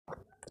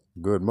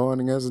Good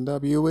morning,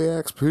 S&W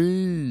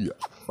EXP.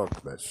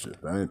 Fuck that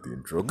shit. That ain't the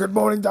intro. Good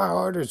morning,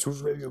 dieharders.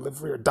 Who's ready to live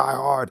for your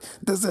diehard?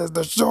 This is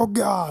the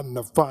Shogun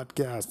of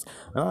podcasts.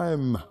 I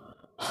am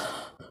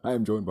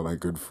joined by my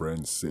good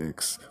friend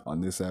Syxx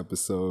on this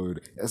episode,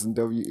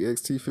 S&W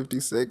EXT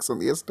 56 on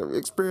the S&W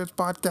EXPerience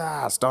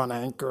Podcast on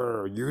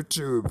Anchor,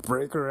 YouTube,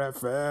 Breaker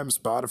FM,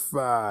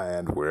 Spotify,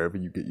 and wherever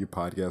you get your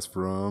podcast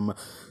from.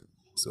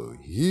 So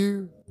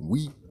here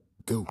we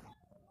go.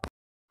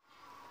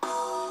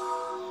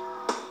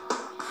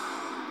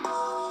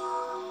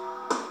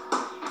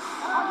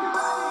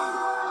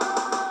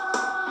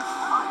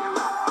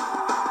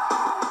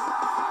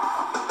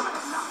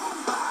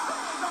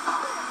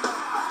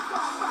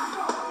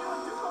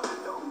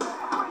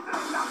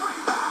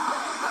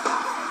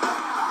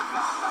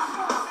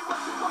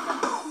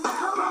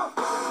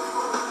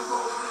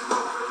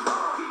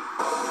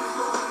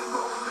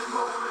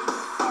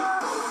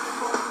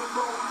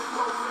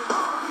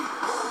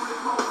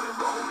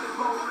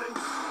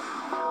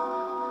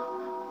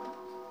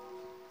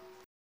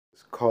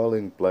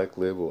 Calling Black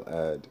Label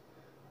ad.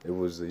 It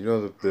was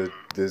there's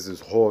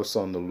this horse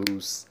on the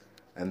loose,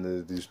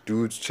 and these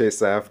dudes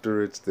chase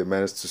after it. They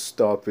managed to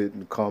stop it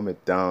and calm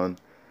it down,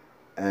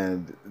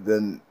 and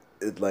then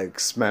it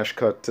like smash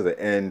cut to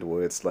the end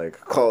where it's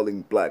like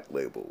calling Black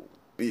Label,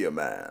 be a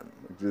man.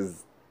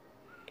 Just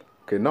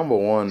okay. Number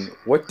one,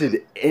 what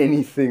did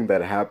anything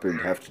that happened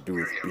have to do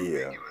with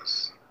beer,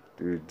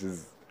 dude?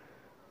 Just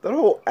that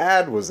whole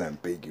ad was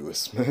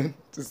ambiguous, man.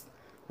 Just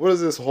what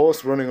does this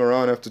horse running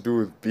around have to do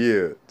with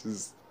beer?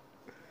 Just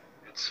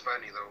It's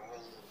funny,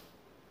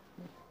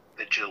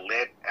 the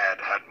Gillette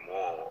ad had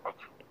more of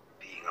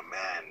being a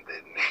man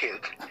than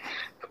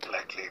the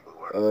Black Label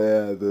one. oh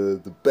yeah,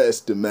 the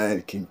best a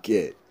man can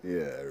get.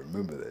 Yeah, I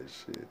remember that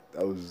shit.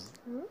 That was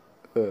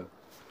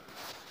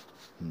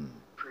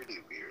Pretty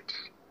weird.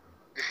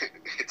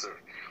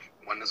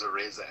 One is a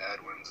razor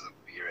ad, one's a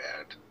beer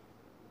ad.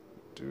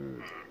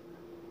 dude.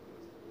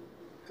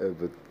 Yeah,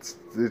 but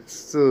it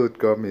still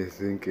got me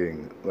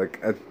thinking.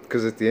 Like,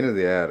 because at the end of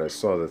the ad, I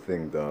saw the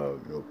thing,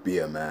 be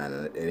a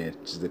man, and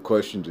the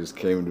question just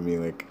came to me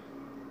like,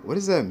 what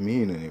does that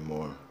mean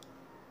anymore?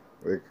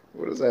 Like,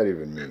 what does that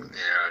even mean?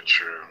 Yeah,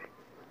 true.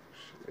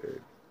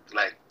 Shit.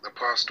 Like, the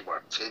past,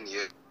 10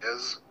 years?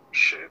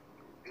 Shit.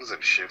 Things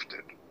have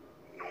shifted.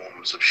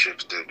 Norms have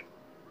shifted.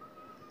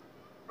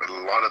 But a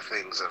lot of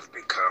things have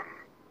become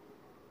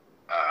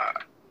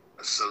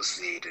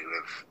associated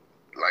with,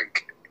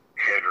 like,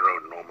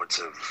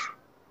 heteronormative,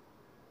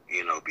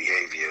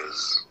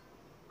 behaviors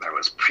that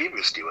was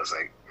previously was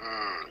like,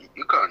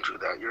 you can't do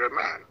that, you're a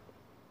man.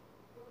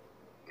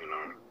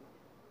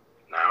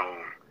 Now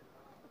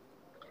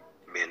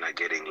men are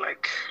getting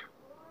like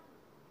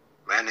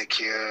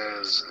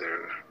manicures,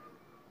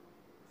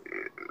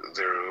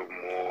 they're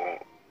more,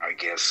 I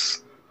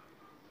guess,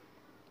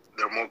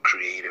 they're more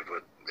creative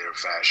with their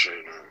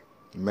fashion.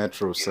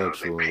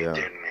 Metrosexual, they paint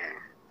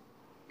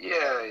yeah.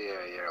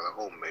 The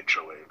whole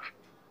metro wave.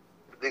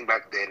 I think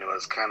back then it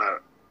was kind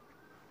of,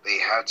 they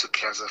had to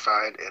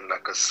classify it in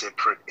like a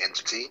separate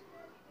entity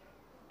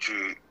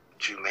to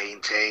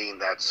maintain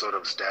that sort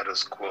of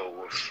status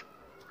quo of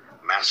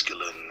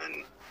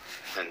masculine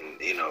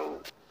and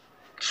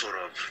sort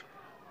of,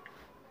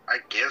 I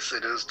guess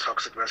it is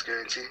toxic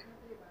masculinity.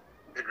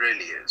 It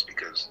really is,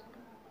 because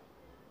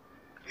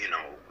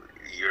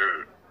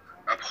you're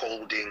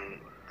upholding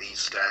these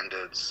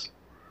standards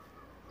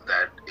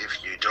that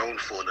if you don't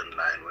fall in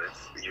line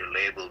with, you're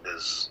labeled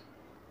as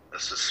a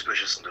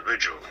suspicious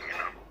individual,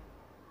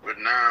 But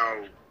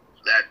now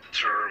that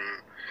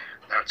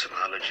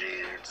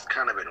terminology, it's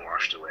kind of been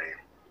washed away.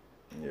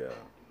 Yeah.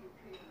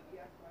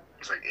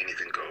 It's like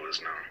anything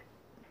goes now.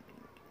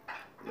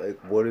 Like,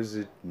 what does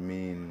it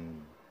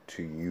mean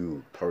to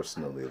you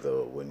personally,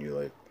 though, when you,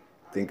 like,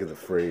 think of the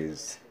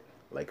phrase,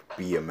 like,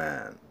 be a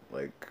man?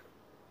 Like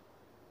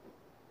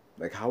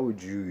how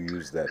would you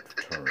use that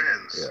term?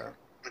 Depends. Yeah.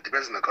 It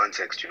depends on the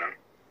context,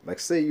 Like,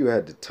 say you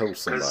had to tell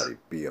somebody,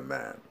 be a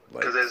man.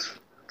 Like, because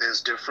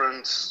there's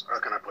different, how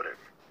can I put it?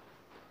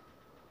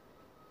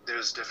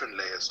 There's different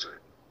layers to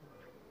it.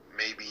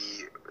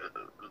 Maybe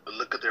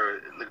look at the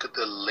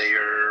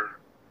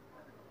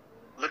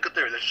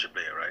relationship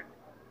layer, right?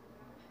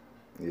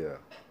 yeah.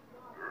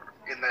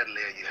 In that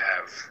layer, you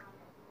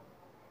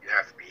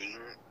have being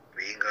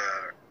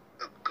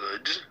a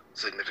good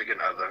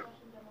significant other.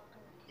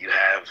 You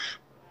have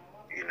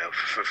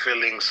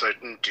fulfilling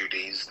certain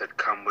duties that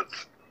come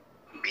with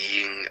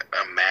being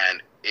a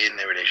man in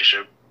a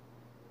relationship.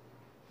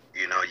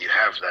 You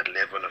have that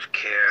level of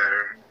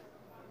care,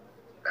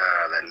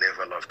 that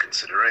level of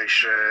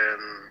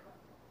consideration,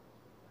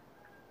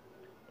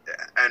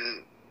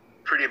 and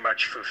pretty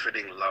much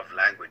fulfilling love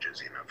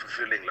languages,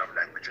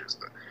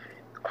 the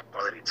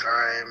quality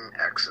time,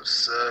 acts of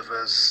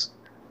service,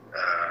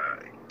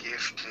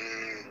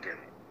 gifting, and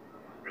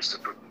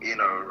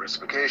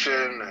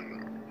reciprocation,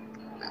 and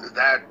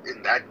that,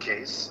 in that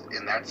case,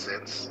 in that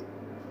sense,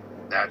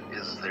 that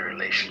is the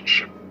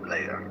relationship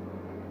layer.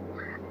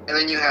 And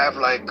then you have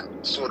like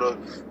sort of,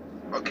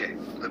 okay,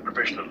 the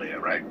professional layer,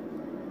 right?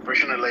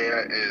 Professional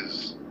layer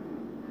is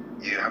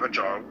you have a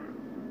job,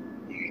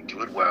 you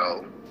do it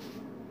well,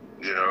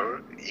 you know,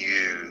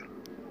 you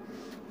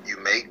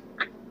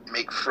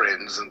make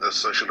friends in the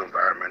social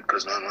environment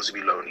because no one wants to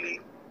be lonely.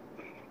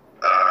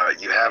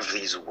 You have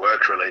these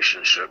work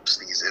relationships,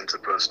 these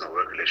interpersonal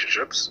work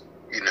relationships.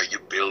 You know, you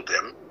build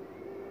them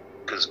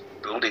because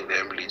building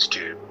them leads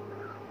to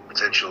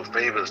potential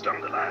favors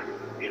down the line.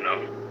 You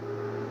know,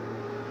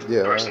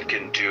 Yeah. person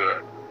can do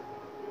a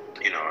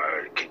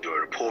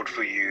report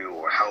for you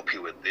or help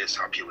you with this,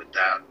 help you with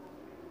that.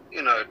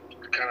 You know,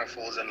 it kind of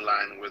falls in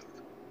line with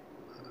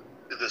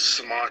the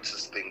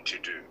smartest thing to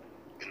do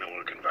in a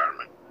work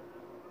environment.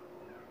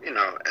 You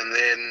know, and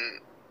then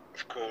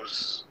of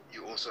course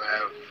you also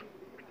have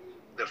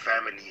the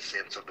family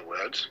sense of the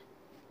word.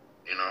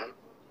 You know,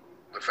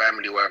 the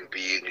family one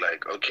being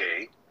like,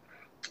 okay,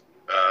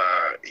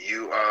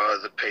 you are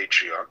the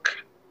patriarch.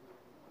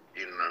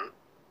 You know,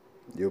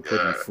 you're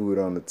putting food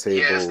on the table.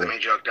 yes, the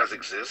matriarch does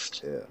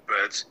exist, yeah.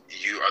 but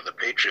you are the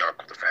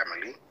patriarch of the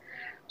family,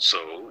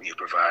 so you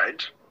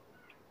provide.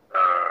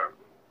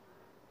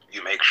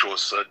 You make sure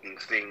certain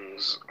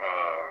things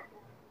are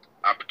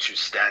up to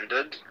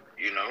standard.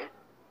 You know,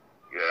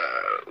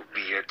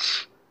 be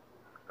it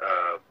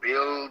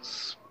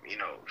bills, you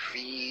know,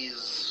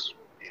 fees,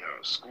 you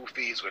know, school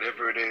fees,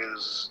 whatever it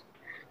is.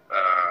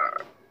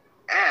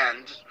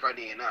 And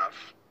funny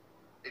enough,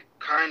 it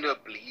kind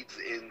of bleeds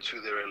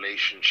into the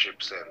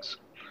relationship sense,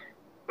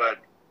 but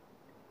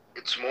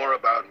it's more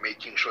about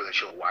making sure that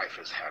your wife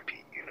is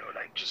happy. You know,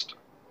 like just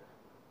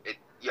it.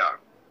 Yeah,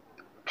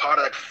 part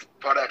of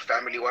that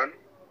family one,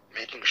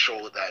 making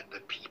sure that the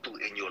people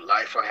in your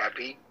life are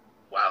happy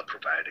while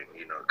providing.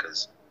 You know,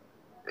 because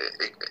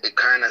it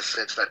kind of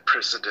sets that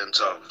precedent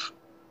of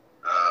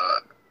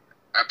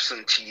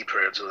absentee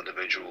parental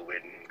individual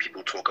when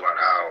people talk about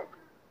how,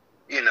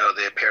 you know,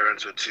 their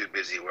parents were too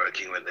busy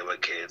working when they were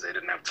kids, they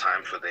didn't have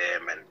time for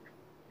them, and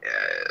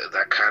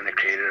that kind of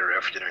created a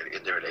rift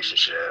in their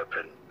relationship.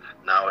 And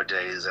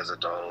nowadays, as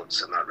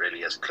adults, they're not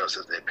really as close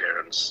as their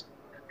parents.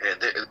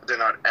 They're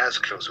not as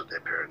close with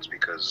their parents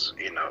because,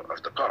 you know,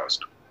 of the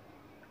past.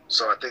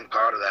 So I think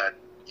part of that,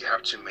 you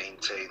have to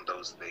maintain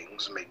those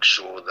things, make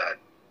sure that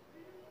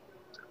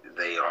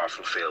they are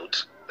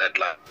fulfilled, that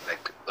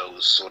like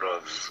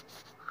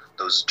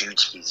those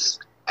duties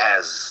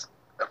as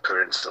a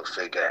parental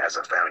figure, as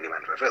a family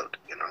man fulfilled,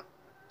 you know,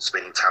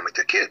 spending time with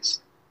your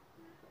kids,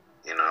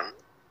 you know,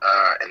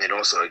 and then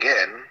also,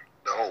 again,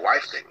 the whole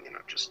wife thing, you know,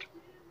 just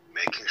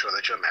making sure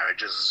that your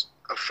marriage is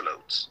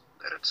afloat,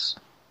 that it's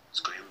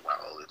going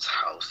well, it's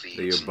healthy,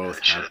 that it's you're both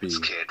nurtured, happy. it's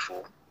cared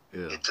for,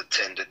 yeah. It's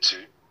attended to.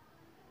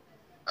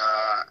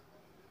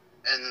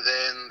 And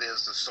then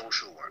there's the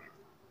social one.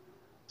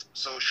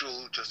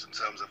 Social just in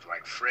terms of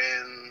like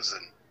friends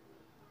and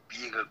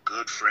being a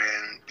good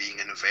friend, being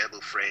an available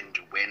friend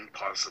when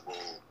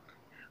possible.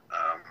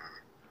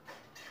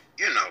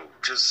 You know,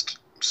 just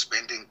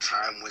spending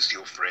time with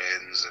your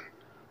friends and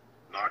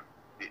not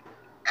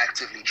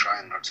actively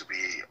trying not to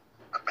be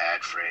a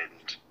bad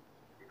friend.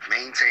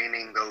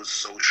 Maintaining those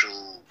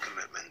social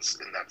commitments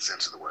in that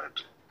sense of the word.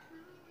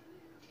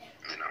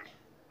 You know,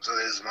 so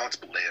there's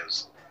multiple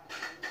layers.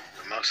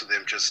 And most of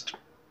them just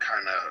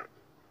kind of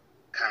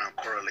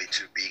correlate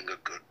to being a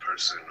good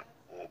person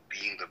or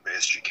being the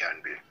best you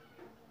can be.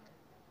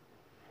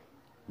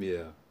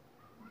 Yeah,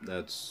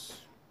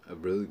 that's a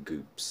really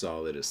good,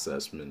 solid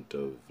assessment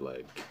of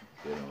like,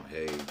 you know,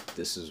 hey,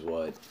 this is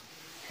what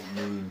it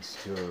means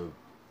to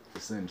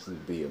essentially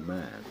be a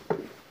man.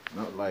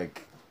 Not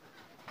like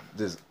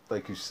there's,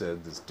 like you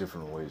said, there's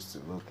different ways to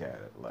look at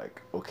it.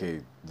 Like,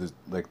 okay,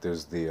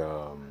 there's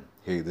the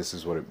hey, this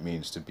is what it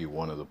means to be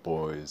one of the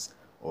boys,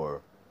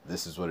 or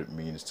this is what it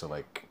means to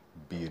like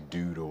be a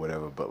dude or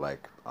whatever. But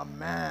like a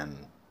man,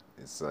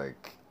 it's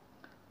like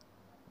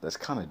that's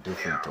kind of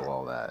different to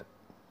all that,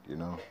 you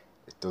know.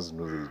 It doesn't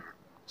really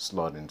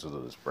slot into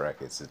those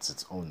brackets. It's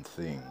its own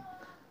thing.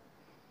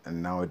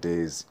 And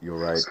nowadays, you're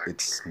right.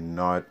 It's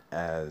not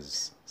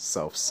as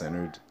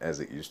self-centered as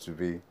it used to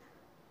be.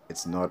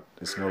 It's not.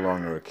 It's no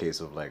longer a case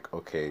of like,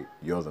 okay,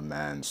 you're the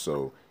man,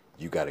 so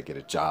you gotta get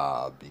a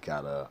job. You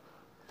gotta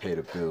pay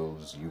the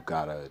bills. You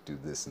gotta do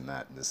this and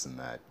that, and this and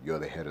that. You're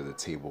the head of the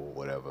table,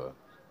 whatever.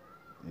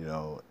 You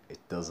know, it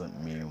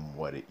doesn't mean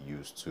what it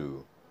used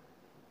to.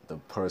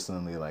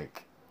 Personally,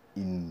 like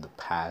in the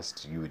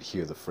past, you would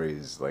hear the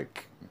phrase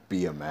like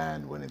 "be a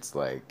man" when it's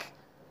like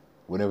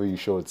whenever you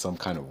showed some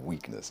kind of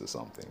weakness or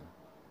something,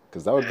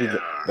 because that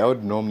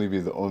would normally be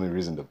the only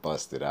reason to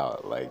bust it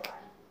out. Like,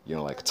 you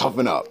know, like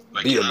toughen up,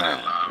 like be a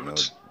man. You know,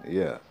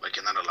 yeah. Like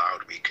you're not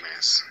allowed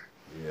weakness.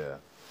 Yeah.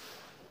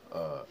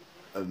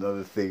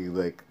 Another thing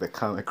like that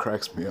kind of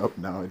cracks me up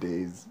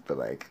nowadays, but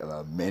like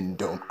men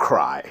don't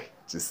cry.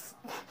 Just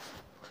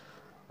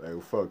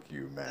like fuck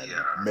you, man.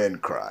 Yeah. Men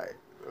cry.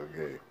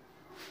 Okay.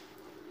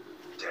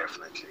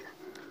 Definitely.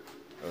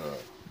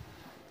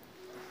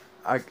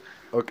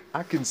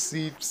 I can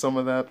see some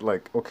of that.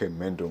 Like, okay,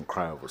 men don't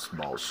cry over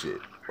small shit.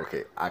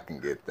 Okay, I can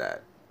get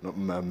that. No,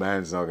 my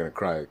man's not gonna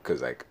cry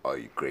because like, oh,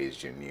 you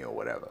grazed your knee or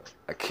whatever.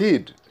 A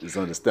kid is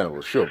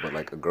understandable, sure, but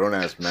like a grown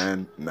ass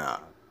man, nah,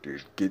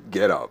 dude,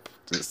 get up,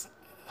 just.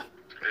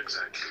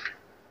 Exactly.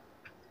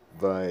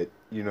 But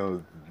you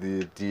know,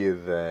 the idea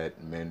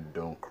that men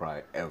don't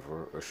cry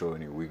ever or show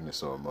any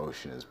weakness or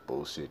emotion is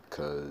bullshit.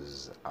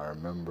 Cause I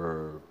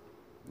remember,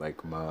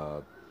 like my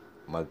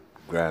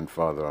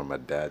grandfather on my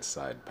dad's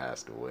side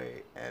passed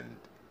away, and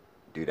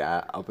dude,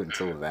 up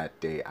until that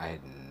day, I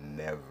had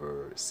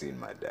never seen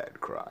my dad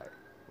cry.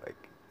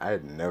 Like I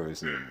had never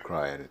seen him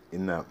cry, and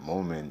in that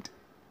moment,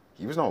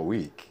 he was not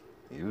weak.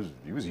 He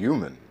was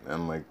human,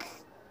 and like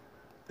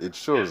it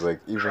shows. Yeah.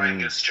 Like Crying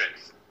even is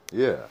strength.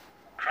 yeah,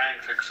 Crying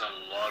takes a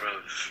lot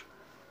of.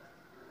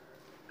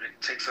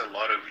 It takes a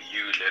lot of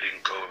you letting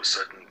go of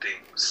certain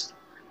things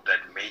that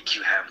make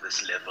you have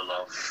this level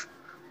of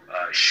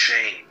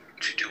shame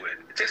to do it.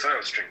 It takes a lot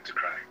of strength to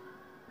cry.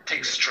 It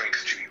takes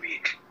strength to be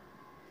weak,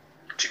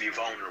 to be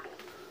vulnerable.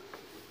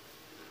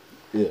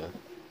 yeah.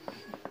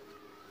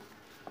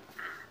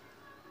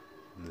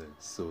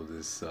 So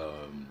this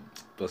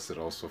plus it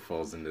also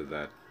falls into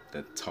that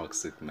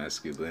toxic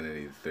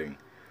masculinity thing.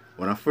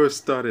 When I first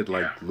started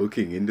like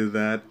looking into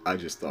that, I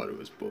just thought it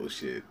was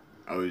bullshit.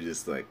 I was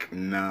just like,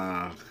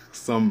 nah,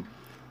 some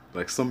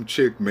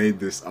chick made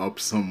this up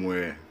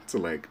somewhere to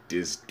like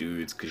diss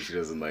dudes because she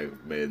doesn't like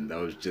men. That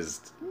was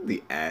just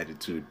the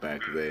attitude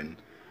back then.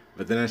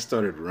 But then I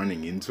started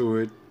running into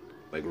it,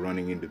 like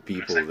running into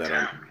people Like, that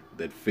damn.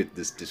 that fit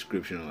this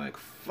description. I'm like,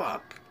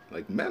 fuck,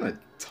 like men are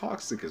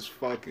toxic as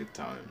fuck at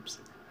times.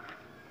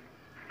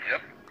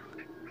 Yep.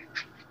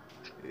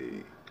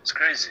 Hey, It's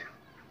crazy.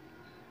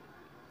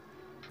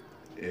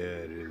 yeah,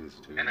 it is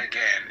too. And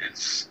again,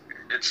 it's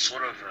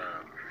sort of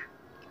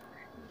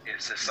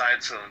it's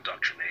societal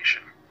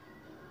indoctrination.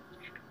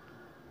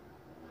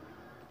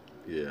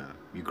 Yeah,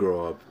 you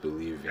grow up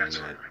believing That's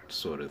that right.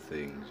 sort of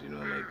things, you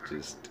know, like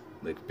just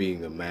like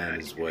being a man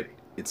is what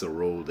it's a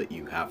role that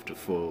you have to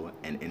fill,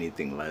 and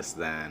anything less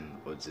than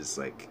or just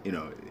like it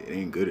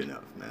ain't good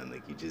enough, man.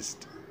 Like you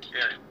just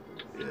Yeah.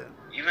 yeah,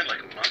 Even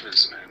like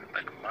mothers, man.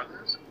 Like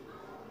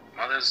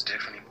mothers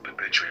definitely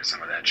perpetuate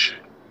some of that shit,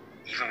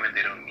 even when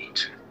they don't need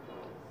to.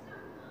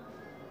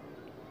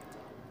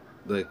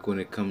 like when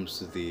it comes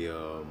to the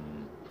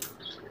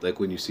like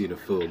when you see in a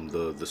film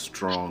the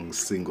strong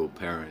single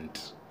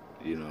parent,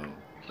 you know,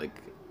 like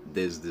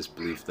there's this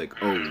belief like,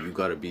 oh, you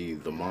gotta be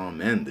the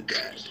mom and the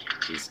dad.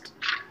 Just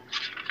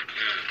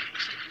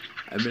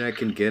I mean, I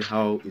can get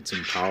how it's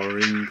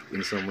empowering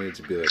in some way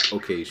to be like,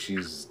 okay, she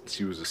was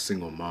a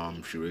single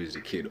mom, she raised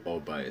a kid all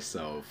by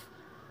herself,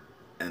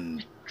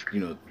 and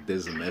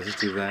there's a message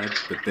to that.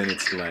 But then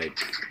it's like,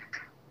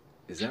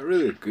 is that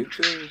really a good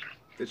thing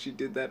that she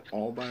did that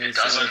all by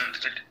herself?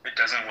 It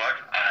doesn't what?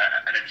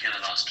 I didn't hear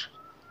the last.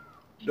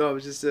 No, I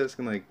was just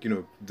asking, like,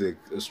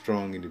 a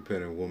strong,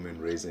 independent woman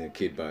raising a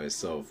kid by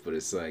herself, but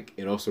it's like,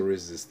 it also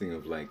raises this thing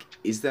of, like,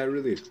 is that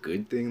really a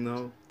good thing,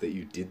 though? That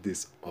you did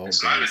this all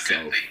It's by not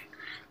yourself? a good thing,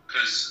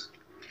 because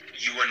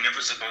you were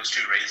never supposed to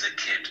raise a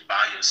kid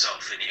by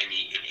yourself in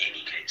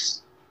any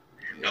case.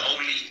 Yeah. The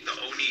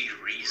only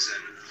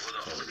reason or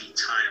the only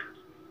time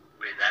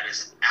where that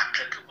is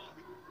applicable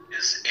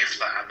is if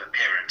the other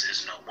parent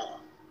is no more.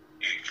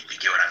 You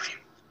get what I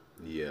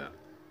mean? Yeah.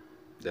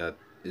 That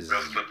is... But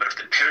if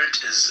the parent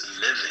is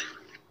living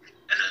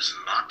and is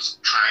not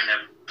trying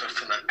to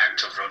fulfill an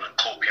active role in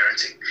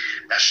co-parenting,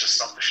 that's just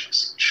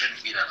selfishness. It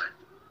shouldn't be that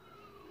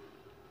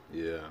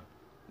way. Yeah.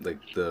 Like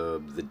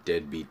the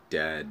deadbeat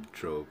dad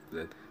trope.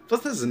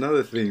 Plus, there's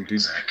another thing, dude.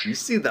 Exactly. You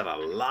see that a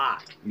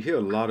lot. You hear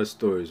a lot of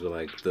stories where,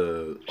 like,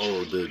 the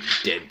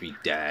deadbeat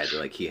dad,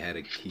 like, he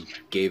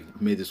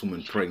made this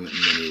woman pregnant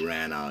and then he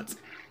ran out.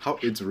 How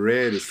it's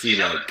rare to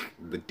see, like,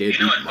 the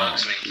deadbeat mom.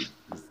 Dude.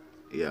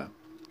 Yeah.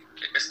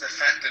 It's the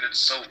fact that it's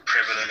so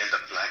prevalent in the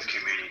black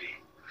community,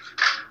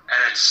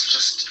 and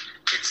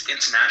it's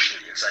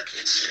internationally. It's like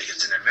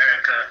it's in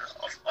America.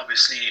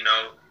 Obviously,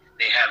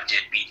 they have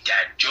deadbeat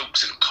dad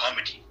jokes and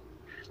comedy,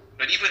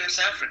 but even in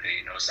South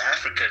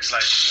Africa, it's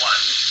like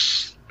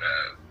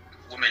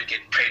women get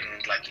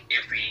pregnant like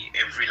every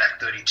like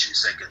 32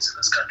 seconds in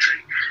this country,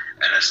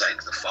 and it's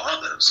like the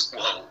fathers.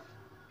 Well,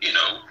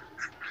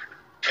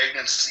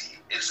 pregnancy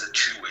is a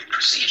two-way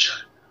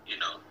procedure.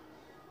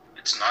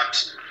 It's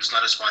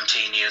not a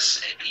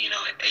spontaneous,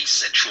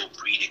 asexual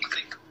breeding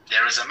thing.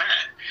 There is a man,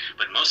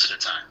 but most of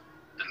the time,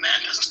 the man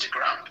doesn't stick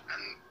around,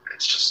 and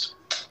it's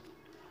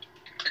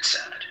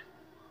sad.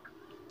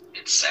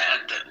 It's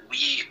sad that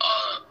we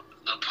are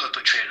the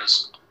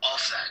perpetrators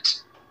of that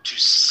to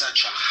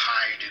such a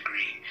high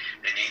degree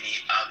than any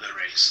other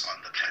race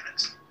on the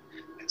planet.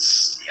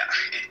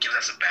 It gives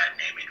us a bad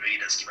name. It really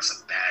does give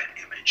us a bad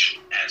image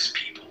as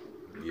people.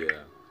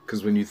 Yeah.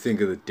 Because when you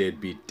think of the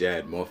deadbeat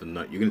dad, more often than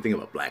not, you're going to think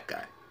of a black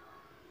guy.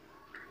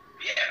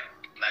 Yeah,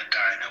 black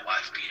guy and a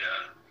wife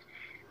beater.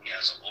 He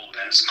has an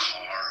old-ass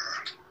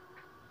car.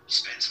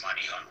 Spends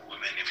money on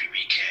women every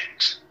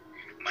weekend.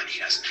 Money he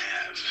doesn't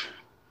have.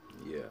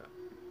 Yeah.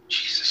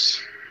 Jesus.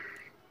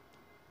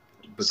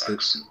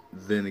 But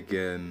then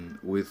again,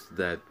 with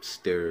that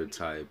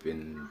stereotype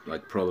in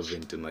like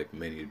prevalent in like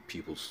many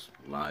people's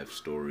life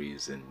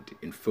stories and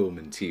in film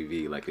and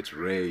TV, like it's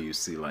rare you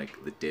see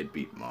like the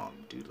deadbeat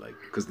mom, dude. Like,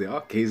 because there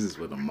are cases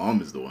where the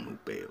mom is the one who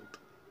bailed.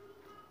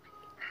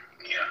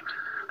 Yeah,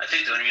 I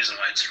think the only reason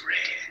why it's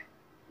rare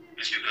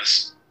is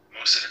because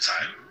most of the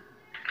time,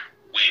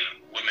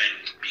 when women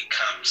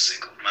become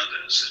single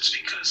mothers, it's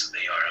because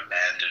they are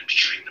abandoned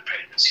during the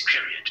pregnancy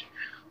period.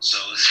 So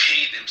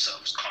they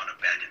themselves can't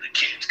abandon the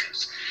kid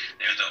because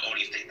they're the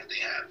only thing that they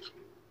have.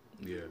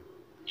 Yeah.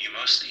 You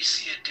mostly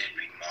see a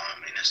deadbeat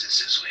mom in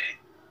instances where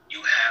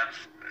you have,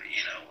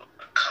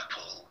 a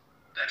couple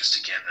that is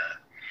together,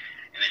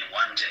 and then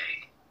one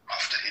day,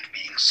 after it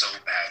being so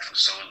bad for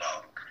so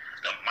long,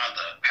 the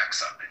mother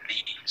packs up and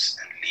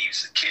leaves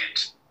the kid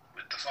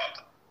with the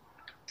father,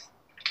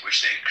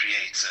 which then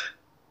creates a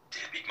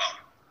deadbeat mom.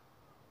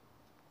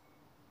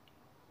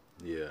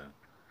 Yeah.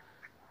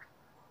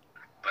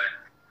 But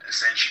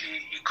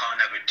essentially, you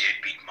can't have a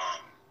deadbeat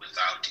mom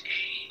without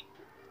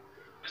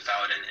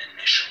an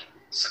initial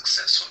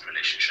successful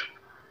relationship,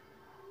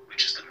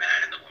 which is the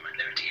man and the woman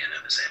living together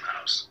in the same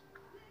house.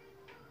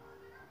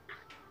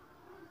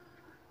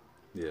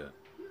 Yeah.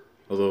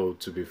 Although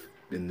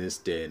in this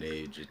day and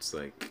age, it's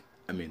like,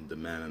 I mean, the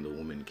man and the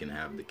woman can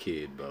have the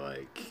kid, but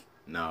like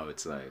now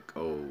it's like,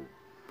 oh,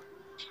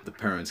 the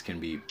parents can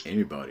be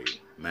anybody,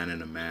 man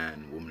and a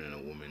man, woman and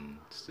a woman.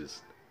 It's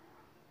just,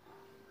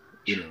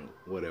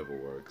 whatever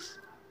works.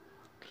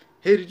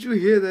 Hey, did you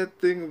hear that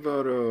thing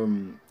about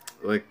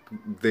like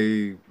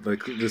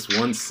this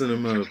one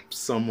cinema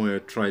somewhere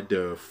tried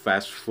to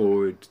fast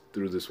forward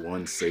through this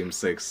one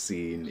same-sex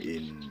scene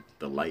in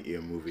the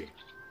Lightyear movie?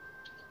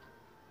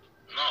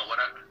 No, what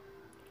happened?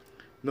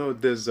 No,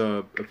 there's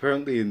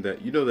apparently in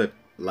that that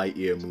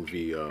Lightyear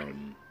movie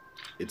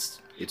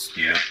it's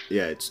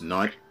it's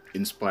not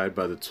inspired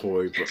by the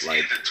toy, but it's like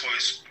in the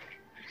toys.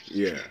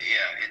 Yeah.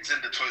 Yeah, it's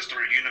in the Toy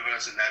Story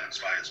universe, and that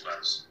inspires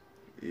Buzz.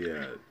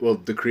 Yeah, well,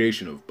 the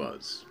creation of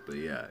Buzz, but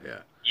yeah.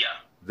 Yeah.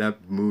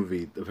 That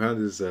movie,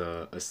 apparently there's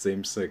a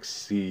same-sex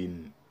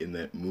scene in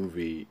that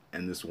movie,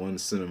 and this one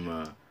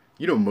cinema,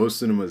 most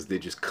cinemas, they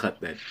just cut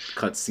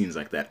scenes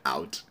like that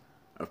out.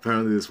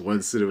 Apparently this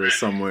one cinema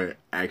somewhere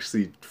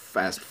actually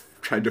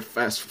tried to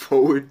fast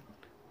forward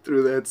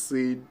through that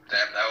scene.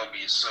 That would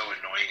be so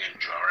annoying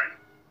and jarring.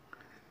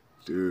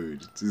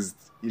 Dude,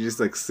 you're just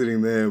like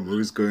sitting there,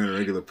 movies going at a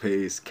regular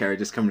pace,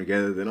 characters coming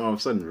together, then all of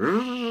a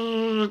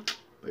sudden,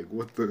 like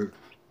what the,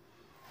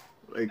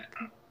 like,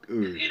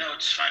 dude.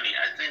 It's funny.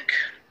 I think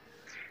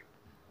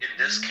in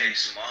this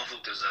case, Marvel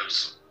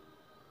deserves,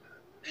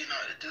 it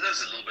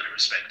deserves a little bit of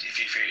respect if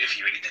you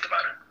really think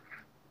about it.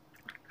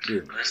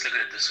 Yeah. Let's look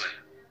at it this way: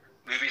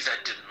 movies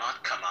that did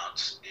not come out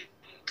in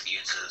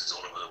theaters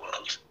all over the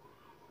world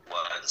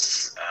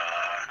was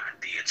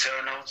The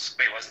Eternals.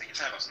 Wait, was it The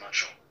Eternals? I'm not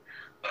sure.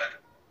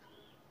 But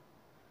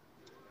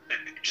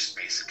just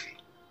basically,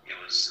 it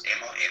was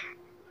MOM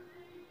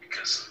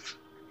because of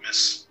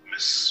Miss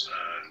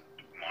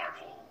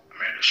Marvel,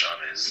 Amanda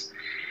Chavez,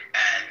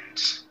 and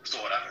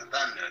Thor: Love and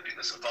Thunder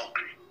because of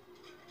Valkyrie.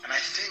 And I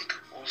think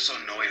also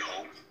No Way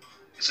Home.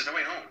 Is it No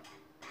Way Home?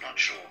 I'm not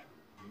sure.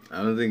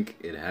 I don't think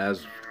it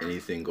has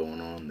anything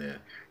going on there.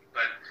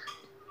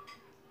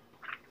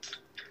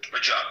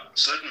 But yeah,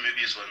 certain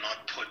movies were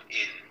not put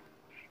in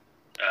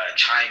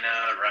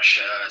China,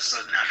 Russia,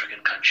 certain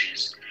African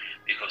countries,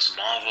 because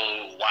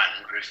Marvel,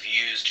 one,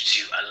 refused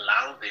to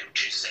allow them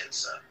to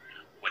censor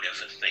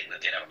whatever thing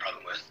that they'd have a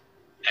problem with,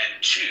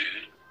 and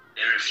two,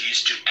 they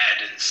refused to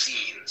add in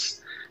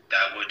scenes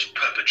that would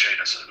perpetrate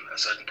a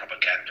certain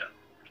propaganda.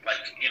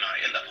 Like,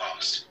 in the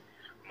past,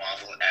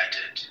 Marvel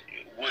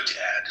would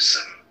add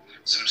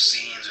some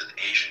scenes with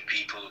Asian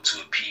people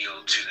to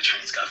appeal to the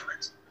Chinese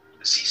government,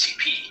 the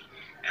CCP,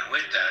 and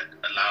with that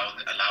allow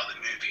the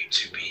movie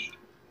to be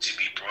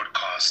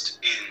broadcast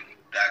in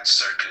that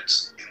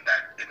circuit, in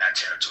that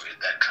territory, in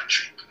that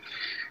country.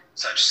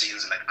 Such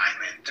scenes like Iron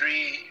Man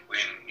 3, when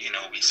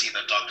we see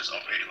the doctors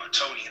operating on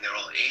Tony, they're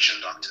all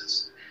Asian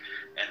doctors.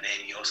 And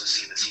then you also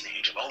see the scene in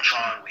Age of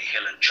Ultron where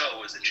Helen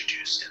Cho is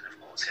introduced, and of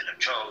course Helen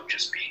Cho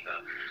just being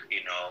a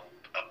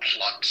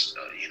plot,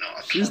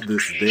 She's plot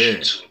this creation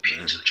there. to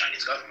appeal to the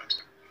Chinese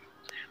government.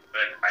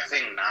 But I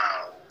think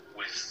now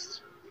with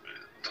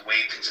the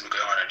way things have been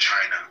going on in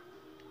China,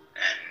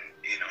 and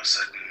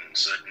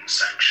certain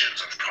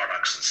sanctions of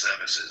products and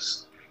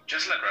services,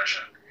 just like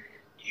Russia,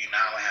 you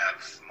now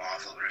have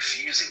Marvel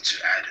refusing to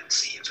add in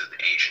scenes with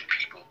Asian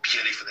people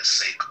purely for the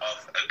sake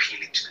of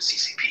appealing to the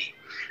CCP,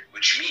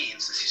 which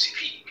means the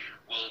CCP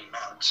will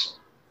not,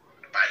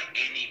 by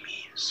any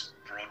means,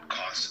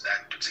 broadcast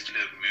that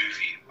particular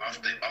movie of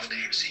the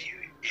MCU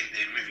in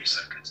their movie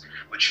circuits,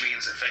 which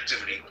means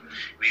effectively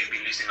we've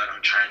been losing out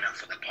on China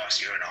for the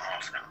past year and a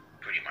half now,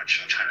 pretty much,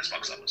 on China's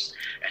box office.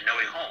 And No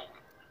Way Home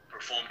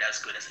performed as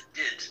good as it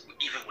did,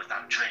 even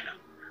without China.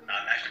 Now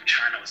imagine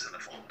China was in the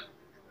fold.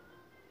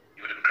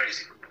 It would have been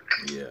crazy.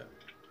 Yeah.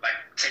 Like,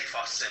 take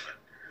Fast 7.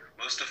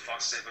 Most of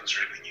Fast 7's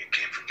revenue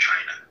came from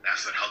China.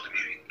 That's what helped the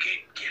movie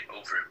get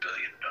over $1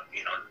 billion,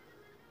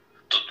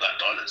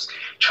 dollars.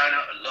 China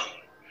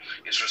alone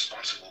is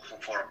responsible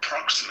for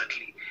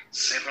approximately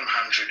 $700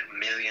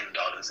 million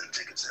in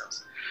ticket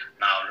sales.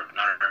 Now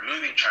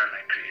removing China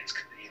creates,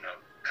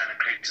 kind of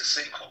creates a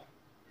sinkhole,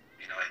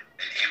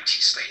 an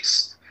empty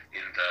space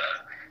in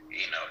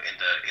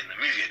the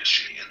movie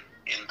industry,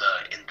 in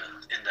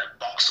the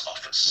box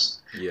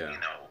office, Yeah.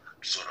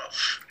 sort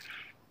of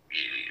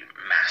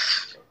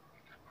math.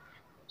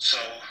 So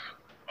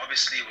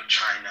obviously with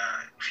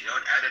China, if you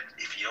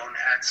don't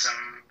add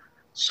some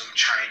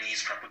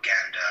Chinese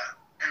propaganda,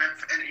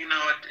 and you know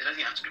what, it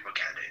doesn't have to be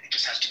propaganda. It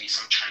just has to be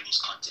some Chinese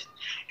content.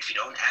 If you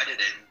don't add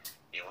it in,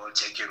 they won't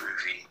take your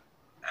movie.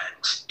 And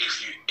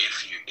if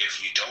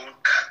you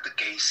don't cut the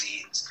gay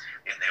scenes,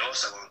 then they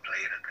also won't play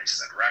it in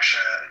places like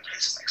Russia, in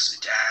places like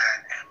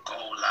Sudan,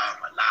 Angola,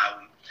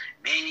 Malawi,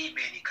 many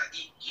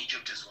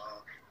Egypt as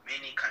well,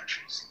 many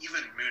countries,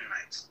 even Moon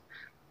Knight.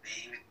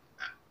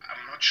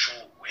 I'm not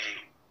sure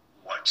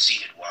what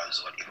scene it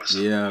was.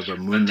 But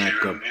Moon Knight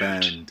got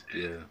banned.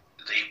 Yeah.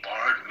 They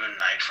barred Moon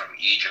Knight from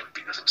Egypt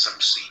because of some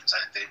scenes,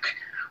 I think,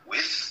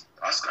 with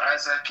Oscar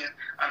Isaac.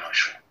 I'm not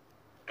sure.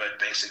 But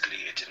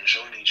basically, it didn't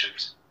show in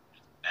Egypt.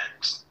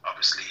 And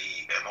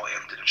obviously,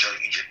 MOM didn't show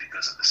in Egypt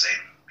because of the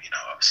same,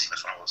 obviously,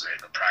 Miss One was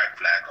wearing the pride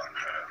flag on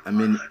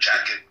her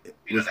jacket.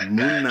 With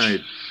Moon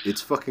Knight,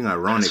 it's fucking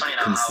ironic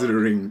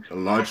considering a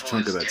large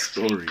chunk of that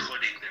story.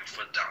 Putting their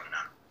foot down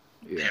now.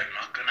 Yeah. They're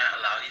not going to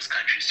allow these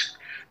countries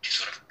to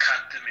sort of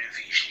cut the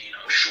movie,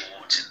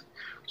 short and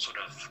sort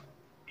of,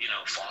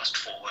 fast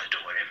forward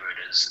or whatever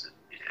it is.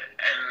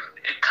 And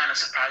it kind of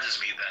surprises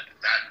me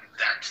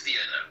that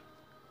theater,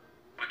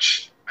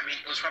 which,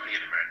 it was probably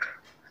in America,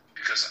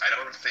 because I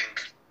don't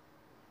think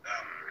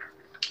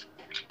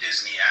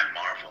Disney and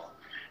Marvel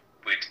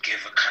would give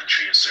a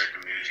country a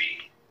certain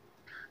movie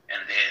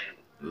and then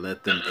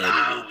let them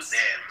allow edit it.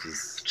 them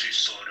to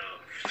sort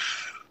of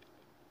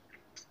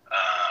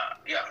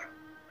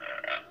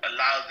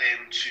allow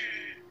them to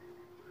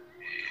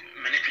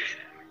manipulate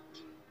it.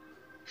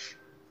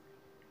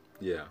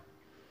 Yeah.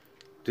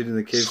 Did in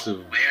the case so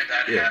of where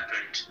that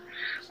happened,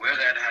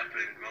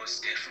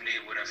 most definitely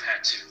would have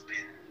had to have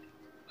been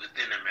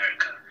within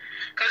America,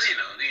 because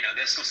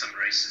there's still some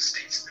racist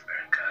states in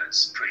America.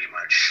 It's pretty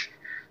much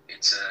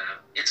it's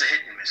a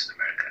hit and miss in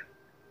America.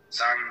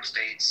 Some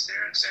states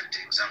they're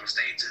accepting, some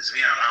states is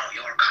we don't allow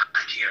your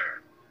kind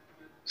here.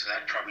 So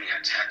that probably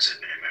had to have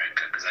been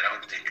America, because I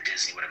don't think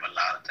Disney would have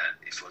allowed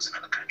that if it was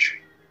another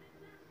country.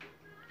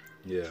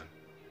 Yeah.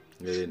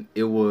 And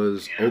it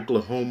was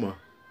Oklahoma.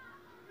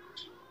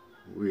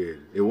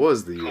 Weird. It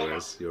was the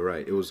U.S. You're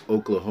right. It was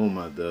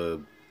Oklahoma, the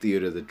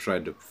theater that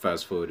tried to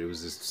fast forward. It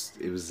was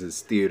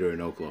this theater in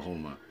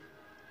Oklahoma.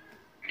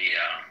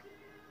 Yeah.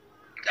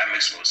 That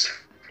makes more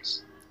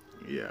sense.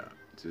 Yeah.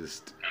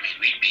 Just.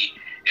 We'd be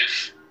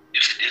if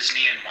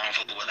Disney and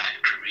Marvel were that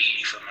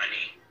greedy for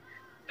money,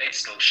 they'd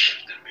still ship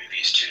the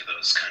movies to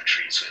those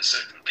countries where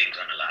certain things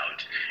aren't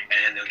allowed.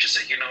 And then they'll just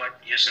say, you know what,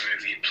 here's a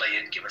movie, play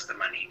it, give us the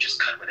money, just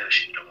cut whatever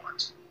shit you don't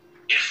want.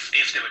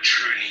 If they were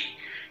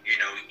truly,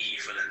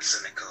 evil and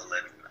cynical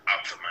and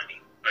out for money.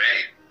 But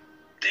hey,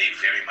 they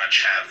very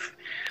much have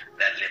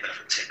that level of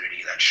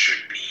integrity that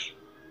should be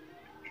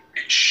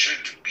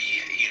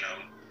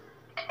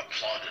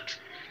applauded,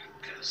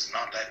 because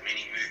not that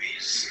many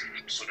movies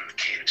sort of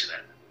cater to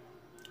that.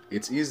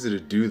 It's easy to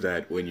do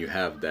that when you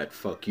have that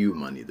fuck you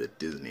money that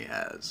Disney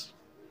has.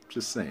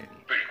 Just saying.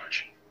 Pretty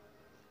much.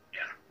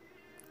 Yeah.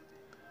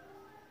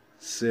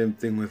 Same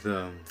thing with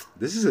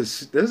there's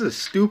a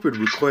stupid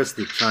request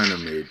that China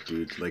made,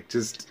 dude.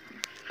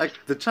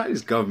 The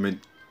Chinese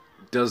government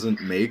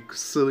doesn't make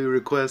silly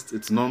requests.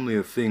 It's normally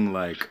a thing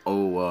like,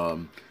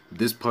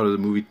 this part of the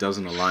movie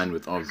doesn't align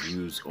with our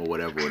views or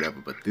whatever.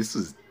 But this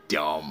is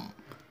dumb.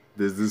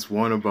 There's this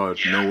one about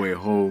No Way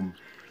Home.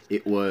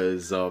 It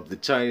was the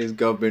Chinese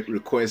government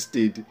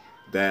requested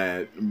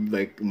that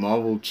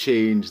Marvel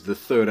change the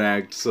third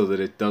act so that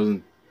it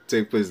doesn't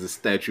take place at the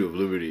Statue of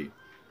Liberty.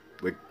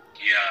 They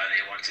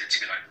wanted it to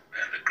be like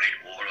the Great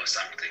Wall or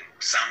something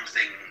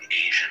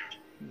Asian.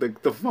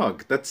 The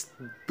fuck? That's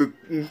the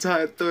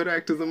entire third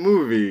act of the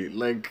movie.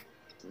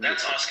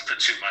 That's asking for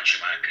too much,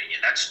 in my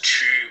opinion. That's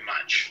too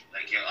much.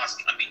 You're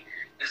asking.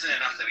 Isn't it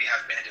enough that we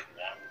have Benedict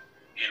Wong?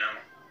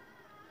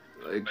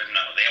 But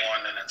no, they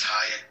want an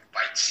entire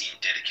fight scene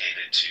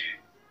dedicated to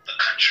the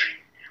country.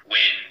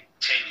 When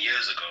 10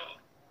 years ago,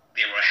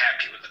 they were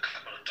happy with a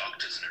couple of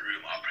doctors in a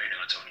room operating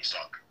on Tony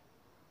Stark.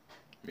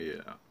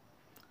 Yeah.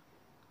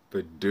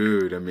 But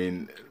dude,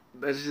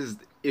 that's just,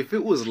 if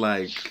it was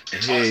asking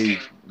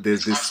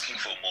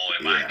for more,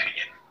 in my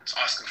opinion. It's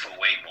asking for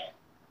way more.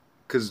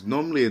 Because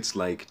normally it's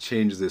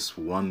change this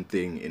one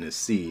thing in a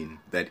scene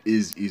that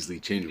is easily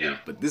changeable. Yeah.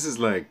 But this is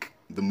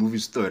the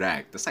movie's third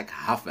act. That's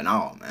half an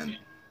hour, man.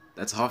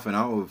 That's half an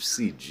hour of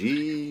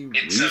CG.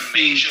 It's a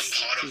major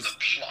part of the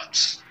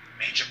plot.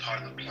 Major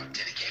part of the plot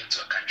dedicated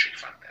to a country.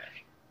 Fuck that.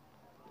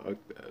 Fuck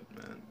that,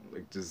 man.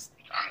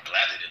 I'm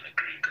glad they didn't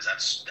agree, because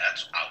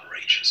that's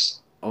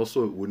outrageous.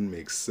 Also, it wouldn't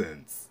make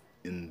sense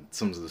in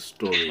terms of the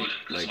story. It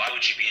wouldn't, because why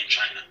would you be in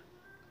China?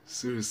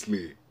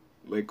 Seriously.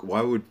 Like,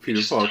 why would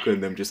Peter Parker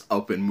and them just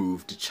up and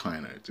move to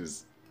China?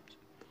 Just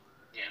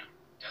Yeah,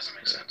 doesn't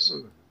make sense.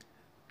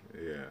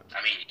 yeah.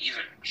 I mean,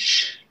 even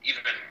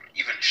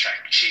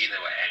Shang-Chi they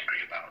were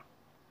angry about.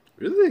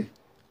 Really?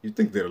 You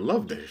think they'd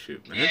love that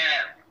shit, man?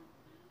 Yeah.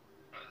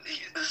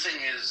 The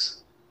thing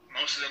is,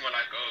 most of them were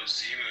like, "Oh,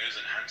 Simu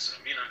isn't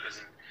handsome," because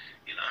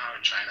you know how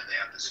in China they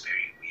have this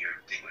very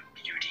weird thing with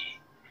beauty.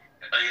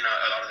 A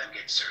lot of them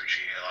get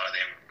surgery. A lot of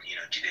them,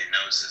 do their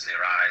noses, their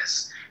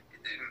eyes.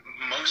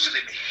 Most of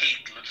them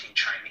hate looking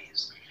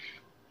Chinese.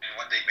 And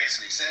what they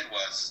basically said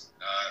was,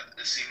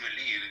 Simu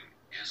Liu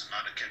is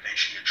not a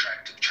conventionally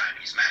attractive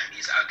Chinese man.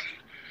 He's ugly.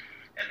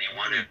 And they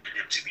wanted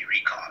him to be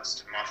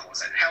recast. Marvel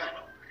was like, hell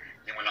no.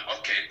 They were like,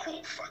 okay,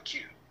 cool, fuck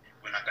you.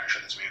 We're not going to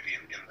show this movie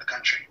in the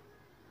country.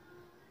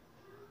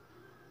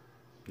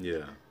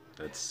 Yeah,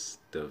 that's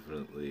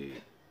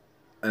really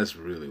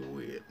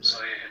weird. Man.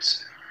 So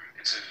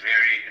it's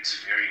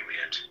very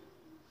weird.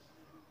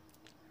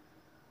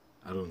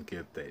 I don't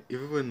get that.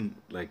 Even when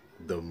like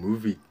the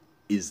movie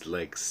is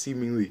like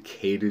seemingly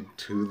catered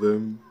to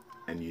them,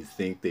 and you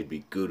think they'd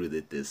be good with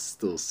it, there's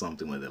still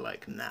something where they're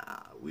like,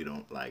 nah, we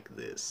don't like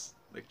this.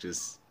 Like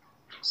just.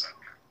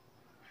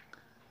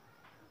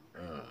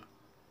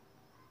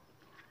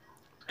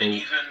 And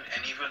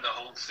even the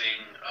whole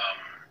thing,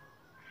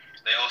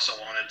 they also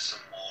wanted some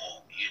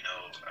more,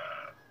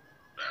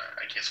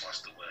 I guess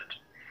what's the word?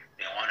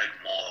 They wanted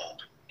more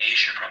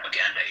Asian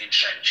propaganda in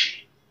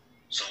Shang-Chi.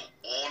 So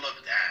all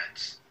of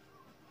that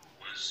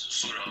was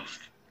sort of,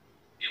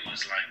 it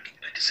was like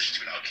a decision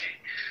to be like, okay,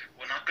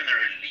 we're not going to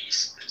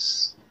release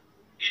this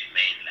in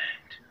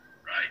mainland,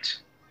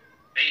 right?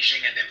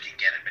 Beijing and them can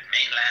get it, but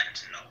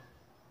mainland, no.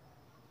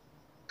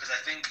 Because I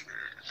think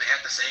they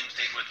had the same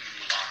thing with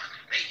Mulan.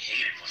 They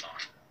hated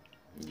Mulan.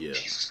 Yeah,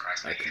 Jesus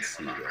Christ, they hated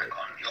Mulan. That.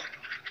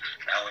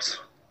 That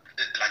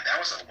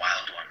was a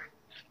wild one.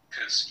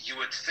 Because you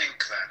would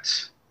think that,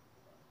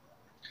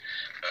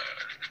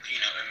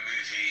 a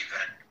movie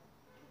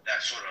that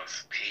sort of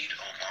paid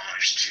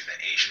homage to the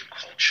Asian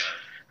culture,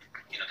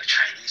 the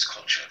Chinese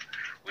culture,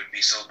 would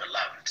be so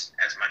beloved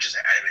as much as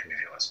the anime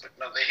movie was. But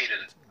no, they hated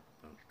it.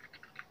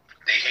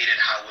 They hated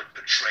how it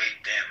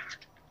portrayed them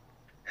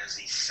as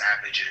these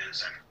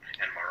savages and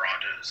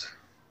marauders. And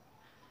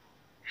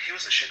it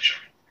was a shit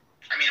show.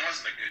 I mean, it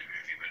wasn't a good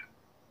movie, but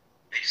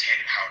they just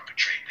hated how it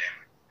portrayed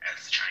them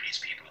as the Chinese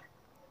people.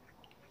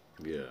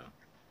 Yeah.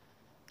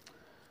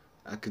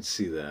 I could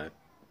see that.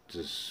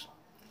 Just,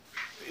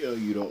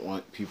 you don't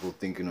want people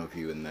thinking of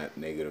you in that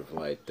negative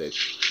light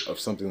of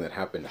something that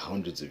happened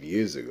hundreds of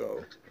years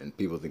ago, and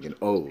people thinking,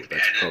 oh,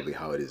 that's probably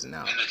how it is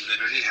now. And it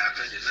literally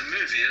happened in the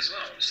movie as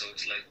well. So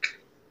it's like,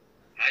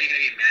 how are you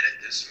going to get mad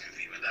at this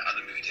movie when that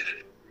other movie did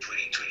it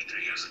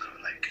 23 years ago?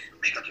 Like,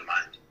 make up your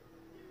mind.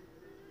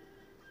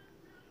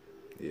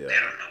 Yeah. They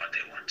don't know what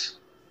they want.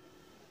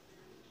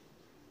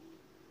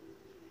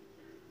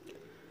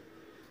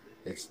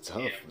 It's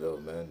tough though,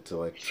 man, to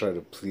like try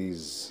to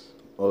please.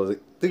 Oh, the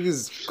thing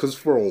is, because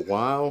for a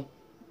while,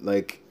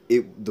 like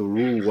the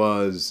rule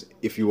was,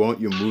 if you want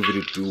your movie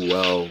to do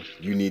well,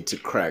 you need to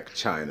crack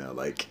China.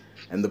 Like,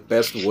 and the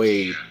best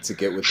way to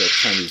get with that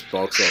Chinese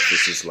box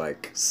office is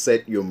like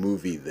set your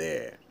movie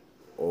there,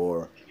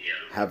 or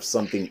have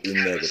something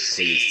in there that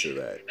plays to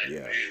that.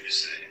 Yeah.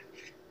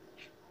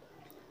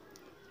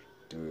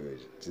 Dude,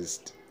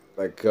 just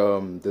like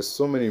there's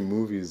so many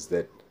movies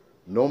that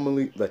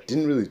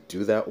didn't really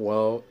do that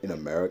well in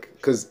America,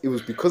 because it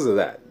was because of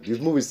that. These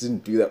movies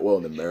didn't do that well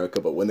in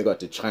America, but when they got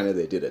to China,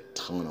 they did a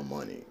ton of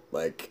money.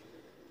 Like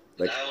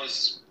that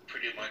was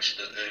pretty much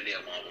the earlier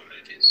Marvel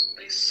movies.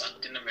 They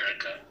sucked in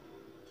America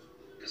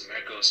because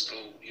America was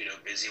still,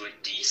 busy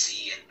with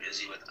DC and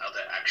busy with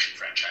other action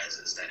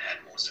franchises that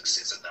had more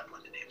success at that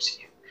point in the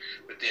MCU.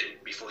 But then,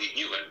 before you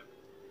knew it,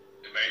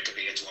 America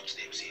began to want to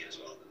the MCU as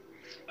well.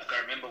 Like, I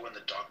remember when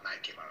The Dark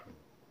Knight came out,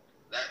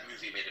 that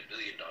movie made $1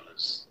 billion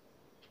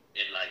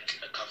in like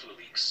a couple of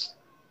weeks.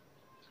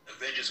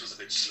 Avengers was a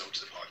bit slow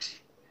to the party.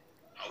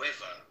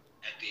 However,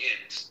 at the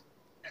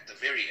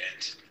very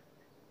end,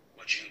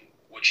 what you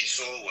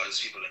saw was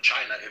people in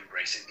China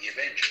embracing the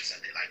Avengers, and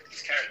they liked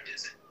these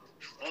characters. And,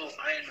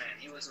 Iron Man,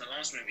 he was in the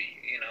last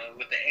movie,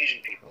 with the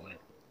Asian people. And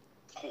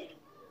cool.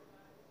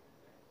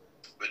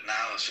 But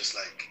now it's just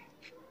like,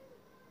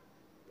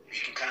 we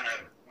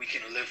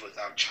can live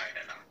without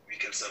China now. We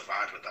can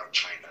survive without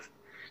China,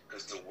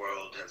 because the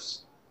world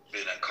has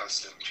been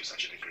accustomed to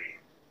such a degree.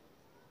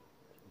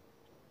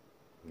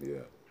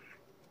 Yeah.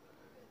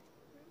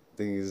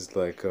 Thing is,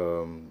 like,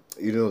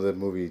 that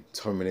movie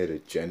Terminator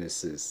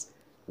Genesis,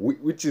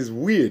 which is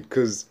weird,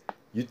 because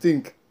you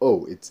think,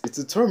 oh, it's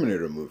a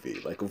Terminator movie.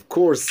 Like, of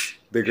course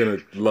they're gonna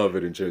love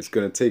it and it's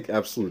gonna take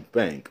absolute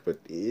bank, but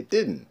it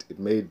didn't. It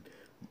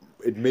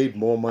made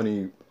more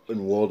money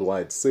in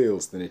worldwide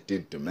sales than it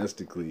did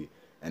domestically,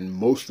 and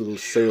most of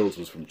those sales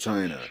was from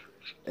China.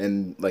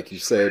 And like you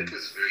said,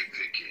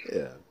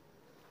 yeah.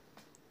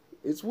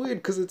 It's weird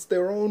because it's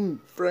their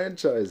own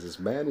franchises,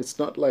 man. It's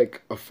not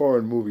like a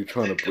foreign movie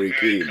trying to break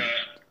in.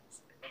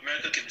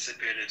 America can be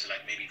separated into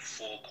like maybe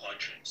 4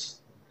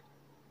 quadrants.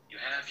 You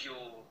have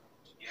your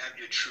you have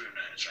your true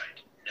nerds,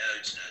 right?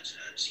 Nerds.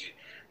 You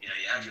know,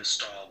 you have your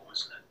Star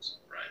Wars nerds,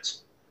 right?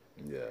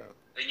 Yeah.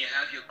 Then you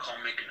have your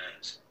comic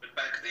nerds. But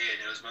back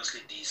then, it was mostly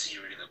DC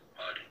running the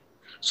party.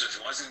 So if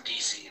it wasn't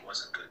DC, it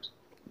wasn't good.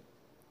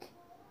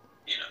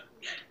 You know,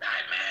 you had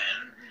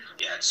Batman,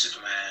 you had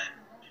Superman,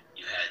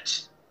 you had,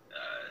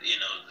 you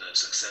know, the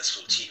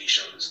successful TV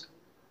shows.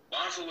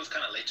 Marvel was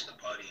kind of late to the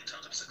party in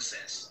terms of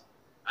success.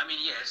 I mean,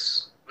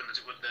 yes, when the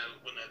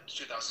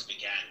 2000s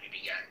began, we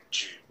began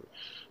to,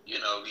 you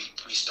know,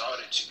 we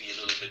started to be a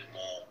little bit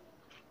more,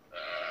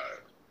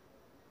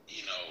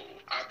 you know,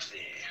 up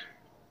there.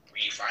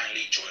 We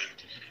finally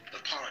joined the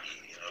party,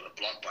 you know, the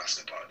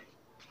blockbuster party.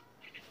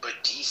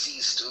 But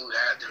DC still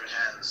had their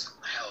hands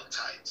held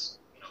tight.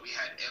 You know, we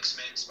had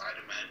X-Men,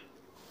 Spider-Man,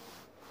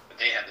 but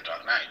they had the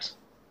Dark Knight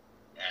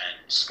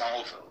and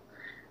Smallville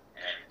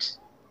and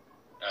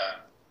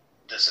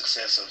the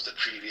success of the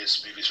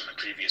previous movies from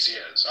the previous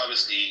years.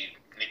 Obviously,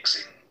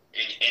 nixing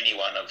any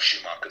one of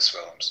Schumacher's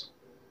films.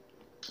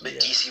 But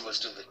DC was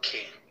still the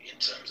king in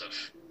terms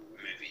of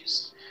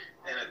movies.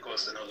 And of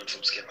course, the Nolan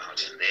films came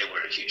out and they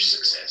were a huge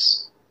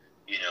success.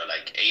 You know,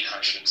 like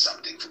 800 and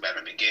something for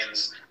Batman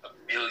Begins, $1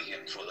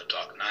 billion for The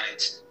Dark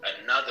Knight,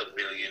 another $1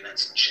 billion and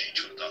some change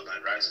for The Dark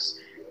Knight Rises.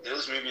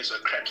 Those movies were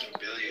cracking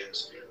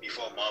billions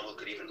before Marvel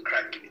could even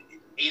crack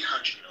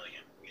 800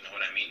 million. You know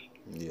what I mean?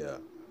 Yeah.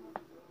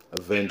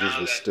 Avengers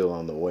was still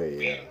on the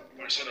way,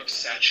 we're sort of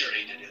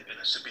saturated in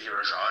a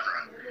superhero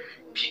genre.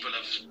 People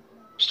have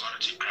started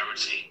to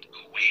gravitate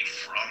away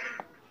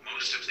from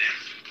most of them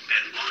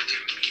that aren't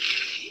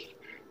immediately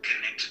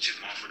connected to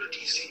Marvel or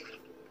DC.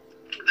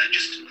 That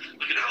just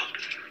look at how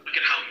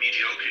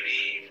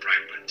mediocrity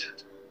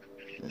fragmented.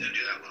 Didn't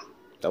do that well.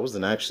 That was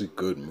an actually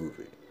good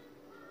movie.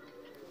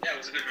 Yeah, it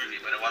was a good movie,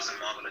 but it wasn't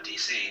Marvel or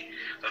DC.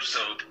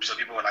 So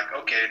people were like,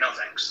 okay, no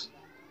thanks.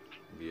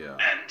 Yeah.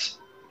 And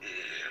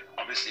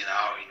obviously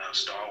now, you know,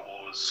 Star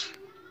Wars,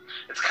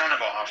 it's kind of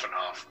a half and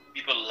half.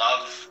 People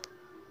love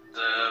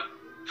the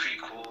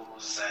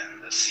prequels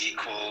and the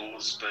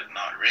sequels, but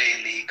not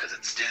really, because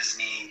it's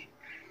Disney.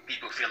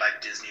 People feel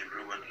like Disney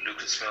ruined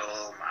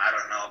Lucasfilm. I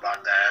don't know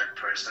about that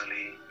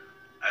personally.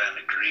 I don't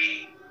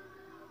agree.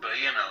 But,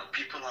 you know,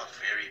 people are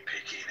very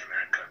picky in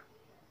America.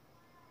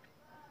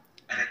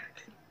 And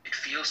it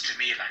feels to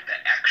me like the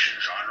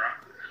action genre,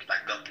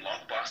 like the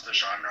blockbuster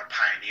genre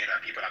pioneered by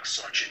people like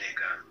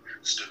Schwarzenegger,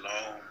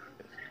 Stallone,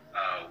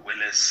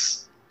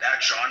 Willis.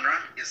 That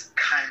genre is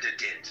kind of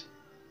dead.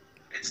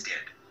 It's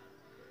dead.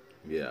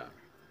 Yeah.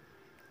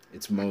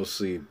 It's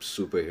mostly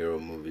superhero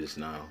movies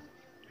now.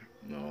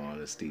 No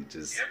honesty,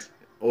 just... Yep.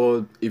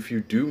 Or if you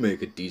do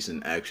make a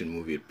decent action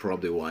movie, it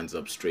probably winds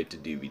up straight to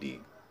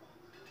DVD.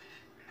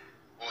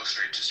 Or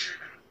straight to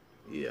streaming.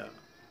 Yeah.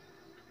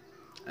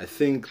 I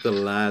think the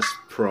last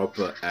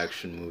proper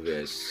action movie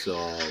I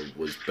saw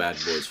was Bad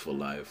Boys for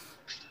Life.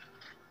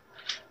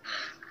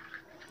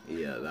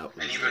 Yeah, that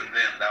was... And even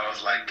then, that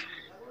was like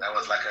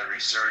a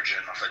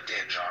resurgence of a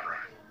dead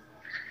genre.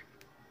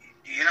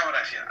 You know what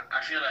I feel?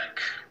 I feel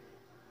like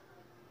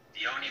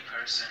the only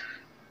person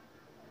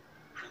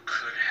who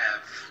could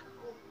have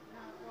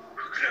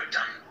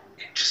done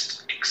it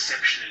just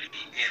exceptionally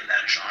in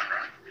that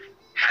genre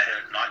had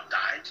it not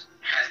died,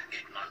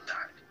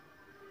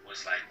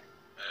 was like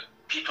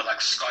people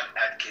like Scott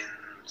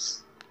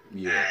Adkins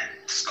and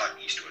Scott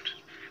Eastwood.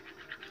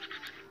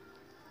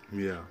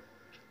 Yeah.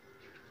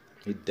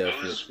 He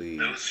definitely...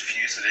 Those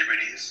few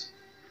celebrities,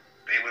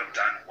 they would have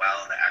done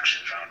well in the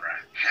action genre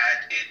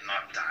had it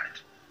not died.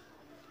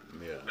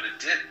 Yeah. But it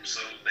did,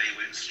 so they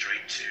went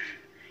straight to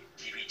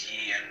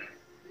DVD and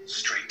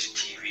straight to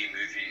TV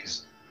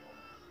movies.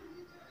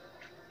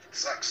 It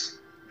sucks.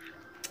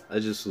 I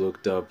just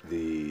looked up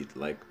the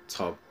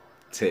top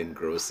 10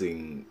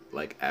 grossing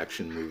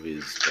action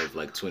movies of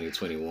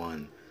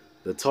 2021.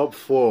 The top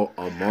 4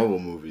 are Marvel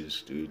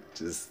movies, dude.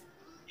 Just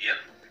yep.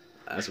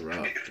 That's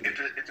rough. If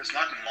it's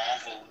not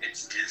Marvel,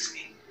 it's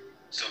Disney.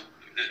 So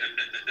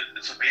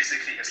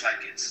basically, it's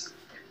like it's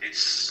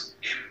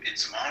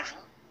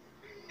Marvel.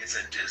 It's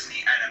a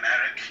Disney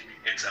animatic.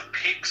 It's a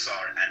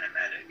Pixar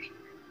animatic,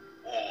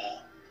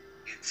 or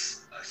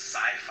it's a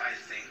sci-fi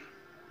thing.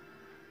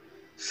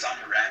 Some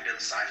random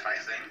sci-fi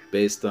thing.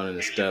 Based on an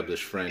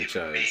established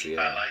franchise, made yeah.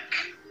 By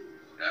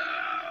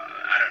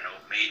I don't know,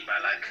 made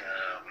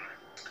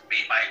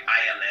by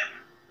ILM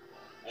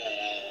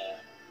or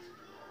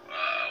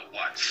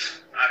what?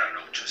 I don't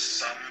know,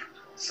 just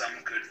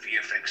some good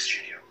VFX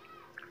studio.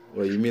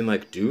 Well, you mean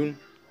like Dune?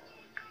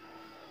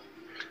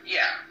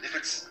 Yeah, if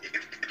it's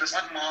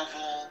not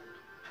Marvel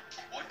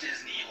or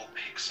Disney or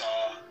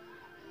Pixar,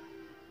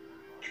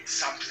 it's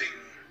something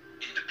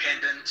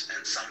independent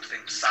and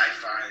something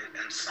sci-fi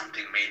and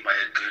something made by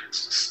a good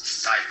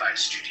sci-fi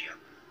studio.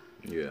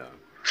 Yeah.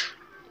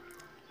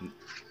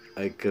 And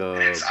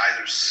it's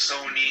either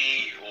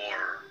Sony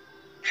or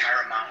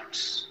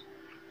Paramount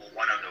or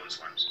one of those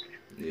ones.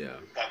 Yeah.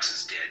 Fox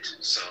is dead,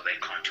 so they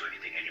can't do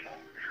anything anymore.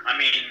 I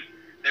mean,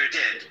 they're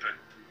dead, but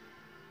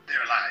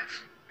they're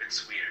alive.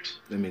 It's weird.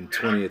 I mean,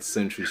 20th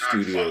Century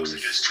Studios. Fox, they're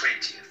just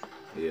 20th.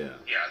 Yeah.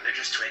 Yeah, they're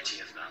just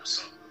 20th now,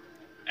 so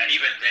And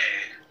even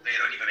they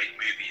don't even make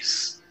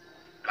movies.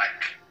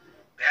 Like,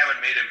 they haven't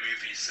made a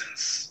movie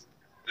since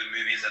the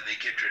movies that they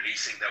kept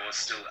releasing that was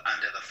still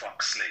under the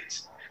Fox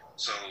slate.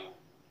 So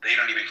they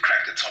don't even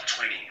crack the top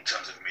 20 in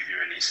terms of movie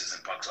releases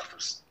and box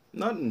office.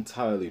 Not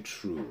entirely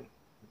true.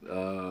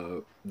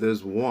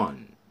 There's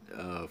one,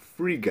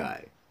 Free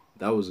Guy.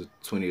 That was a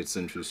 20th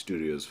Century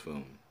Studios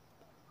film.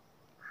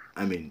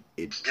 I mean,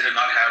 it did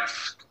not have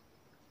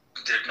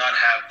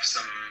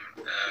some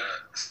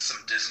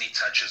Disney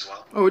touch as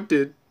well. Oh, it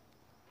did.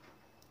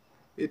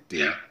 It did,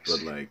 yeah.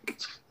 But like,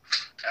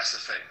 that's the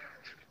thing.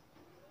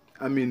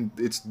 I mean,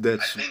 I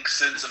think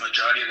since the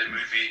majority of the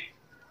movie,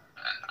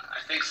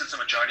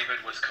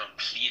 was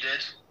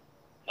completed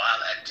while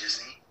at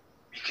Disney,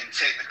 we can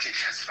technically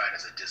classify it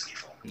as a Disney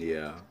film.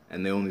 Yeah,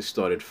 and they only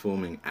started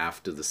filming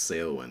after the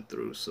sale went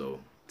through, so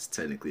it's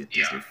technically a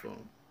Disney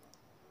film.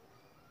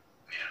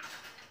 Yeah.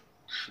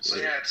 So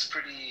yeah, it's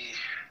pretty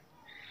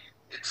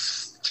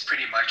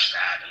much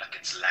that. Like,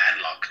 it's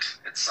landlocked.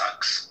 It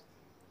sucks.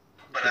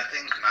 But I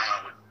think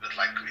now with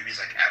like movies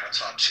like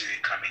Avatar 2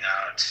 coming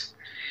out,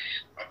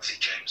 obviously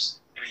James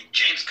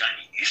Gunn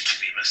used to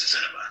be Mr.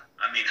 Cinema.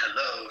 I mean,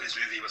 hello, his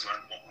movie was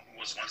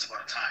Once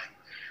Upon a Time,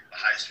 the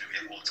highest movie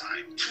of all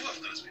time. Two of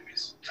those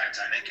movies,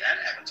 Titanic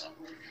and Avatar.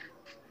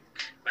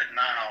 But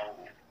now,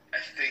 I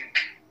think,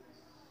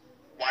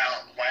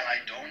 while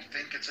I don't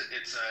think it's a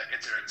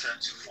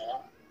return to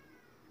form,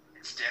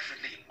 it's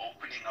definitely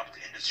opening up the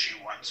industry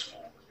once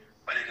more.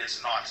 But it is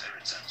not a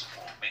return to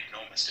form. Make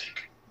no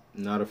mistake.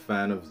 Not a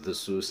fan of the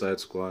Suicide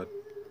Squad?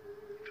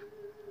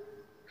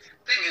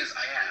 Thing is,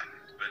 I am,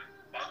 but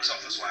box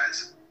office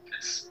wise,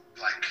 it's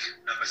like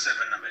number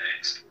 7, number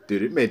 8.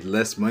 Dude, it made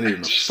less money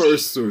than the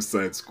first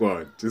Suicide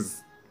Squad.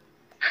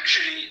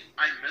 Actually,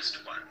 I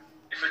missed one.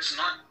 If it's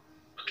not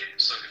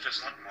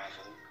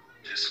Marvel,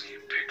 Disney,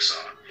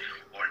 Pixar,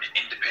 or an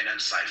independent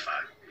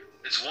sci-fi,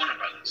 it's Warner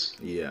Brothers.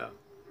 Yeah.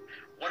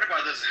 Warner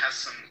Brothers has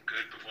some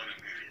good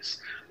performing movies,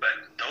 but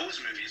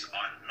those movies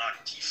are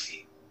not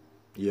DC.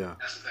 Yeah.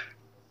 That's the thing.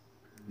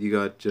 You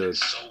got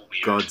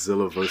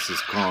Godzilla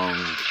vs. Kong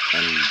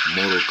and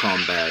Mortal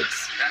Kombat.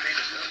 That made it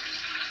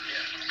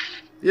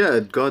good. Yeah,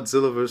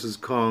 Godzilla vs.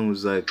 Kong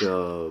was like,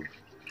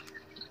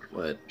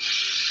 what?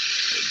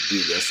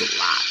 Dude, that's a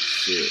lot.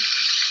 Shit.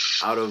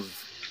 Out of...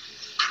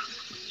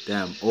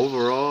 Damn,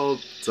 overall,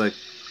 it's like...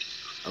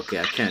 Okay,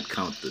 I can't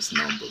count this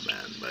number,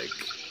 man. Like,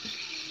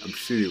 I'm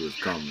shooting with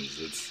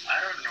comments. I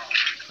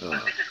don't know. I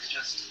think it's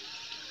just...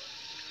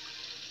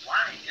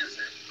 Why is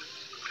it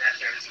that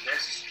there is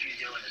less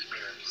studio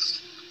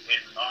interference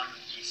in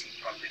non-DC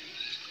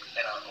properties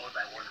that are owned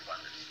by Warner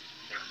Brothers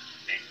than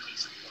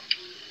DC films?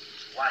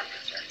 Why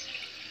is that?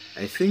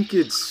 I think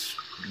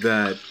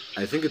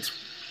it's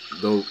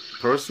though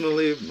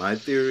personally, my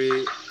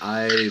theory,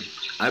 I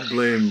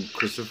blame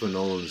Christopher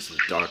Nolan's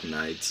Dark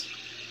Knight,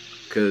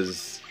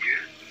 because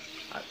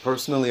I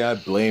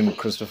blame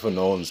Christopher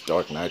Nolan's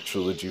Dark Knight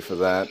trilogy for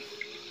that,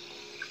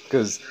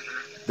 because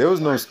there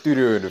was no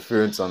studio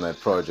interference on that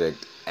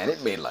project, and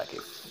it made like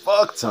a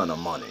fuck ton of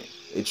money.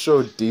 It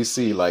showed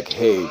DC like,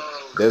 hey,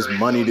 there's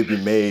money to be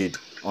made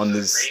on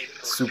this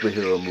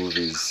superhero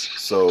movies,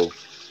 so,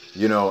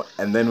 you know.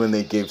 And then when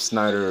they gave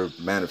Snyder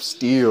Man of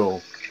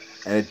Steel,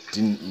 and it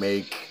didn't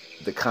make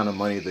the kind of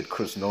money that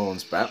Chris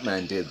Nolan's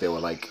Batman did, they were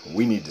like,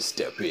 we need to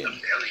step in,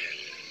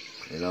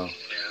 you know.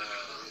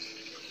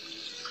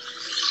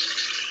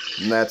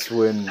 And that's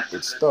when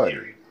it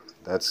started.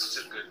 That's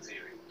a good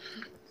theory.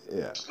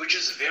 Yeah. Which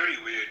is very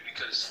weird,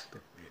 because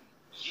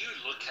you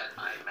look at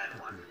Iron Man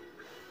 1.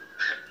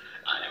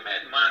 Iron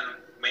Man 1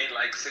 made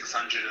like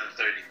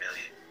 630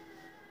 million.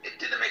 It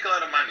didn't make a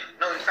lot of money.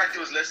 No, in fact, it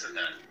was less than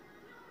that.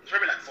 It's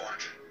probably like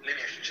 400. Let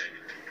me actually check.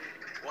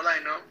 All I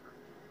know,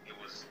 it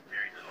was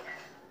very low.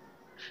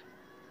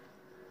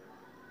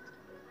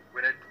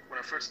 When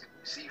I first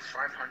see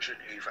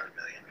 585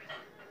 million.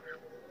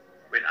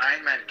 When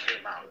Iron Man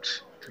came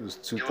out, it was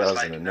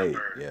 2008,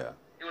 yeah.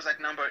 It was like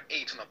number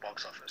 8 in the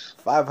box office.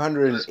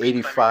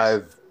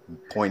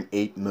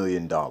 $585.8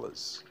 million.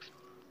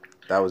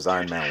 That was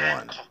Iron Man 1.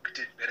 Hancock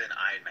did better than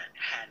Iron Man.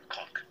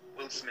 Hancock.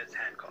 Will Smith's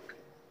Hancock.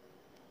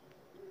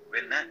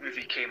 When that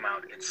movie came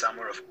out in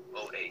summer of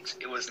 2008,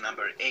 it was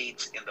number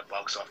 8 in the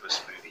box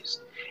office movies.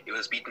 It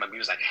was beaten by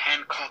movies like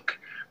Hancock,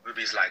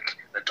 movies like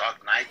The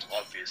Dark Knight,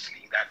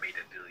 obviously, that made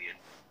 $1 billion.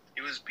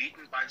 It was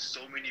beaten by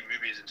so many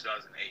movies in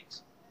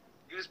 2008.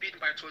 It was beaten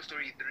by Toy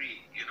Story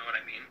 3, you know what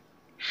I mean?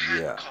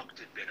 Hancock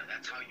did better,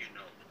 that's how you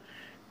know.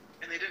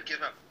 And they didn't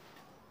give up.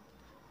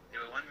 They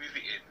were one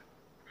movie in,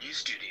 new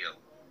studio,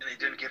 and they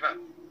didn't give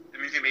up. The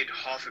movie made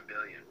 $500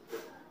 million.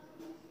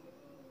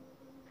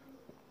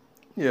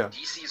 Yeah.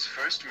 DC's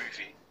first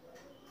movie,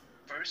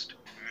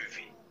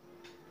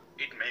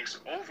 it makes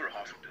over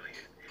 $500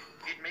 million.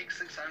 It makes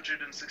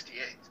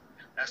 668.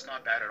 That's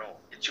not bad at all.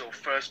 It's your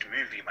first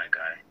movie, my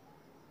guy.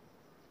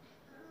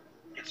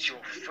 It's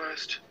your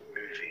first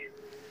movie.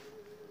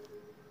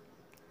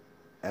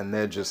 And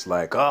they're just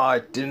like, oh,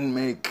 it didn't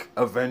make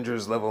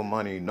Avengers level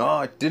money.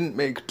 No, it didn't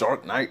make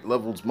Dark Knight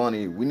levels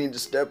money. We need to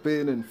step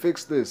in and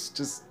fix this.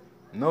 Just,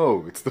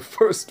 No, it's the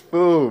first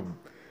film.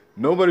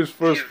 Nobody's The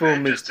first film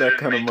Avengers makes that didn't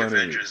kind of make money.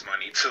 Avengers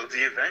money till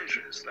the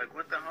Avengers. Like,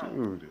 what the hell?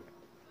 Dude.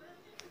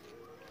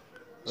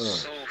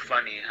 So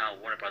funny how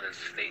Warner Brothers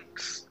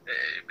thinks.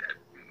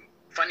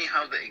 Funny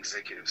how the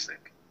executives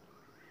think.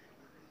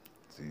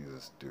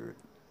 Jesus, dude.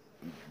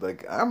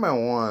 Like, Iron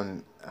Man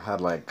 1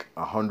 had like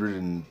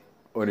 $120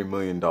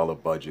 million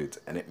budget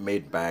and it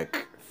made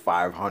back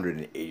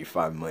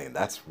 $585 million.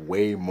 That's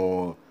way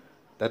more.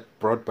 That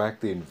brought back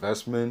the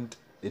investment.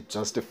 It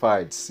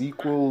justified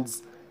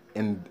sequels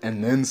and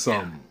then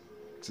some.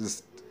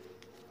 Just,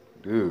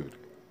 dude.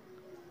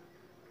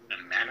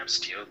 And Man of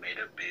Steel made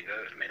a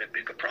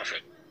bigger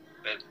profit.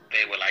 But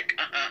they were like,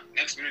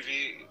 next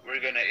movie we're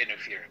gonna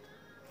interfere.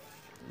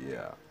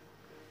 Yeah.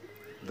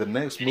 The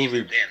next And movie.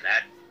 even then,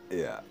 that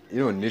Yeah. You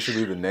know,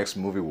 initially the next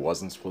movie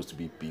wasn't supposed to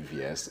be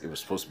BVS. It was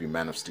supposed to be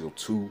Man of Steel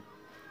 2.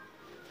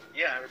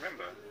 yeah, I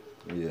remember.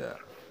 Yeah.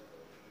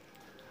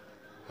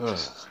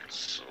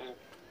 It's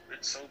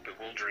so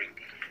bewildering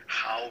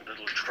how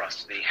little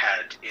trust they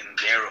had in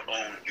their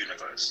own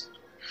universe.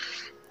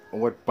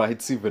 What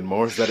bites even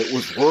more is that it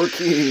was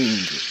working.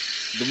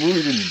 The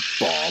movie didn't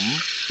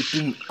bomb. It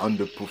didn't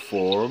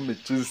underperform.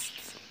 It just,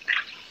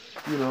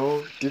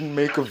 didn't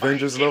make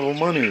Avengers level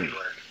money.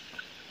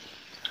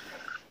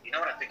 You know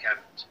what I think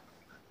happened?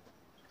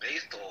 They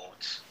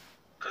thought,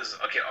 because,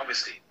 okay,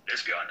 obviously,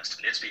 let's be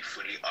honest. Let's be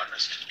fully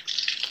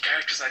honest.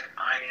 Characters like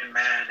Iron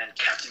Man and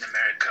Captain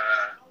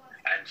America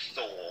and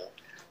Thor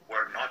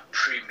were not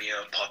premier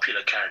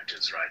popular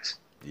characters, right?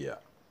 Yeah.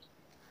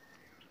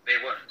 They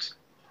weren't.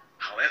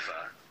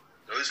 However,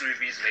 those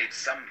movies made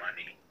some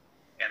money,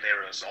 and they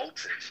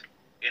resulted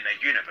in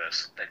a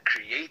universe that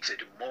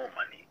created more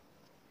money.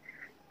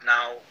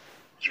 Now,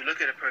 you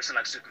look at a person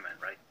like Superman,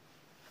 right?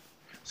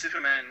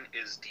 Superman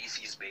is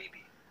DC's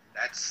baby.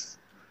 That's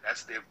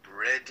their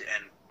bread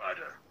and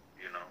butter,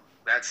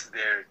 That's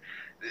their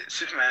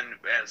Superman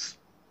as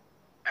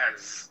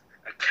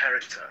a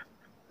character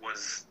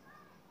was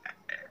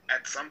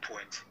at some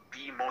point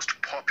the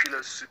most popular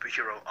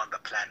superhero on the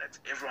planet.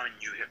 Everyone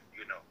knew him,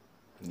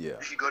 Yeah.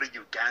 If you go to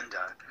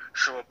Uganda,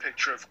 show a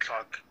picture of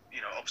Clark,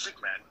 of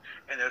Superman,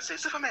 and they'll say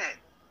Superman.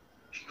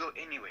 You can go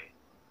anywhere.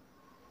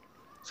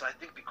 So I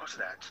think because of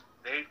that,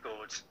 they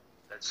thought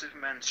that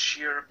Superman's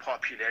sheer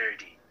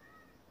popularity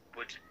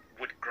would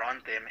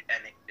grant them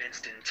an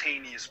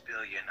instantaneous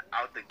billion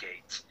out the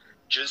gate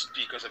just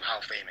because of how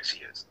famous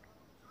he is.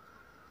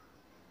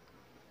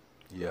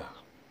 Yeah.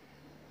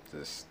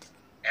 Just.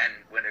 And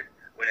when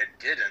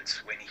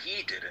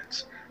he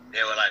didn't,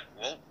 they were like,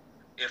 well,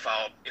 if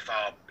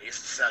our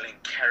best-selling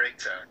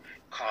character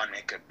can't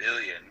make $1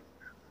 billion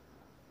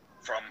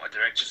from a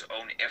director's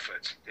own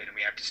effort, then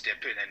we have to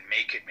step in and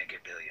make it make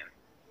 $1 billion.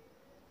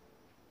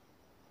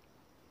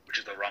 Which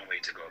is the wrong way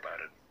to go about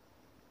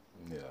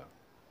it. Yeah.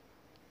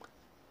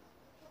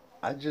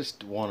 I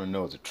just want to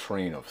know the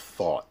train of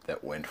thought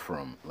that went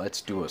from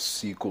let's do a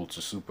sequel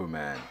to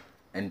Superman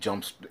and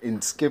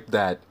skip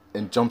that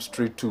and jump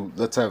straight to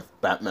let's have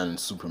Batman and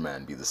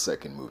Superman be the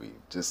second movie.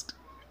 Just.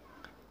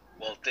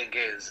 Well, thing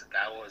is,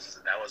 that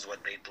was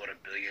what they thought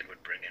 $1 billion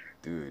would bring in.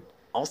 Dude.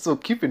 Also,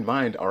 keep in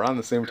mind, around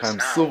the same time,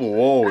 now, Civil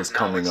War was now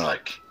coming it's up.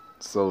 like,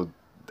 So,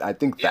 I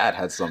think that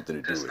had something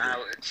to do because with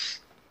now it.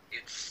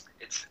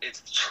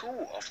 it's two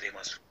of their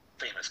most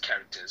famous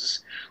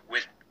characters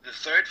with the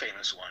third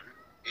famous one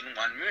in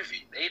one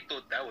movie. They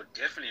thought that would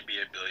definitely be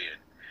 $1 billion,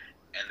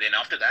 and then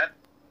after that,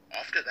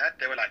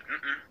 they were like,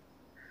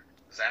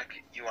 Zach,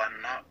 you are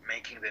not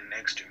making the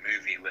next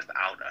movie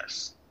without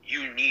us.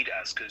 You need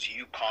us because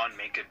you can't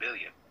make $1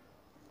 billion.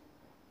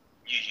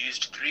 You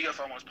used 3 of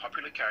our most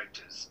popular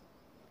characters,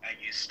 and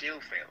you still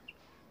failed.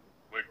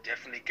 We're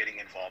definitely getting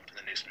involved in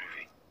the next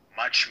movie,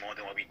 much more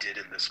than what we did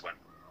in this one.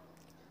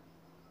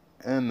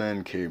 And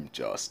then came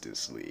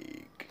Justice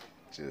League.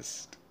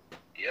 Just.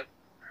 Yep.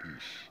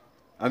 Eesh.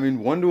 I mean,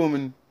 Wonder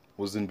Woman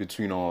was in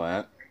between all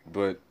that,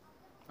 but,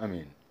 I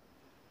mean,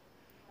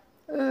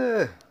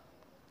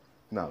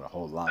 not a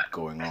whole lot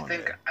going on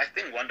there. I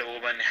think Wonder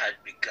Woman had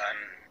begun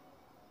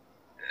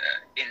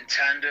in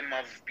tandem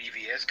of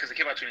BVS, because it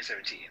came out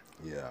 2017.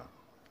 Yeah.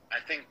 I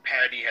think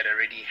Patty had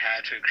already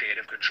had her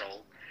creative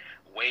control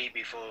way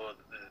before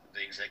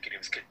the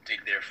executives could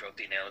dig their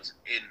filthy nails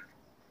in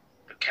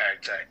the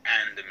character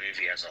and the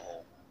movie as a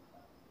whole.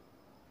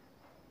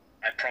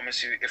 I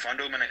promise you, if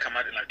Wonder Woman had come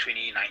out in like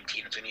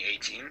 2019 or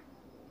 2018,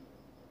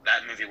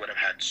 that movie would have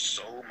had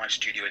so much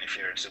studio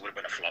interference, it would have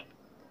been a flop.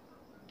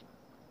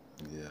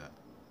 Yeah.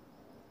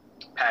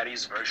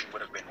 Patty's version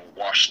would have been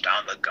washed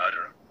down the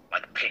gutter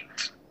like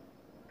paint.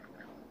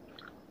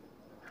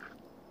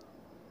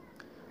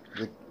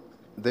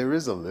 There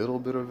is a little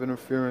bit of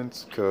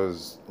interference,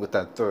 because with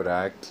that third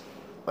act,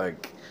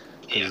 like,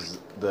 because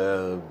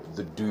the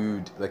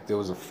dude, like, there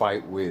was a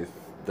fight with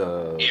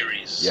the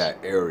Ares. Yeah,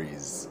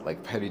 Ares.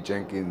 Like, Patty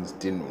Jenkins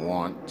didn't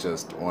want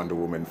just Wonder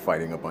Woman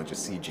fighting a bunch of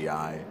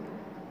CGI,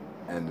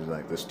 and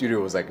like the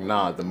studio was like,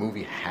 nah, the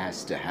movie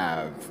has to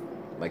have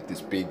like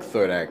this big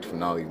third act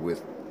finale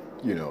with,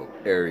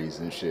 Ares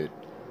and shit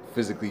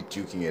physically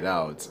duking it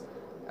out,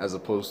 as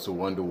opposed to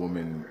Wonder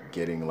Woman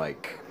getting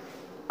like,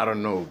 I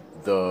don't know,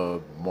 the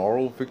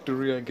moral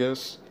victory, I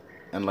guess,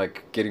 and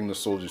like getting the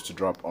soldiers to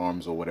drop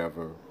arms or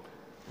whatever.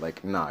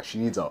 Like, nah, she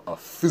needs a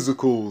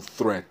physical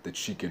threat that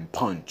she can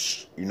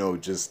punch. You know,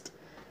 just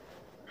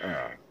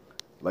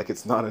like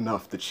it's not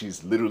enough that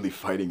she's literally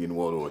fighting in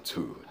World War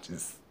Two.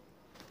 Just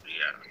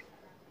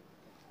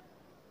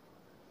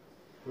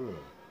Yeah.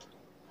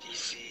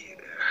 DC,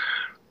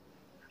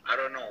 I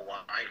don't know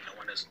why no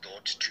one has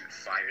thought to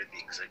fire the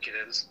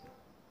executives.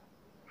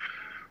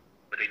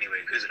 But anyway,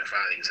 who's going to fire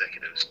the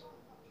executives?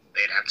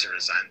 They'd have to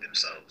resign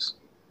themselves.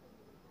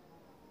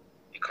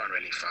 You can't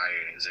really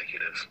fire an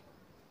executive.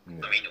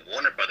 yeah. I mean,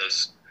 Warner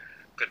Brothers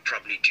could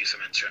probably do some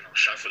internal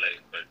shuffling,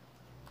 but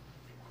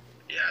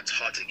yeah, it's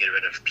hard to get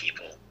rid of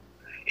people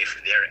if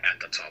they're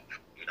at the top.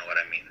 You know what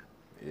I mean?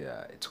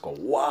 Yeah, it took a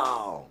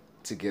while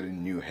to get a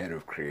new head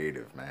of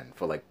creative, man.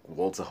 For like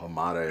Walter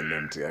Hamada and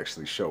them to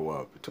actually show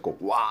up. It took a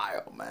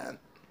while, man.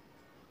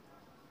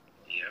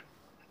 Yep.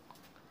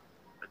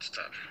 It's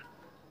tough.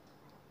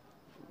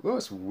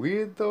 What's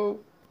weird though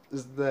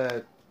is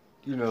that,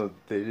 you know,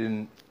 they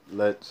didn't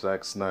let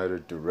Zack Snyder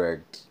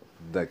direct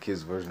like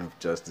his version of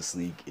Justice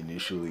League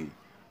initially,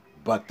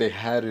 but they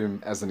had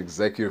him as an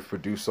executive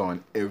producer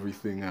on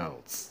everything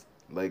else.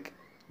 Like,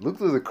 look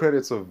through the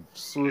credits of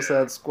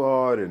Suicide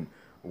Squad and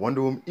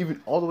Wonder Woman,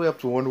 even all the way up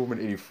to Wonder Woman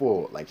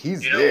 84. Like,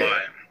 he's You know there.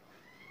 why?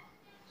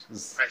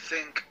 Just, I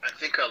think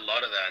a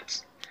lot of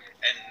that,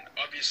 and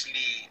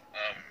obviously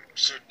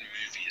certain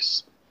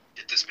movies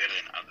did this better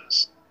than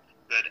others.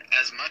 But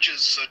as much as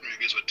certain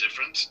movies were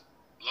different,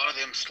 a lot of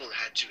them still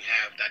had to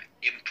have that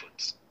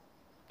input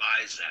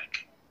by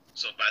Zack.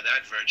 So by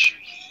that virtue,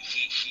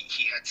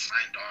 he had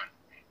signed on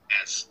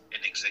as an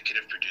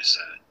executive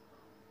producer.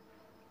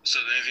 So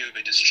the movie would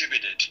be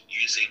distributed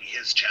using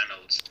his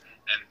channels,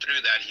 and through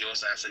that he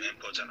also has an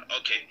input on,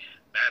 okay,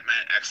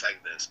 Batman acts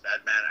like this,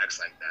 Batman acts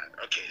like that.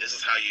 Okay, this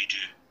is how you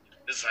do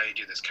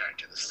this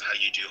character. This is how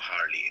you do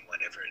Harley,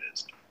 whatever it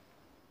is.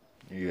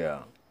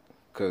 yeah.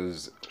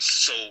 Because,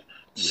 So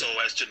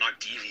as to not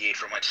deviate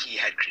from what he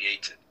had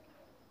created.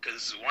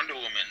 Because Wonder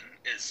Woman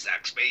is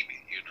Zack's baby,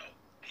 you know,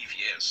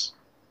 BVS.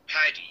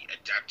 Paddy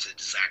adapted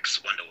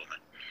Zack's Wonder Woman.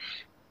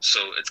 So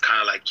it's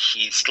kind of like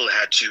he still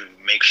had to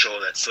make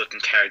sure that certain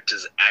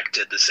characters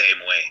acted the same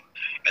way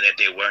and that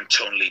they weren't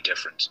totally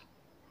different.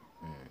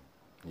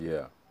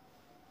 yeah,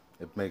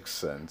 it makes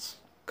sense.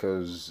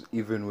 Because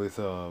even with,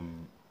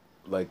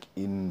 like,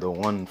 in the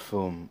one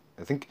film,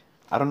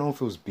 I don't know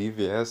if it was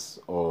BVS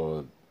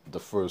or the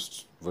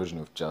first version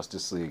of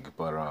Justice League,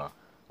 but,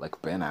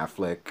 like, Ben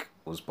Affleck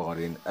was brought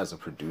in as a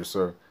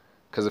producer.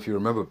 Because if you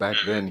remember back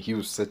then, he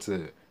was set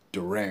to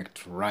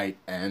direct, write,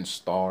 and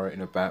star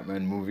in a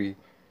Batman movie.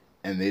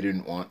 And they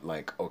didn't want,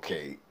 like,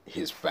 okay,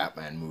 his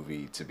Batman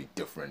movie to be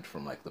different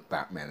from, like, the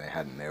Batman they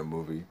had in their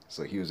movie.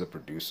 So he was a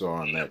producer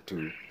on that,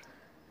 too.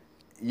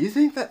 You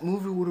think that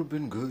movie would have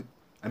been good?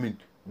 I mean,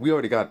 we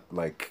already got,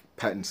 like,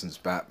 Pattinson's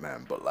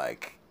Batman, but,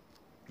 like,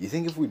 you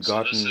think if we'd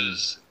gotten...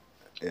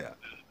 Yeah.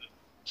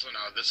 So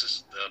now this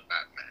is the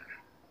Batman.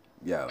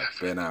 Yeah, like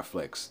Ben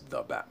Affleck's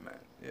The Batman,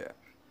 yeah.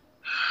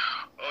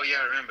 Oh yeah,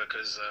 I remember,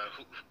 because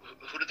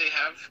who did they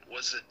have?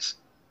 Was it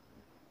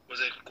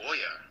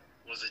Goya?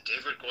 Was it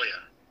David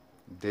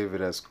Goya?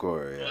 David S.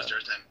 Goyer, Who yeah. was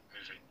directing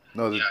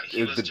that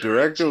movie? No, the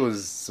director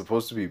was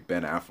supposed to be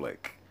Ben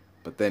Affleck,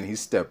 but then he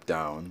stepped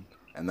down,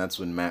 and that's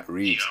when Matt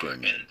Reeves came in.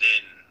 And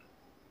then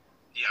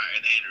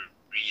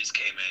Reeves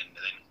came in,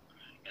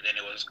 and then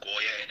it was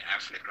Goya and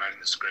Affleck writing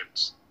the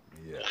scripts.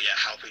 Yeah. Goya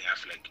helping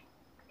Affleck,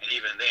 and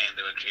even then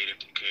there were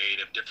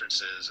creative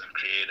differences and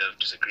creative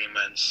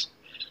disagreements,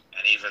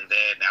 and even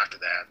then after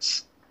that,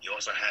 you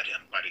also had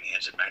him butting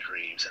heads with Matt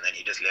Reeves, and then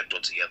he just left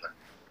altogether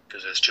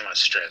because there's too much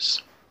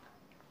stress.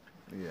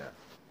 Yeah.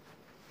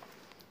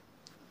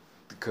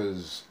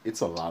 Because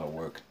it's a lot of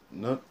work.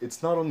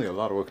 It's not only a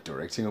lot of work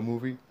directing a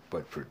movie,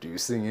 but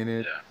producing in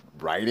it,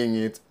 writing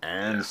it,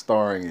 and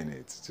starring in it.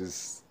 It's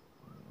just,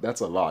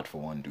 that's a lot for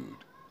one dude.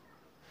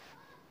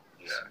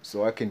 Yeah.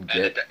 So I can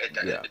get. It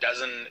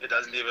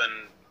doesn't even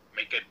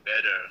make it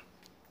better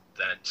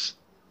that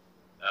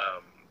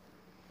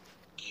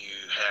you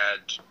had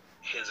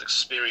his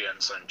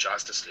experience on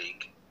Justice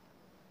League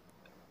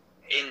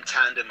in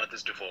tandem with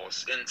his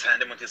divorce, in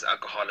tandem with his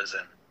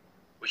alcoholism,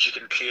 which you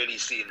can clearly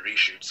see in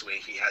reshoots where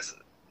he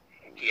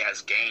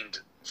has gained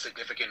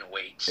significant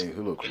weight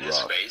in his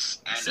face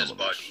and his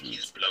body.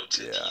 He's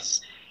bloated. Yeah.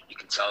 You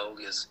can tell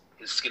his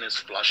skin is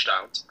flushed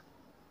out.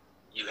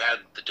 You had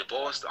the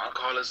divorce, the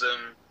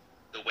alcoholism,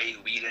 the way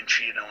Whedon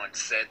treated him on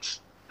set,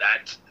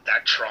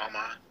 that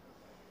trauma.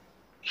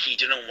 He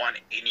didn't want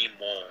any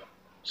more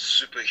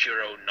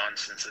superhero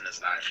nonsense in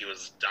his life. He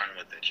was done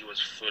with it. He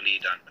was fully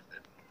done with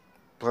it.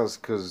 Plus,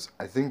 because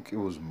I think it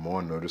was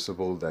more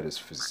noticeable that his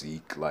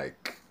physique,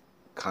 like,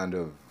 kind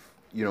of,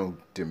 you know,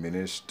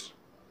 diminished.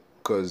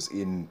 Because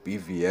in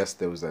BVS,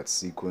 there was that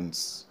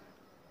sequence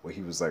where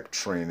he was, like,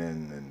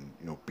 training and,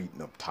 you know,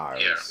 beating up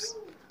tires.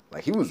 Yeah.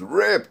 Like, he was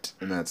ripped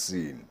in that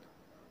scene.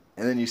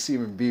 And then you see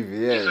him in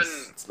BVS, Even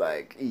it's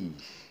like, eesh.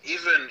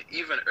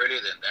 even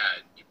earlier than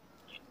that,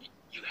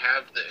 you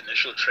have the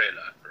initial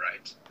trailer,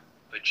 right,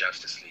 for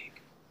Justice League,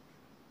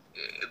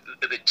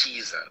 the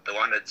teaser, the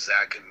one that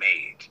Zack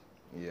made.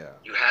 Yeah.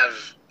 You have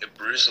a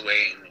Bruce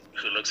Wayne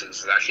who looks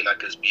exactly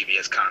like his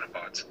BVS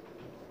counterpart,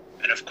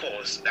 and of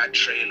course that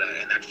trailer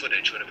and that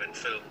footage would have been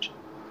filmed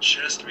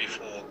just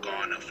before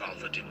Garner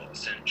filed for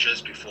divorce and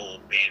just before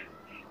Ben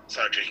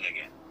started drinking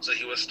again. So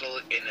he was still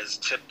in his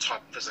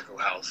tip-top physical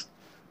health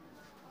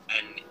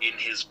and in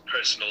his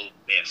personal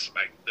best,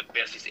 like the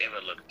best he's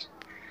ever looked.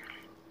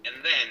 And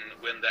then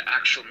when the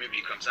actual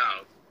movie comes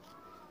out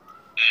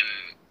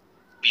and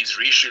these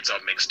reshoots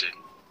are mixed in,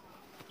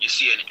 you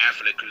see an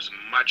Affleck who's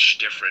much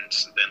different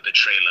than the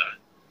trailer.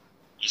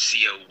 You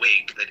see a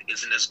wig that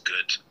isn't as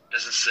good,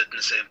 doesn't sit in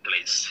the same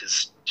place.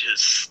 His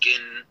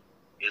skin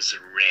is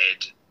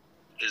red,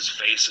 his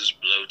face is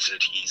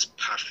bloated, he's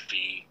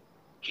puffy,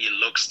 he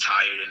looks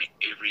tired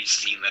in every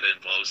scene that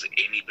involves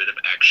any bit of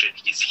action.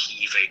 He's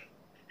heaving.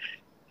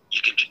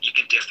 You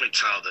can definitely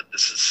tell that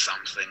this is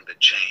something that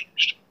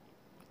changed.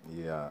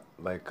 Yeah,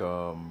 like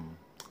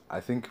I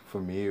think for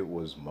me it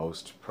was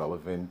most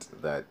relevant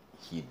that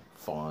he'd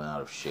fallen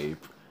out of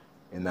shape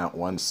in that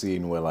one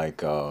scene where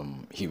like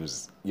he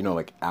was, you know,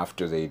 like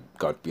after they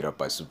got beat up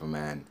by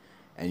Superman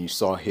and you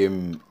saw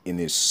him in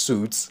his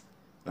suits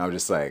and I was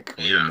just like,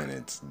 wait a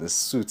minute, this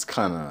suit's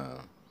kind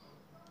of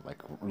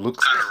like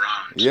looks Kind of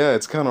round. yeah,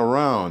 it's kind of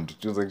round.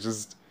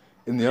 Just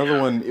in the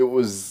other one it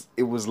was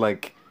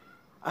like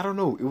I don't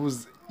know, it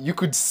was you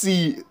could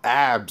see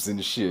abs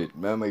and shit,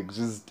 man, like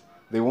just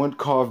they weren't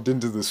carved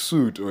into the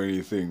suit or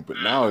anything, but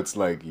now it's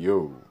like,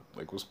 yo,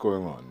 like what's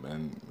going on,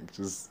 man? Like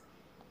just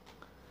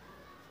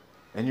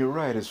and you're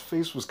right, his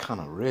face was kind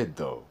of red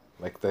though.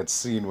 Like that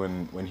scene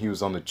when he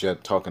was on the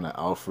jet talking to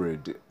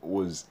Alfred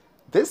was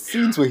there's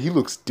scenes where he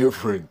looks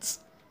different.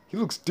 He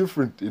looks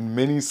different in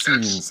many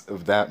scenes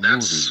of that movie.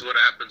 That's what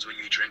happens when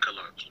you drink a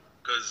lot.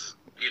 Because,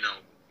 you know,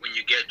 when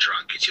you get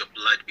drunk, it's your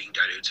blood being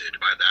diluted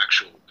by the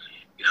actual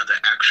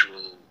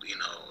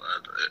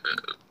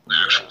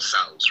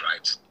cells,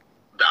 right?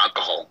 The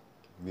alcohol.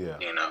 Yeah.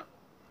 You know,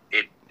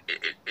 it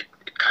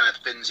kind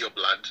of thins your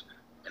blood,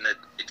 and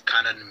it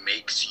kind of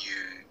makes you.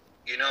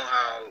 You know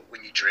how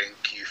when you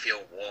drink, you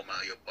feel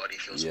warmer, your body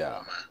feels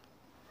warmer,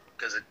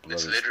 because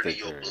it's literally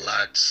your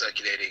blood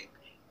circulating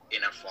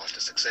in a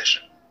faster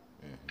succession.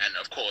 Mm-hmm. And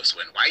of course,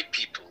 when white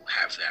people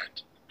have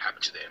that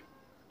happen to them,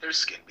 their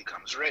skin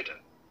becomes redder.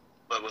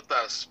 But with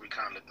us, we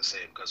kind of look the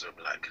same because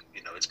we're black.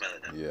 You know, it's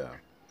melanin. Yeah.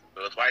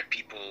 But with white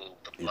people,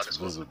 the blood is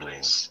visible.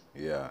 Place.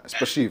 Yeah,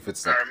 especially if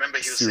it's like I remember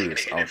he was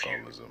serious saying in an interview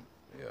alcoholism.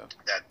 Yeah.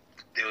 That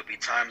there would be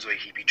times where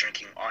he'd be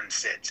drinking on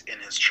set in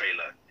his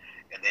trailer,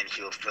 and then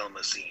he'll film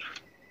a scene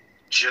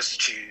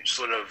just to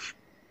sort of.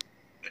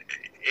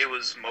 It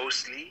was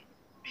mostly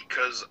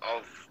because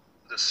of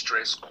the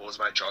stress caused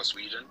by Joss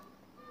Whedon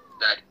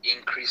that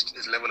increased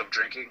his level of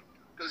drinking,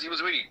 because he was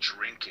already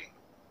drinking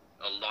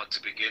a lot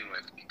to begin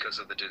with because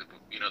of the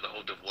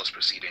whole divorce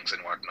proceedings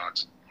and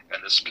whatnot,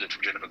 and the split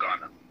from Jennifer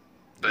Garner.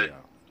 But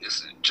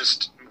it's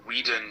just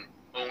Whedon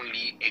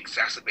only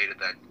exacerbated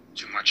that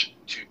too much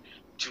to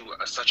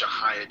such a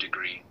higher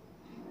degree.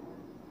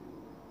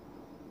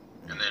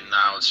 And then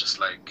now it's just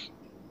like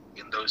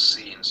in those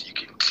scenes you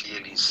can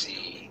clearly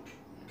see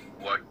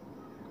what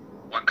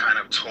kind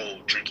of toll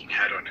drinking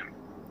had on him.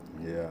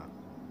 Yeah.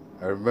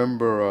 I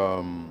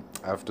remember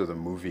after the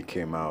movie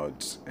came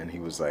out and he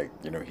was like,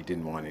 you know, he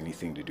didn't want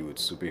anything to do with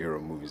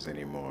superhero movies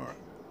anymore.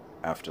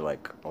 After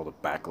like all the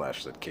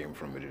backlash that came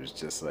from it, it was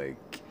just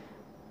like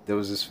there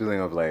was this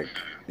feeling of like,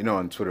 you know,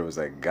 on Twitter it was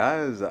like,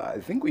 guys, I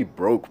think we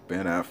broke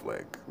Ben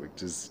Affleck. Like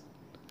just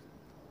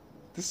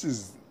this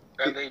is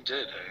and they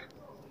did, hey?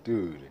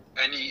 Dude.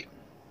 And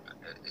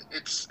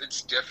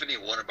it's definitely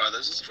Warner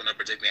Brothers for not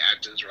protecting the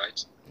actors,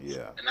 right?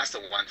 Yeah. And that's the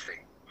one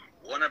thing.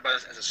 Warner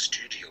Brothers as a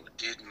studio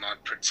did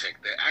not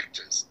protect their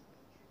actors.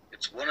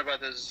 It's Warner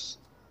Brothers,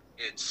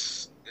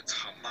 it's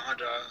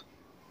Hamada,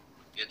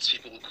 it's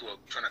people who are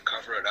trying to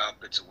cover it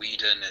up, it's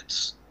Whedon, it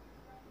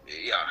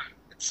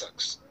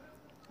sucks.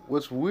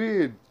 What's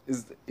weird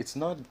is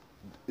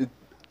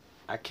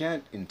I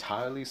can't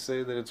entirely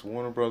say that it's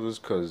Warner Brothers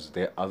because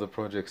their other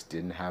projects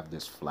didn't have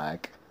this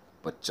flack,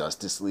 but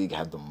Justice League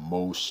had the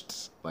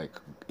most like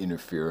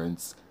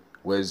interference.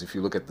 Whereas if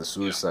you look at the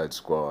Suicide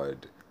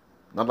Squad,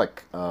 not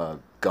like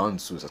gun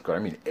Suicide Squad, I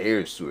mean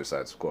air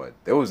Suicide Squad,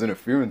 there was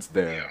interference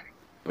there,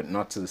 but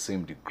not to the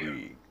same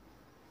degree.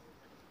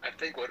 I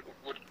think what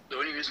the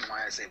only reason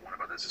why I say Warner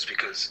Brothers is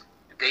because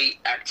they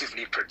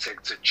actively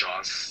protected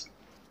Joss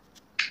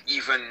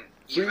even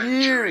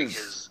during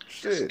his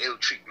ill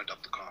treatment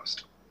of the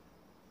cast.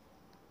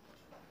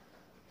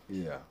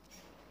 Yeah.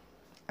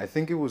 I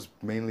think it was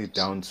mainly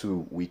down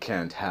to we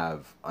can't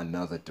have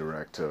another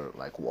director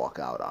like walk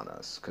out on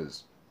us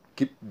because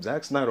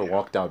Zack Snyder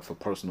walked out for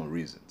personal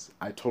reasons.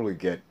 I totally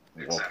get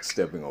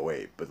stepping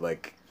away, but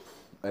like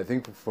I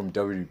think from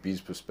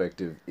WB's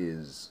perspective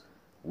is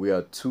we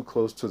are too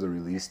close to the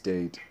release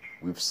date.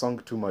 We've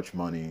sunk too much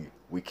money.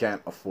 we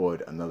can't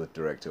afford another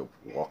director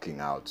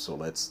walking out, so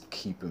let's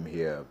keep him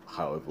here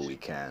however we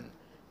can,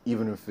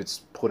 even if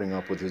it's putting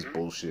up with his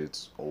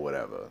bullshit or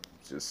whatever.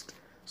 Just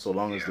so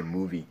long as the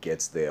movie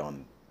gets there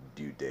on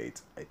due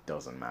date, it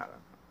doesn't matter.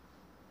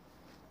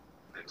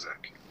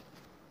 Exactly.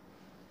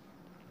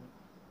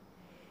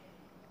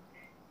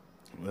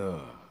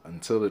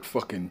 Until it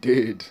fucking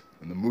did,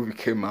 and the movie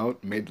came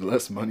out, made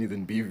less money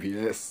than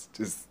BVS.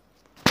 Just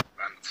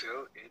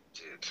until it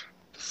did.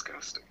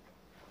 Disgusting.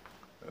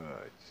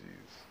 Oh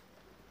jeez.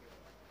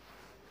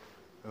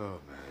 Oh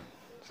man,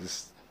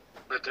 just.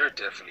 But they're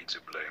definitely to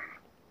blame.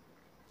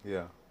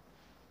 Yeah.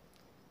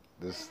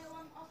 This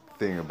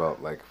thing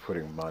about like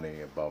putting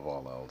money above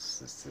all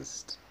else is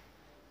just.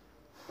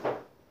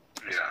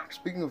 Yeah.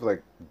 Speaking of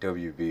like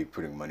WB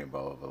putting money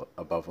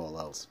above all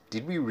else,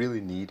 did we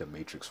really need a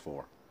Matrix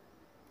 4?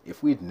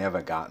 If we'd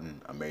never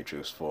gotten a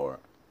Matrix 4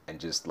 and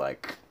just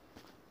like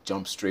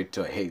jump straight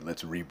to hey,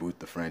 let's reboot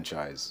the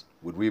franchise,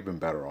 would we have been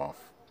better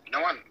off? No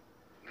one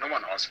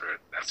asked for it.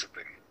 That's the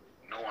thing.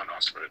 No one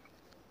asked for it.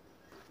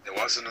 There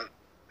wasn't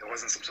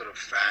some sort of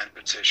fan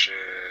petition.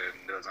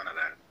 There was none of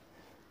that.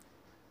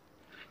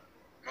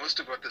 Most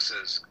of what this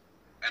is,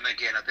 and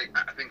again, I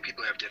think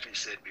people have definitely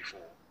said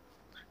before,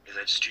 is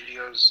that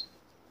studios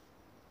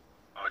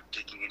are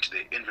digging into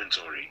their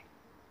inventory,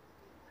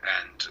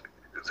 and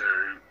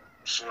they're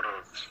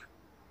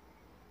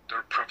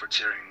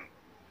profiteering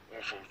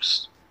off of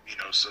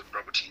certain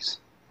properties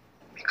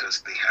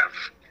because they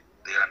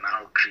are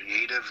now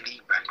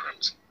creatively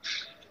bankrupt.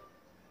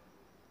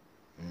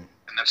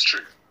 And that's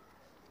true.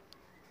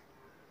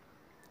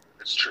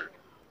 It's true.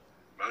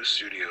 Most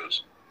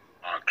studios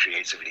are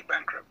creatively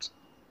bankrupt.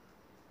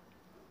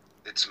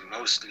 It's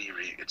mostly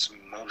reboots.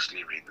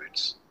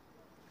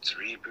 It's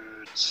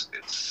reboots.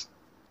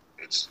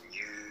 It's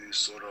new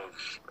sort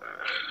of.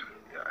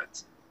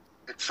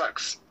 It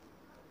sucks.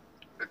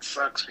 It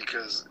sucks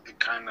because it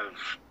kind of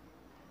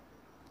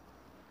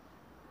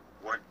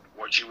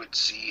what you would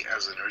see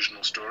as an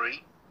original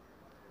story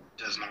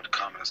does not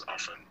come as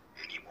often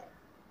anymore.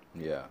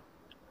 Yeah.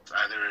 It's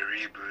either a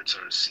reboot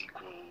or a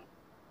sequel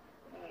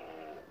or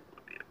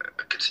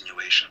a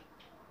continuation.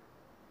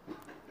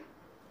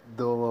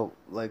 Though,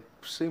 like,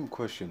 same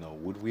question though,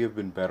 would we have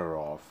been better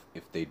off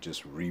if they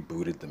just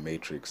rebooted The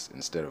Matrix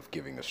instead of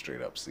giving a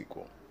straight up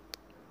sequel?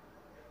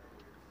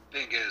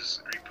 Thing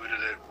is,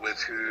 rebooted it with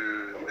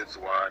who, with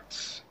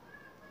what?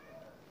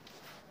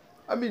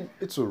 I mean,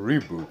 it's a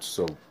reboot,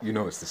 so,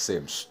 it's the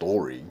same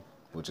story,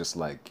 but just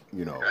like,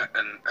 And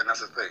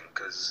that's the thing,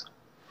 because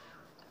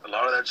a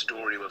lot of that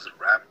story was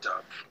wrapped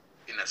up,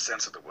 in a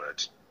sense of the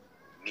word,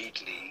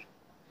 neatly,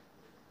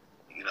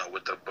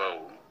 with a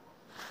bow,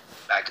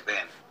 back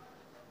then.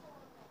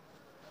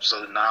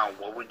 So now,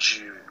 where would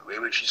you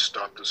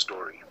start the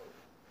story?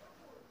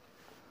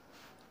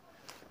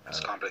 It's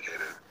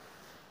complicated.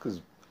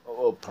 Because,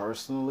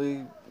 personally,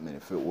 I mean,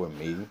 if it were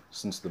me,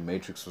 since The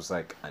Matrix was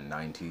like a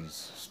 90s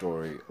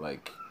story,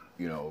 like,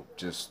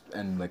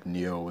 and like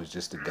Neo was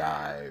just a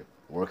guy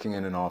working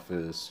in an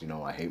office,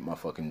 I hate my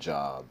fucking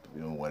job,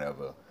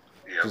 whatever.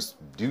 Yep. Just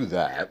do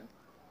that,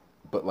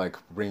 but like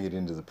bring it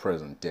into the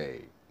present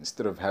day.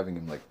 Instead of having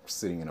him like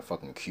sitting in a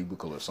fucking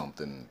cubicle or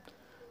something,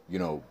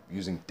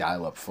 using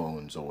dial-up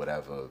phones or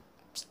whatever,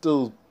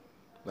 still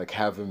like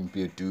have him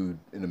be a dude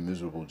in a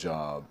miserable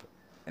job,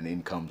 and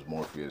in comes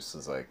Morpheus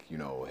is like,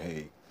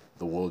 hey,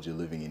 the world you're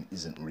living in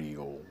isn't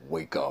real,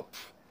 wake up.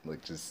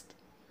 Like just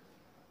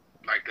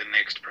like the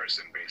next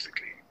person,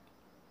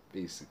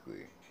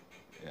 basically,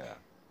 yeah.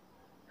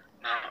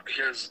 Now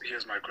here's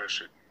my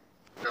question: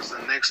 does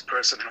the next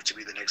person have to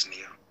be the next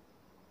Neo?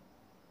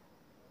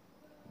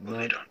 No,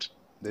 they don't.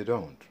 They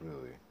don't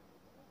really.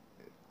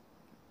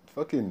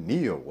 Fucking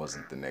Neo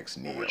wasn't the next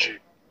Neo. What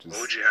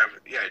would you have?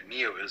 Yeah,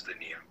 Neo is the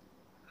Neo.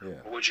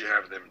 Yeah. What would you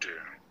have them do?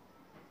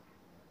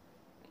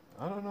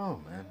 I don't know,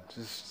 man.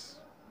 Just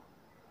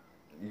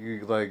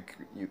you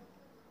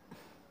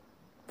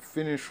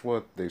finish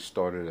what they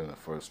started in the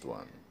first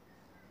one,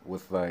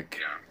 with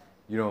like,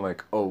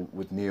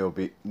 with Neo.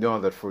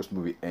 That first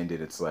movie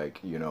ended. It's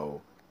like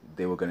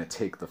they were gonna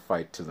take the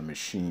fight to the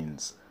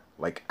machines.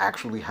 Like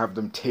actually have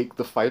them take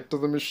the fight to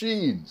the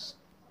machines.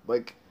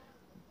 Like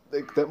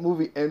that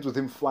movie ends with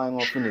him flying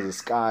off into the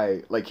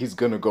sky like he's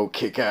gonna go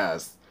kick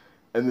ass,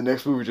 and the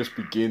next movie just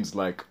begins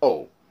like,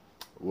 oh,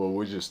 well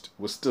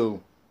we're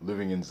still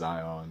living in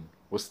Zion.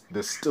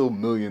 There's still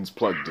millions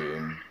plugged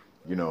in.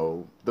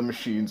 The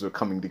machines are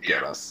coming to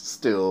get us.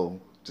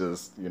 Still,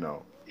 just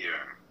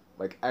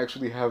like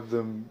actually have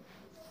them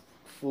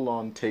full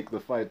on take the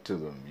fight to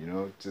them.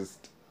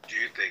 Just do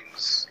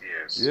things.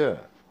 Yes. Yeah.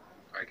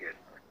 I get.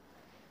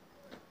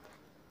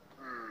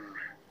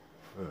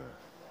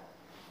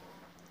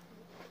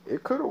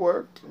 It could have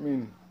worked. I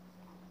mean,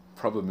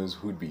 problem is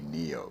who'd be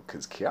Neo,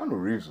 because Keanu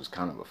Reeves was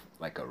kind of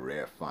like a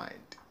rare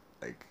find.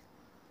 Like,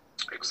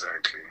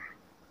 exactly.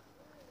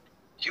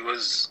 He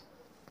was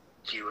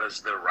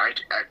the right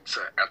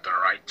actor at the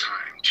right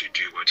time to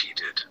do what he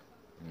did.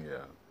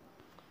 Yeah.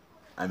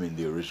 I mean,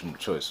 the original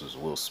choice was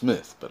Will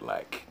Smith, but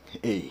like,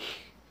 hey,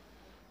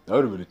 That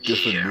would have been a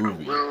different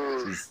movie.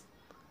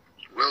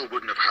 Will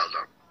wouldn't have held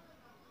up.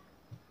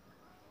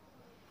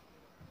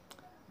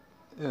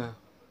 Yeah.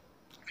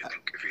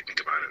 If you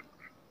think about it.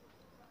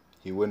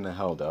 He wouldn't have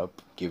held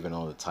up, given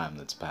all the time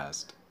that's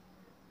passed.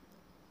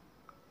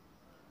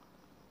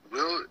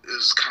 Will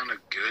is kind of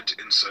good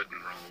in certain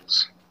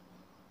roles.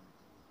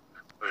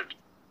 But,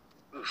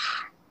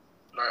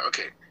 like,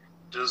 okay,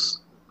 does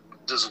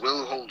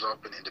Will hold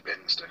up in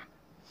Independence Day?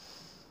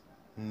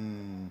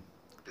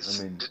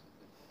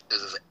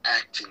 Does his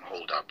acting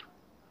hold up?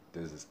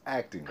 Does his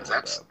acting hold up?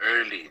 Because that's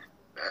early.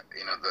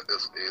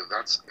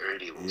 That's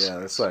early. Yeah,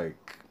 that's like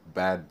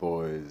Bad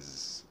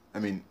Boys. I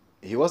mean,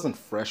 he wasn't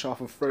fresh off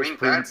of Fresh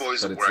Prince, Bad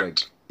Boys but it's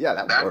worked. like, yeah,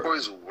 that Bad worked.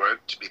 Boys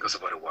worked because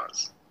of what it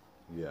was.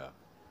 Yeah.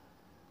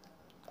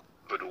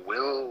 But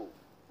Will,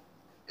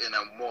 in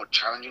a more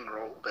challenging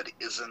role that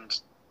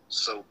isn't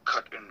so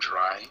cut and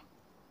dry,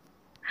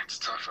 it's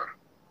tougher.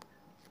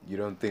 You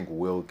don't think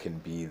Will can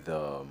be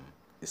the,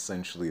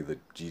 essentially the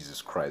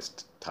Jesus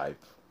Christ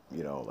type,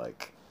 you know,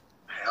 like...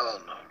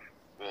 Hell no.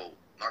 Well,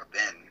 not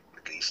then,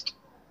 at least.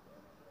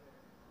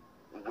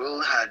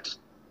 Will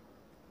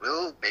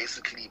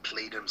basically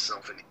played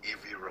himself in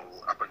every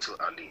role up until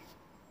Ali.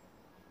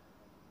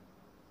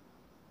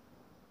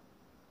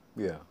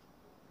 Yeah.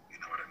 You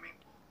know what I mean?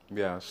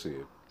 Yeah, I see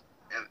it.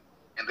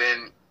 And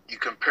then you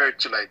compare it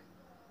to, like,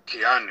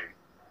 Keanu.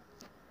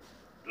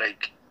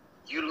 Like,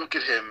 you look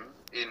at him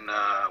in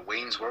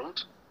Wayne's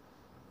World.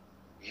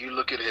 You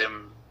look at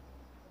him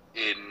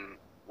in,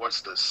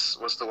 what's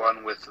the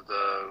one with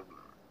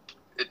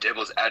the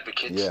Devil's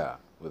Advocate? Yeah,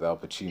 with Al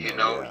Pacino. You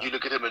know, yeah. You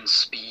look at him in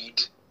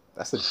Speed.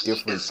 That's a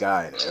different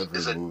guy in every movie.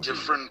 He's a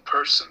different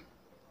person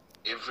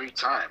every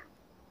time.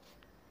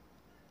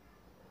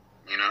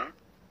 You know?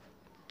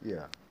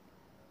 Yeah.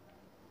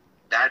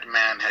 That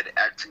man had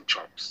acting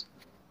chops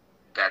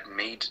that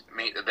made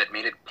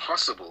it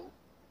possible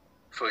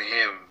for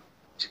him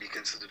to be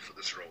considered for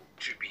this role,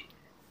 to be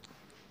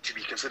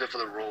considered for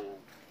the role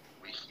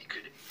where he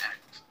could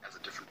act as a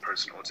different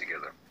person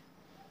altogether.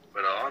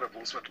 But a lot of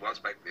Will Smith was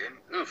back then,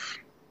 it's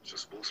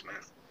just Will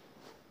Smith.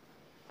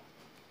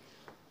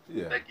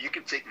 Yeah. Like, you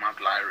can take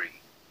Mark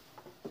Lowry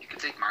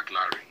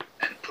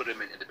and put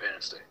him in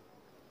Independence Day.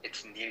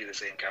 It's nearly the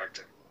same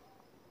character.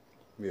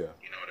 Yeah.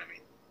 You know what I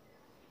mean?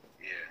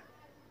 Yeah.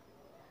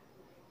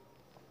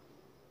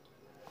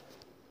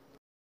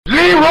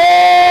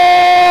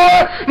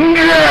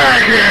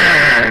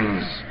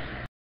 Dragons!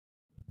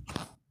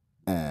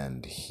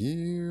 And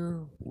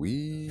here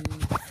we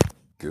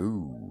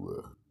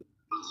go.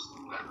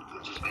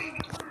 It's his baby.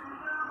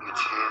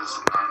 It's his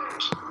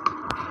and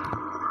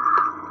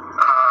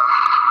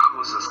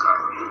who's this guy?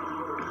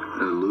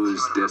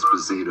 Louis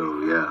Desposito,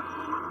 yeah.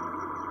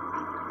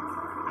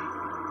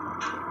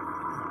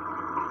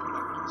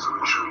 So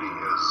it truly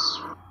is,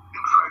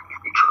 in fact,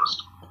 we trust.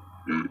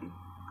 Mm-hmm.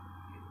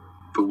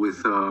 But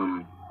with,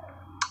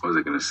 what was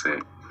I gonna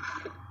say?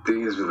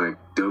 Thing is with, like,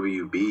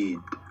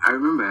 WB, I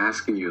remember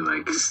asking you,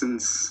 like,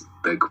 since,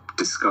 like,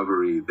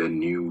 Discovery, the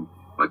new,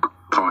 like,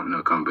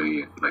 partner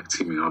company, like,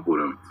 teaming up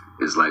with them,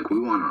 is like, we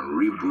want to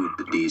reboot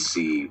the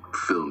DC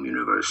film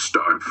universe,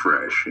 start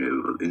fresh.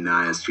 And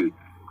I asked you,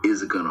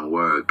 is it gonna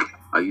work?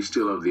 Are you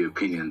still of the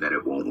opinion that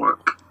it won't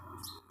work,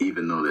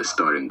 even though they're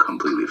starting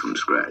completely from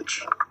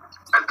scratch?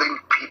 I think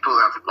people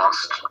have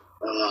lost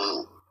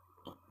all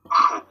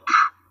hope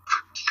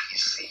for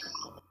DC.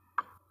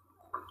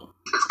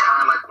 It's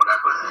kind of like what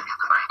happened in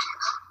the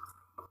 90s.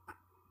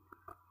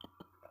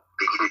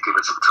 They need to give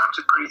it some time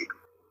to breathe.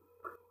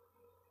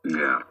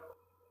 Yeah.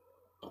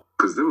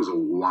 Because there was a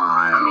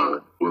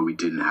while where we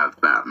didn't have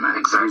Batman.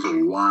 Exactly. There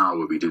was a while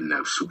where we didn't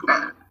have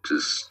Superman.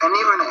 And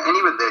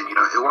even then, you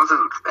know, it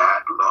wasn't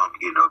that long,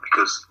 you know,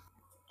 because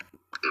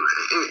it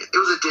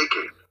was a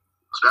decade.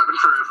 It was Batman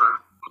Forever,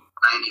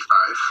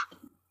 95,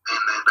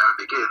 and then Batman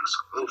Begins,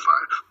 05.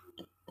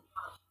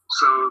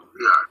 So,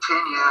 yeah,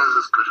 10 years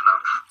is good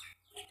enough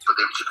for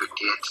them to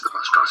forget the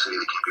monstrosity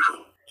that came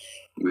before.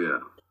 Yeah.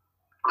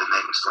 And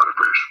then start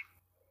afresh.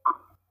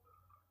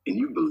 Can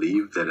you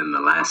believe that in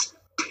the last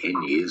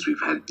 10 years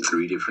we've had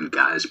 3 different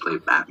guys play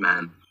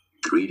Batman?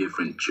 3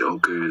 different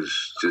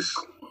Jokers, just...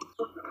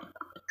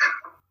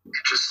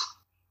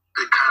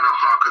 It kind of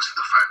harkens to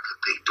the fact that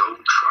they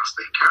don't trust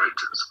their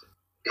characters.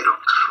 They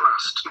don't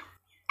trust.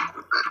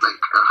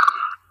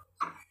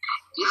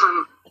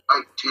 Even,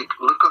 like, dude,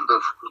 look on the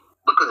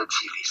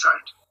TV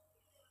side.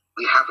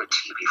 We have a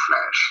TV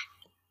Flash.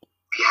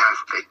 We have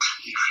a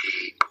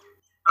TV,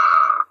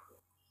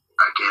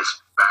 I guess,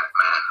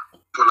 Batman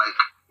for, like,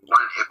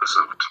 one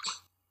episode.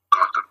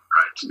 Gotham,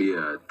 right?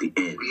 Yeah, at the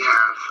end. We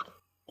have,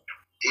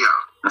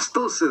 I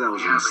still say that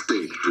was a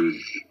mistake,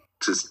 dude.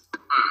 Just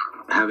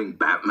having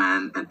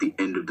Batman at the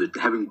end of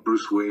having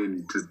Bruce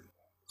Wayne to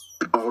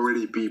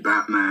already be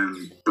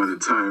Batman by the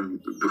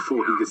time,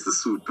 before he gets the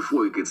suit,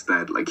 before he gets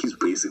that, like, he's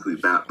basically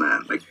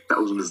Batman. Like, that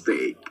was a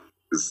mistake.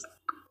 We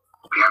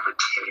have a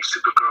TV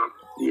Supergirl.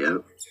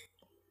 Yep.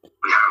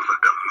 We have a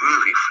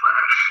movie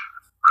Flash,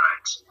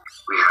 right?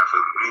 We have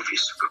a movie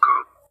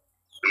Supergirl.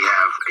 We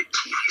have a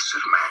TV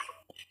Superman.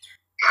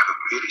 We have a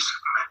movie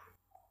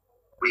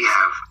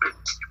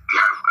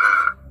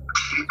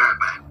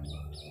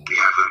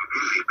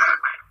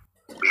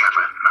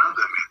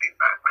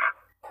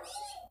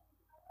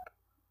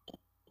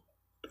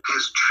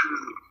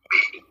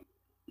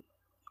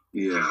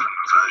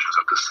different versions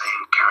of the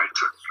same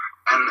character.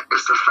 And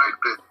it's the fact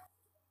that,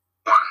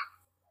 one,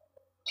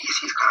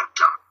 DC's kind of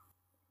dumb.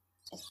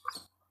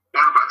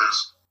 Warner Brothers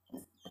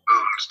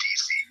owns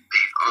DC.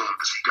 They own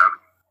the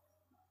CW.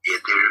 Yet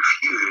they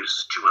refuse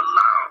to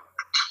allow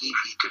the TV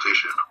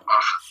division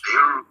of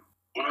their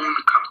own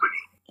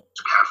company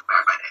to have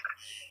Batman in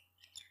it.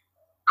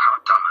 How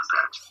dumb is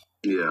that?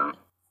 Yeah.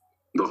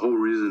 The whole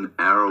reason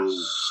Arrow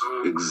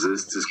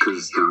exists is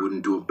because they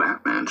wouldn't do a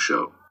Batman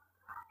show.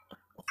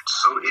 It's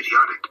so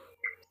idiotic.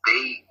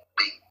 They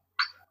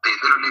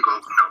literally go,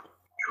 no,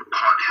 you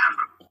can't have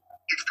them.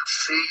 It's the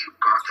same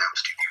goddamn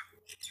studio.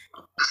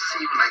 This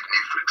isn't even like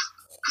Netflix.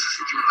 This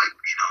isn't even like,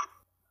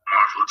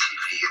 Marvel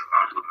TV and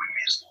Marvel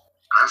movies.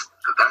 That's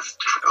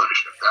different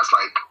ownership. That's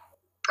like,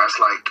 that's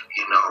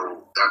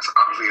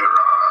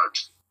Aviarad,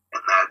 and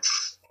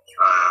that's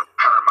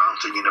Paramount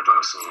and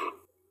Universal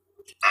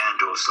and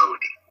or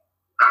Sony.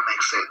 That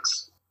makes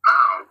sense.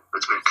 Now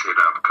it's been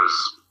cleared up because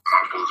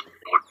Marvel's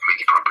bought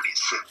many properties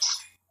since,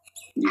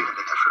 even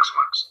the Netflix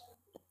ones.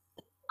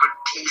 But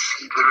DC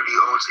literally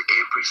owns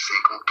every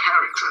single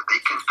character.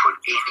 They can put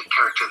any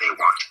character they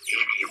want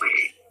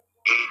anyway.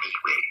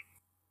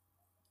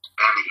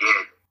 And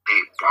yet they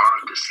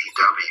barred the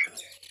CW,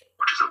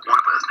 which is a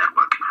Warner Brothers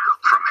network,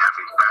 from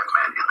having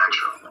Batman in that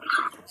show.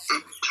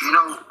 Do you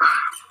know,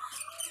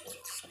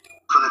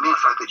 for the mere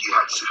fact that you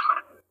had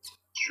Superman,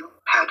 you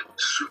had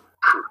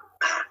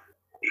Superman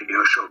in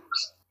your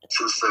shows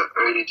since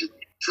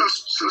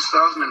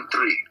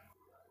 2003,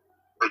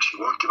 but you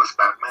won't give us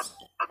Batman?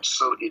 That's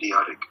so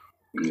idiotic.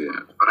 Yeah.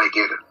 But I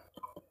get it,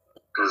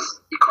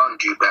 because you can't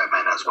do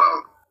Batman as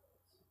well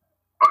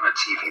on a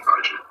TV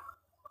budget.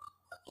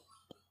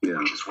 Yeah.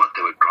 Which is what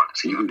they would grant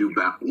to you. can do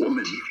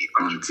Batwoman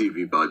on a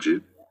TV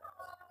budget.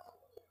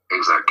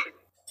 Exactly.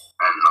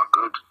 And not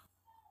good.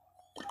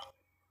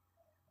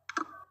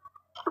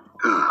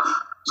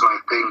 So I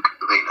think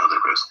they know the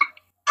risk.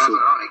 And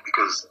it's ironic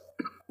because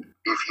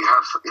if they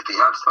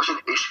have such an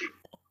issue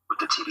with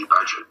the TV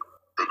budget,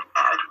 then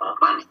add more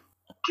money.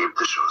 Give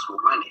the shows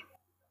more money.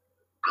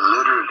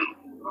 Literally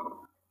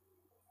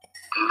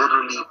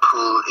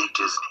pull a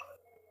Disney.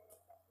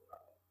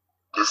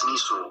 Disney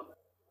saw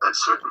that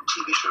certain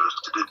TV shows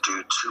didn't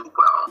do too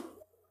well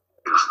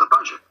because of the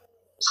budget.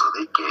 So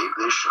they gave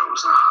their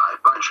shows a high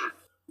budget.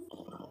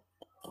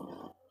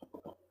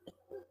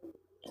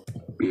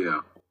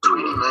 Yeah.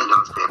 $20 million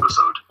per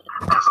episode,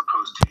 as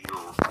opposed to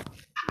your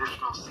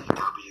traditional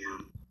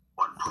CW,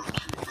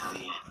 1.2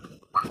 million,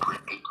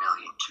 1.8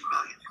 million, 2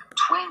 million.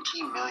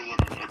 20 million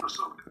an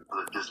episode for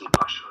the Disney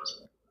Plus shows.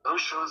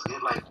 Those shows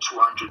get like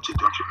 200 to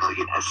 300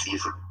 million a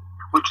season,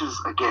 which is,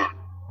 again,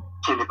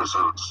 10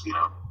 episodes,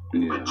 Yeah.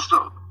 But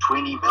still,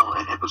 20 mil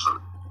an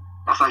episode.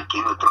 That's like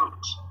Game of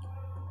Thrones.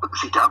 But the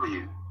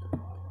CW,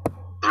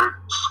 they're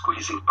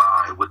squeezing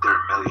by with their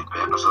million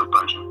per episode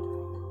budget.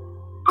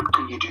 What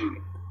can you do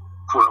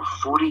for a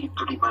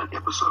 30-minute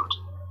episode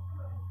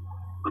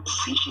with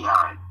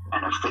CGI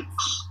and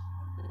effects?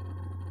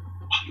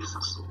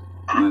 Jesus.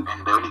 And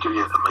they only give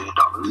you $1 million.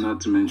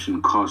 Not to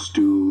mention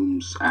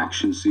costumes,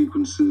 action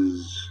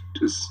sequences,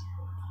 just...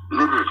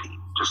 Literally,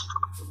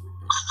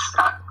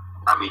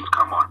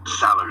 come on,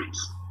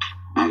 salaries.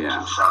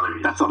 Yeah,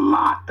 salaries. That's a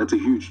lot. That's a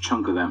huge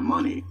chunk of that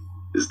money,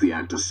 is the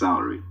actor's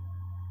salary.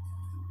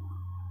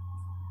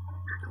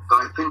 So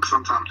I think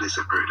sometimes they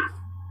separate it.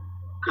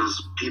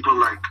 Because people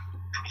let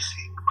me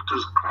see, what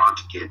does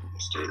Grant get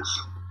these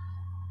days?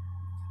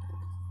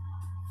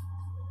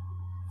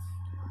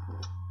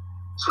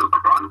 So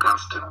Grant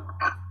Gustin,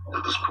 at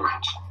this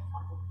point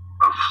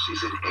of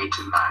season 8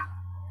 and 9,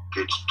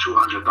 gets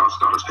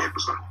 $200,000 per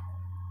episode.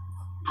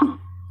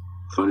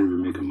 Thought he'd be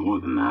making more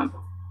than that.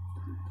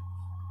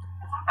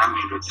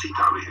 With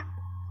CW.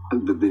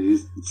 But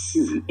it's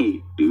season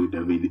 8, dude.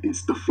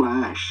 It's The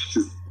Flash.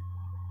 Just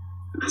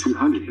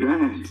 200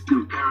 grand.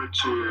 Compared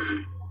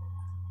to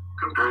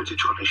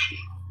Johnny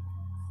Sheen,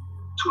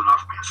 $2.5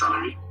 million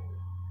salary,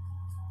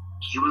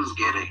 he was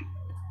getting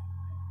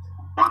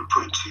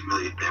 1.2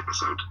 million per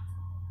episode.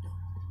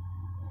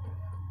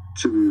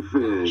 To be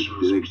fair,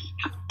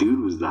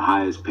 dude was the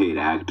highest paid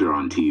actor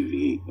on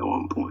TV at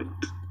one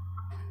point.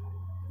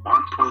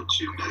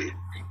 1.2 million.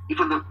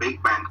 Even the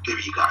Big Bang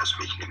Theory guys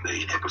were making $1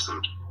 million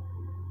episode.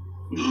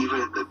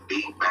 Even the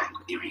Big Bang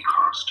Theory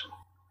cast.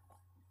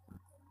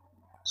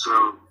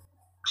 So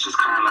it's just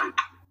kind of like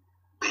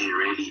they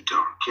really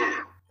don't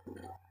care.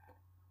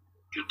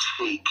 You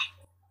take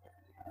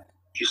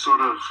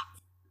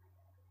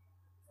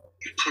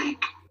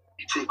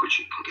what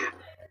you can get.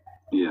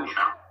 Yeah.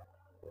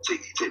 You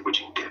take what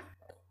you can get.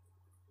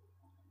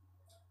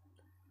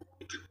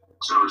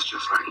 So it's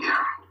just like,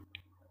 yeah,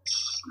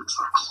 it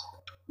sucks.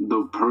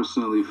 Though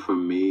personally for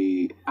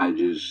me, I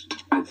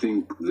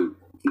think the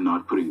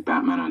not putting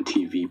Batman on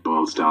TV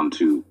boils down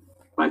to,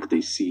 like,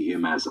 they see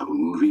him as a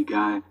movie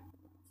guy.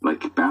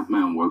 Like,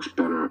 Batman works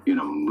better in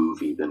a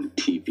movie than a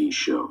TV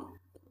show.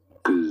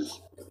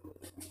 Because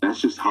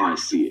that's just how I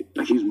see it.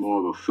 Like, he's more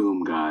of a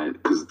film guy.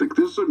 Because,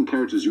 there's certain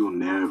characters you'll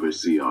never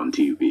see on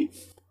TV.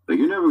 Like,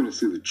 you're never going to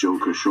see the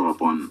Joker show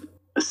up on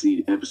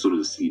episode of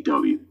the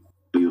CW.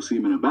 But you'll see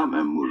him in a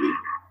Batman movie.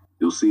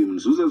 You'll see him in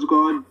Suicide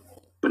Squad,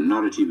 but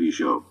not a TV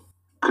show.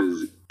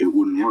 Because it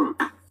wouldn't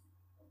work.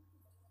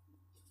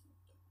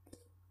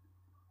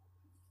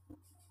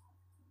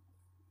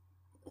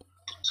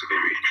 It's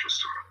very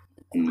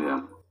interesting.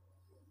 Yeah.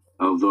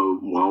 Although,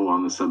 while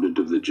on the subject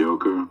of the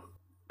Joker,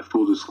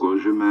 full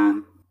disclosure,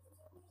 man,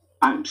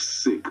 I'm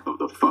sick of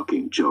the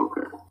fucking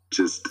Joker.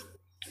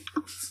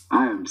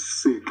 I am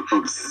sick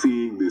of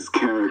seeing this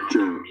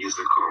character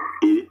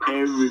in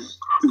every...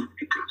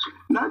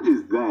 Not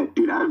just that,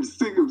 dude. I'm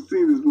sick of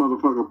seeing this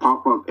motherfucker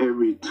pop up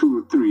every 2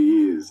 or 3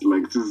 years.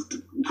 Like, just,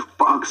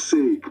 fuck's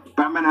sake.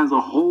 Batman has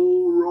a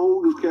whole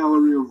rogues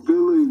gallery of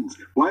villains.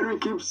 Why do we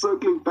keep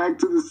circling back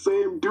to the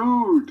same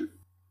dude?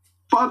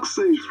 Fuck's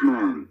sake,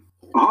 man.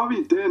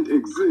 Harvey Dent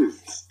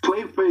exists.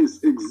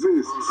 Clayface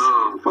exists.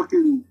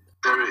 Fucking...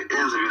 There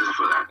is a reason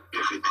for that,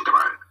 if you think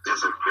about it.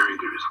 There's a very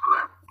good reason for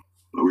that.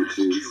 Which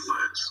is...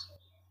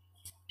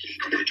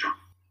 Heath Ledger.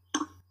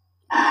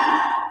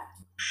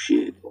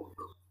 Shit.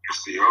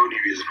 It's the only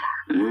reason why.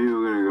 I knew you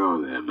were gonna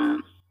go there,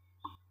 man.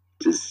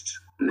 Just,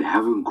 they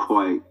haven't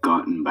quite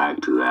gotten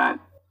back to that,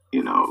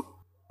 you know.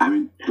 I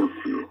mean,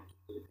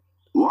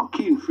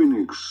 Joaquin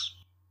Phoenix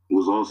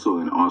was also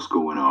an Oscar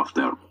winner off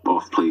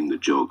playing the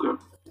Joker.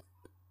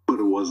 But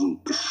it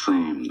wasn't the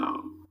same,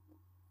 though.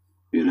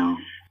 You know?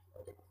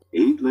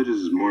 Heath Ledger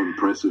is more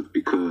impressive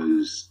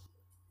because,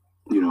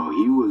 you know,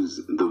 he was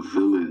the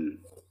villain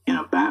in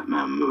a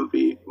Batman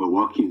movie, where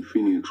Joaquin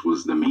Phoenix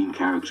was the main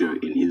character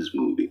in his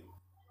movie.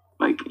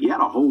 Like, he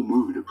had a whole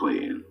movie to play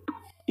in.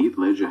 Heath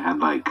Ledger had,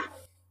 like,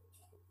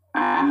 a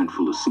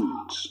handful of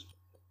scenes.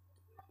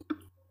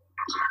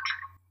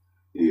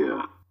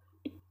 Yeah.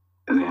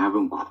 And they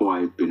haven't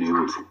quite been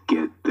able to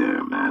get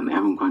there, man. They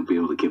haven't quite been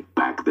able to get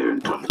back there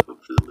in terms of the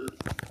villain.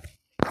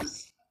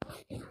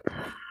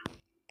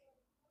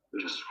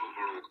 Just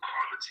overall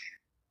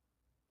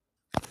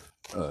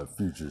quality.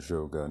 Future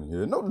Shogun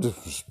here. No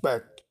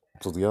disrespect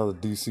to the other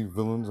DC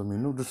villains. I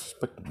mean, no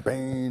disrespect to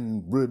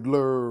Bane,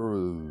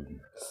 Riddler.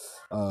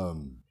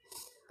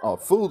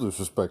 Full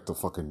disrespect to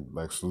fucking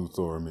Lex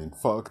Luthor. I mean,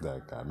 fuck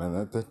that guy, man.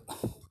 That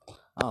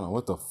I don't know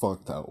what the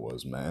fuck that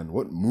was, man.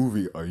 What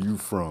movie are you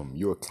from?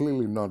 You are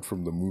clearly not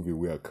from the movie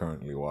we are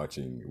currently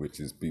watching, which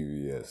is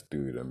BVS,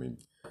 dude. I mean,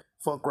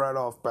 fuck right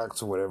off back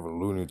to whatever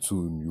Looney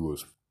Tune you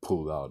was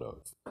pulled out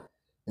of.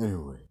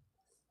 Anyway,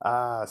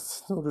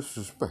 no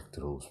disrespect to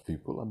those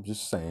people. I'm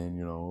just saying,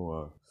 you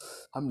know,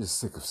 I'm just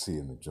sick of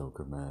seeing the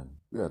Joker, man.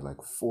 We had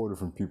like 4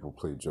 different people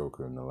play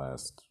Joker in the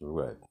last,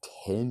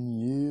 10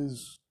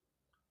 years?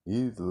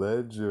 Heath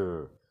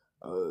Ledger,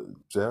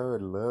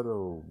 Jared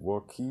Leto,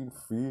 Joaquin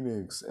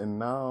Phoenix, and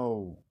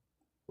now,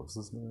 what's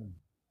his name?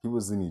 He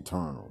was in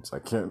Eternals. I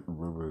can't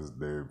remember his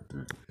name,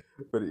 dude.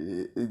 But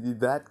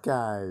that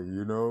guy,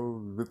 you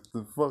know, with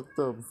the fucked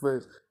up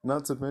face.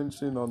 Not to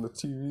mention on the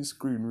TV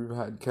screen, we've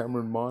had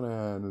Cameron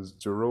Monaghan as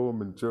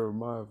Jerome and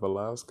Jeremiah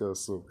Velasquez.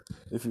 So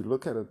if you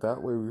look at it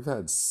that way, we've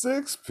had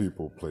 6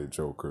 people play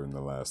Joker in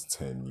the last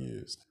 10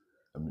 years.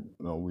 I mean,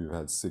 no, we've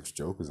had 6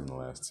 Jokers in the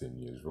last 10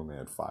 years. We've only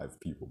had 5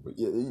 people. But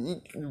yeah,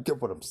 you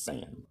get what I'm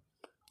saying.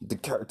 The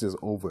character's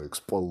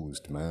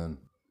overexposed, man.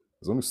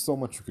 There's only so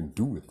much you can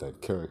do with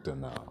that character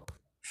now.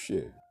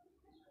 Shit.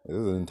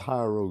 There's an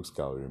entire rogues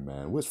gallery,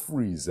 man. Where's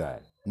Freeze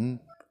at? Can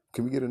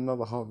we get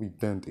another Harvey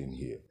Dent in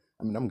here?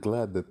 I mean, I'm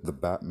glad that the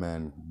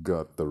Batman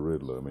got the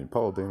Riddler. I mean,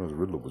 Paul Dano's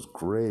Riddler was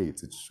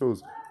great. It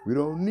shows we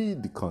don't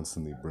need to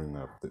constantly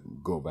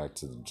go back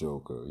to the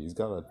Joker. He's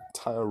got an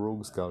entire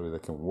rogues gallery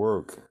that can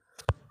work.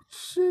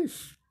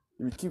 Sheesh.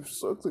 We keep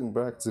circling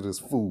back to this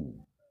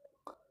fool.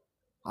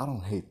 I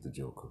don't hate the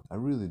Joker. I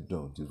really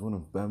don't. He's one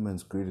of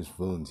Batman's greatest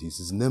villains. He's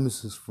his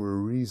nemesis for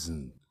a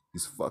reason.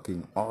 He's a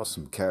fucking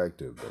awesome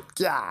character, but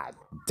god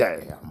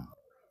damn.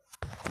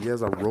 He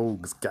has a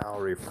rogues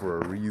gallery for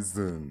a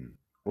reason.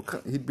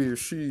 He'd be a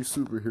shitty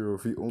superhero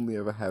if he only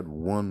ever had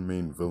one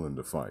main villain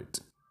to fight.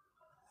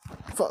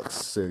 Fuck's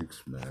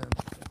sakes, man.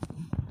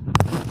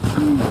 Like,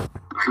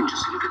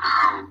 just look at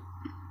how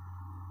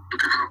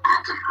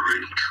Gotham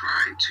already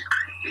tried to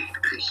create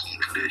a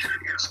Heath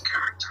Ledger-esque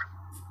character.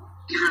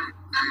 Even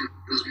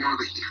it was more of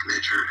a Heath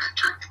Ledger and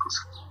Jack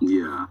Nicholson.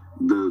 Yeah,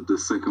 the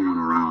second one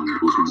around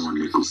was more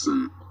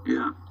Nicholson.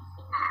 Yeah.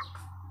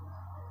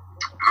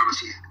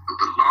 Obviously,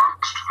 the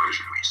last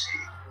version we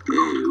see.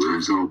 Yeah, it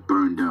was all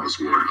burned out. It's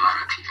more in line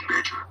with Heath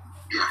Ledger.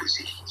 Yeah,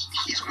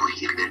 he's more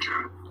Heath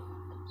Ledger.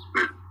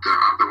 But the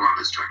other one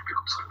is Jack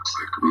Nicholson. It's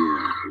like,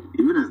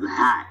 yeah, even as the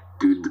hat,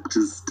 dude,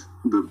 just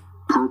the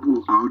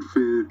purple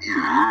outfit,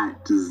 the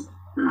hat, just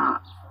they're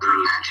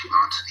latching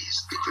onto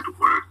these things that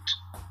worked.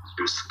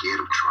 They're scared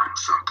of trying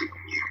something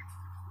new.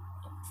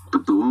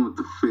 But the one with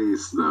the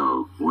face,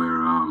 though,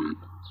 where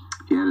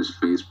he had his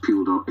face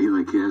peeled off, he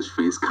had his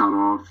face cut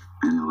off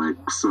and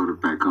sewed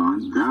it back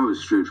on. That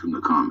was straight from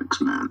the comics,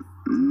 man.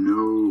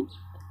 No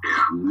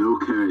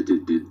character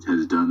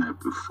has done that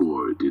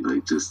before, dude.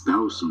 That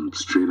was some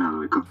straight out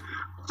of the comics.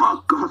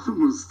 Fuck,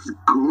 Gotham was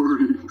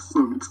gory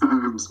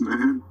sometimes,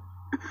 man.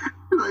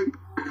 I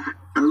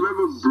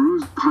remember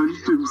Bruce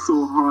punched him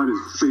so hard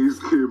his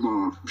came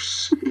off.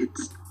 Shit. It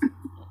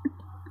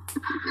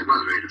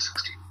was rated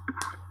 16.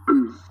 I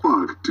mean,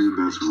 fuck, dude,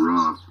 that's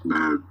rough,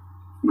 man.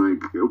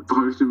 Like, it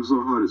punched him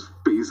so hard his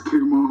face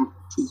came off.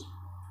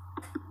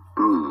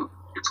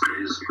 It's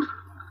crazy.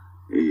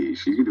 Hey,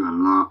 she can do a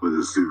lot with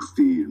a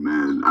 16,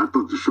 man. I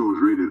thought the show was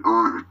rated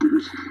R,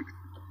 dude.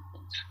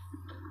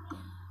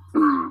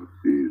 Oh,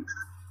 dude.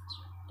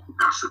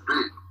 That's the thing.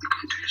 You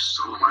can do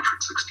so much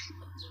with 16.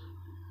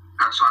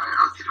 That's why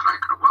I was thinking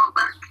like a while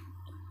back.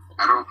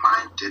 I don't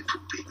mind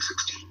Deadpool being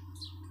 16,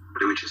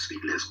 but it would just be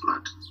less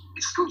blood.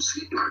 It's still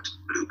see blood,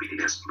 but it would be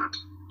less blood.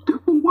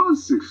 Deadpool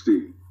was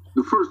 16.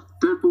 The first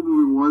Deadpool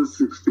movie was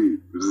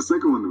 16. It was the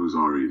second one that was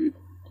R-rated.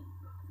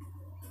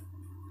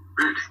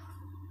 Really?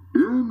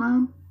 Yeah,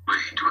 man.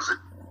 Wait,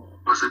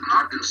 was it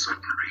not in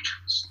certain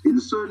regions? In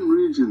certain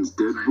regions,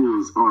 Deadpool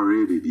is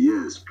R-rated,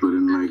 yes, but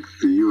in like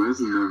the US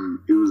and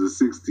them, it was a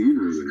 16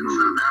 rating In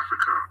movie.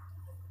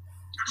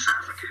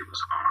 South Africa, it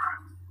was R.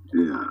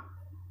 Yeah.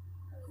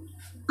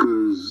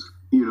 Because,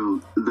 you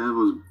know,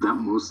 that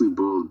mostly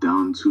boiled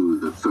down to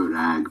the third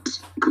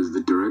act, because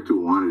the director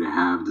wanted to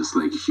have this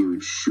like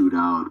huge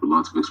shootout with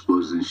lots of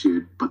explosions and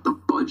shit, but the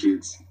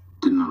budgets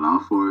didn't allow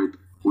for it,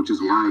 which is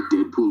why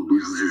Deadpool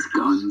loses his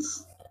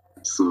guns.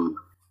 So,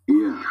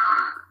 yeah.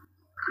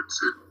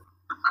 That's it.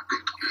 I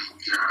think,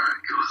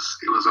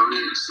 it was only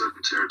in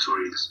certain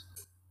territories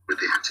where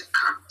they had to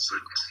cut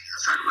certain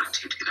scenes that were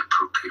deemed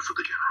inappropriate for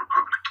the general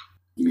public.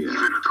 Yeah.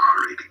 Even with the R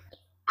rating.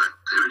 But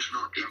the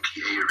original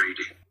MPA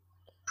rating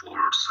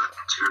for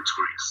certain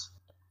territories,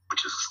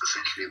 which is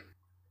essentially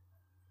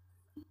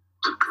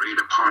the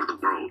greater part of the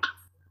world,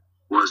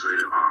 was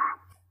rated R.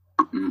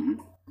 Mm-hmm.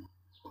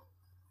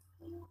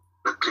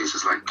 But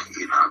places like,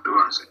 the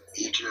ones in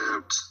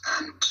Egypt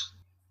and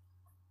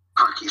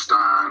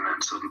Pakistan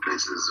and certain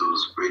places, it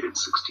was rated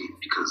 16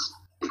 because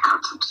they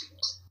cut some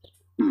scenes.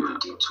 They were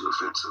deemed too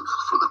offensive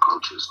for the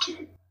cultures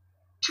to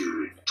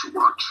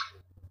watch.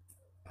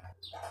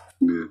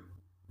 Yeah.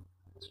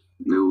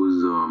 There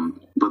was,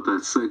 but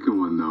that second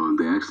one though,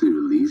 they actually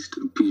released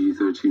a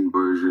PG-13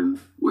 version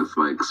with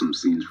like some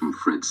scenes from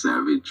Fred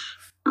Savage,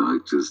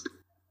 like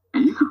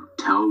and you could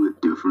tell the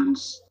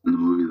difference in the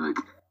movie. Like,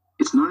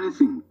 it's not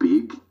anything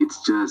big.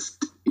 It's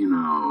just,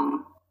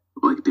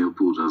 like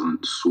Deadpool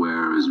doesn't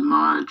swear as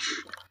much,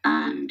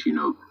 and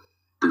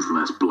there's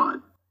less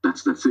blood.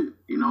 That's it.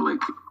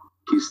 Like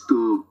he's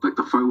still like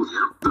the fight with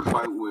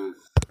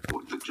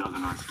the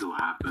Juggernaut still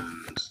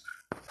happens.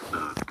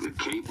 The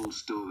cable's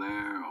still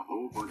there.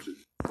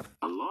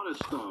 A lot of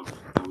stuff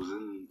that was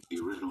in the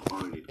original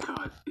R-rated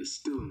cut is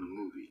still in the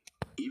movie.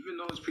 Even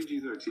though it's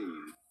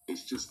PG-13,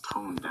 it's just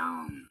toned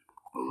down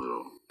a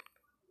little.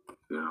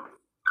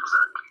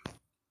 Exactly.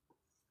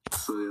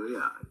 So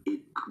yeah,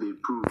 they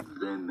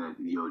proved then that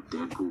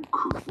Deadpool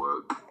could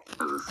work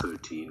as a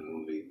 13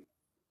 movie.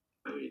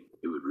 I mean,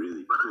 it would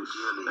really push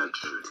that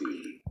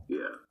 13.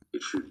 Yeah,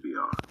 it should be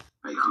R.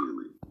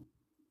 Ideally.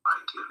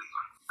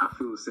 I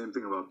feel the same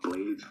thing about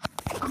Blade.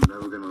 I'm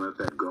never gonna let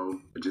that go.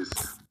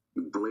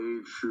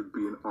 Blade should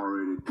be an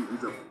R-rated.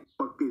 He's a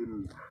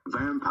fucking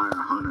vampire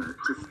hunter.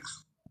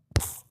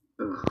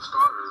 For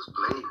starters,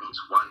 Blade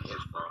needs one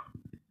F-bomb,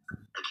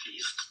 at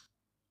least,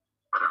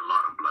 but a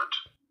lot of blood.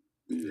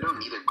 Yeah. You don't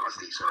need a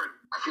ghastly sword.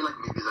 I feel like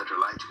movies that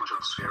rely too much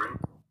on swearing,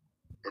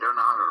 they don't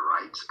know how to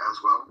write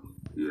as well.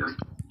 Yeah. Like,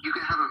 you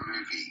can have a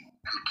movie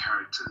and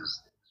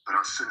characters that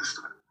are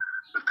sinister,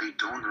 but they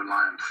don't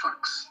rely on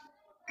fucks,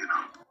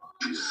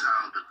 to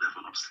sell the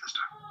level of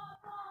sinister.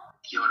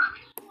 You know what I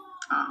mean?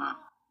 Uh-huh.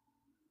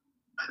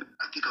 I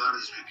think a lot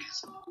of these movies,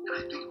 and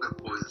I think The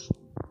Boys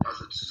does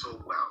it so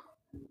well.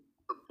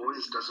 The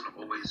Boys doesn't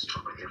always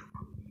drop an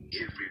F-bomb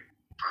every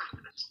 5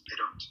 minutes. They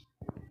don't.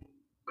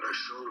 But a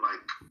show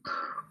like,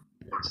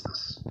 what's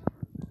this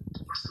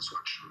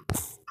one show?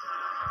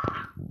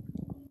 I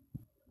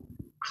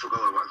forgot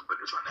what it was, but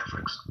it's on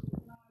Netflix.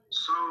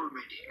 So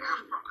many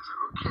F-bombs.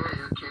 It's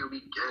like, okay,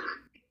 we get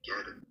it.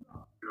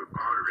 You're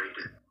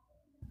R-rated.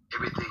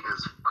 Everything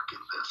is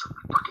fucking this and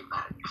fucking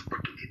that. You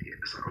fucking idiot.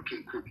 It's like, okay,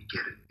 cool, we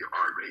get it. You're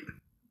R-rated.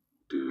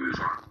 Dude. Move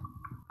on.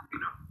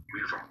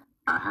 Move on.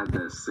 I had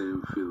that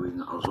same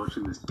feeling. I was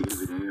watching this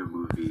David Ayer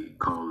movie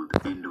called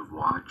End of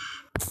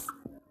Watch,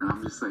 and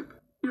I'm just like,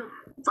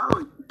 by the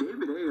way,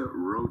 David Ayer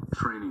wrote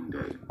Training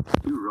Day.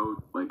 He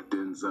wrote like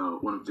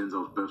Denzel, one of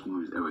Denzel's best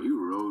movies ever. He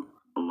wrote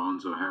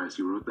Alonzo Harris.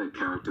 He wrote that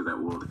character that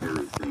wrote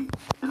everything,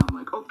 and I'm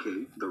like,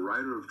 okay, the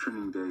writer of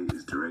Training Day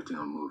is directing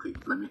a movie.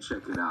 Let me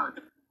check it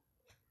out.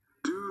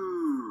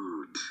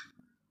 Dude,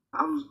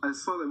 I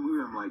saw that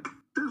movie. I'm like,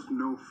 there's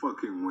no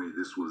fucking way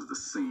this was the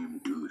same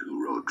dude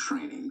who wrote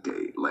Training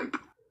Day. Like,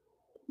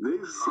 they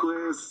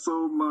swear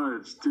so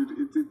much, dude.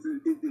 It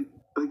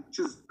like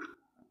just.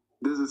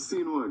 There's a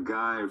scene where a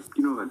guy,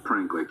 that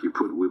prank, like you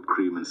put whipped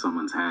cream in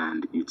someone's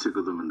hand, you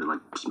tickle them and they like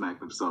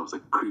smack themselves,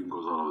 like cream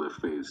goes all over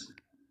their face.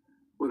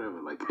 Whatever,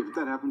 like if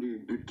that happened to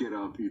you, you'd get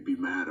up, you'd be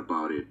mad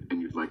about it,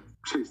 and you'd like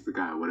chase the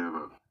guy,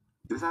 whatever.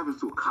 This happens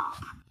to a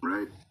cop,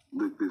 right?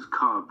 Like this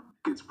cop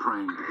gets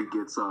pranked, he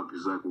gets up,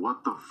 he's like,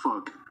 what the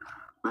fuck?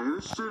 Like,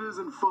 this shit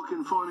isn't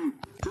fucking funny.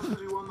 Just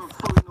because you won the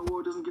fucking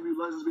award doesn't give you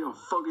license to be a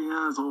fucking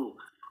asshole.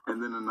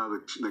 And then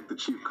another, like, the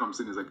chief comes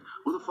in and is like,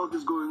 what the fuck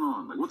is going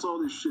on? Like, what's all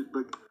this shit?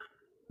 Like,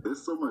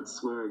 there's so much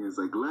swearing. It's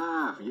like,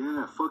 laugh.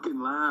 Yeah, fucking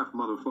laugh,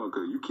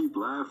 motherfucker. You keep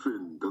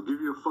laughing. They'll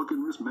give you a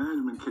fucking risk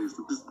management case.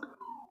 Just,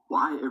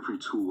 why every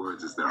 2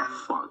 words is there a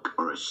fuck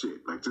or a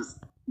shit? Like, just,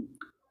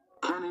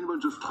 can't anyone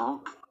just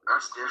talk?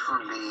 It's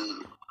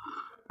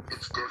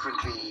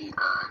definitely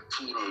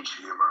teenage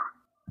humor.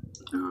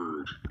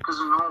 Dude. Because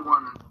no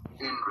one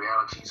in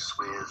reality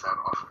swears that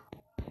often.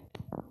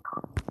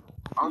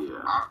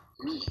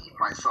 Me,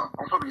 myself,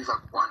 I'll probably use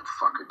like 1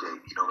 fuck a day,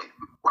 you know, like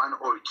 1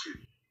 or 2.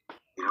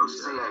 You know,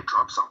 say I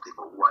drop something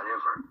or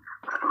whatever,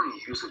 but I don't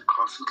use it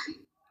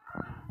constantly.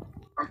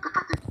 Like the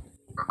fact that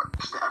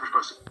just the average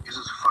person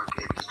uses fuck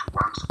at least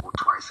once or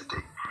twice a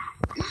day.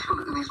 These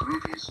people in these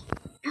movies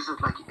use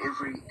it like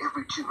every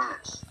 2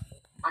 minutes.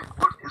 Like,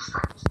 what is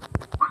that?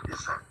 What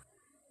is that?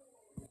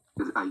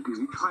 Are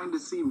you trying to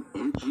seem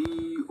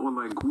edgy or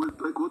like what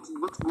are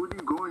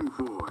you going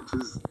for?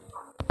 Just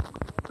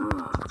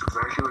That's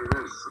exactly what it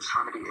is. It's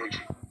trying to be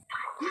edgy.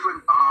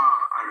 Even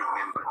I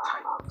remember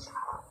Titans.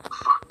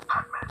 Fuck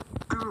Batman.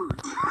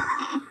 Dude.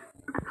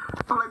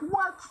 I'm like,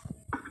 what?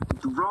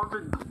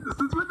 Robin,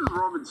 since when does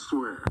Robin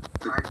swear?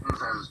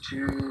 Titans has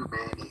too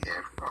many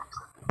F-bombs.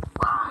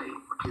 Why?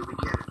 Okay, we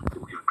get it.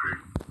 We agree.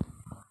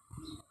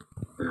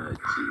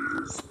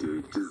 Jesus,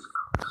 dude. Just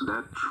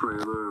that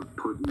trailer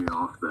put me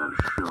off that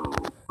show.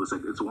 It's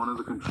like, it's one of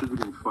the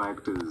contributing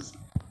factors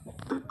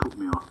that put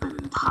me off that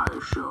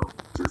entire show.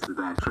 Just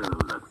that trailer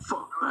was like,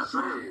 fuck that,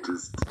 man.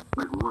 Just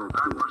like, what?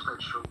 I watched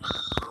that show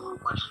so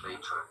much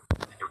later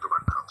than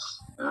everyone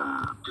else.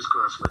 Just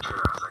because I saw the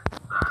trailer, I was like,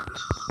 nah,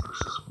 this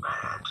is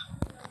bad.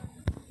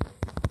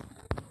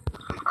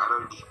 Like, I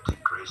don't need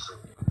Dick Grayson,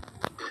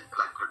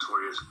 like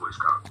Notorious Boy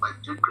Scout.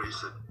 Like, Dick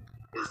Grayson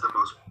is the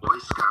most Boy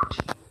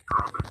Scouty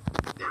Robin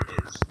there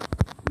is.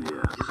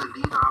 Yeah. He's the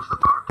leader of the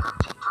goddamn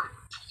Teen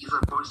Titans. He's a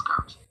Boy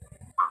Scout.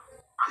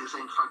 Are you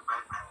saying fuck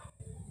Batman?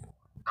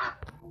 That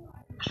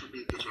should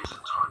be the Jason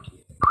Todd.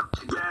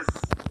 Yes!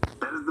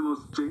 That is the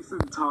most Jason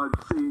Todd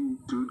thing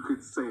dude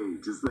could say.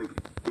 Just like,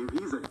 if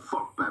he's like,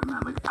 fuck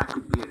Batman, like, I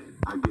could get it.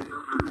 I get it.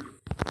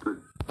 But,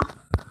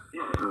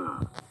 yeah.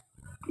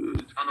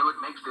 Good. And it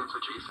would make sense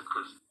for Jason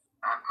because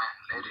Batman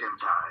let him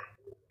die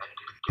and he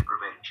didn't get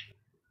revenge.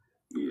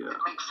 Yeah.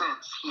 It makes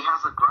sense. He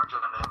has a grudge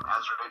on him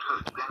as Red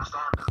Hood. You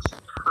understand this.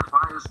 But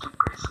why is Dick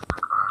Grayson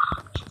like,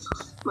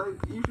 Jesus? Like,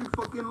 you should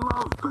fucking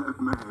love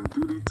Batman,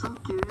 dude. He took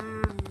you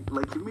in.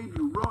 Like, he made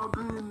you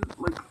Robin.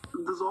 Like,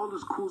 there's all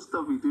this cool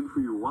stuff he did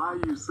for you. Why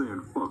are you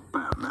saying fuck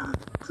Batman?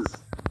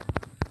 Just,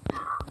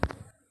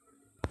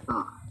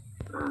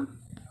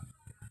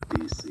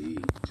 DC,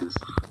 just...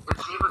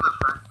 It's even the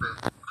fact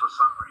that, for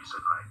some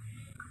reason, right?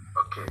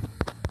 Okay,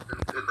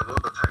 in the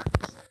world of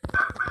Titans,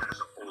 Batman is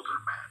an older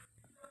man.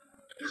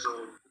 He's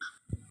old.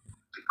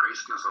 Dick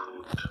Grayson is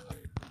old.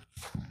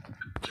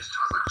 Just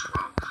was like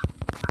 12.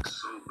 It's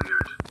so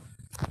weird.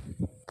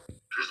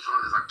 Tristan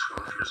is like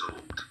 12 years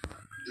old.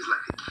 He's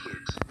like a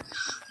kid.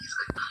 He's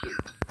a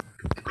kid.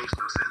 It makes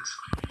no sense.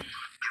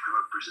 Given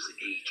what Bruce's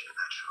age in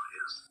that show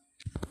is.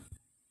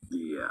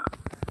 Yeah.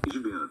 He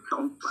should be an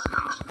adult by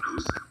now. Makes no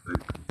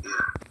sense.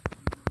 Yeah.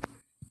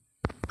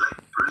 Like,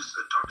 Bruce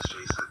adopts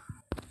Jason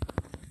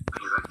when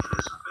he's like in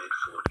his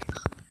mid-40s.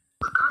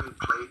 The guy who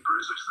played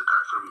Bruce, which is the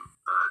guy from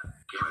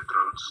Game of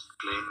Thrones,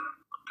 Glenn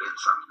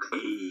something.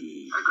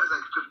 Hey. That guy's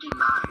like 59.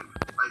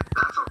 Like,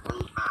 that's an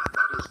old man.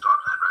 That is Dark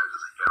Knight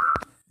Rises era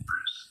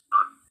Bruce.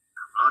 Not,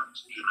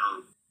 you know,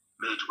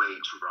 midway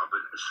to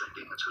Robin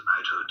ascending into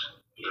knighthood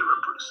era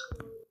Bruce.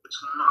 It's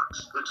not.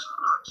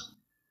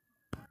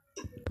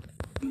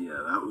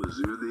 Yeah, that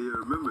was really. I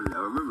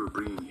remember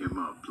bringing him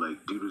up.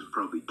 Like, dude was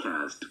probably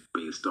cast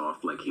based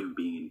off like him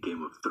being in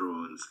Game of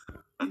Thrones,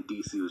 and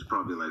DC was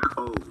probably like,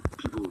 oh,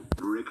 people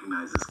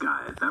recognize this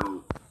guy.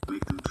 That'll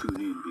make them tune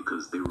in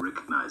because they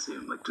recognize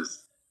him. Like,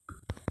 just.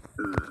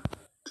 He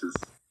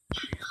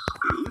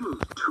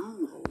looks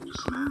 2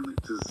 holes, man.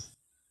 Like, just.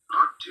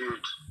 Not,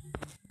 dude.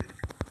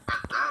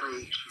 At that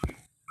age,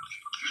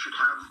 you should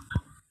have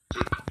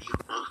Dick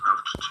being old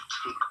enough to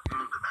take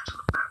on the mantle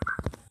of Batman.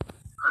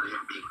 Not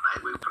him being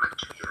Nightwing for like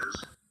 2 years.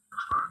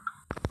 Fuck.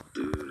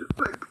 Dude,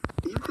 like,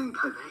 you think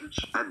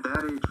at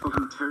that age,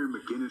 fucking Terry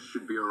McGinnis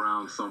should be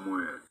around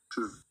somewhere.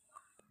 Just.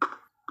 At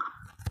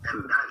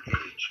that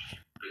age,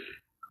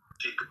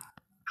 Dick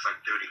is like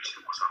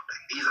 32 or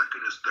something. He's like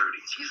in his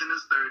 30s. He's in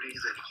his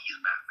 30s and he's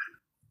Batman.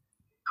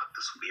 Not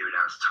this weird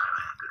ass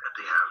timeline that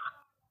they have.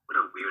 What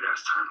a weird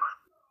ass timeline.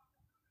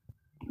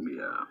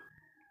 Yeah.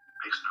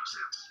 Makes no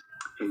sense.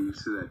 Hey, you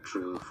see that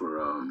trailer for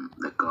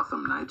that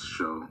Gotham Knights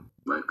show?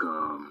 Like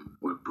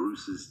where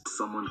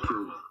someone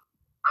killed.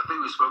 I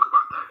think we spoke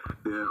about that.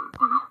 Yeah.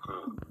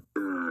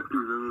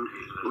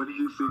 What did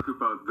you think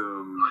about Not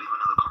even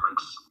in the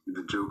comics.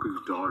 the Joker's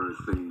daughter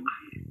thing?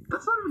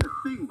 That's not even a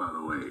thing, by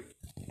the way.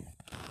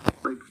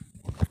 Like,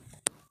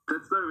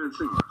 that's not even a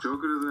thing.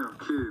 Joker doesn't have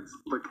kids.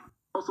 Like,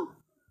 also,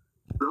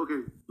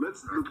 okay, let's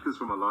let's look at this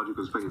from a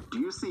logical perspective. Do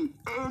you see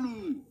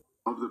any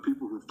of the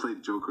people who've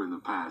played Joker in the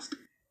past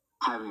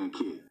having a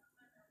kid?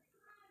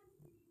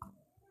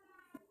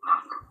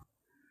 Nothing.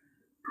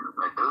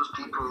 Like, those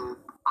people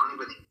aren't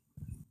even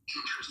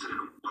interested in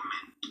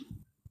women.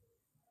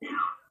 You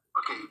know?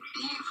 Okay,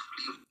 leave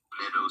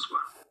Leto's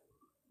one.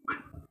 But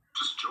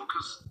just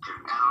Jokers,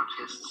 they're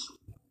anarchists.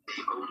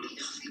 They only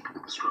seek the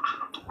destruction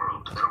of the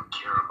world. They don't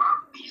care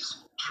about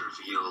these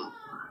trivial,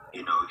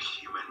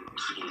 human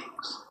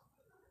feelings.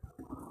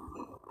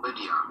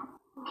 Lydia,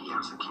 he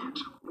has a kid.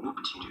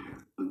 Whoop-de-doo.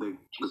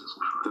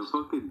 The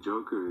fucking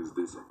Joker is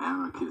this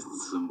anarchist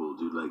symbol,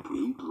 dude. Like,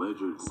 Heath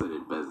Ledger said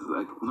it best.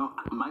 Like, no,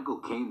 Michael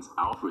Caine's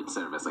Alfred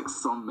said it best. Like,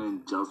 some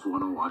men just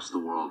want to watch the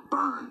world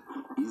burn.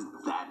 He's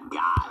that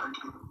guy.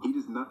 He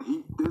does not.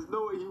 There's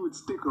no way he would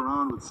stick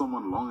around with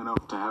someone long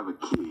enough to have a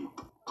kid.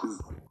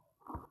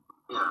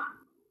 Yeah.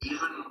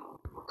 Even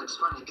it's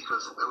funny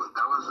because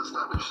that was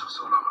established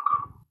so long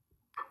ago.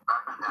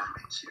 Batman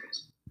animated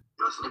series.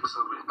 There was an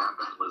episode where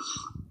Batman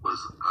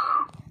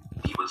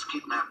he was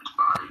kidnapped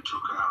by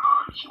Joker and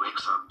Harley. He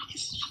wakes up,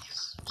 he's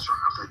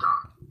strung upside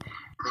down.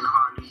 And then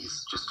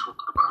Harley's just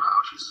talking about how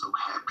she's so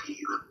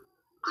happy with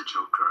the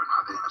Joker and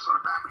how they're in a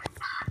sort of Batman.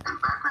 And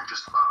Batman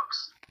just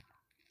laughs.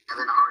 And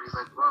then Harley's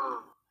like,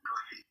 whoa,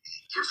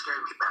 you're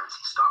scaring me,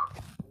 Batsy, stop.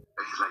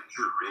 And he's like,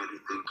 you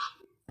really think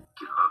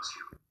he loves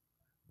you?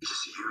 He's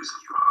just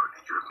using you, Harley.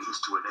 You're a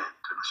means to an end.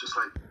 And it's just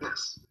like,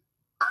 yes,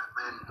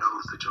 Batman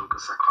knows the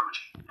Joker's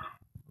psychology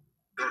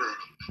better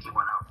than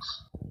anyone else.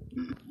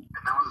 And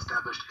that was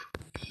established in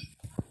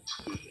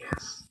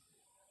BTS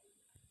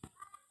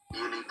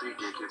nearly 3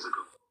 decades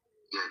ago.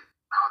 Yet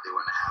now they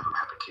want to have him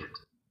have a kid.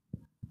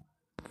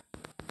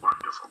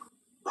 Wonderful,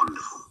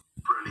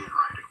 brilliant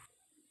writing.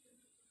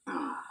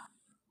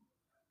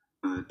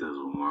 That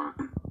doesn't work.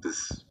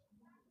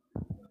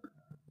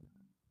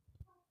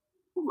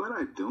 What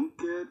I don't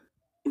get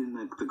in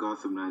like the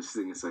Gotham Knights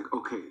thing is like,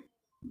 okay,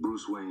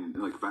 Bruce Wayne,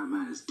 like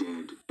Batman is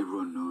dead.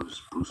 Everyone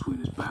knows Bruce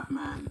Wayne is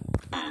Batman,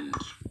 and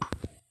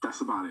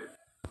that's about it.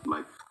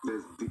 Like,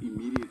 there's the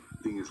immediate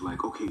thing is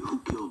like, okay, who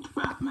killed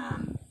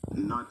Batman?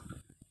 No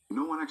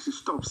one actually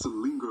stops to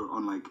linger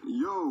on like,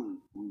 yo,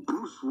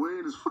 Bruce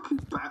Wayne is fucking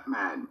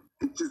Batman.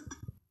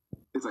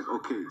 It's like,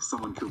 okay,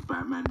 someone killed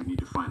Batman. We need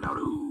to find out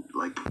who.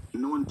 Like,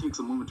 no one takes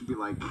a moment to be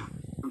like,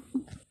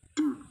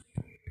 dude,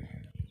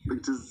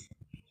 like, just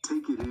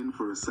take it in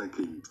for a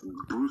second.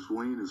 Bruce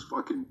Wayne is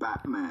fucking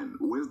Batman.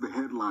 Where's the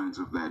headlines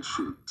of that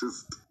shit?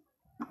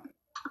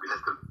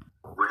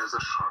 Where's the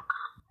shock?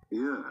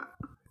 Yeah.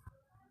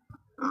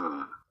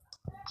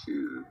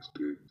 Jesus,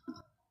 dude.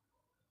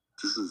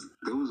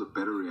 There was a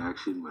better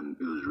reaction when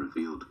it was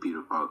revealed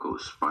Peter Parker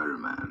was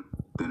Spider-Man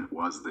than it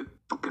was that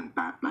fucking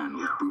Batman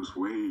was Bruce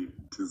Wayne.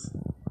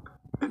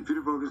 And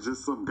Peter Parker's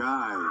just some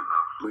guy.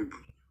 Like,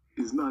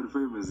 he's not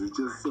famous, he's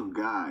just some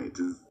guy.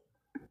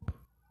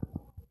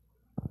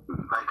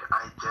 Like,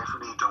 I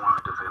definitely don't want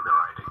to defend the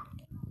writing,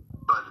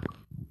 but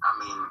I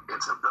mean,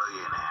 it's a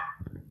billionaire,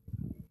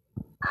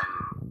 and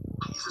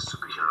he's a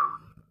superhero.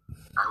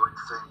 I would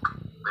think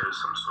there's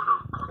some sort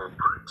of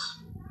corporate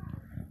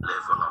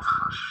level of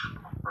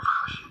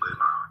hushing going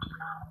around.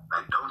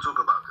 Like, don't talk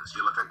about this,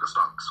 you'll affect the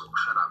stocks, so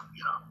shut up,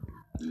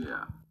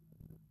 Yeah.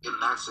 In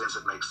that sense,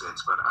 it makes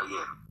sense, but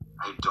again,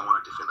 I don't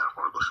want to defend that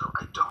horrible show.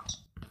 I don't.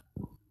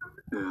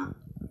 Yeah.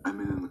 I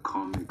mean, in the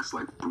comics,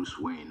 like, Bruce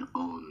Wayne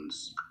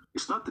owns...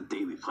 It's not the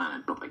Daily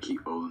Planet, but, like, he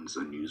owns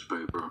a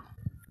newspaper.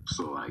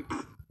 So, like,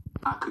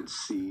 I could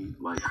see,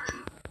 like...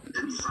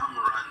 Yeah, in some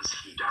runs,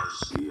 he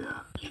does.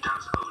 Yeah. He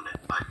does own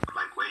it.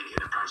 Like Wayne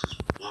Enterprises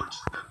bought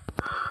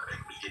a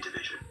media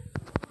division.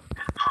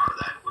 And part of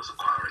that was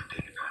acquiring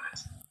Daily Planet.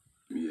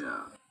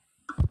 Yeah.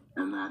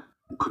 And that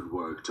could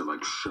work to,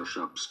 like, shush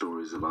up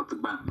stories about the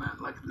Batman.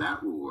 Like,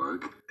 that will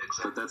work.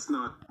 Exactly. But that's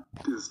not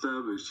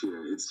established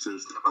here. It's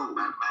just,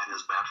 Batman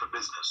is bad for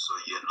business, so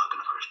you're not going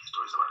to publish any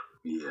stories about it.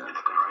 Yeah. You're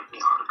not going to write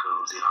any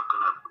articles. You're not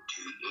going to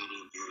do any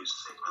news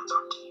segments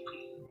on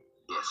TV.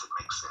 Yes, it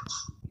makes sense.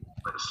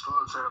 But it's still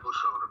a terrible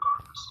show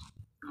regardless.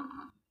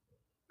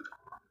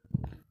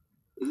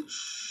 It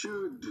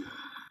should...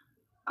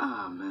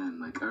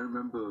 man, like, I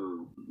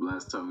remember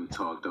last time we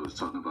talked, I was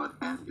talking about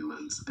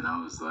Ambulance, and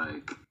I was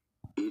like,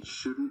 it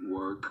shouldn't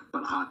work,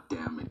 but hot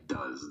damn it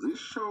does. This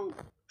show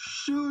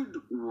should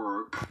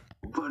work,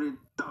 but it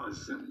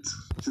doesn't.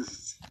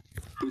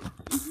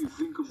 If you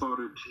think about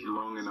it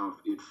long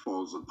enough, it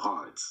falls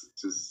apart. It's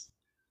just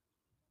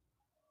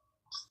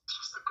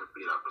the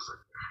complete opposite.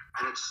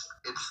 And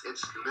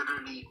it's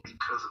literally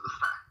because of the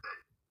fact that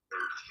they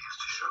refuse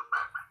to show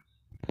Batman.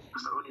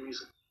 That's the only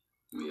reason.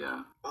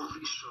 Yeah. All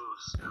these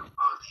shows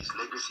are these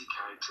legacy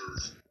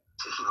characters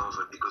taking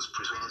over because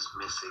Bruce Wayne is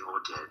missing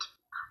or dead.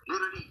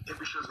 Literally,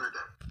 every show's like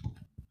that.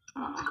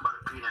 Think about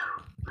it. Green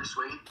Arrow. Bruce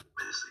Wayne,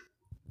 missing.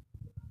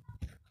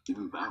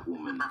 Even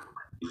Batwoman.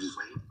 Bruce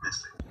Wayne,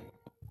 missing.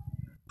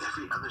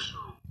 Every other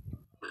show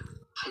that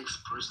takes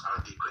Bruce out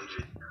of the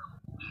equation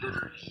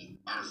literally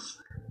as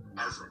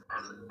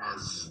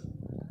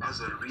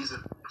a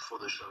reason for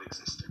the show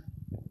existing.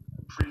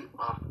 Free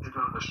of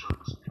every other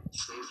shows,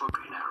 save for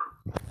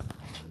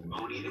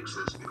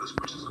exists because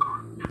Bruce is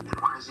gone. And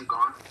why is he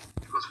gone?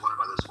 Because Warner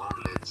Brothers won't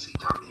let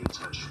CW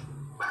touch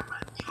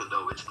Batman, even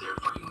though it's their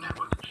fucking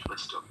network. But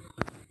still,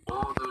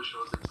 all those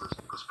shows exist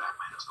because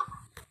Batman is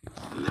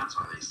gone. And that's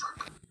why they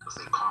suck. Because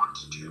they can't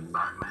do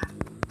Batman.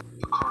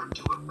 You can't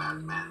do a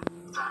Batman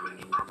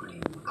family property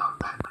without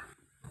Batman.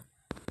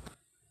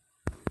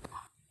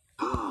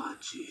 Oh,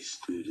 jeez,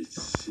 dude,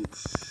 it's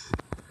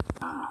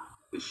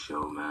this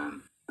show,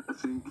 man. I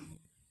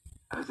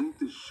think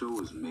this show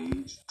was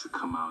made to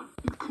come out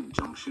in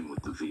conjunction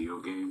with the video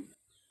game,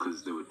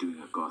 because they were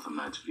doing a Gotham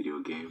Knights video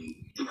game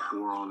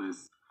before all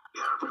this.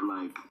 Yeah, But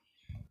like,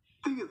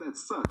 thing is that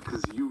sucked,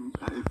 because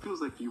it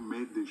feels like you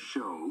made this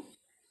show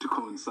to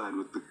coincide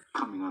with the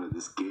coming out of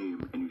this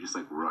game, and you just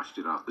like rushed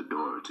it out the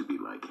door to be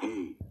like,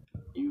 hey,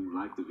 you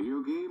like the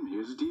video game?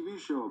 Here's a TV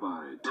show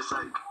about it. it's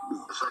like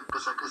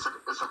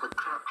a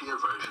crappier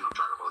version of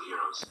Dragon Ball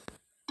Heroes.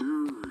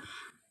 Dude,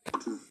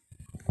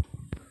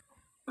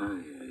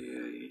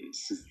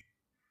 it's just,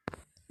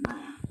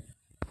 man.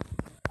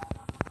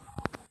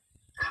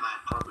 And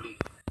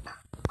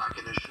I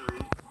can assure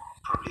you,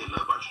 probably a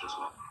low budget as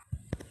well.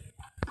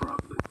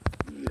 Probably,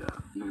 yeah.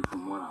 I mean,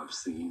 from what I've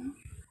seen,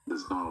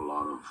 there's not a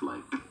lot of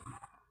like,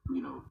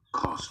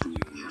 costumes.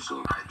 Yeah,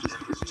 So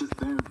it's just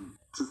them.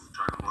 Just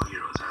Dragon Ball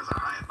Heroes has a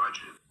higher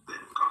budget than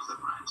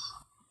Gotham Knights.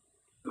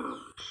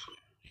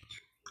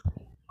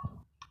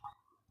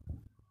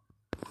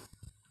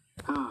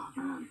 Oh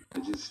man,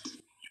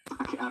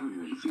 I don't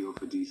even feel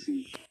for DC,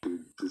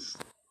 dude.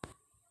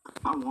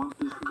 I want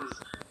this Because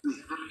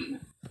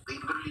they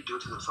literally do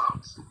it to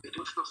themselves. They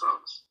do it to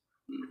themselves.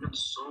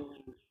 It's so,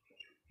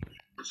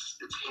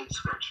 it's head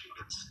scratching.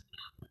 It's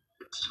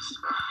just,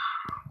 oh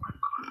my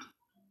god.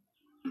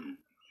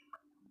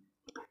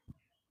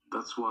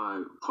 That's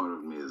why part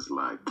of me is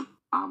like,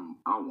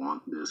 I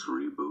want this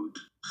reboot.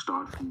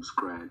 Start from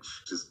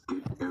scratch. Just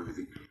get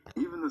everything.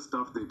 Even the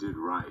stuff they did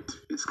right,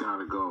 it's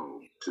gotta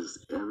go.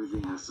 Just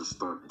everything has to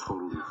start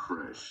totally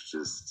fresh.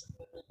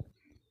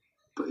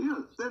 But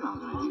they're not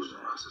gonna do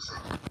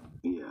that.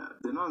 Yeah,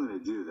 they're not gonna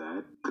do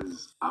that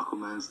because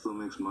Aquaman still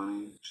makes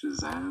money.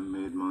 Shazam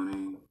made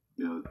money.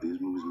 These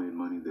movies made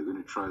money. They're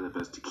gonna try their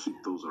best to keep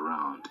those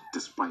around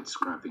despite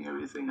scrapping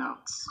everything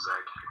else.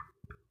 Exactly.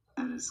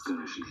 And it's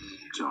gonna be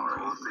The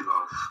jarring. whole thing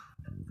of,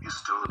 you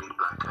still need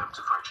Black Adam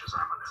to fight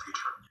Shazam in the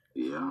future.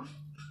 Yeah.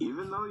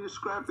 Even though you're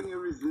scrapping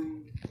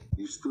everything,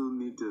 you still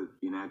need to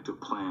enact a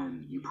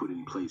plan you put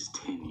in place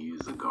 10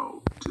 years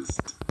ago.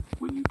 Just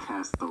when you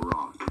cast The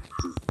Rock.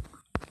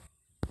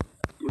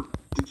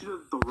 Did you know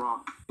that The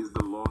Rock is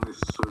the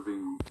longest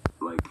serving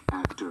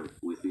actor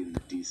within the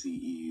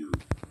DCEU,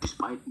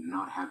 despite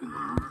not having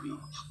a movie?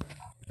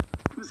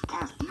 He was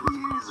cast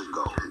years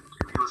ago.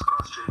 He was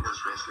cast during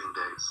his wrestling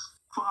days.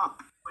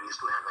 Fuck. When he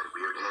still had that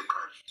weird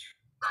haircut.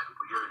 That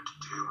weird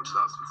Doom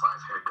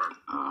 2005 haircut.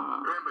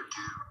 Remember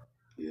Doom?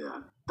 Yeah,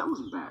 that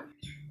wasn't bad.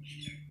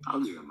 I'll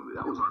give that movie.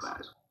 That wasn't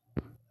bad.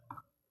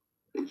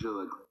 It's just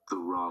like The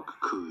Rock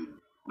could,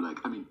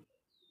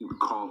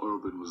 Carl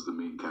Urban was the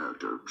main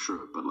character,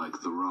 sure, but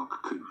The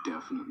Rock could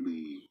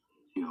definitely,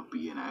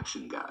 be an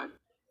action guy.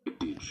 It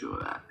did show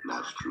that.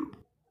 That's true.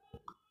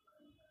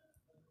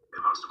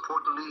 And most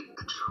importantly,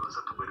 it shows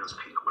that the Widow's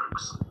Peak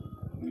works.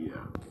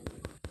 Yeah.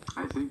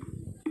 I think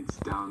it's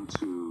down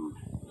to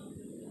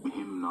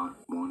him not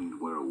wanting to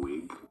wear a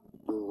wig,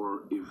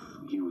 or if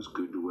he was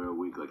good to wear a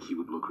wig, he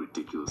would look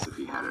ridiculous if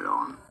he had it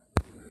on.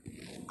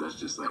 That's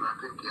just And I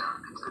think,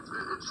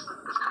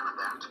 it's kind of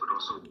that, but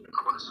also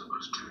I want to see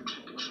those two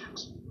chicken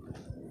shits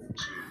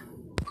to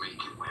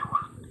make him wear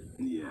one.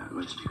 Yeah,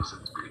 just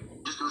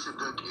because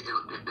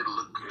it'll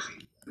look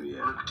goofy.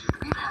 Yeah. Look,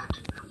 dude,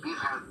 we've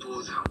had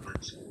Thor's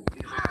helmets,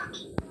 we've had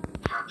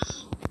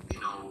Cap's,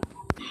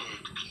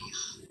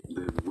 headpiece.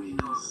 The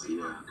wings,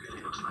 yeah.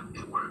 It looks like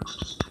it works.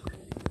 Just do it.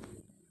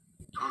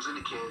 No one's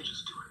gonna care.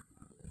 Just do it.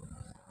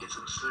 It's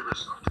in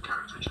service of the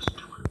character. Just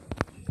do it.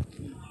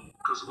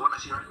 Because what I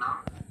see right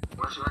now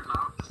is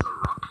The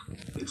Rock.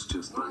 It's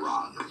just The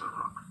Rock. It's The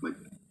Rock.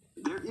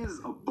 There is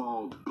a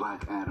bald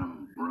Black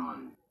Adam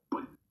run,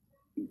 but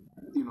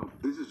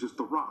this is just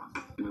The Rock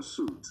in a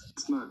suit.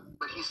 It's not.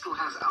 But he still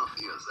has elf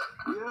ears.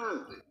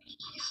 Yeah.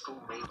 He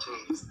still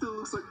maintains. He still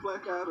looks like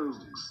Black Adam.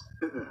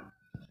 Yeah.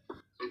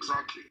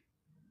 Exactly.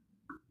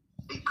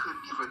 They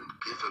couldn't even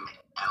give him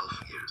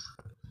elf ears.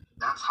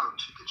 That's how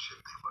chicken shit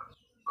they were.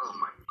 Oh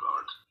my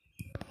god.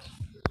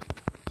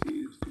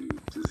 Jeez,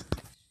 dude. Just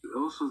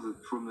also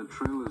from the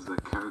trailers,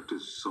 that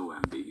character's so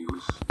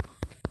ambiguous.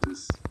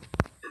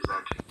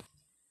 Exactly.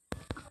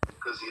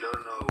 Because you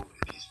don't know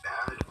if he's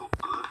bad or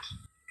good.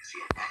 Is he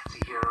an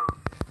anti-hero?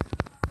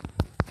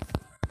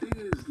 Thing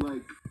is,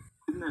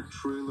 in that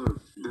trailer,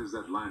 there's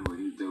that line where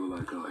they were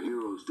like,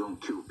 heroes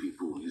don't kill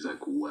people. He's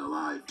like, well,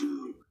 I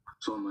do.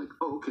 So I'm like,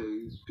 oh,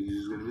 okay,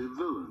 he's gonna be a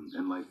villain.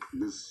 And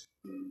this,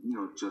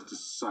 Justice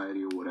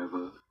Society or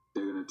whatever,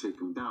 they're gonna take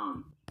him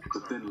down.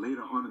 But then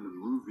later on in the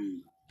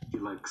movie, he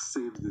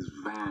saves this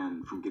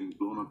van from getting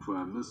blown up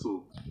by a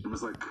missile. And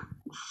it's like,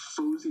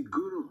 so is he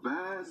good or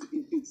bad?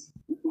 It's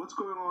what's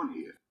going on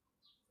here?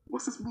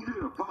 What's this movie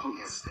about?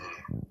 PTSD.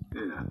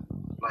 Yeah.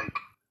 Like,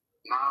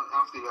 now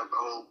after you got the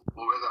whole,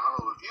 well, where the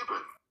hell have you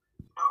been?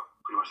 You know,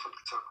 pretty much like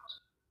the terms.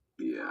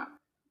 Yeah.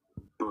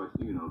 But,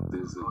 you know,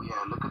 there's a... Oh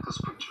yeah, look at this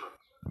picture.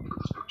 Look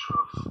at this picture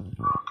of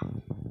Rock.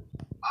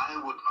 I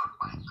would not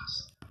mind this.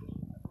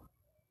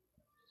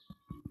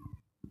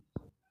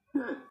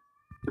 Yeah.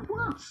 It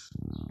works.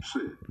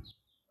 Shit.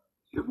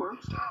 It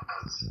works. It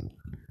does.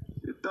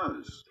 It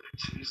does.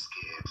 They're too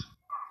scared.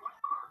 Oh my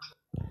god.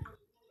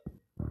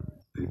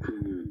 They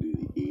couldn't even do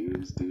the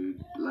ears,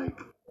 dude. Like,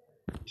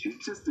 he's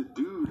just a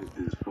dude at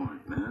this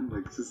point, man.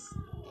 Like, just...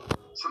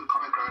 Some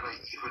comic writer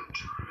even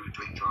drew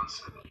Dwayne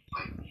Johnson,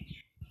 like,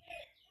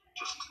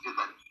 just in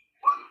that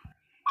one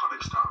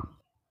comic style.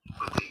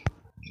 But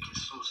you can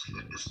still see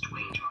that it's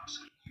Dwayne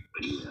Johnson.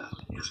 But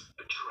is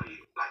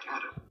betraying Black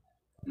Adam.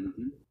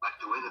 Mm-hmm. Like,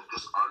 the way that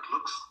this art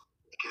looks,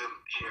 give him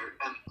hair,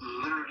 and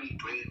literally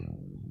Dwayne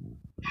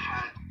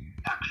had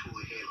actual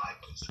hair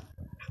likeness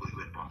before he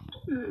went bald.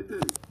 Yeah, it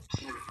did.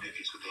 Seen him in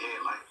movies with the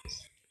hair likeness.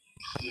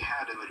 He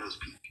had him at his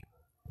peak.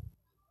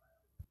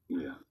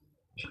 Yeah.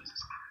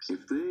 Jesus Christ.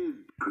 If they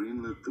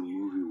greenlit the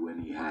movie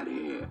when he had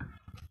hair,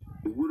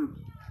 it would have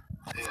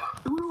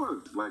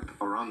worked. Like,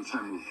 around the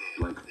time of,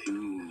 like,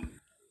 Doom,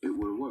 it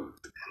would have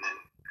worked. And then,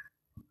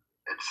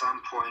 at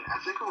some point, I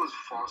think it was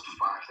Fast 5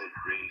 that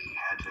really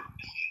had him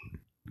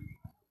being,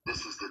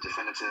 this is the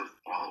definitive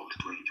bald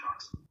Dwayne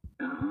Johnson.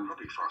 Uh-huh.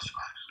 Probably Fast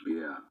 5.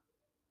 Yeah.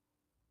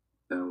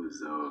 That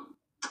was,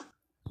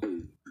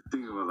 hey,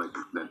 thinking about, like,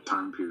 that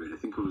time period, I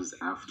think it was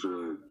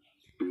after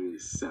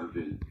Series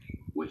 7,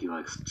 where he,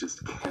 like,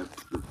 just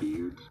kept the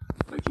beard.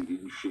 Like, he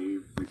didn't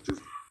shave, like,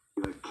 just,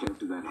 he, like, kept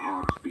that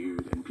Hobbs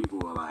beard, and people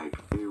were like,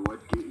 hey,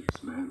 what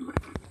gives, man?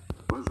 Like,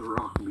 why's The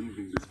Rock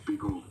leaving this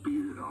big old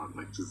beard on?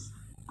 Like, just,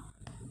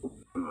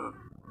 And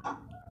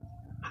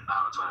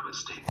now it's one of his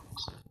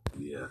staples.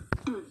 yeah.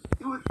 Dude,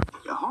 it was,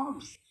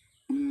 Hobbs,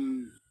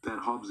 in that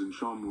Hobbs and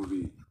Shaw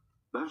movie,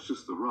 that's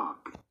just The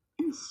Rock.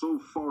 He's so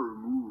far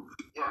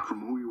removed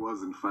from who he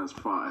was in Fast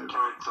 5.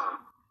 Character.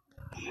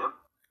 Yep.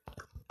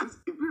 Because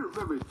if you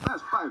remember, in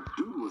Fast 5,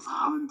 dude was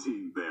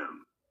hunting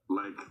them.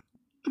 Like,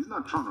 he's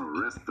not trying to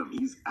arrest them,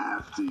 he's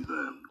after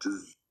them.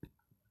 Just...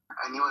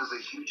 And he was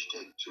a huge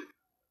dick, too.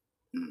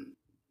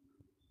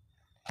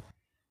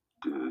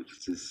 Dude,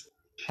 just...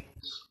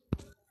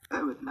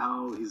 Yeah, but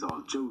now he's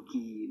all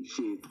jokey and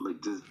shit.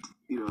 Like, just,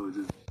 you know,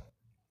 just...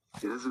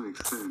 It doesn't make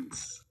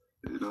sense,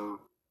 you know?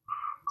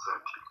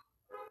 Exactly.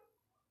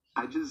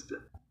 I just,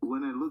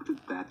 when I looked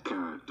at that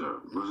character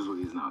versus what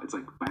he is now, it's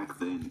like back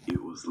then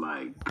it was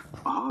like,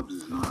 Hobbs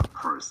is not a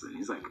person,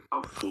 he's like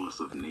a force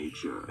of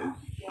nature.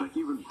 Like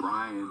even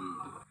Brian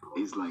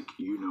is like,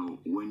 you know,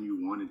 when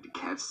you wanted to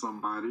catch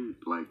somebody,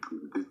 like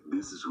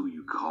this is who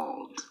you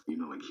called. You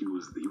know, like he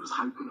was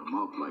hyping him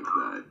up like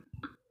that.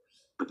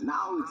 But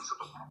now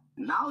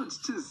it's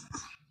just,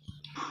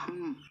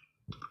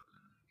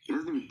 he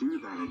doesn't even do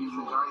that He's a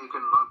anymore. guy you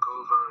can knock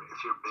over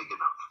if you're big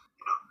enough,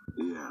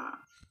 you know? Yeah.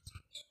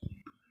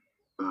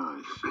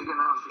 If you're big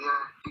enough,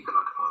 you can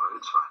knock him over,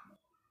 it's fine.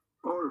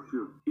 Or if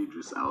you're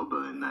Idris Elba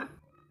in that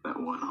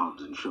one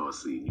Hobbs and Shaw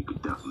scene, you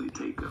could definitely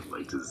take him.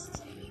 Like,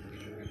 just...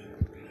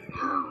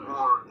 Yeah,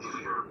 or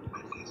if you're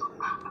Vin Diesel.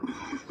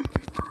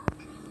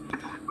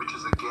 Which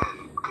is,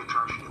 again,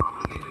 contractually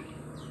obligated.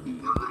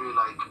 They're literally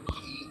like,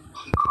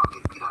 he can't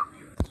get beat up.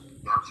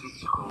 They have to be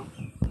equal,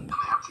 and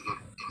they have to get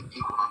an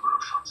equal number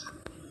of shots in.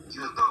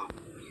 Even though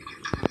you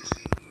can clearly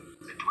see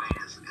that Dwayne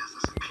is the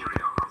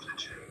superior of the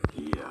two.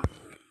 Yeah.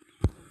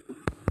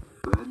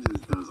 That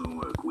just doesn't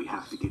work. We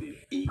have to get an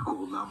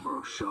equal number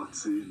of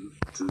shots in.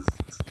 Just...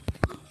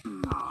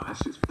 Nah,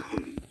 that's just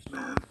petty,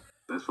 man.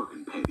 That's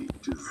fucking petty.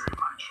 Just... Very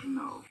much.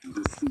 No.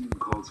 The scene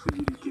calls for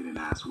you to get an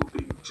ass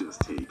whooping.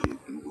 Just take it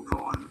and move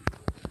on.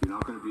 You're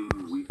not gonna be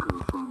any weaker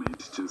from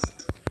it.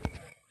 Just...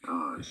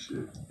 Oh,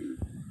 shit, dude.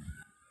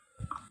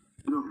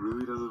 You know, it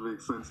really doesn't make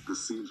sense, the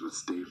scenes with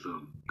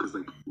Statham. Because,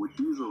 like, with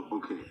Diesel,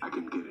 okay, I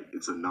can get it.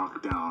 It's a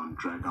knockdown,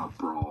 drag-out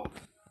brawl.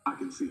 I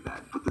can see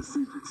that. But the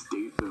scenes with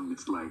Statham,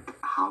 it's like,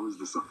 how is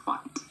this a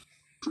fight?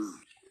 Just,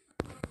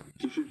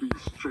 he should be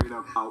straight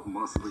up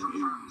out-muscling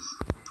him.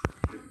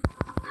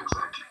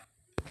 Exactly.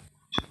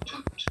 To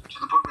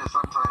the point where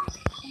sometimes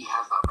he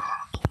has the upper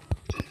hand.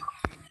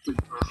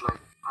 Where it's like,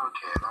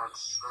 okay,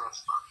 that's not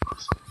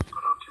something,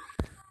 but okay.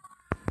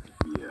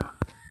 Yeah.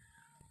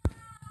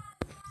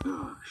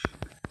 Oh,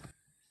 shit.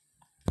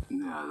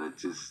 Yeah, that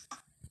just...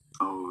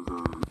 Oh,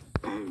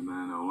 hey,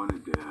 man, I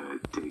wanted to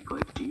take,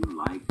 like, do you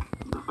like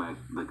the fact,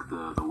 like,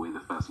 the way the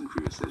Fast and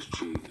Furious has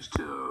changed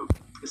to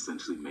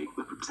essentially make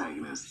the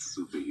protagonists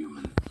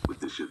superhuman with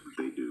the shit that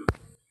they do?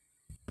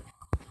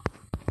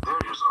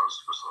 They're just our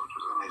super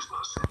soldiers. That makes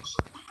no sense.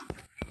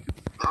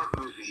 That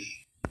movie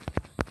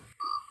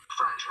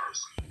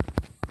franchise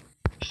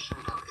should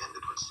have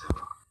ended with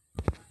Sarah.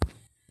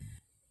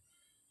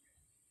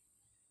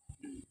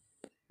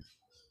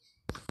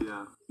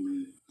 Yeah, I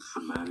mean,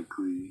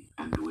 thematically,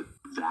 and with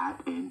that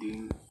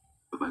ending,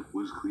 with like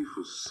Wiz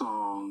Khalifa's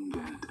song,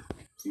 and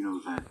you know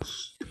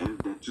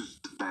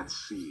that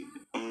scene,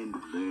 and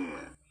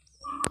there,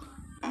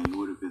 and it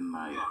would have been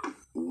like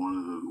one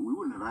of the. We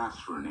wouldn't have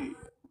asked for an 8.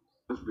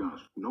 Let's be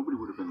honest. Nobody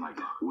would have been like,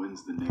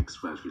 "When's the next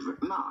Flash?" He's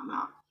like,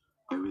 "Nah,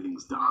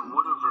 everything's done." I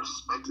would have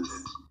respected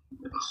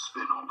a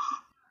spin-off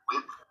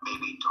with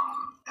maybe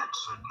Dom and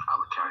certain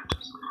other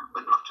characters,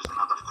 but not just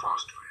another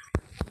Fast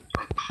movie.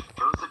 Like,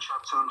 go to the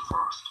chapter on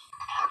Fast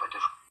and have a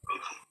different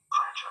movie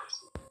franchise.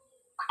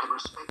 I can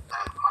respect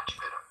that much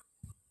better.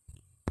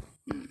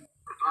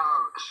 But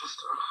now it's just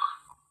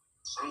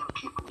same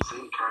people,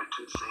 same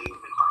characters, same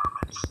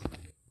environments.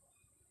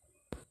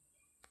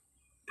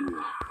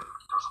 Yeah.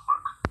 It doesn't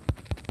work.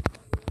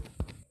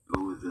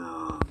 With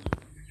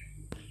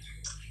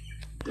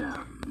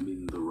damn, I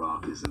mean, The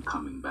Rock isn't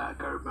coming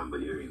back. I remember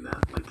hearing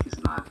that. Like, he's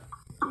not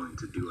going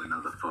to do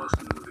another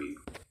Fast movie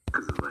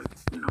because of, like,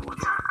 you know,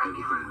 what's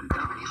everything went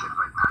down. Even he said,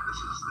 like, nah, this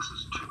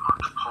is too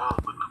much. Paul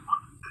wouldn't have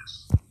wanted this.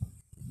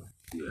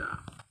 Yeah.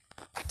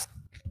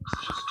 This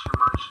is just too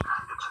much,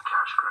 and it's a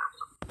cash grab.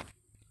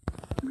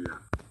 Yeah.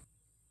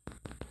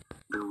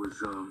 There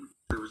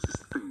was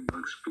this thing,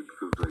 like,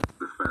 speaking of, like,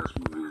 the Fast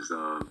movies,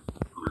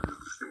 what is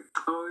this thing?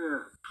 Oh,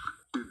 yeah.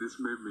 Dude, this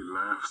made me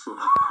laugh so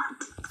hard.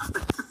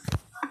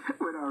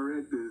 When I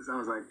read this, I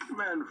was like,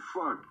 man,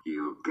 fuck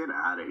you. Get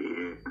out of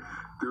here.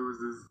 There was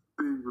this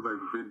thing where,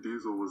 like, Vin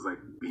Diesel was, like,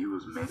 he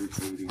was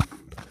meditating,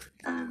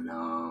 and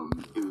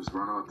it was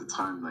run out the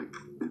time, like,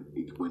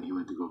 when he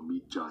went to go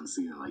meet John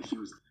Cena. Like, he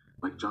was,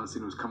 like, John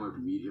Cena was coming up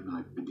to meet him, and,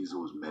 like, Vin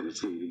Diesel was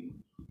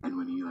meditating. And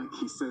when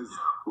he says,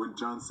 when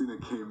John Cena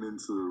came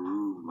into the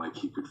room, like,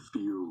 he could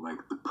feel, like,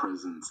 the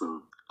presence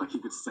of, like, he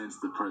could sense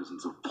the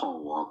presence of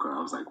Paul Walker. I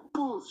was like,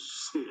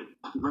 bullshit,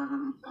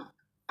 man.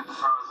 I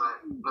was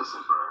like,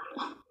 listen, bro,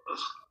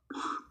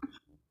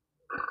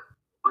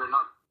 we're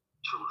not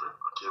children,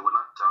 okay? We're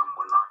not dumb,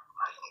 we're not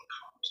naive.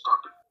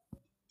 Stop it.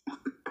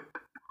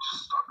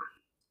 Just stop it.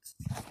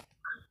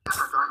 It's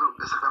like the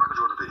Michael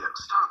Jordan video.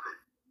 Stop it.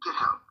 Get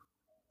help.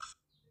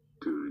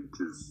 Dude,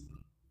 just...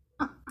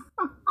 I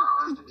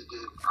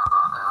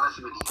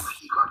honestly believe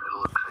he got a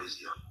little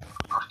crazier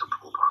after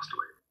Paul passed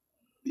away.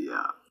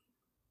 Yeah.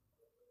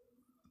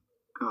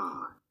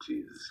 Oh,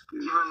 Jesus.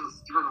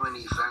 Even when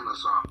he sang the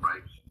song,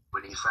 right?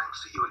 When he sang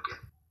 "See You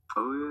Again,"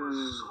 Oh, it yeah. was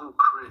so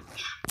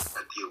cringe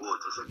at the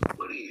awards. I was like,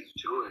 "What are you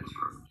doing,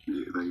 bro?"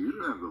 Yeah, like, you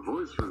don't have the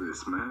voice for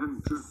this,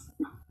 man. Just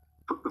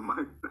put the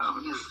mic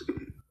down.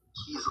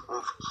 He's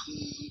off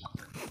key.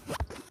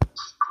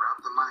 Just grab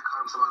the mic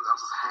out of someone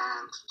else's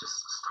hand. Just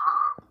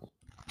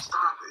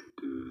stop it.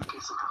 Dude.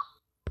 Get some help.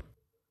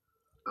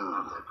 I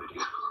love that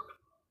video.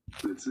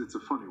 It's a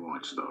funny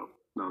watch, though.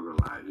 Not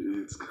gonna lie,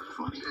 it's kind of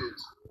funny. It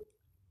is.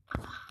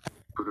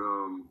 But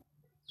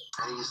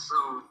And he's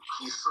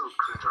so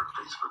cringe on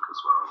Facebook as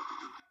well.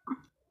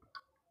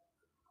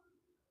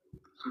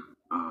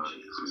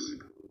 Jesus.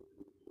 Dude,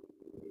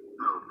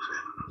 No,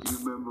 Finn. you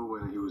remember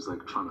when he was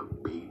like trying to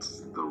bait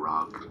The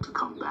Rock to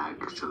come back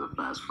to the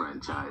Fast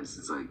franchise?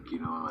 It's like, you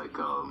know, like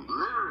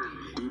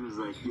Literally. dude is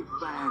like, your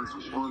fans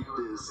want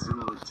this, you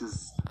know,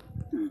 just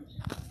dude,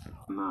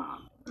 nah,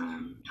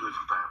 man. Do it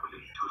for family.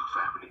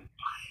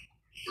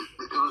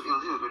 It was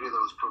a video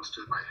that was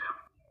posted by him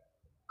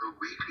a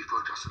week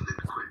before Justin Lin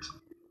quit.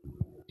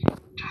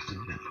 Justin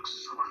Lin looks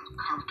so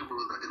uncomfortable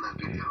in that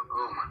video.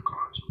 Oh my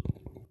god.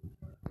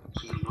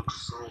 He looks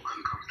so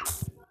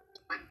uncomfortable.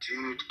 Like,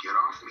 dude, get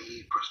off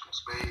me, personal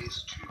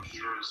space, 2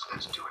 meters,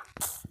 let's do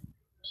it.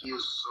 He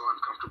is so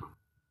uncomfortable.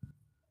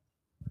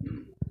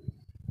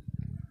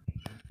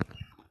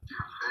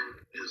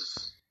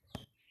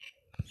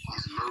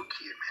 He's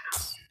low-key a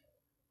menace.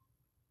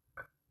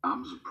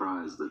 I'm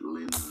surprised that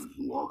Lin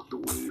walked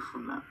away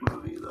from that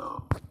movie,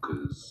 though,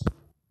 because,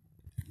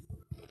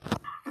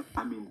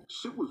 I mean,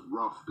 shit was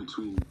rough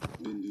between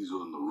Vin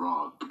Diesel and The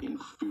Rock in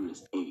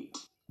Furious 8,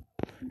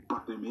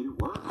 but they made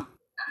it work. And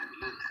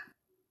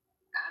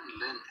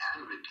Lin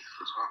and Vin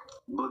Diesel as well.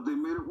 But they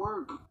made it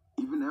work.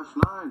 Even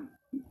F9,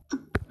 the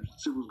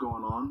shit was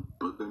going on,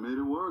 but they made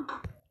it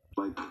work.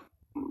 Like,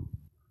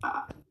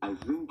 I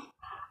think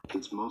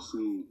it's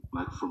mostly,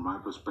 like, from my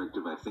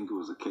perspective, I think it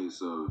was a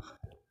case of,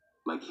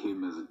 like,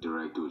 him as a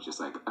director was just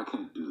like, I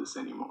can't do this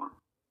anymore.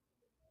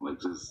 Like,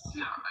 just...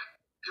 Yeah, like,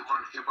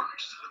 everyone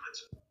reaches the limits.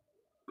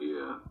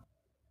 Yeah.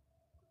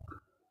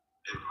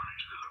 Everyone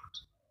reaches the limits.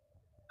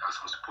 That's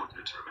what's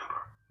important to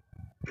remember.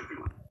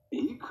 Everyone.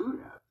 He could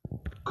have.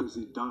 Because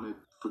he'd done it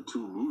for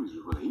 2 movies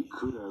before. He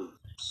could have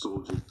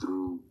soldiered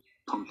through,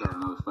 pumped out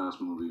another Fast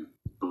movie,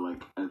 but,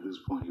 like, at this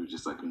point, he was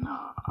just like,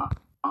 nah, I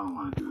don't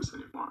want to do this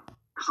anymore.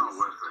 It's not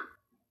worth it.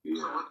 Yeah.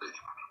 It's not worth it.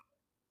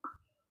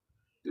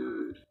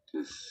 Dude,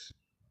 just...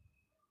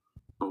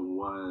 But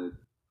what...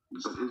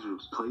 But his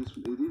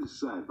replacement... It is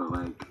sad, but,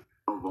 like,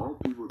 of all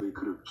people they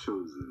could have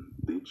chosen,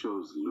 they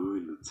chose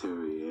Louis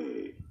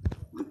Leterrier,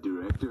 the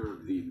director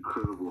of The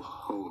Incredible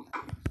Hulk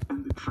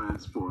and The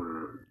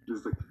Transporter.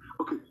 Just like,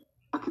 okay,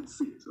 I can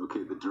see it.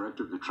 Okay, the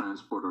director of The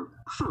Transporter,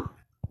 sure,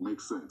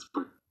 makes sense.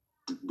 But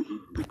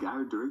the guy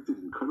who directed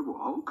Incredible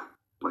Hulk?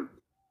 Like,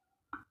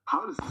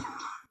 how does...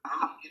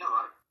 You know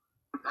what?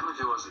 That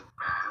movie wasn't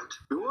bad.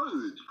 It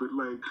wasn't, but,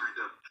 like... Kind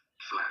of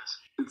flat.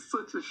 It's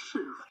such a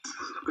shift. It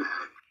wasn't a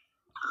bad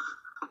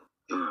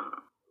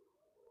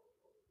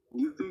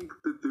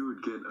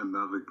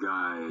another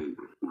guy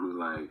who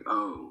like,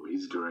 oh,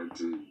 he's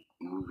directed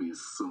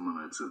movies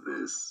similar to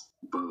this,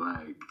 but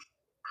like,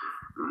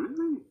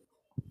 really?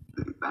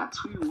 That's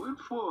who you went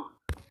for?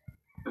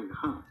 Like,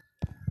 huh?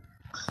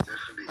 It's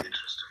definitely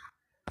interesting.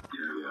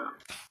 Yeah.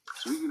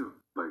 Speaking of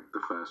like the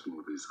Fast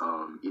movies,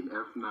 in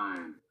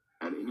F9,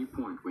 at any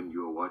point when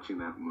you were watching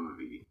that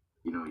movie,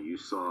 you know, you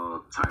saw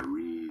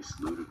Tyrese,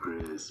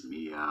 Ludacris,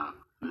 Mia,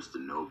 Mr.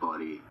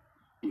 Nobody,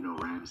 you know,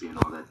 Ramsey and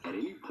all that. At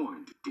any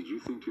point, did you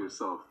think to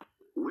yourself,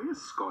 where's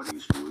Scott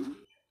Eastwood?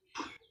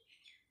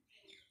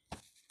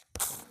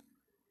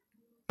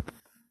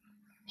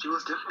 She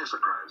was definitely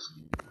surprised.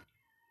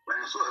 When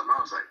I saw him,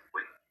 I was like,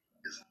 wait,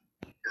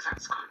 is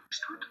that Scott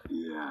Eastwood?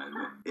 Yeah, and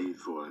the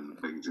eighth one,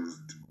 like just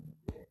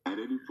at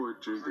any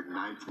point during the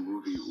ninth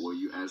movie, were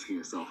you asking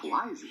yourself,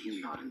 why is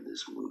he not in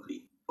this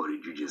movie? Or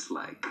did you just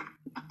like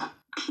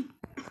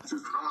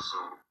And also,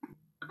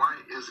 why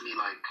isn't he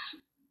like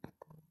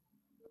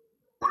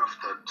one of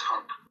the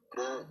top,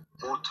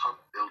 more top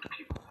built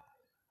people?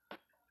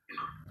 You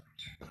know,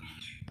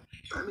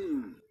 I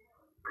mean,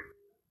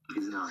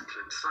 he's not.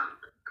 Clint's son.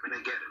 I mean,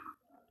 I get him.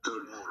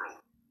 Good moral.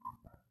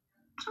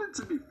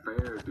 To be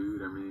fair,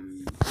 dude, I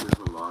mean, there's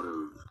a lot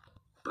of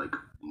like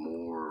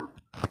more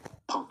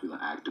popular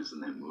actors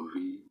in that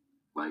movie.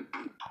 Like,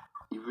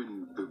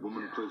 even the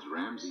woman who plays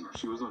Ramsey,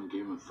 she was on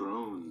Game of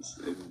Thrones,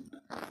 and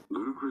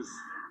Ludacris.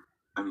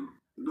 I mean,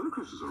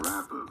 Ludacris was a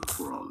rapper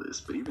before all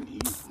this, but even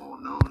he's more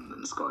known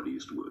than Scott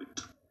Eastwood.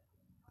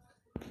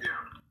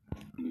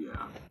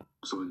 Yeah.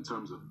 So in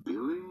terms of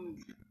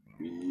billing,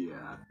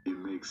 yeah, it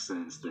makes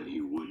sense that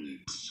he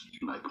wouldn't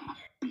like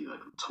be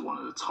like one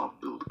of the top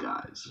billed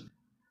guys.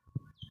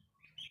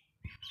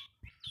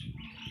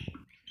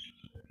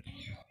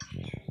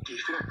 Do you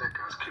feel like that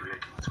guy's career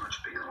gets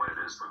much bigger than what it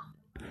is,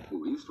 though?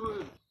 Who,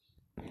 Eastwood?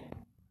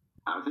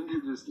 I think he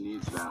just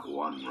needs that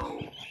one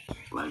role,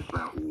 like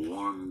that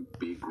one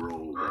big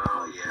role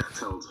that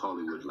tells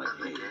Hollywood, like,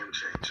 the hey, game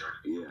changer.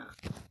 Yeah,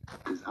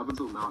 because up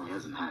until now he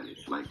hasn't had it.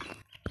 Like,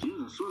 he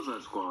was in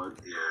Suicide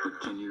Squad, but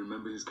can you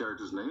remember his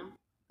character's name?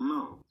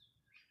 No.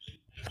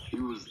 He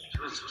was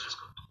in Suicide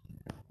Squad?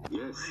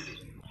 Yes. Really?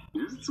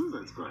 He was in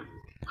Suicide Squad.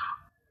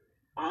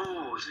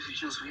 Oh,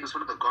 he was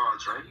one of the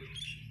guards, right?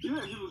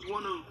 Yeah, he was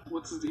one of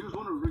he was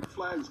one of Rick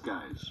Flagg's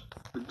guys.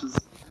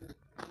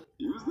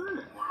 He was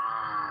there.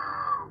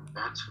 Wow,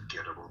 that's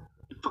forgettable.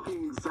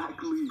 Fucking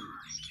exactly.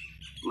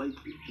 Like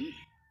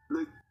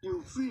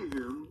you'll see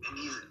him. And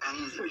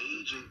he's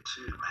aging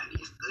too, man.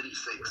 He's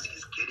 36.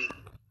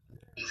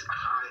 He's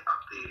high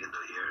up there in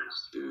the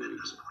years. Dude.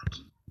 At this point.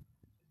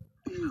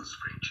 He's no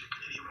spring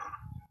chicken anymore.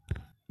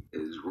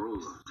 His role.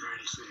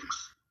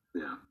 36.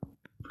 Yeah.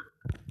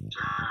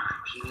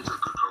 Damn, he needs a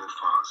good role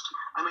fast.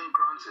 I mean,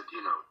 granted,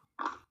 you know,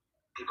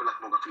 people like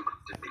Morgan Freeman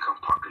didn't become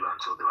popular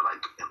until they were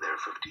like in their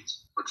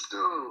 50s. But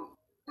still,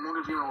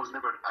 Morgan Freeman was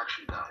never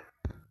actually died.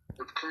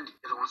 If Clint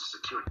wants to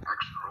secure an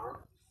action role,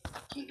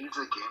 he needs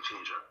a game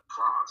changer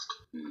fast.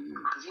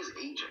 Because he's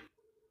aging.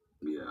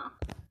 Yeah.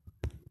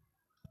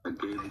 A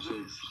game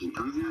changer. He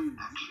does have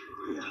action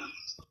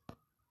movies,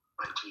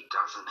 but he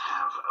doesn't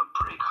have a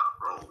breakout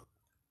role.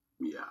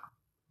 Yeah.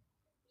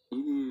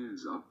 He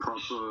needs a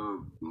proper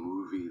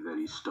movie that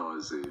he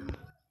stars in.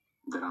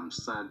 That I'm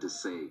sad to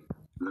say.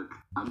 Look,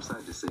 I'm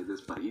sad to say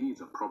this, but he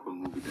needs a proper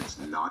movie that's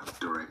not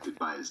directed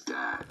by his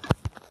dad.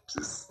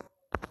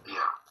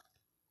 Yeah.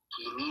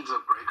 He needs a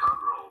breakout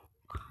role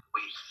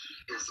where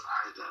he is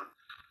either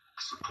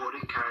a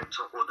supporting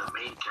character or the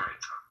main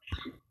character.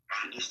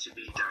 And needs to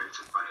be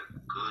directed by a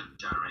good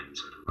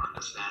director who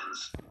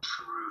understands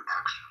true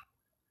action.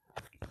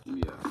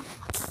 Yeah.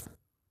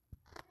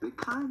 They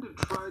kind of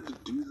tried to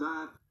do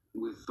that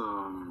with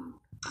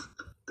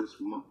this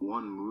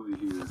one movie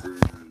he was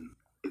in.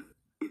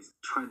 It's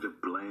trying to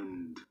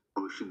blend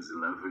Ocean's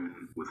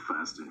 11 with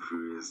Fast and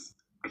Furious.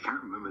 I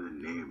can't remember the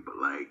name, but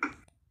like,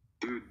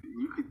 dude,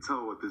 you could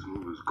tell what this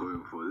movie was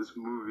going for. This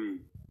movie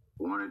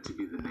wanted to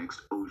be the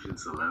next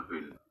Ocean's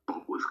 11,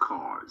 but with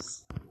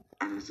cars.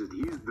 And it's just,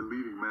 he's the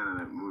leading man in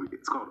that movie.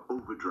 It's called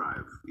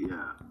Overdrive.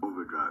 Yeah,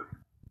 Overdrive.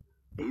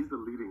 He's the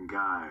leading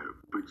guy,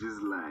 but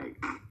just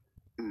like,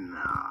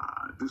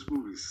 nah, this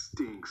movie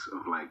stinks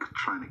of like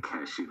trying to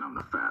cash in on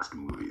the Fast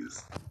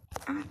movies.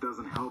 And it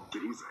doesn't help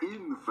that he's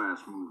in the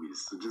Fast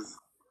movies. So just,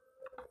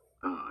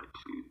 oh,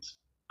 jeez.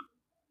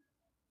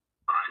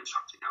 Find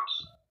something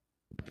else.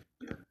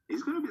 Yeah.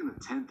 He's gonna be in the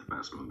 10th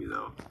Fast movie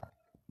though.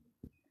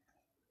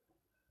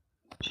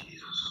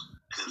 Jesus.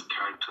 His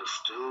character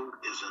still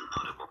isn't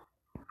notable.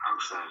 How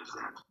sad is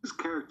that? His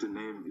character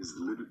name is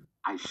Little...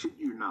 I shit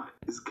you not.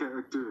 His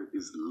character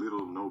is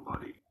Little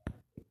Nobody.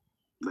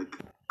 Like,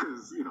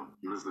 because, you know,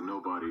 he was the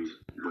nobody,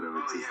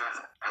 whatever. Oh,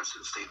 yeah. That's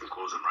what Statham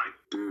calls him, right?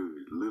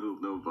 Dude, Little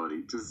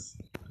Nobody.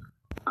 Just...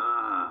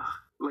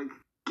 like,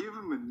 give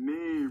him a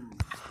name.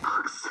 For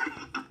fuck's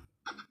sake.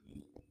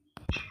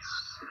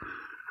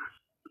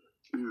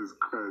 Jesus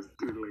Christ,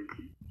 dude,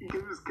 like,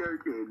 give his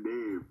character a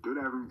name. Don't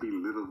have him be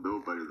Little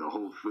Nobody the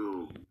whole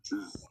film.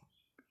 Just...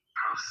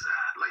 How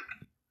sad. Like,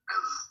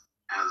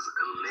 as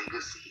a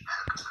legacy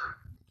actor,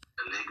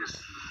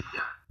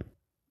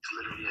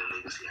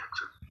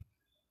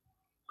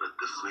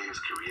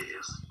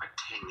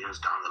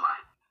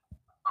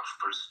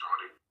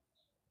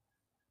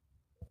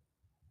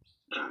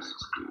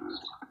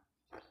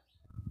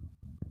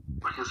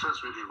 his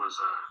first movie was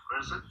where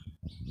is it?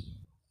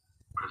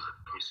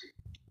 Let me see.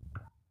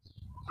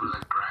 It was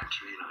like Gran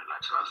Torino in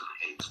like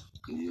 2008.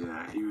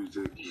 Yeah, he was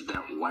just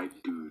that white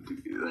dude.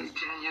 Like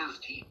 10 years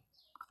deep.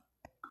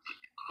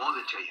 More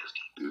than 10 years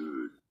deep.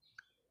 Dude.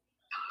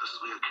 And this is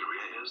where your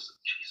career is.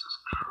 Jesus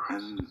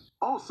Christ. And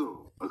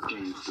also a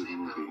Clint Eastwood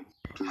movie.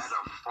 Had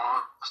a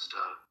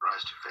faster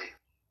rise to fame.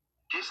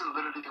 Jason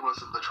literally was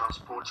in The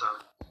Transporter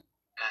and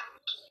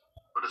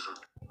what is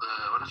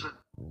it?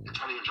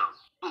 Italian Job.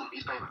 Boom,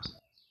 he's famous.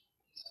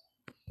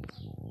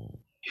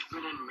 You've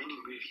been in many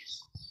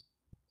movies.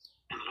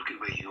 And look at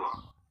where you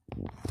are.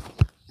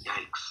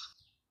 Yikes.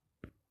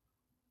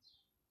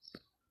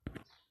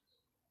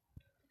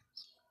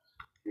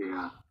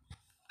 Yeah.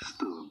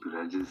 Still,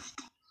 but this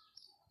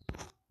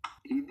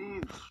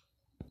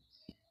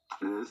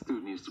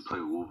dude needs to play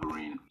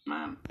Wolverine,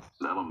 man.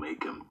 That'll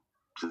make him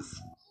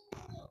just...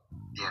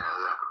 Yeah,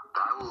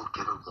 that will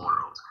give him more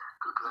roles.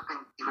 Because I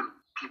think even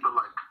people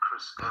like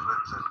Chris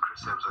Evans and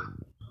Chris Hemsworth,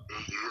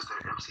 they use their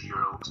MCU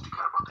roles to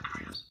care about their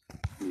careers.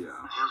 Yeah.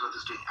 Hemsworth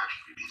is doing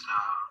action movies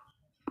now.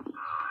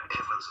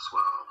 Evans as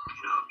well.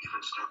 You know,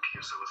 even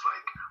Snowpiercer was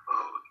like,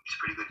 oh, he's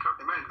pretty good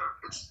Captain America.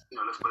 It's, you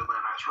know, let's put him in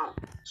a nice role.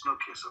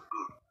 Snowpiercer,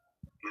 boom.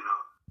 You know,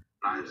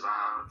 Knives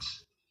Out,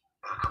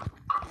 a couple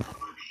more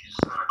movies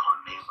that I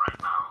can't name right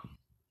now.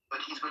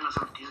 But he's been in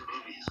some decent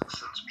movies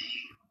since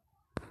being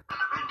an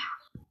Avenger.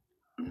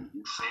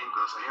 Same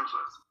goes for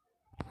Hemsworth.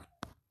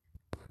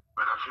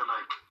 But I feel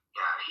like,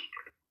 yeah, he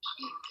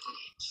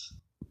needs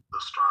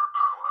the star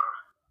power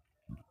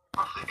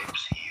of the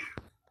MCU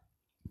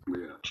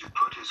to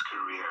put his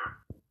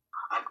career.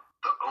 Like,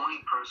 the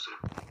only person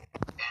who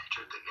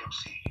entered the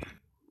MCU,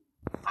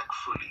 like,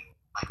 fully,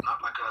 like,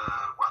 not like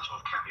a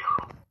once-off cameo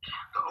role.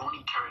 The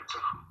only character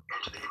who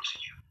entered the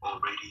MCU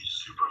already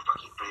super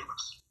fucking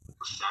famous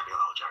was Samuel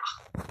L.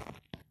 Jackson.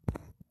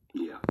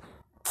 Yeah.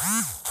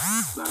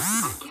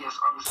 Yes,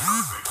 obviously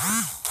not very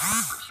good,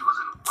 but he was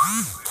in one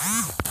movie.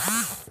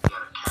 He had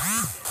a cameo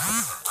in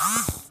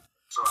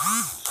so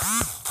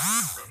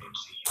the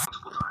MCU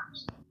multiple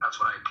times. That's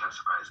what I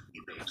classify as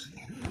in the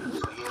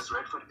MCU. So yes,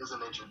 Redford is a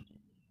legend,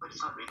 but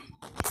he's not really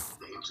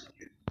the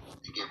MCU.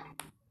 You get me?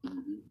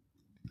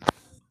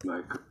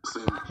 Like,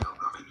 same.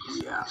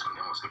 He's from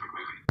almost every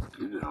movie.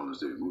 He did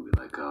almost every movie,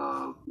 like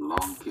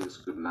Long Kiss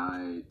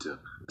Goodnight,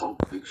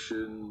 Pulp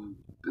Fiction.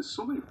 There's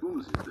so many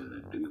films he's been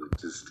in, dude. Like,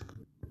 just...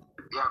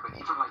 Yeah, but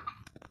even like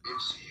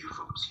MCU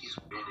films, he's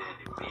been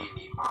in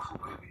many Marvel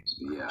movies.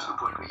 Yeah. To the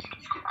point where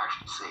you can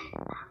actually say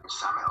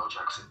Samuel L.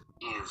 Jackson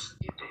is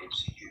in the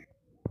MCU.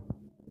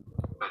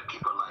 But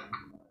people like,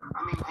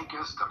 I mean, I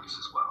guess Douglas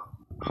as well.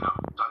 You know,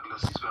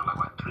 Douglas, he's been like,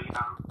 what, 3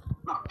 now?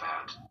 Not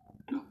bad.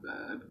 Not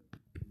bad.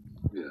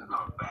 Yeah.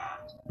 Not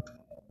bad.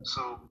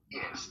 So,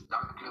 yes,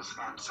 Douglas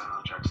and Samuel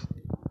L. Jackson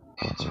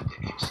entered the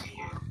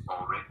MCU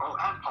already. Oh,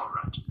 and Paul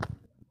Rudd.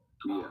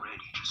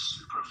 Already just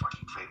super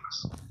fucking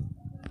famous.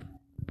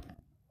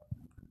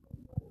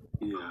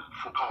 Yeah.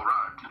 For Paul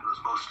Rudd, it was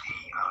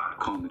mostly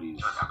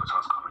comedies. Judd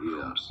Apatow's comedy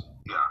films.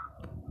 Yeah.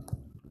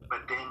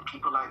 But then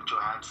people like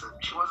Johansson,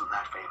 she wasn't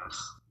that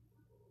famous.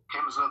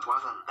 Hemsworth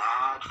wasn't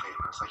that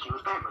famous. Like, he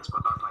was famous,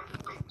 but not like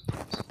famous.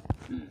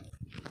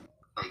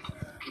 Like,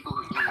 people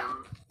who knew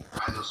him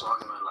either saw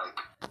him in like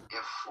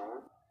F4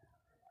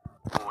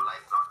 or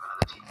like not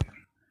another TV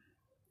movie.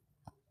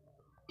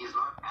 He's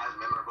not as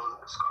memorable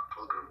as Scott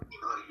Pilgrim,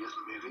 even though he is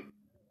in the movie.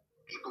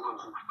 People who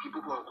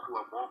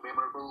are more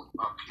memorable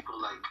are people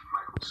like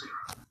Michael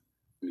Cera.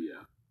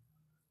 Yeah.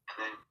 And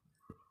then,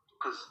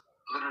 because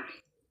literally,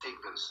 take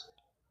this,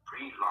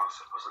 Brie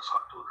Larson was a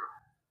Scott Pilgrim,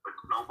 but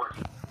nobody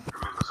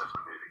remembers her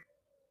from the movie.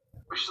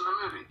 But she's in the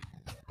movie,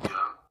 you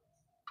know?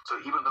 So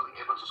even though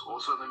Evans was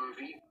also in the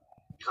movie,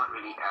 he's not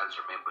really as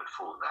remembered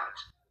for that.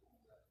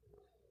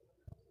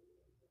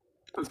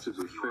 But to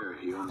be fair,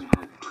 he only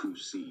had 2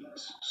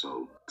 scenes,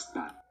 so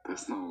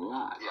that's not a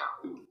lot.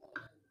 Yeah.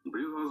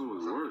 Brie Larson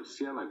was worse.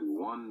 She had like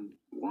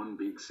one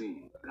big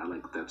scene. I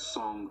like that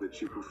song that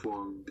she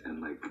performed and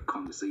like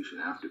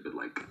conversation after, but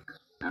like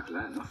after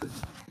that, nothing.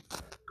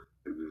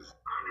 It was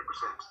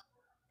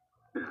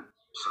 100%. Yeah.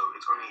 So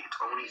it's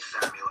only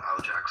Samuel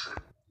L. Jackson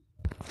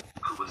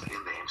who was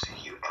in the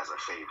MCU as a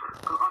favor.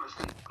 Because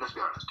honestly, let's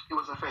be honest, it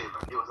was a favor.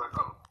 It was like,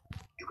 oh,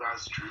 you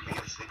guys drew me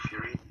as Nick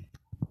Fury.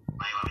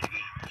 Now you want me to be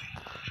in a movie?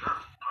 Sure,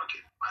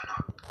 okay, why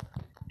not?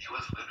 It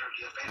was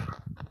literally a favor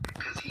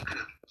because he could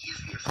have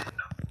easily said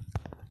no.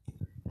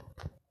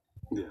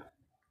 Yeah.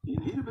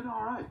 He'd have been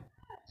all right.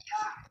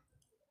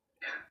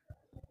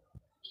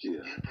 He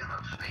did them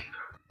a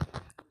favor.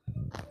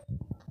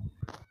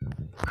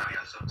 Now he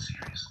has own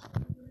series.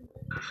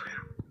 Good for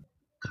him.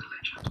 Good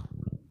legend.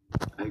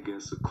 I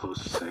guess a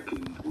close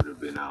second would have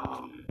been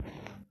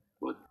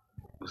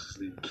what's his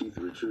name? Keith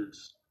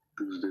Richards.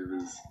 Whose name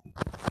is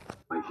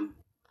like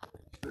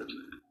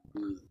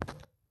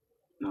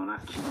no,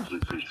 not Keith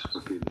Richards.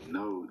 Fucking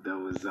no, that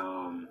was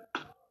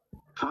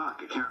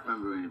fuck. I can't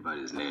remember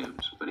anybody's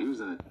names, but he's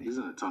in a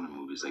ton of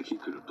movies. Like he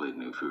could have played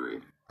Nick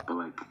Fury, but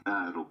like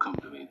it'll come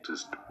to me.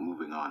 Just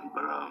moving on.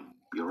 But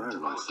you're right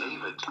about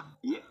David.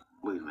 Yeah.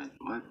 Wait a minute.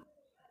 What?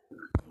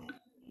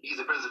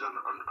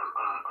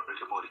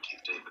 boy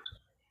Keith David.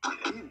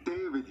 Keith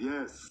David,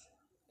 yes.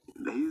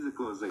 He's a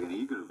close second.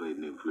 He could have played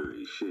Nick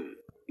Fury. Shit.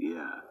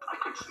 Yeah. I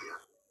could see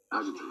it.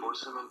 Doesn't he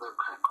voice him in the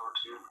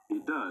cartoon? He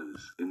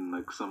does. In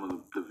like some of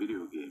the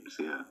video games,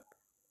 yeah.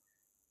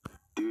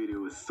 Dude, it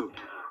was so...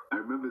 I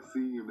remember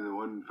seeing him in the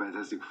one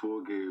Fantastic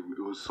Four game.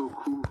 It was so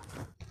cool.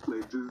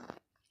 Like, just...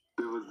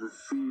 There was this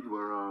scene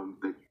where,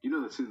 like, you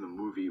know the scene in the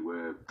movie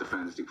where the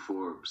Fantastic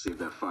Four save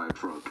that fire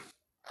truck?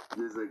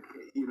 There's like,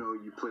 you know,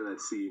 you play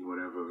that scene,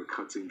 whatever,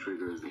 cutscene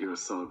triggers, the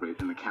heroes celebrate,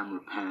 and the camera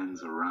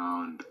pans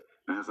around,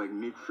 and it's like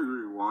Nick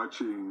Fury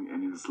watching,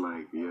 and he's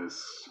like,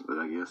 yes,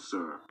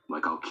 sir.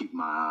 Like, I'll keep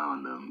my eye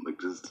on them. Like,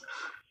 just...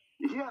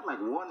 He had like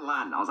one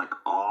line, and I was like,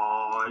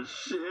 oh,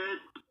 shit.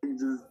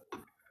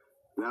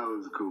 That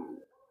was cool.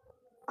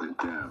 Like,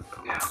 damn.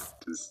 Yeah.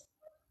 Just...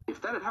 If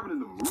that had happened in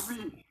the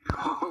movie,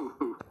 oh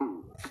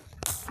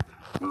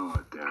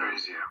damn,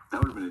 crazy.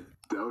 That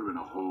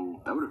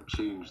would have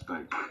changed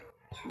like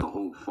the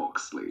whole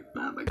Fox slate,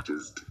 man. Like,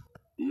 just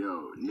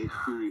Nick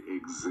Fury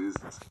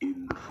exists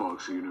in the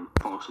Fox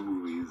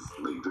movies.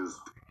 Like, just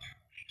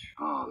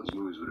those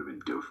movies would have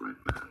been different,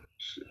 man.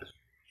 Shit.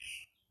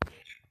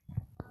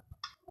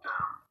 The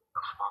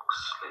Fox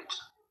slate.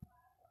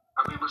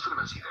 I mean, we're still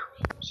gonna see their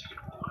Secret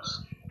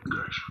Wars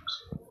versions.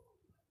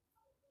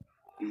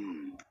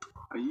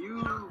 Are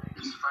you?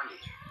 It's funny.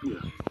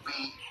 Yeah. We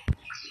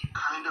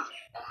kind of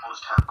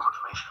almost have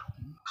confirmation of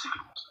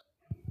Secret Wars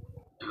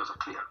because of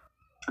Clea.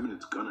 I mean,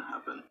 it's gonna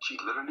happen. She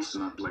literally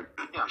said,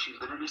 she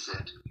literally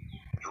said,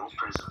 your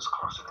presence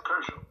caused an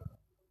incursion,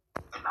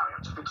 and now you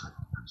have to fix it.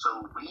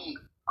 So we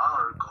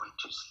are going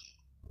to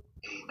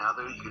see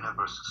another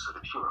universe set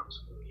of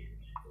heroes,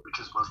 which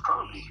is most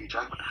probably Hugh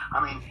Jackman. I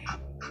mean,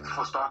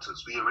 for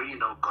starters, we already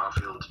know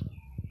Garfield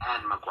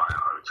and Maguire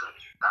are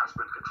returning. That's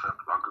been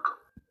confirmed long ago.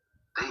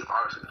 They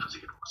are significant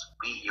Secret Wars.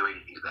 We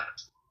already knew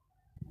that.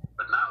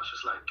 But now it's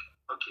just like,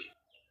 okay,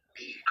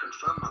 we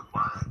confirmed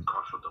Maguire and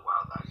Garfield a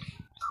while back.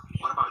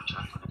 What about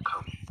Jackman and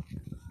Co?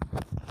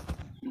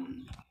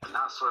 And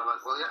now it's sort of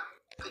like, well, yeah,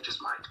 they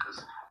just might,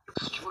 because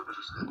if Stewart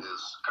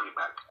is coming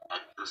back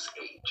at this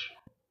age,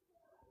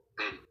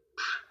 then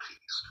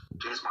please,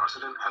 James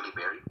Marsden, Halle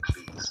Berry,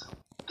 please,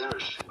 they're a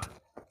shoo-in.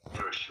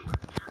 They're a shoo-in.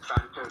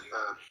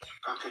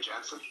 Famke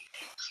Janssen,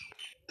 please,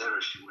 they're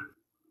a shoo-in.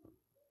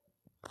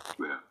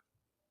 Yeah.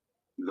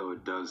 Though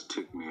it does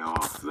tick me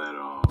off that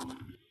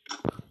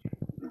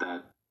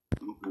that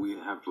we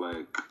have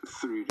like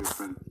 3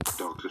 different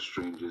Doctor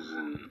Stranges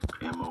in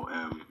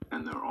MOM,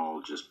 and they're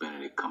all just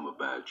Benedict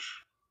Cumberbatch.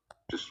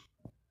 Just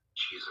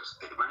Jesus,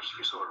 they managed to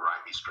be so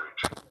Raimi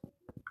Strange,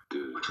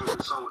 dude. Which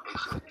was so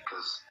excellent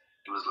because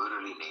he was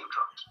literally name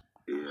dropped.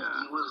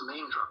 Yeah, he was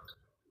name dropped.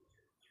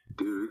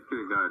 Dude, we could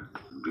have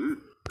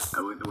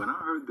got When I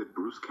heard that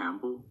Bruce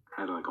Campbell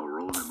had like a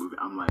role in the movie,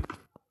 I'm like,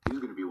 he's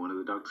gonna be one of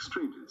the Doctor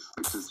Stranges.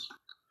 It's just.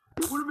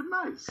 It would have been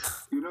nice,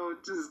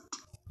 just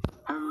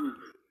having,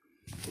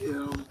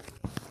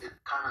 It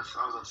kind of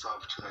sells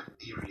itself to that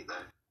theory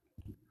that,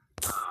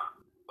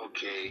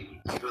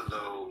 okay, even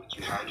though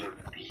you had him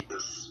be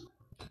this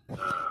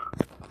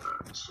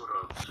sort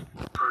of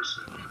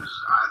person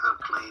who's either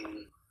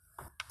playing,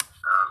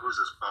 who's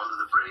this Bald of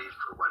the Brave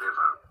or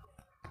whatever,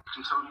 you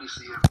can totally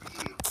see him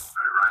being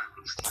a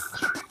Ryan Stephen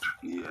Strange.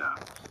 Yeah.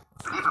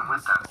 But even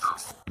with that, though,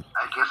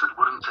 I guess it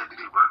wouldn't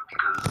technically work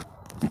because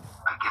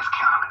I guess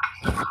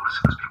canonically, he was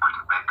supposed to be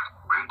bringing back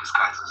wearing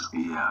disguises.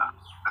 Yeah.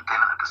 But then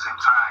at the same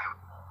time,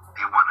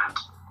 they wanted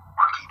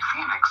Joaquin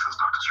Phoenix as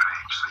Doctor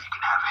Strange, so you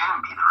can have him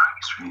be the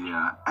Raimi Strange.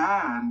 Yeah,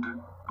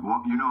 and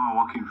you know how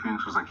Joaquin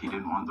Phoenix was like he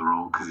didn't want the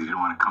role because he didn't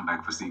want to come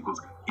back for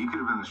sequels? He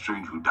could have been the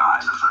Strange who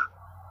died.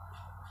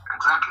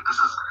 Exactly. This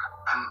is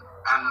and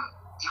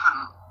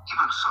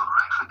even so,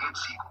 right? Forget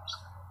sequels.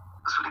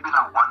 This would have been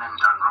a one and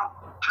done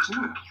role, just to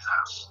appease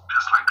us,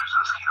 just like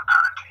Krasinski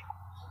apparently.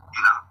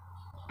 You know.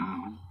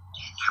 Mm-hmm.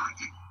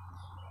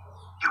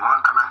 You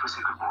won't come back for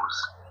Secret Wars.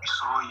 We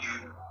saw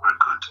you were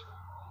good.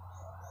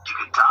 You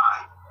could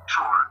die,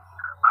 sure,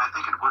 but I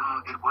think it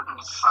wouldn't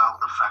sell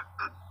the fact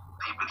that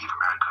they believe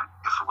America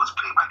if it was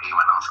played by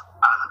anyone else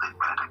other than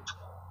Benedict.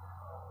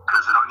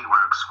 Because it only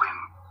works when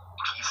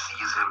he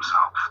sees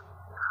himself.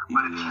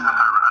 But if he's like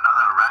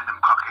another random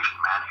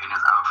Caucasian man in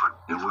his outfit,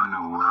 it wouldn't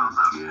have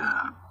worked.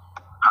 Yeah.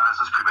 How does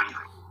this prove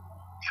anything?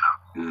 You know?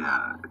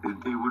 Yeah,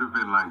 it would have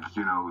been like,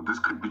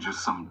 this could be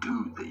just some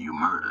dude that you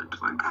murdered.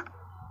 Like,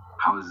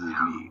 how is this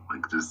me?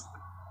 Like, just,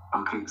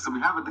 okay, so we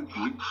have a thing.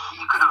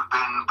 He could have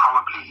been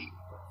probably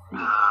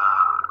the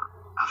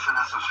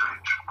Finesse of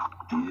Strange.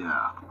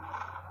 Yeah.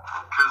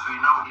 Because we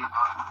know he's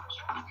not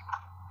Strange.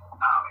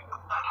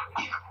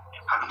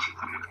 Haven't seen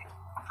the movie.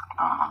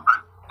 But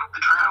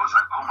the trailer was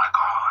like, oh my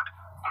god,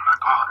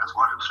 that's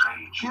What If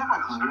Strange. He had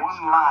like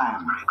one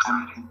line.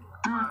 And,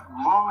 dude,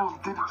 Marvel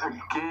did it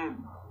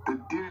again. They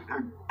did it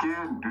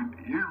again, dude.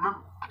 You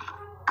remember?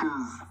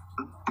 Because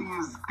the thing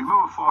is, you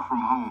remember Far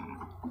From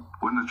Home?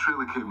 When the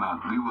trailer came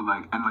out, we were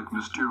like, and like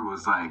Mysterio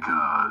was like,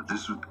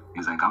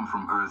 he's like, I'm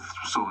from Earth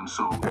so and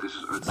so. This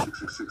is Earth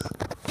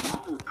 666.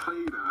 Marvel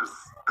played us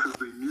because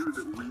they knew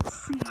that we'd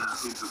see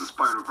into the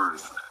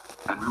Spider-Verse.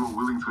 And we were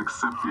willing to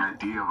accept the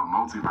idea of a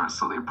multiverse.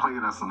 So they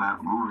played us in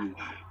that movie.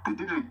 They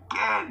did it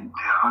again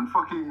on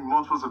fucking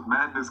Multiverse of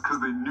Madness because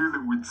they knew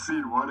that we'd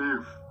seen What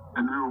If,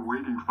 and we were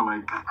waiting for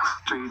like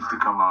Strange to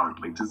come out.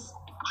 Like just.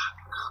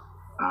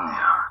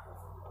 I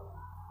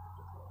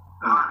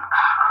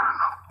don't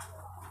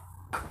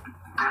know.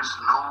 There's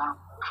no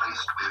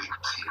place where you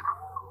can see it.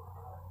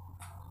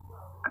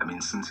 I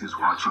mean, since he's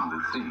watching the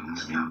thing, I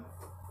mean,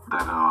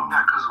 that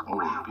because it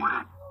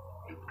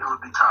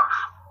would be tough.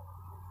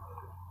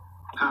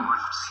 You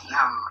would see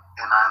him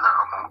in either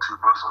a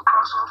multiversal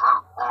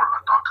crossover or a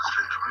Doctor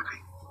Strange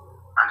movie.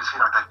 I just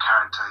feel like that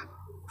character,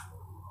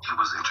 he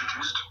was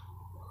introduced,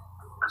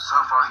 and so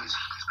far he's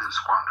been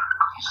squandered.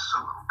 He's so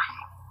OP.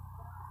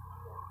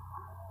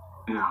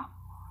 Yeah,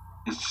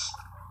 it's just.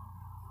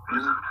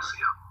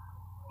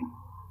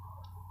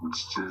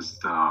 It's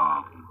just.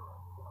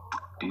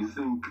 Do you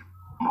think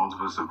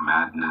Multiverse of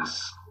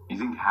Madness? Do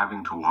you think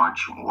having to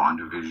watch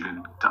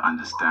WandaVision to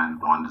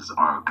understand Wanda's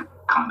arc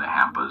kind of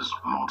hampers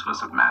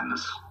Multiverse of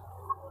Madness?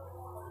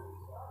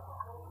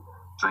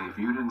 It's like if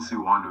you didn't see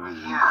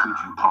WandaVision, could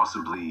you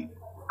possibly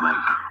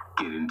like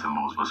get into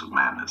Multiverse of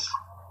Madness?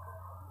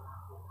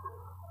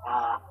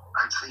 Well,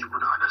 I'd say you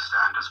wouldn't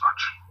understand as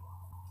much.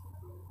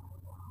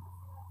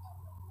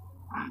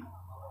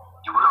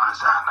 You wouldn't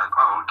understand like,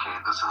 oh, okay,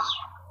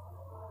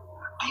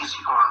 these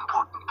people are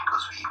important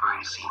because we've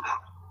already seen them.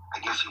 I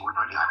guess you wouldn't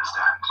really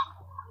understand.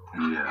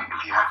 Yeah.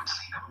 If you hadn't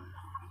seen them.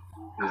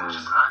 Yeah. It's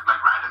just like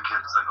random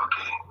kids, like,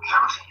 okay, we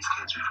haven't seen these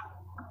kids before.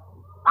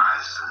 Why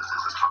is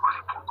this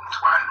really important?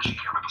 Why does she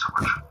care about so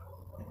much?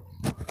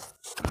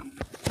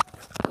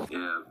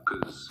 Yeah,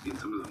 because in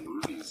some of the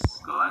movies,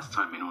 the last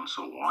time anyone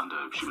saw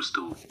Wanda, she was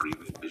still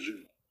breathing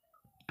vision.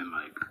 And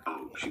like,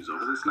 oh, she's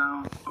over this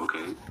now?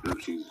 Okay.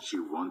 She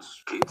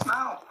wants kids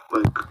now?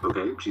 Like,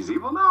 okay, she's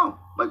evil now?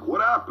 Like,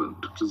 what happened?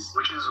 Just...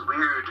 Which is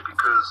weird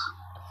because,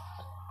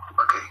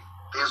 okay,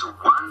 there's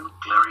one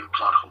glaring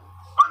plot hole,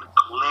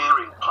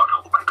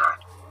 my guy.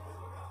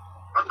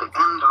 At the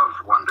end of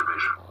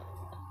WandaVision,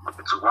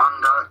 it's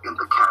Wanda in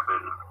the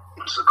cabin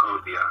in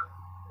Sokovia,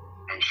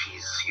 and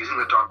she's using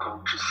the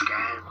Darkhold to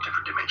scan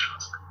different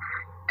dimensions.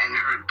 And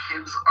her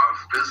kids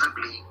are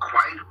visibly,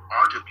 quite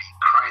audibly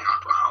crying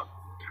out for help.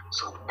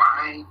 So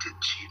why did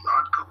she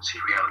not go to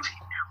reality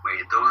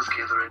where those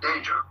kids are in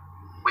danger?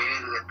 Where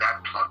did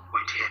that plot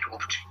point head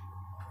off to?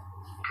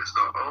 Because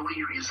the only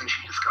reason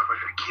she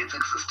discovered her kids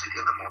existed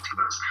in the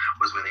multiverse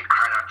was when they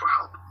cried out for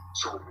help.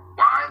 So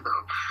why the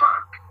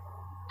fuck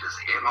does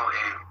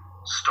MOM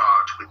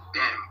start with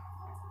them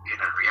in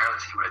a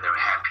reality where they're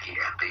happy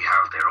and they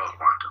have their own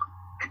Wanda?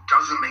 It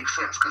doesn't make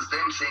sense, because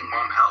them saying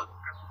mom help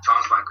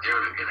sounds like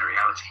they're in a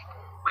reality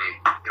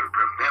where they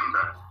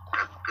remember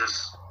that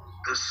this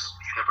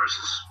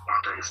universe's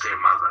Wanda is their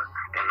mother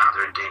and now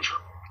they're in danger.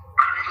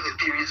 I remember the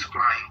theories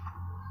flying.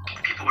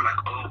 People were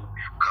like, oh,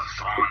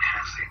 Cthulhu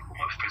has a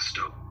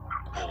Mephisto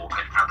or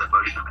another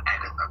version of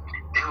Agatha.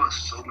 There were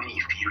so many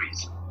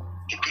theories.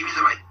 It gave me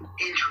some like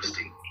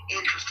interesting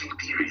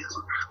theories.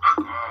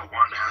 Like, oh,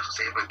 Wanda has to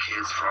save her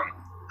kids from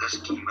this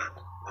demon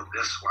or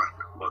this one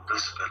or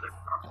this villain.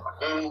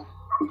 All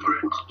for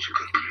it to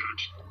conclude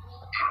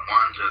in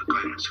Wanda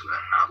going into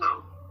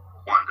another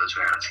Wanda's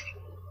reality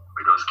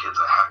where those kids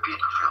are happy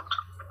and fulfilled.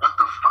 What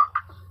the fuck?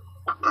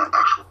 What the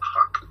actual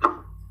fuck?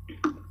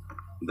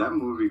 That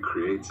movie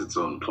creates its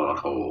own plot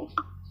hole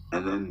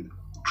and then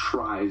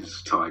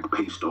tries to like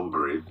paste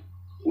over it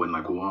when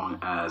like Wong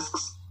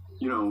asks,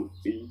 you know,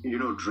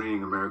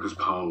 draining America's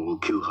power will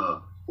kill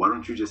her. Why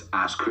don't you just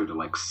ask her to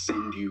like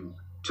send you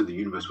to the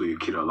universe where your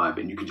kid are alive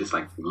and you can just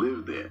like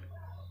live there?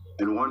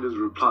 And Wanda's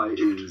reply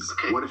is,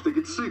 what if they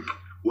get sick?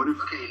 What if,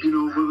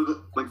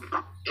 like...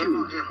 It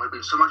would have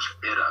been so much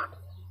better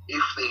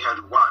if they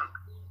had, one,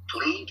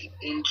 played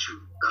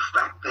into the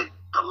fact that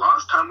the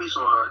last time we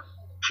saw her,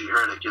 she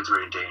heard her kids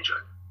were in danger.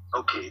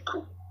 Okay,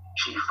 cool.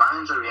 She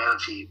finds a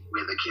reality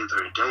where the kids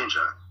are in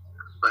danger,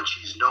 but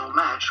she's no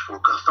match for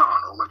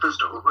Cthulhu or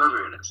Mephisto or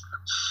whoever it is.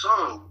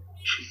 So,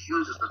 she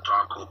uses the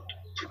Darkhold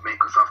to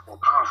make herself more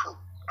powerful.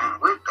 And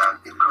with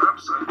that, it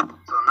corrupts her.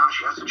 So now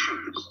she has to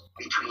choose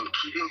between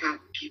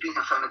keeping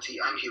her sanity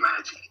and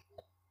humanity,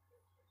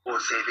 or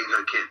saving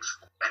her kids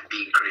and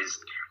being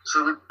crazy.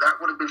 So that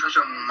would have been such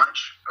a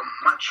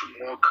much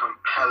more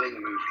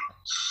compelling movie.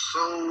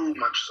 So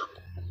much so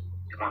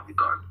in what we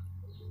got.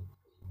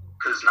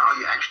 Because now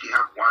you actually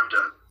have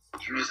Wanda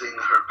using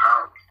her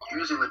power,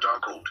 using the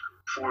Darkhold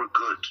for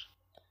good,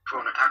 for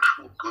an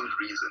actual good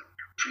reason,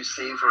 to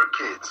save her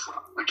kids,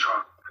 which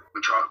are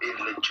in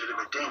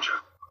legitimate danger.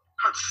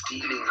 Not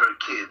stealing her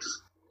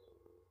kids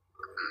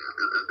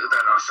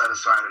that are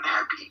satisfied and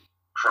happy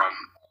from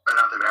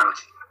another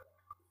reality.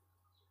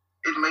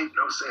 It made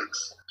no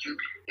sense.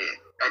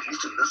 At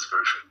least in this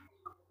version,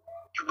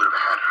 you would have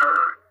had her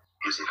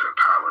using her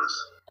powers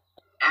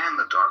and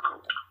the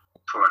Darkhold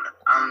for an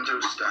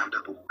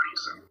understandable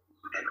reason.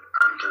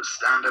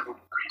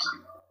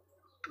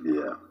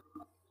 Yeah.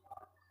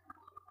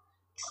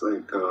 It's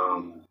like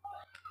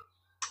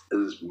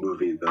this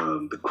movie,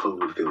 the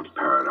Cloverfield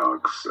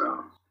Paradox.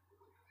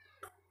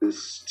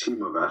 this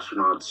team of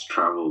astronauts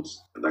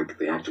travels, like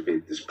they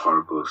activate this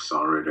particle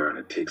accelerator and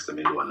it takes them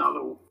into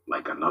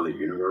another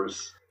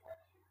universe.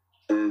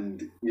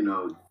 And,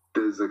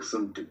 there's like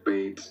some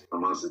debate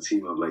amongst the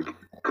team of like,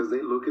 because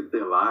they look at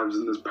their lives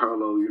in this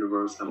parallel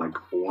universe and like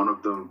one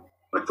of them,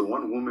 like the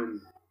one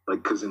woman,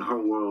 like, because in her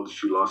world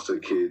she lost her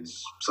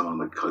kids, someone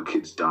like her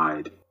kids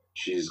died,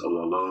 she's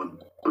all alone.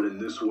 But in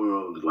this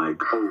world, like,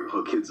 oh,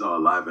 her kids are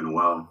alive and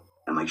well.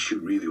 And like she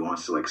really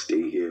wants to like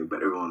stay here,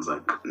 but everyone's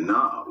like,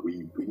 nah,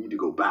 we need to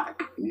go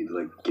back. We need to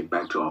like get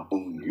back to our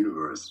own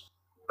universe.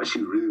 But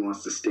she really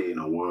wants to stay in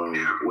a world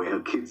where her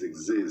kids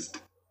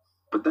exist.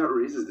 But that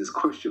raises this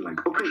question,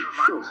 like, okay,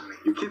 sure,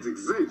 your kids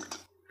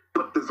exist,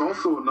 but there's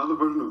also another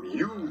version of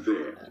you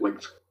there.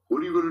 Like, what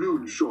are you gonna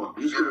do? Sure,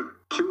 you're just gonna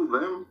kill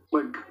them?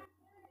 Like,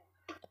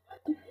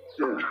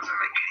 yeah. Doesn't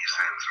make any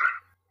sense, man.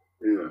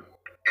 Yeah.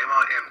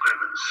 MLM could have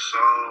been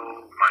so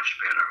much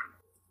better.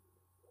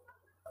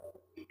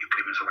 It could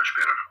have been so much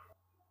better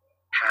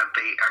had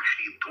they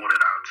actually thought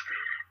it out.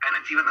 And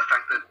it's even the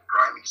fact that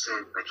Riley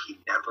said that he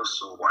never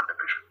saw One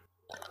Division.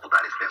 Well,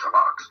 that explains a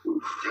lot.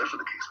 There's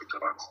what the case explains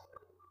a lot.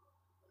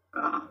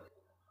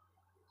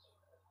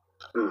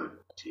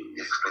 It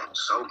explains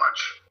so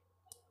much.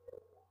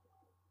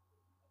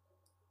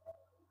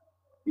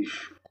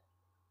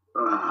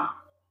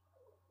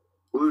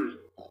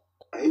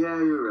 Yeah,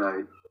 you're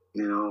right.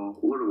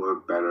 Would have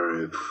worked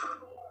better if.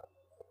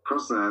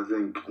 Personally, I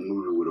think the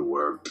movie would have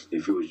worked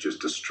if it was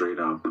just a straight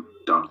up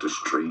Doctor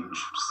Strange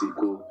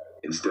sequel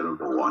instead of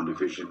a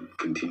WandaVision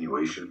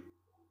continuation.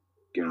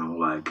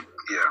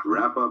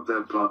 Wrap up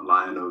that plot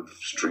line of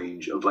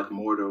Strange, of like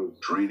Mordo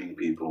training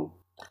people.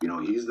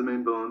 He's the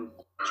main villain.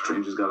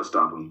 Strange has got to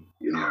stop him.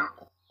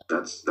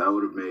 That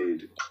would have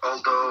made.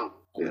 Although,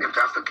 if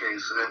that's the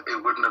case, then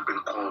it wouldn't have been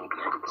called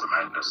Multiverse of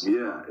Madness.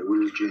 Yeah, it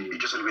would have been. It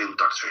just would have been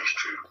Doctor Strange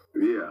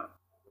 2. Yeah.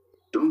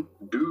 Don't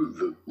do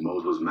the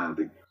Multiverse of Madness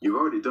thing. You've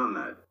already done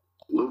that.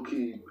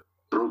 Loki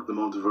broke the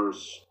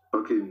multiverse.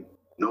 Fucking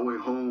No Way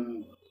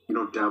Home,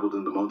 dabbled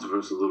in the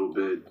multiverse a little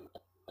bit.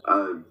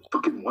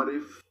 Fucking What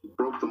If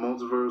broke the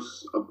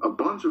multiverse. A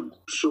bunch of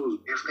shows.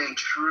 If they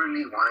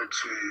truly wanted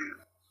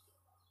to,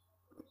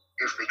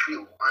 I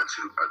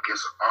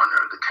guess,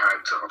 honor the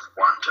character of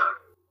Wanda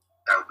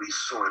that we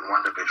saw in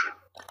WandaVision,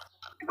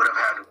 we would have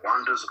had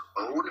Wanda's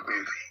own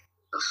movie,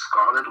 The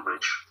Scarlet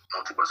Witch,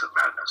 Multiverse of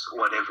Madness,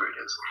 whatever it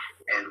is,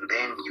 and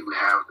then you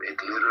have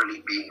it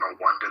literally being a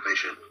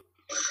WandaVision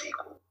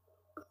sequel.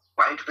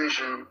 White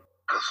Vision,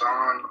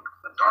 Kazan,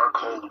 the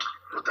Darkhold,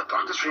 with the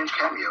Doctor Strange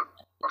cameo.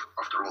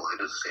 After all,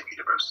 it is the same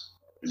universe.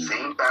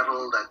 Same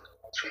battle that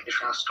Strange is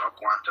trying to stop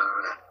Wanda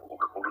and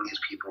all of these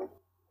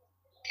people.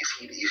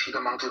 You see the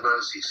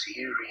multiverse, you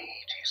see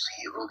Reed, you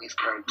see all these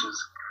characters,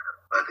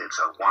 but it's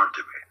a Wanda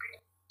movie.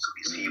 So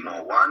we see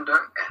more Wanda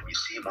and we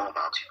see more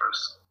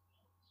multiverse.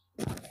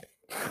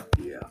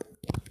 Yeah.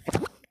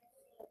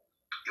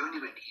 You don't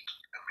even need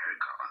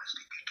America,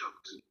 honestly, you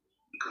don't.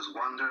 Because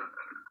Wanda,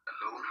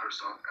 alone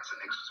herself as a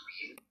Nexus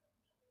being,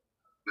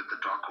 with the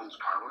Darkhold's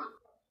power,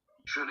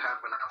 should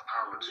have enough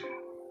power to,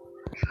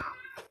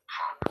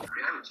 hop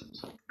realities.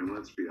 And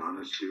let's be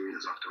honest here,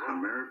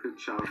 America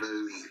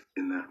Chavez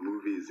in that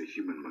movie is a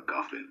human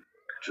MacGuffin.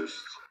 She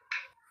is.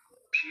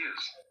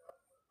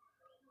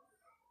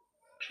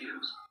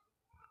 Jesus,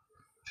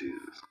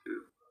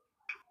 dude.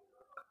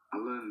 I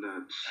learned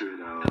that shit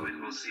out.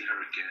 We'll see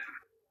her again.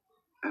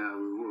 Yeah,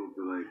 we will,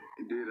 but like,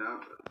 dude,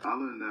 I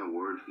learned that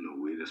word from the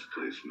weirdest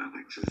place, man.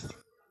 Like, just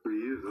for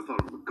years, I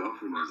thought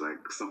MacGuffin was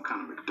like some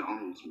kind of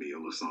McDonald's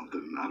meal or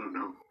something. I don't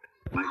know.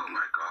 Like, oh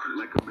my God.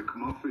 Like a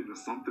McMuffin or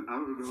something. I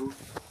don't know.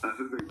 I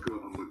heard that girl,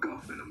 a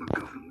MacGuffin.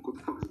 Like, what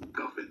the fuck is a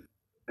MacGuffin?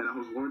 And I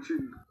was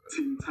watching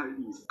Teen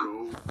Titans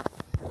Go,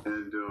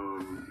 and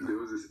there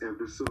was this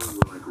episode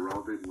where like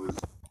Robin was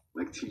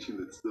like teaching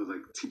the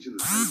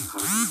Titans how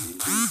to do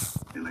movies,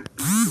 and like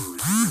the story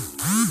was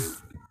narrative.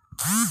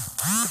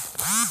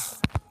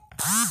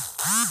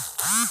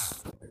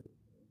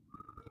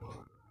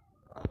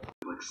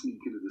 Like sneak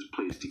into this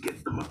place to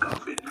get the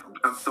MacGuffin.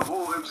 The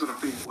whole episode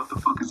of being, what the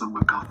fuck is a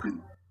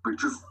MacGuffin?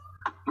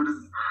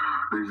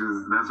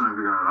 That's when I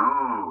figured out,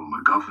 oh,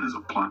 MacGuffin is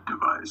a plot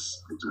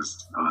device.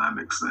 That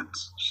makes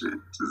sense. Shit.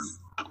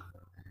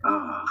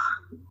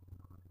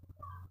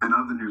 In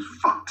other news,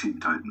 fuck Teen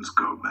Titans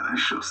Go, man. That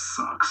show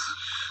sucks.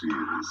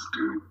 Jesus,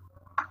 dude.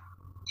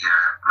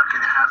 Yeah, like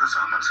it has its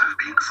moments of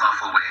being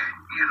self-aware,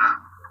 in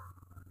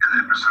the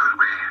episode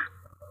where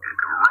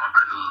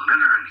Robin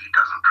literally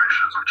doesn't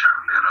pressures of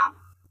Jared Leto,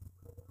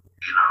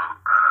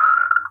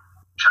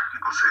 Jack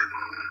Nicholson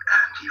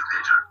and Heath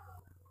Ledger.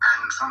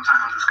 And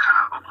sometimes it's kind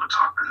of over the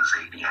top and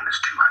zany and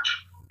it's too much.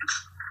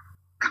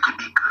 It can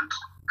be good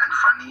and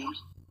funny,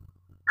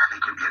 and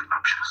it can be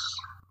obnoxious.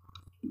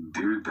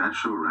 Dude, that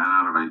show ran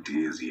out of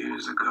ideas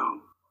years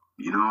ago.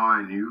 You know how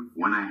I knew?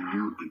 When I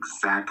knew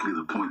exactly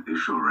the point this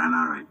show ran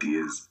out of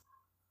ideas.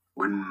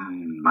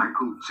 When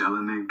Michael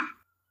Jelenic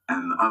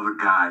and the other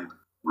guy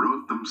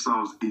wrote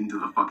themselves into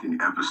the fucking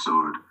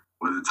episode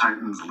where the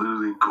Titans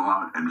literally go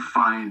out and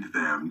find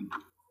them,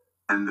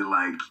 and they're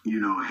like,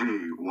 hey,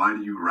 why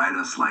do you write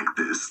us like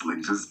this?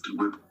 Like, just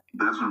with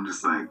that's when I'm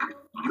just like,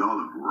 y'all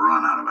have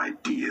run out of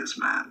ideas,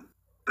 man.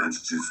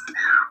 That's just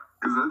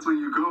because that's when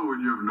you go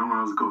when you have nowhere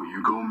else to go.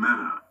 You go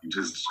meta. You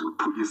just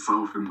put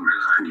yourself in the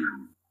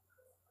screen.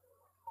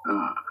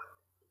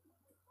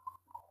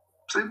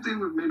 Same thing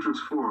with Matrix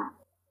 4.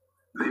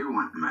 They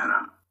went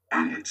meta,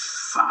 and it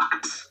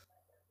sucked.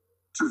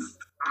 Just,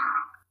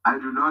 I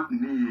do not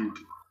need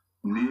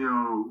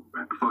Neo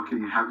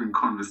fucking having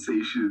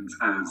conversations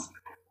as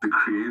the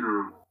creator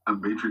of a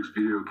Matrix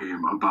video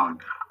game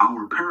about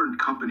our parent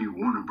company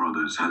Warner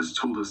Brothers has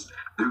told us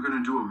they're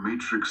gonna do a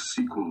Matrix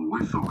sequel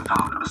with or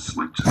without us.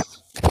 Like,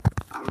 just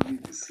I don't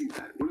need to see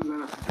that. What does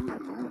that have to do with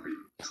the movie?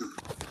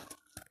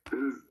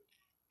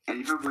 And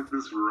you have like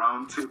this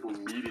round table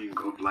meeting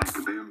of like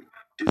them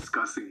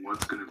discussing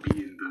what's gonna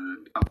be in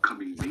the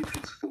upcoming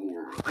Matrix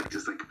 4. Like,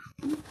 just like,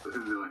 and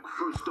they're like,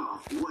 first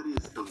off, what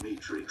is the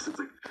Matrix? It's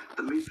like,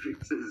 the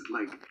Matrix is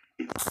like,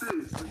 it's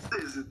this, it's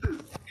this, it's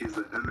this.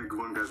 And like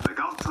one guy's like,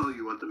 I'll tell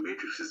you what the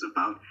Matrix is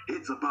about.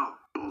 It's about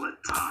bullet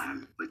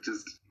time. Like,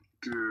 just,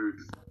 dude,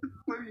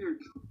 what are you,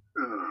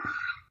 Bad,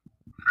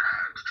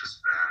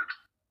 just bad.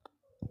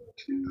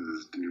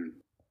 Jesus, dude.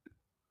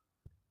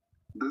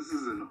 This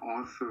is an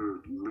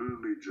author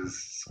literally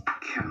just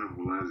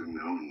cannibalizing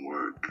their own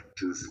work.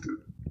 Just,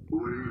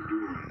 what are you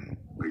doing?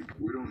 Like,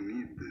 we don't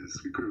need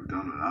this. We could have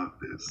done without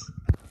this.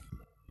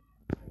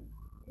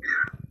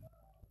 Yeah.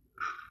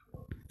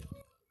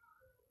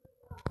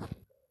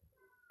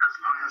 As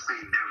long as they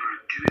never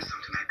do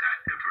something like that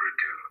ever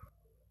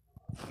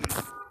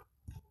again.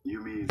 You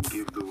mean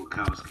give the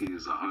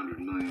Wachowskis $100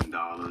 million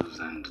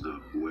and the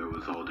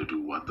wherewithal to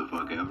do what the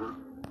fuck ever?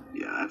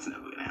 Yeah, that's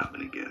never gonna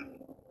happen again.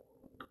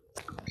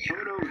 Oh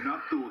no,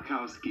 not the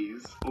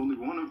Wachowskis. Only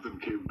one of them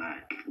came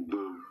back.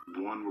 The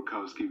one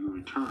Wachowski who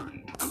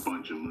returned a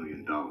bunch of $1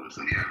 million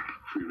and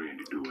free reign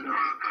to do whatever. I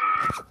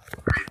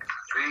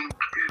think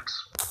it's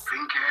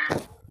pink hair.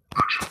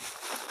 Not sure.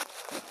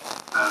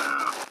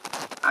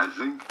 I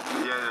think,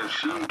 yeah,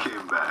 she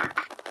came back.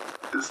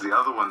 It's the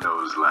other one that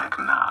was like,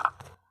 nah.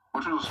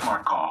 Which was a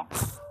smart call.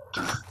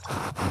 Just... Yeah, I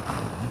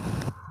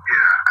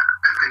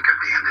think at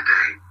the end of the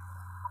day,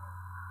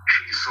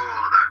 she saw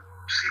that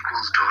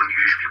sequels don't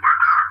usually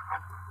work out,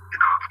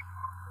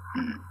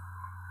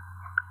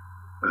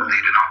 they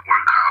do not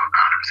work out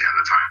 100% of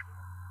the time.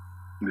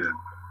 Yeah.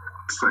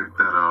 It's like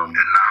that,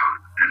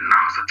 And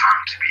now's the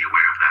time to be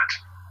aware of that.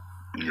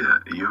 Yeah,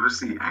 you ever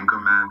see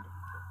Anchorman?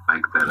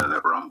 Like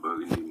that Ron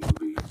Burgundy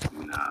movie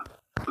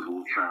with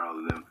Will Ferrell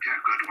and them. Yeah,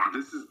 good one.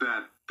 This is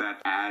that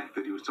ad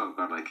that he was talking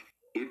about. Like,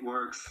 it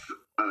works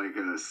like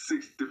 60% of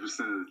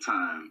the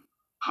time,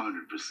 100% of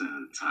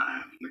the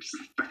time. Like, just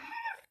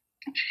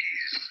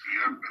Jeez,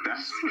 yeah,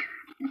 that's so true.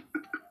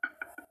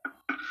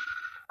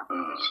 So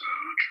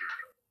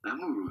true. That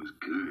movie was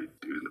good,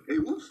 dude. Hey,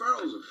 Will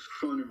Ferrell's a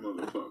funny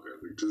motherfucker.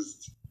 Like,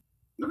 just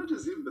not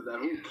just him, but that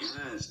whole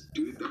cast,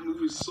 dude. That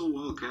movie's so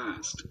well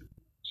cast.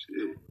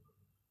 Shit.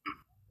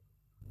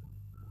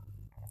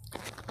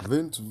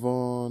 Vince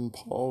Vaughn,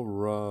 Paul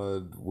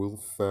Rudd, Will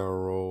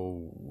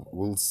Ferrell,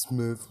 Will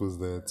Smith was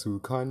there too.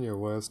 Kanye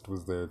West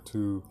was there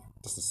too.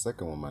 That's the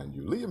second one, mind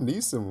you. Liam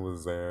Neeson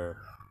was there.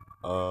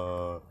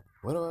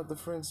 What about the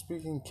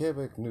French-speaking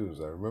Quebec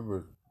news? I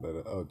remember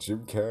that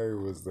Jim Carrey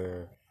was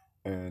there,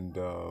 and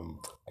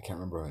I can't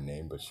remember her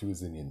name, but she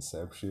was in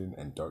Inception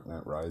and Dark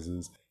Knight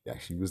Rises. Yeah,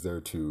 she was there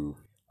too.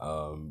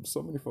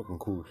 So many fucking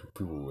cool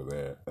people were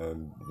there,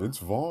 and Vince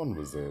Vaughn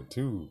was there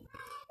too.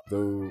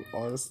 Though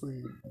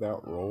honestly,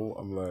 that role,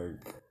 I'm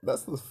like,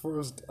 that's the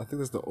first. I think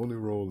that's the only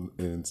role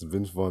in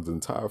Vince Vaughn's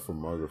entire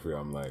filmography.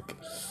 I'm like,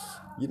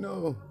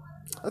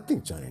 I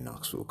think Johnny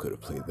Knoxville could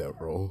have played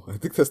that role. I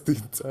think that's the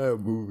entire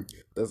movie.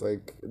 That's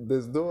like,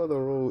 there's no other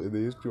role in the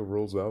history of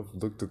roles where I've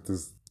looked at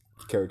this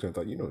character and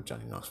thought,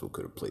 Johnny Knoxville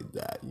could have played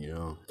that,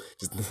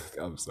 Just,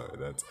 I'm sorry,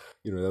 that's,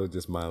 that was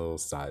just my little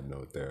side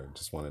note there.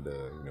 Just wanted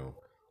to,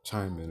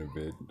 chime in a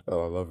bit.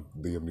 Oh, I love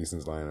Liam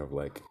Neeson's line of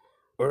like,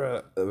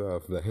 we're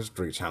the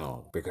History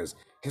Channel, because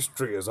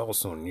history is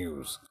also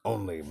news,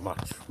 only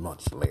much,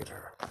 much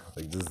later.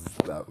 Like,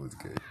 that was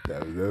good.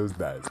 That was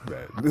nice,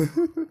 man.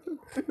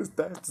 It's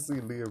nice to see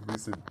Liam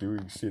Neeson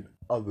doing shit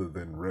other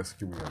than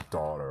rescuing a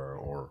daughter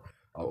or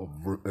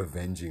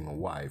avenging a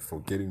wife or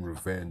getting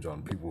revenge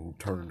on people who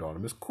turned on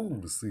him. It's cool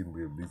to see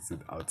Liam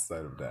Neeson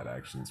outside of that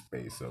action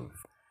space of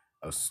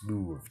a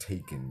slew of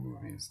Taken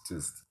movies.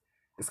 Just,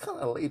 it's kind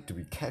of late to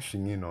be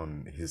cashing in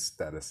on his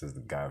status as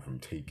the guy from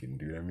Taken,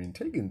 dude. I mean,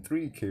 Taken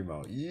 3 came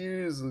out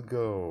years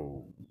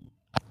ago.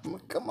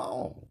 Come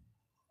on.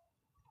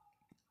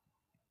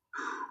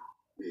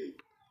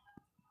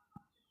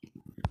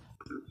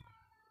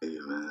 Hey,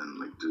 man,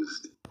 like,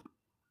 just,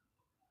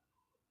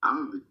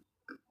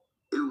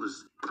 it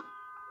was,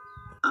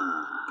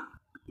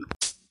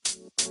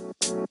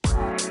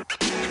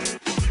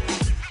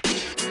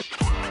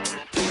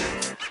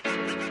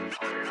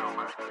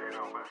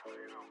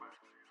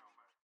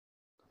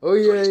 Oh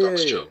yeah, Tony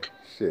Stark's yeah. joke.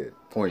 Shit,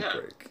 Point Yeah.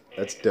 Break.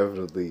 That's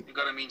definitely. You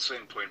got a mean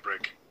saying Point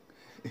Break.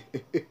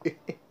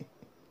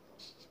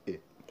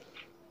 Shit.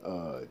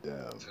 Oh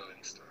damn.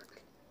 Tony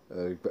Stark.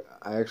 But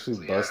I actually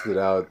So busted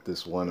out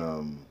this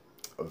one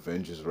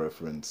Avengers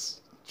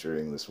reference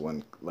during this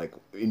one, like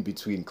in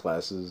between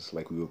classes,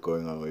 like we were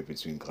going our way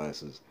between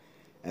classes,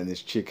 and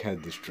this chick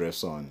had this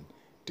dress on.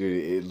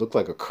 Dude, it looked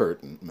like a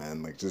curtain,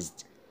 man. Like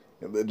just,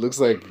 it looks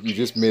like you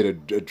just Jeez. made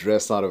a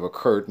dress out of a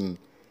curtain,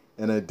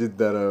 and I did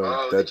that.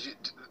 Oh, That did you?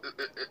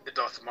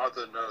 Doth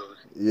mother know?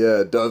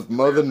 yeah. Does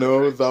mother Where's her know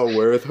drapes? thou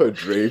weareth her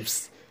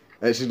drapes?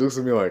 And she looks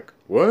at me like,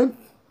 what?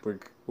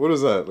 Like, what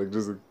is that? Like,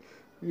 just like,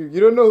 you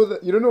don't know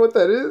that you don't know what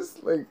that is?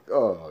 Like,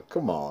 oh,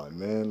 come on,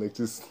 man. Like,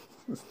 just,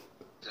 Damn.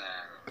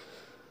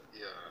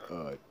 Yeah.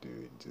 oh,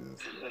 dude,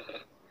 just.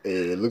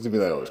 It looked at me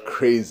like I was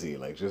crazy.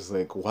 Like, just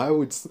like, why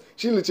would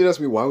she legit asked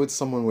me why would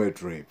someone wear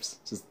drapes?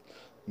 Just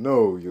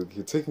no, you're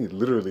taking it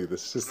literally.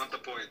 That's It's just not the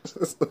point.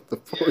 that's not the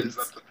Yeah, point. it's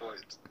not the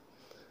point.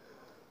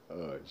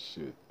 Oh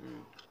shit, dude.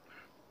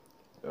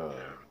 Yeah.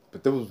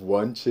 But there was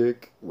one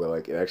chick where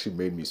like it actually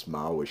made me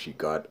smile where she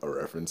got a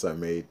reference I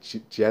made.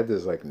 She had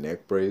this like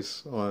neck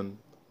brace on,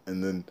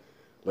 and then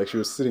like she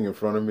was sitting in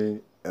front of me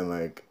and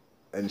like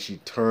and she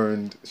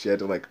turned. She had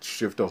to like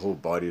shift her whole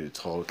body to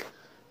talk,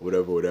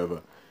 whatever,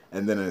 whatever.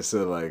 And then I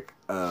said like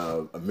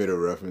I made a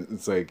reference.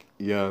 It's like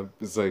yeah,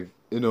 it's like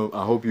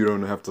I hope you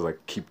don't have to like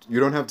you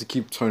don't have to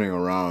keep turning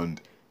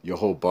around your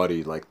whole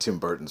body like Tim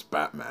Burton's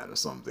Batman or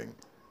something.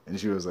 And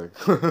she was like,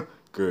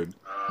 good.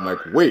 I'm like,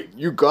 Yeah. wait,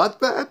 you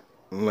got that?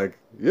 I'm like,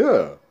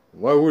 yeah.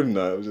 Why wouldn't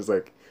I? I was just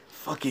like,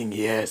 fucking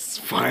yes,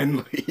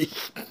 finally.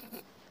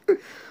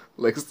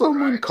 Like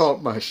someone Right.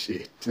 caught my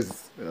shit.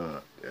 Just, yeah.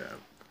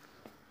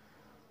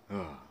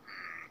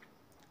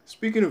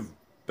 Speaking of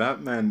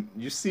Batman,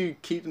 you see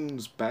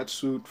Keaton's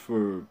Batsuit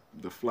for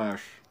The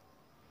Flash.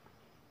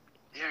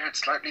 Yeah, it's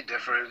slightly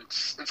different.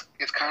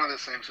 It's kind of the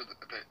same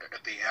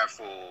that they have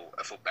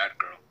for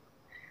Batgirl.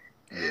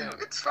 Yeah.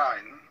 It's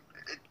fine.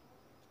 It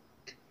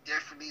it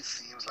definitely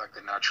seems like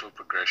the natural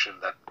progression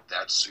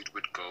that suit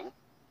would go.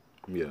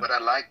 Yeah. But I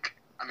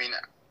mean,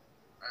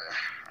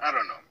 I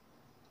don't know.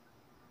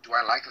 Do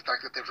I like the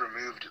fact that they've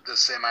removed the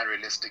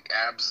semi-realistic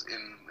abs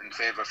in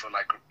favor for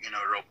like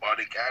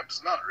robotic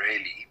abs? Not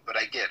really, but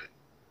I get it.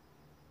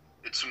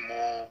 It's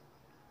more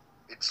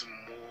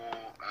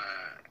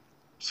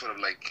sort of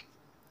like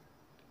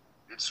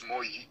it's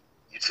more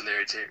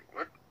utilitarian.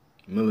 What?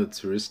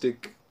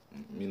 Militaristic.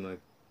 I mean, like,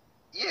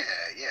 Yeah,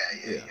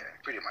 yeah.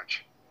 pretty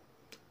much.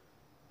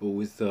 But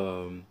with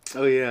oh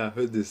yeah, I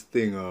heard this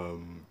thing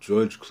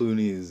George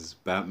Clooney's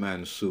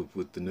Batman suit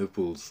with the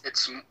nipples.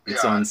 It's Yeah,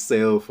 on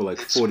sale for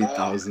like it's more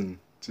 40,000.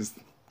 Just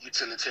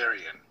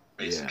utilitarian.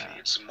 Basically, yeah.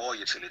 it's more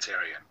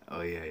utilitarian.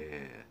 Oh yeah, yeah,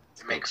 yeah.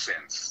 It makes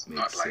sense. Makes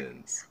Not like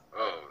sense.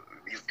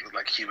 these look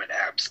like human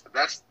abs.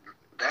 That's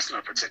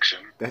not protection.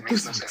 That It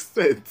makes doesn't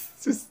no make sense.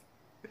 sense. Just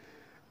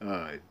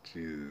oh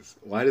jeez.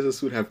 Why does the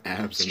suit have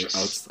abs It's on the just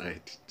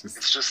outside? Just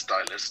it's just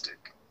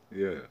stylistic.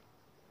 yeah.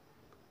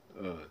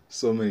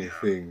 So many Yeah.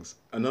 things.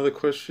 Another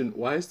question: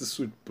 why is the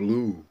suit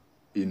blue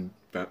in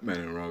Batman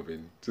and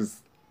Robin?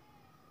 Just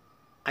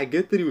I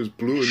get that he was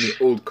blue in the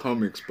old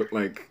comics, but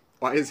like,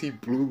 why is he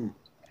blue?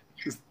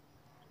 Just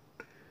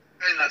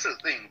And that's the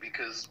thing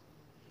because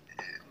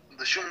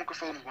the Schumacher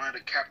films wanted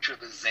to capture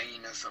the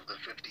zaniness of the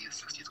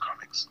 50s, 60s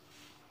comics.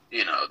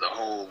 The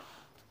whole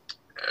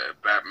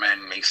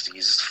Batman makes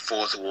these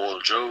fourth wall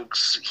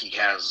jokes. He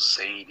has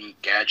zany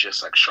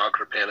gadgets like shark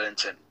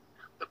repellent and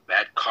the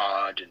bat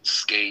card and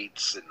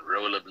skates and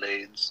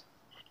rollerblades.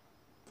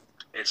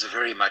 It's a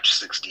very much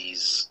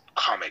 60s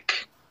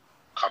comic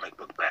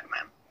book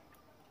Batman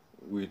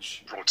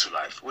which brought to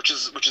life, which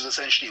is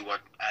essentially what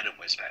Adam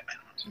West Batman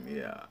was.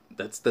 yeah,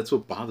 that's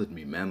what bothered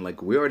me, man.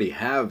 Like we already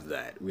have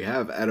that. We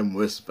have Adam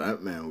West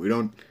Batman. We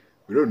don't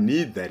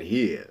need that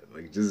here.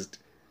 Like just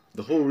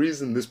the whole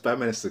reason this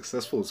Batman is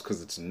successful is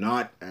because it's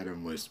not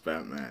Adam West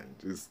Batman.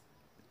 Just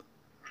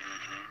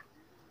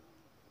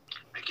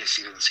I guess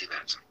he didn't see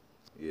that.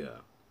 yeah.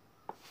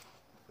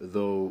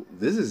 Though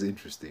this is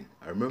interesting.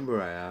 I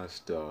remember I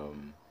asked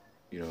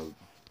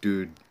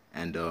dude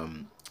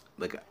and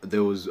like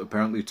there was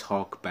apparently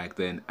talk back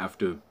then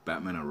after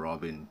Batman and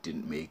Robin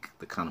didn't make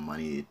the kind of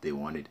money they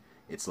wanted.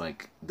 It's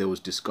like there was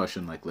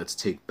discussion like let's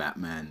take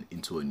Batman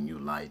into a new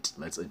light.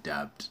 Let's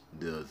adapt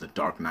the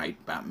Dark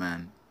Knight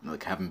Batman.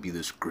 Like have him be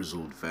this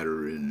grizzled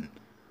veteran,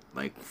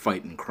 like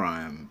fighting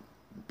crime,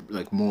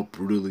 like more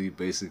brutally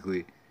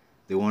basically.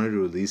 They wanted to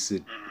release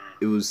it.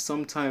 It was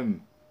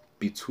sometime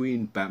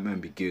between Batman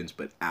Begins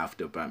but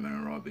after Batman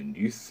and Robin.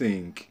 Do you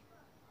think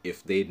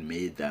if they'd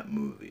made that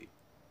movie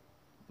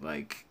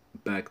like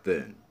back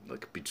then,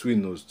 like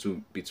between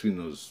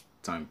those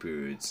time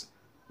periods,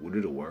 would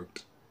it have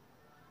worked?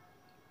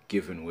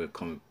 Given where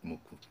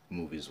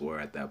movies were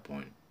at that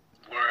point.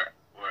 Where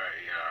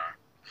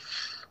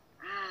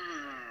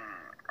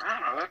I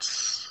don't know.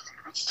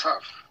 That's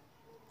tough.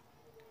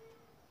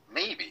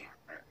 Maybe.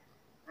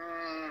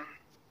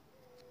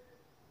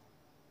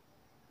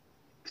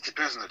 It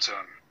depends on the tone.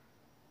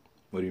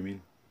 What do you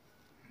mean?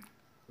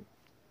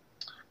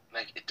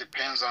 Like it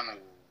depends on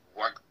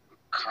what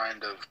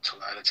kind of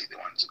tonality they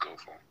wanted to go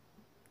for.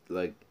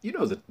 like you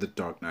know the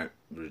Dark Knight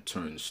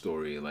Returns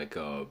story, like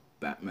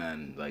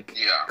Batman like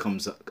Yeah.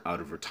 comes out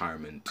of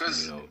retirement, and,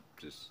 you know,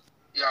 just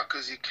yeah,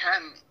 because you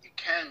can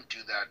do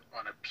that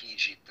on a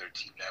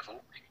PG-13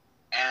 level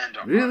and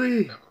on really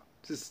R-rated level.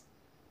 just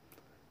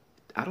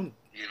I don't.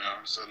 You know,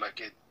 so like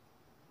it,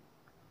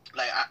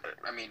 like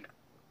I mean,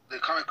 the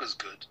comic was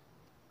good.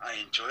 I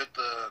enjoyed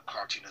the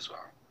cartoon as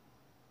well.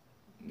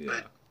 Yeah.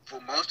 But for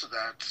most of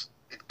that,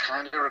 it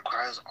kind of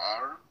requires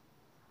R.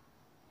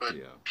 But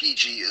Yeah.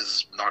 PG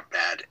is not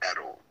bad at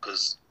all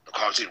because the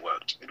cartoon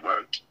worked. It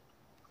worked.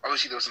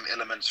 Obviously, there were some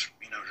elements,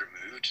 you know,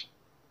 removed,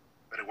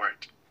 but it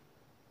worked.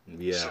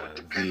 Yeah, So it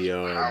depends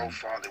how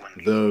far they went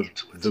into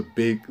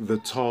it. the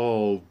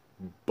tall,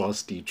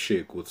 busty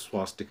chick with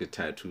swastika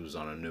tattoos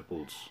on her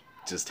nipples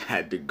just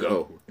had to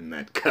go in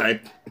that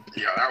cut.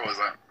 Yeah, that was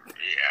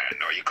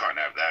no, you can't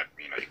have that.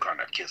 You know, you can't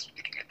have kids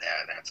looking at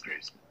that. That's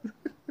crazy.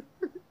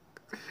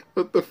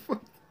 What the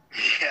fuck?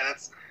 Yeah,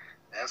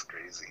 that's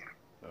crazy.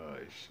 Oh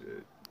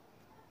shit.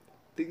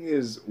 Thing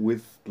is,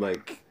 with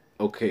like,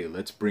 okay,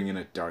 let's bring in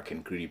a dark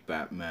and gritty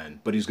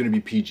Batman, but he's gonna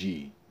be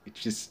PG.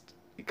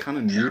 It kind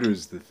of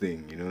neuters the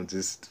thing, you know.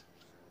 Just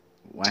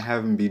why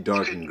have him be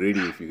dark and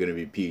gritty if you're gonna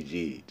be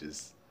PG?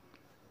 Just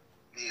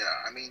yeah,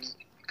 I mean,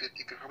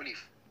 you could probably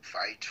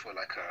fight for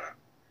like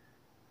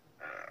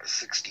a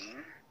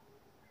 16.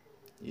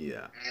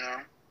 Yeah. You know,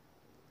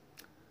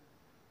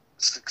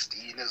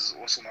 16 is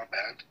also not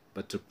bad.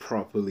 But to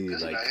properly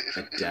like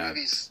you know, adapt,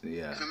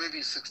 if a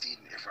movie's 16,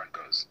 everyone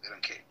goes. They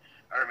don't care.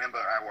 I remember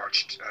I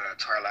watched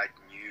Twilight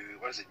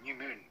New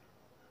Moon,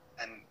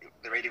 and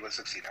the rating was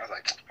 16. I was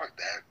like, fuck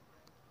that.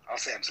 I'll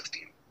say I'm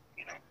 16.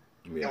 You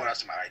know, no one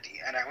asked my ID,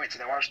 and I went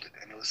and I watched it,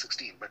 and it was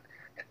 16. But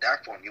at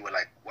that point, you were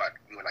like what?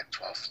 You were like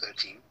 12,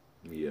 13.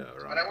 Yeah,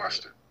 right. But I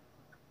watched it.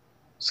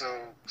 So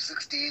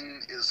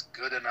 16 is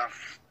good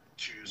enough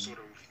to sort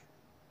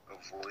of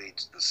avoid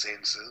the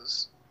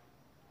censors,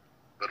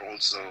 but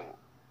also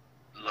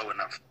low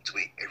enough to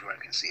where everyone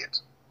can see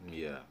it.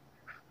 Yeah.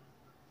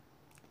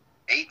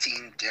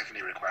 18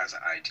 definitely requires an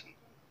ID.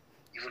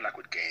 Even like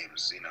with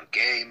games, you know,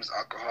 games,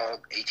 alcohol,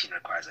 18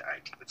 requires an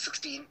ID. But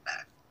 16,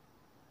 man,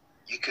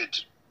 you could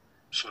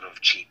sort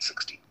of cheat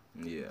 16.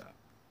 Yeah.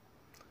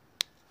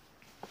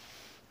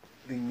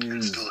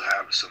 And still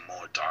have some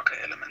more darker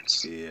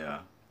elements. Yeah.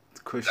 The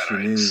that question are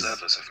in is,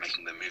 service of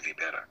making the movie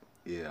better.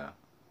 Yeah.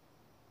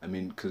 I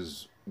mean,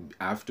 because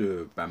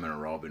after Batman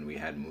and Robin, we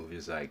had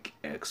movies like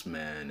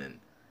X-Men and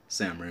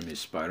Sam Raimi's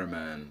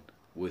Spider-Man,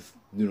 with,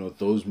 you know,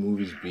 those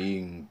movies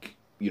being,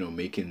 you know,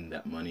 making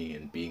that money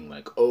and being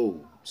like, oh,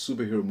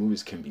 superhero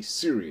movies can be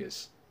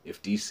serious.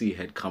 If DC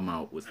had come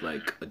out with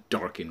like a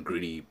dark and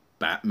gritty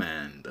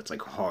Batman that's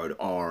like hard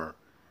R,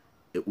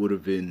 it would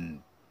have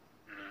been,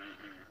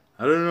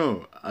 I don't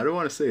know, I don't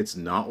want to say it's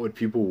not what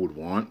people would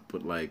want,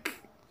 but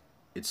like,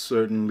 it's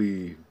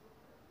certainly,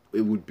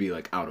 it would be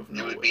like out of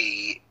nowhere. It would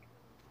be,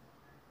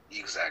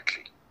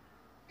 exactly.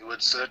 It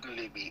would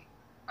certainly be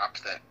up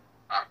that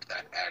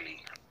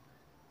alley.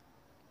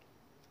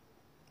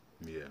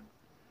 Yeah.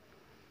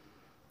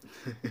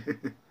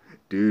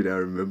 Dude, I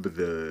remember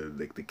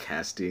the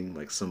casting,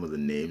 like some of the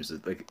names.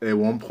 Like at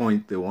one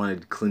point they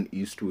wanted Clint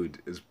Eastwood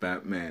as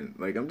Batman.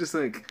 Like I'm just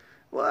like,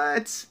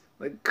 what?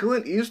 Like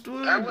Clint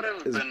Eastwood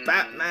as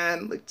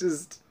Batman? Like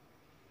just.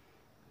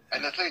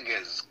 And the thing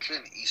is,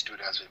 Clint Eastwood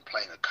has been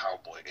playing a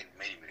cowboy in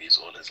many movies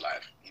all his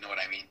life. You know what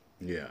I mean?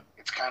 Yeah.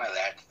 It's kind of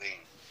that thing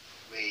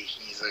where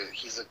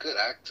he's a good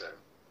actor,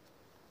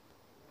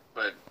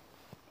 but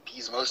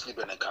he's mostly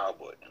been a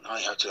cowboy. And now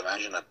you have to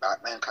imagine a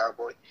Batman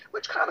cowboy,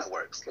 which kind of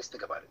works. Let's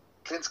think about it.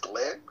 Clint's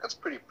glare, that's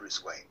pretty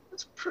Bruce Wayne.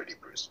 It's pretty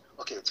Bruce.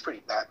 Okay, it's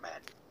pretty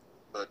Batman.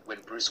 But when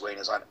Bruce Wayne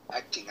is not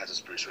acting as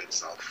his Bruce Wayne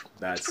self,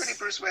 it's pretty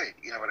Bruce Wayne.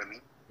 You know what I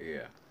mean?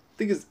 Yeah.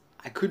 Thing is,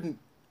 I couldn't.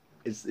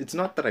 It's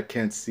not that I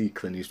can't see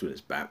Clint Eastwood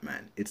as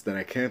Batman. It's that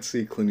I can't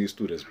see Clint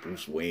Eastwood as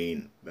Bruce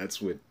Wayne. That's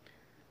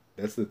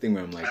the thing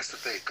where I'm like. That's the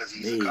thing, because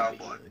he's a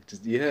cowboy. Like,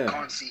 just, yeah. You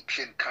can't see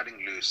Clint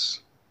cutting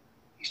loose.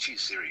 He's too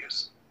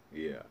serious.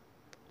 Yeah.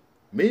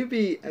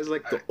 Maybe as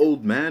like the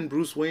old man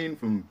Bruce Wayne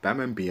from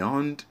Batman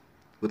Beyond,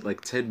 with like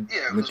Ted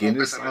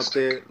McGinnis out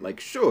there. Like,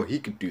 sure, he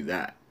could do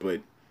that,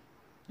 but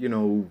you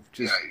know,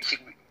 just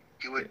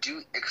he would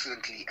do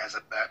excellently as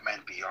a Batman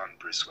Beyond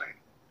Bruce Wayne.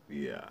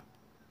 Yeah.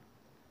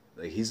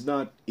 Like, he's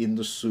not in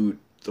the suit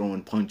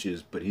throwing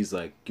punches, but he's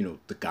like, you know,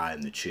 the guy in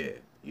the chair,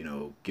 you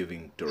know,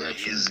 giving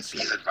directions.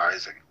 He's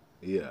advising.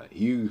 Yeah,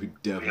 he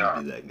would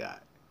definitely be that guy.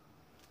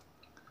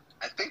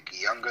 I think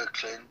younger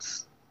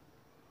Clint,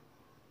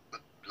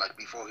 like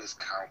before his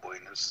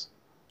cowboyness,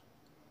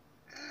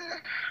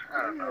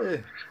 I don't know.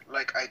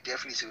 Like, I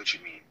definitely see what you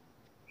mean.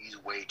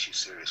 He's way too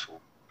serious for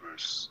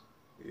Bruce.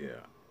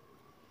 Yeah.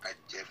 I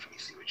definitely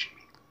see what you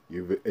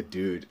mean.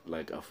 Dude,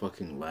 like, I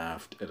fucking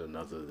laughed at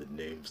another of the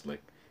names.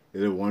 Like,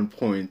 at one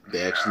point,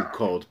 they actually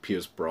called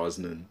Pierce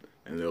Brosnan,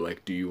 and they're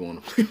like, do you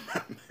want to play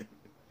Batman?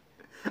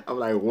 I'm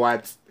like,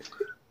 what?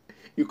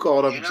 You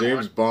called up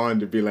James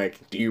Bond to be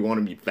like, do you want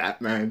to be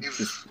Batman?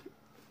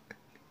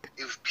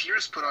 If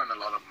Pierce put on a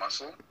lot of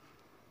muscle,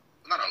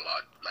 not a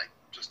lot, like,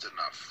 just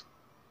enough,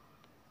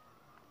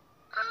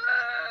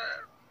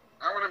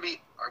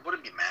 I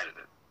wouldn't be mad at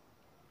it.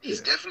 He's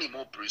definitely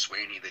more Bruce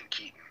Wayne than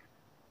Keaton.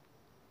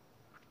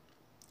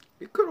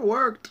 It could have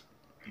worked.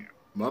 Yeah.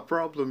 My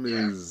problem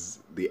is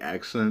the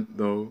accent,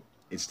 though.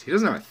 He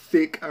doesn't have a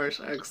thick Irish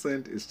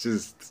accent. It's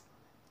just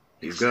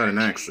he's got an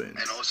accent.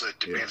 And also it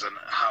depends on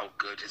how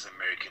good his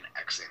American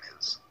accent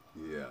is.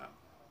 Yeah,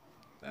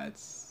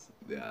 that's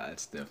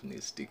definitely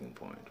a sticking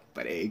point.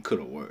 But hey, it could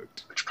have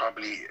worked. Which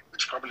probably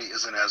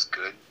isn't as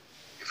good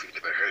if you've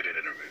never heard it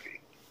in a movie.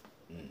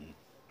 Mm-hmm.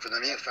 For the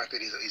mere fact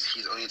that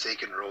he's only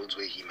taken roles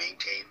where he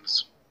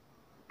maintains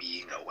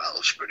being a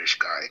Welsh British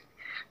guy,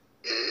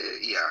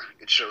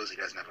 it shows he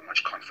doesn't have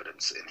much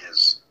confidence in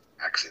his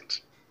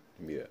accent.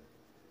 Yeah.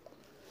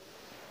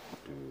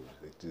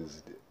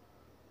 Dude,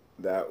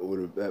 that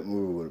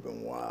movie would have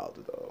been wild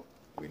though.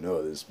 We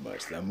know this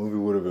much. That movie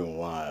would have been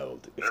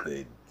wild if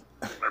they.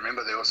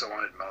 Remember, they also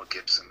wanted Mel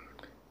Gibson.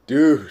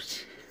 Dude,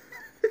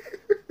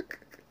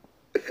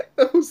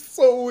 that was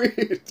so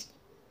weird.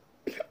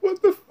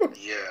 What the fuck?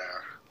 Yeah.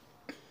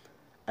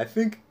 I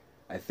think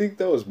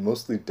that was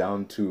mostly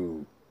down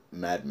to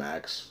Mad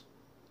Max,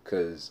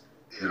 because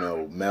you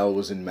know Mel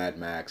was in Mad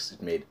Max.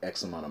 It made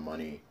X amount of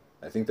money.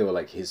 I think they were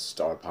like, his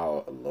star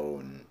power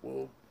alone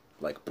will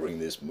like bring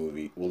this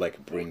movie. Will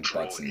like bring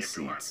butts in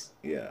seats.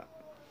 Yeah.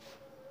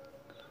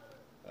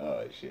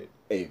 Oh shit.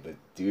 Hey, but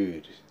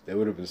dude, there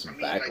would have been some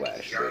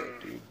backlash there,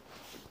 dude.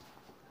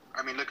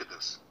 I mean, look at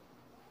this.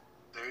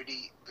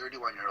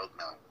 31-year-old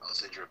Mel. I'll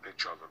send you a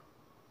picture of him.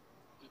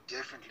 He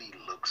definitely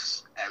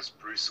looks as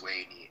Bruce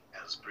Wayne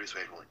as Bruce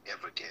Wayne will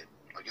ever get.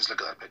 Like, just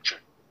look at that picture.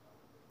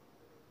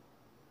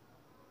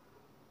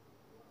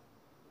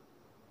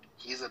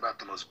 He's about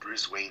the most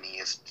Bruce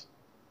Wayne-iest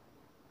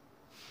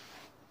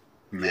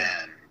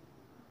man.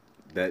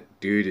 That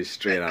dude is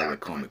straight out of the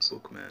comic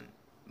book, man.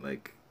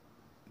 Like,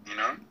 you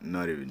know?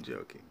 Not even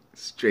joking.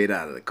 Straight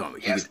out of the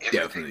comic. He could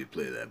definitely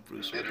play that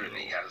Bruce Wayne.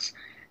 Literally, he has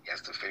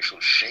the facial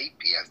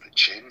shape, he has the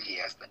chin, he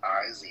has the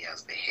eyes, he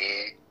has the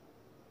hair.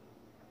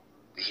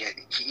 He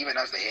even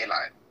has the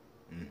hairline.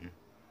 Mm-hmm.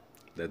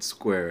 That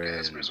square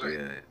head.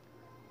 Yeah.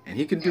 And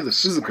he can do the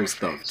physical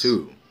stuff,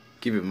 too.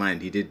 Keep in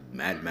mind, he did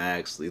Mad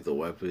Max, Lethal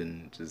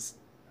Weapon, just...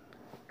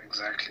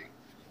 Exactly.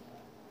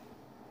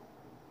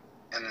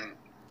 And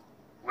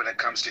when it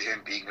comes to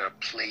him being a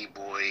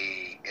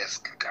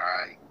playboy-esque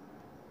guy,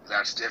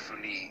 that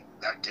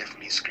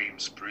definitely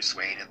screams Bruce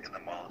Wayne in the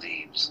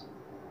Maldives.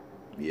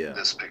 Yeah.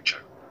 This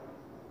picture.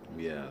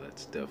 Yeah,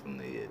 that's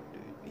definitely it,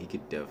 dude. He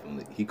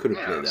could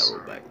have played that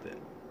role back then.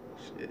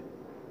 Shit.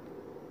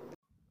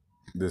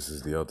 This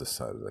is the other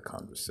side of the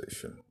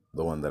conversation.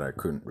 The one that I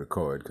couldn't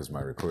record because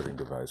my recording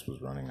device was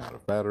running out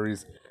of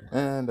batteries,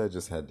 and I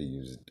just had to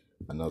use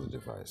another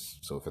device.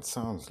 So if it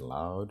sounds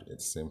loud, at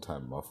the same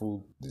time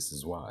muffled, this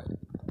is why.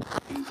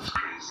 It's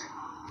crazy.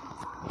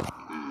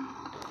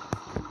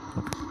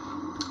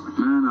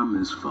 Man, I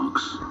miss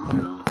Fox,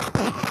 you know.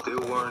 They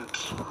weren't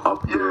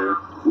up there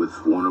with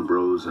Warner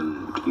Bros.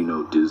 And, you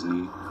know,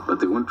 Disney, but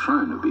they weren't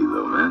trying to be,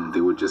 though, man.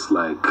 They were just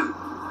like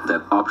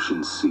that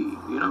option C,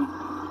 you know.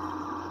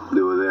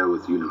 They were there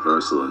with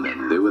Universal, and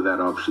then they were that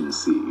option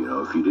C, you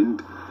know. If you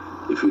didn't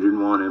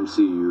want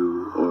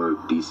MCU or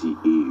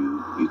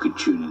DCEU, you could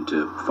tune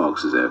into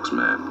Fox's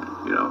X-Men,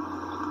 you know.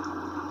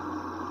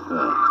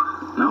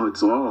 Now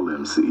it's all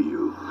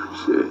MCU.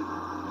 Shit.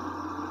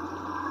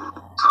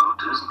 So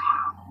Disney.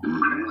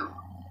 Mm-hmm.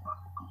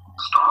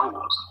 Star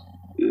Wars.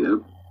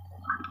 Yep.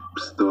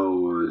 Star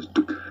Wars.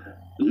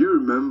 You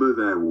remember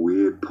that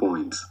weird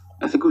point?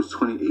 I think it was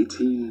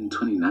 2018,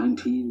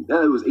 2019.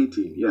 Yeah, it was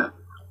 18, yeah.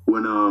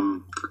 When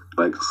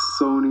like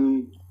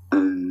Sony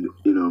and,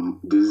 you know,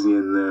 Disney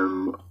and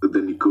them,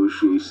 the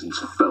negotiations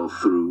fell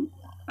through,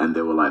 and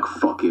they were like,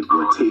 fuck it,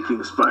 we're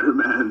taking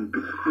Spider-Man.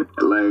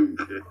 Like,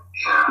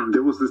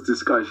 there was this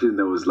discussion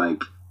that was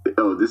like,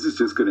 oh, this is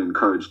just gonna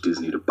encourage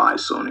Disney to buy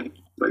Sony.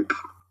 Like,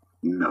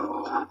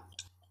 no.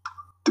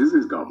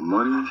 Disney's got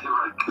money,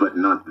 but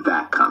not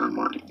that kind of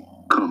money.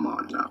 Come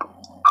on now.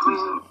 I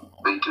mean,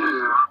 they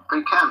do.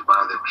 They can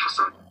buy them, just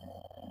like,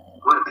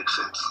 wouldn't make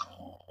sense.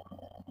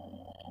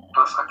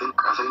 Plus, I think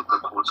the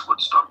courts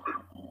would stop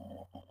them,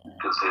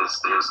 because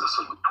there's a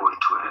certain point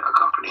where a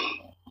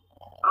company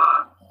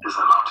is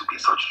allowed to be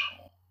such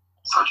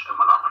a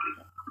monopoly.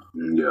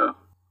 Yeah.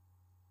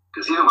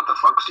 Because even with the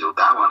Fox deal,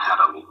 that one had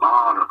a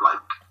lot of like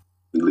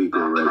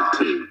legal red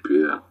tape.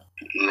 Yeah.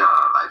 Yeah,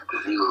 like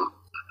the legal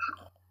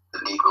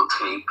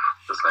tape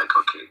was like,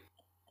 okay,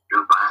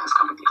 you're buying this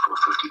company for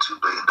 $52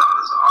 billion.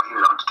 Are you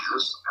allowed to do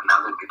this? And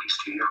now they're movie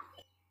studio.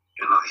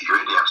 You know, you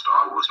already have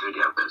Star Wars, you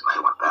already have this, now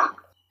you want that.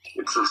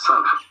 It's a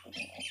sub.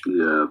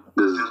 Yeah.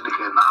 Disney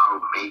can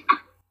now make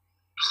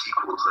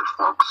sequels of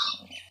Fox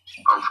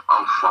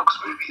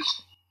movies.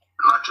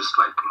 Not just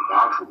like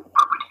Marvel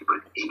property,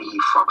 but any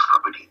Fox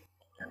property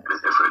that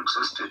ever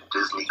existed.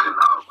 Disney can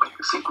now make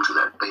a sequel to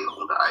that. They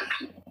own the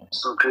IP.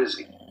 It's so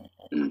crazy.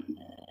 Mm-hmm.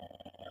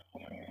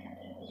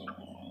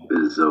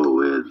 It's so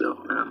weird though,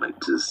 man. Like,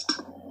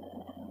 just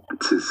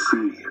to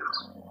see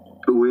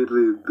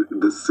weirdly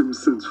the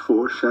Simpsons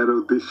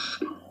foreshadowed this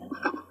shit.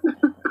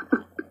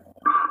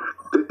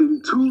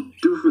 In two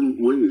different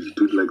ways,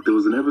 dude. Like there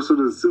was an episode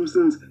of The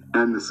Simpsons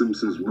and The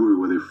Simpsons movie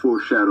where they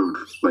foreshadowed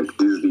like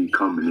Disney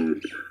coming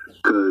in,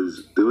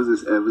 because there was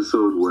this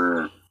episode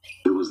where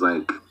it was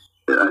like,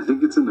 I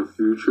think it's in the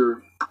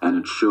future, and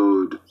it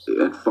showed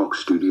at Fox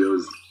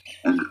Studios,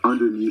 and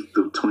underneath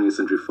the 20th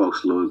Century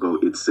Fox logo,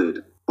 it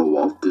said a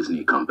Walt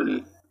Disney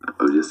Company.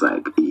 I was just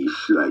like,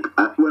 eesh. Like,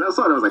 when I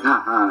saw it, I was like,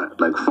 ha ha,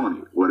 like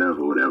funny, whatever.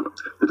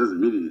 That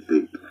doesn't mean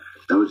anything.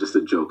 That was just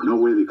a joke. No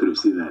way they could have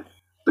seen that.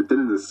 But then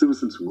in the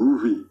Simpsons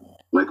movie,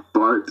 like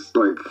Bart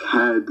like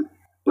had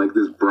like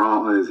this bra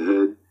on his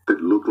head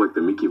that looked like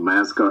the Mickey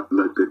mascot,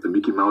 like the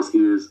Mickey Mouse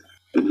ears,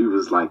 and he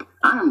was like,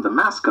 "I am the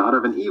mascot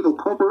of an evil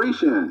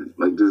corporation."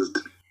 Like just,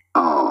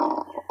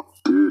 oh,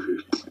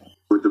 dude.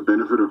 With the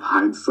benefit of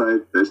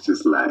hindsight, that's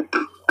just like,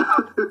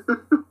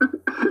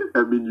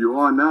 I mean, you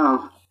are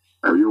now.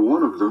 You're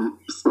one of them.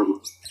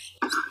 So,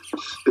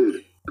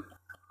 shit.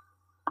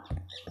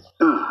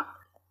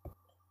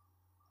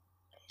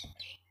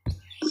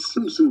 The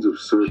Simpsons have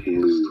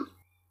certainly,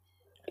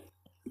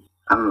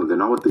 I don't know, they're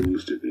not what they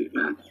used to be,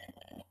 man.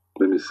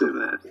 Let me say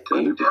that. They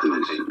ain't what they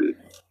used to be.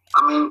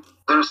 I mean,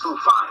 they're still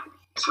fine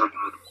in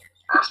certain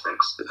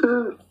aspects.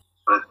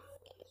 But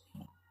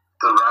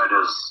the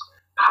writers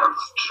have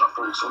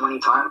shuffled so many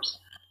times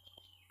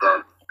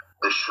that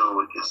the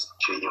show is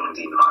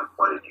genuinely not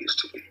what it used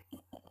to be.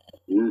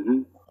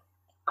 Mm-hmm.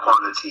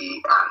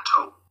 Quality and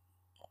tone.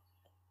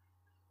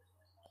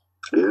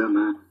 Yeah,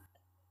 man.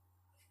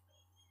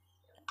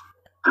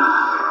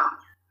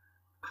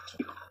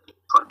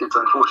 But it's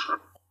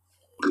unfortunate.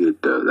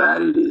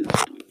 That it is.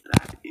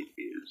 That it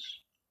is.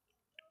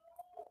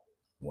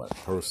 What,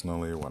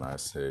 personally, when I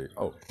say,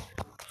 oh,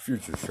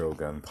 future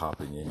Shogun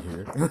popping in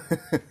here,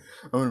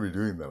 I'm going to be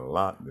doing that a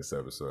lot in this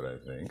episode, I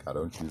think. I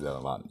don't do that a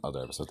lot in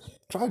other episodes.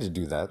 Tried to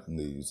do that in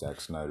the Zack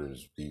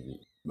Snyder's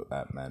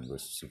Batman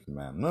vs.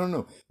 Superman.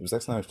 No. It was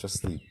Zack Snyder's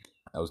Justice League.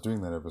 I was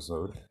doing that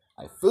episode.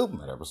 I filmed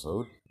that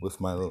episode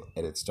with my little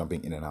edits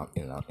jumping in and out,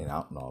 and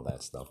all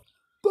that stuff.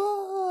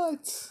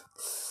 But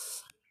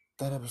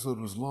that episode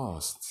was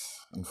lost,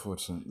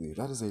 unfortunately.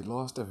 That is a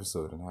lost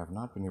episode, and I have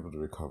not been able to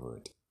recover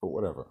it. But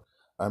whatever.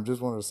 I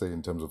just wanted to say,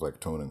 in terms of like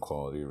tone and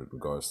quality with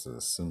regards to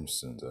The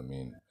Simpsons, I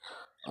mean,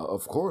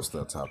 of course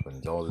that's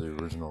happened. All the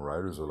original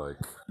writers are like,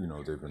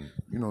 they've been,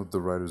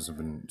 the writers have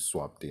been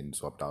swapped in,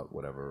 swapped out,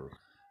 whatever,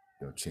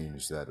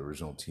 changed. That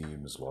original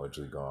team is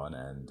largely gone.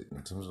 And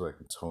in terms of like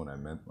the tone, I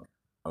meant,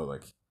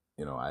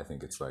 I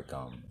think it's like,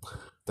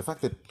 the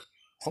fact that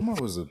Homer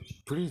was a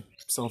pretty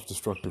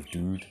self-destructive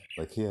dude.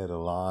 Like, he had a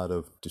lot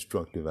of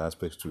destructive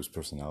aspects to his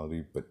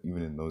personality, but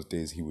even in those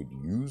days, he would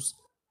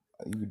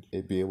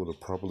be able to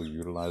properly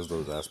utilize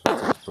those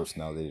aspects of his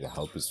personality to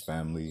help his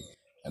family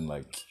and,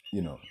 like,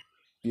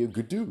 be a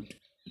good dude.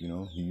 He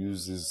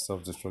used his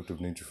self-destructive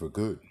nature for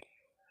good.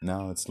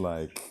 Now it's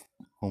like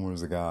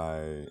Homer's a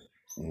guy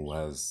who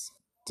has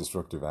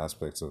destructive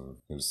aspects of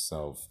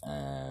himself,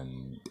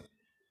 and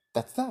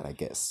that's that, I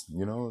guess.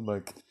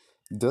 Like,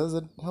 does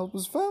it help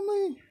his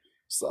family?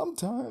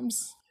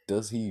 Sometimes.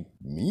 Does he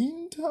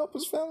mean to help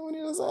his family when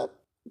he does that?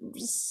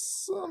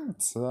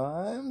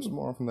 Sometimes.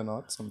 More often than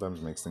not. Sometimes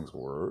it makes things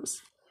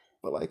worse.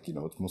 But, like,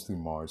 it's mostly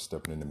Marge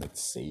stepping in to make the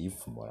save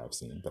from what I've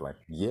seen. But, like,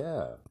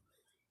 yeah.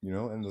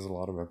 And there's a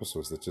lot of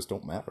episodes that just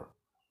don't matter.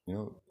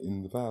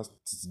 In the past,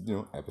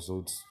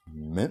 episodes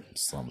meant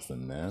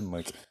something, man.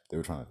 Like, they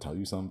were trying to tell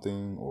you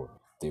something, or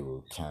they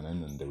were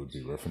canon and they would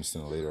be referenced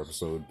in a later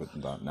episode. But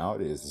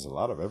nowadays, there's a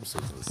lot of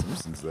episodes of The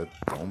Simpsons that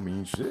don't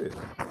mean shit.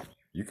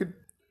 You could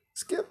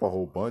skip a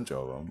whole bunch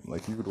of them.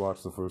 Like, you could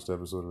watch the first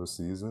episode of a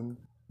season,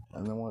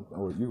 and then you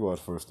could watch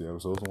the first 3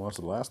 episodes and watch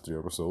the last 3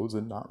 episodes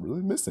and not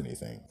really miss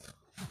anything.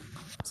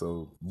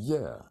 So,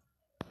 yeah.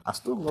 I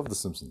still love The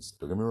Simpsons.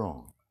 Don't get me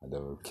wrong.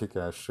 They're a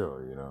kick-ass show,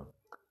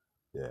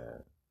 Yeah.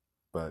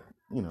 But,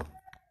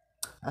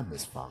 I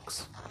miss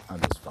Fox. I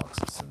miss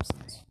Fox's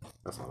Simpsons.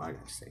 That's all I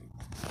gotta say.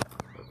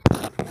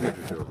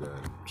 Future Shogun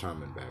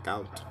chiming back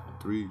out.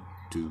 3,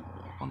 2,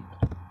 1.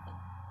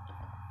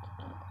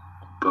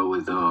 But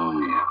with all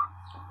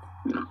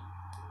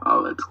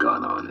that's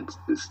gone on, it's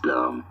just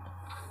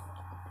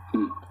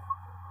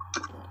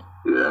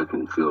yeah, I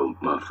can feel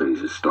my face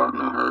is starting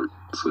to hurt.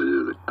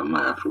 So I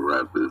might have to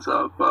wrap this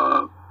up.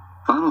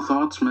 Final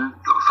thoughts, man.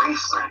 Your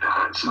face starting to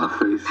hurt. My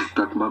face is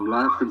stuck. I'm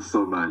laughing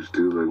so much,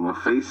 dude. Like, my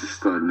face is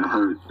starting to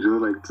hurt.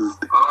 Like,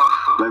 just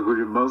like when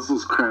your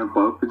muscles cramp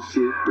up and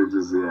shit. They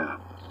just, yeah.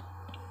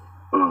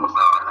 No,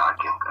 I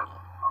get that.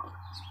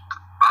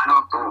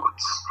 Final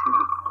thoughts.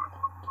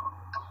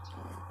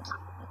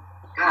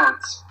 Yeah,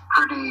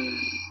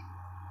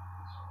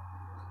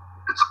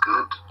 it's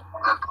good.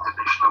 That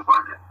definition of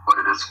what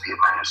it is to be a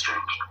man has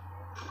changed.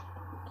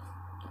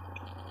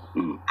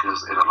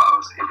 Because it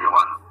allows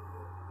everyone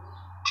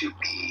to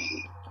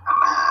be a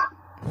man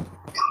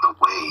in the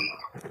way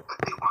that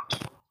they want to.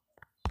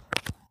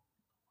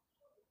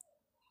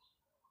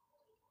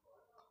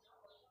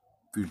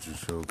 Future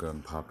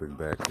Shogun popping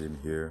back in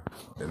here.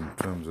 In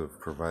terms of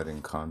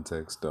providing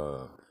context,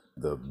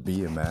 the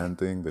be a man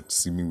thing that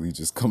seemingly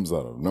just comes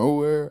out of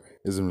nowhere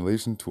is in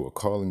relation to a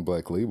Calling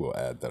Black Label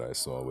ad that I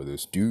saw where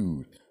this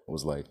dude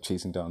was like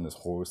chasing down this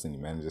horse and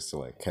he manages to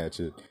like catch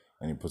it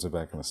and he puts it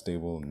back in the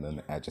stable and then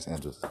the ad just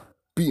ends with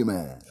be a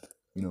man.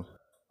 You know,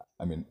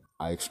 I mean,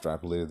 I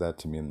extrapolated that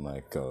to mean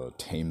like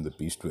tame the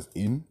beast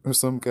within or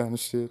some kind of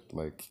shit,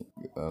 like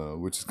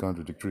which is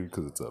contradictory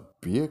because it's a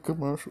beer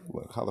commercial.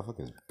 Like, how the fuck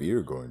is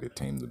beer going to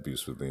tame the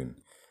beast within?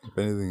 If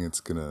anything,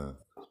 it's gonna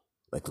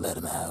like let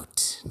him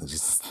out.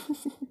 Just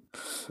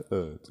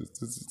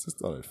just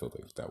thought I felt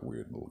like that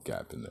weird little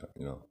gap in there,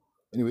 you know.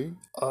 Anyway,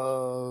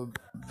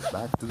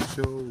 back to the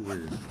show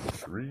with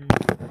 3,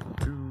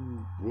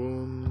 2,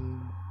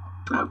 1.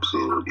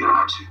 Absolutely.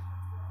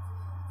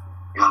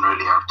 You don't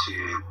really have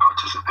to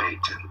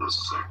participate in this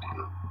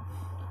certain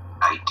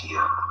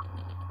idea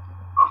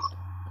of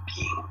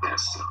being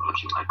this and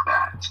looking like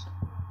that.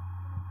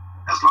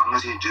 As long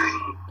as you're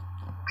doing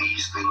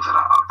these things that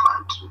are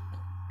outlined,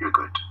 you're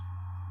good.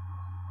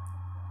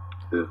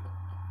 Yeah.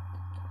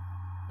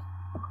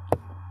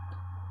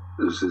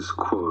 There's this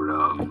quote,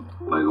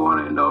 like I want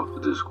to end off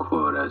with this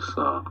quote I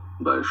saw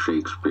by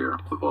Shakespeare,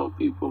 of all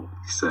people.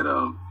 He said,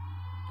 a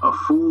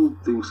fool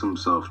thinks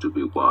himself to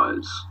be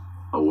wise.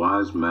 A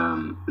wise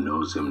man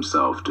knows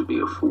himself to be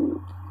a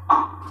fool.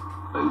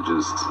 Like,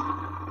 just...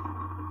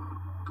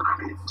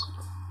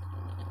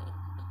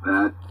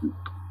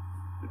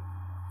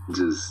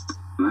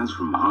 that's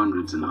from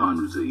hundreds and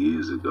hundreds of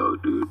years ago,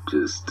 dude.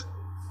 Just...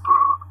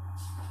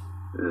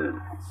 Yeah.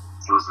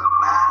 He was a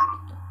man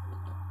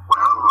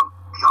well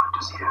beyond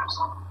his years.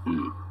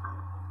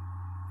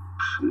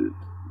 Shit.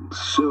 It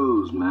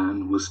shows,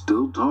 man. We're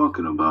still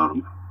talking about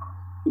him.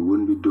 He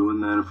wouldn't be doing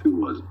that if he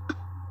wasn't.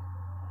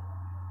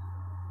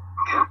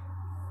 Yeah.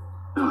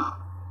 Oh,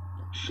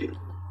 shit.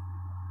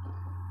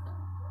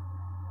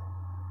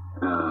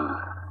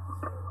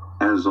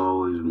 As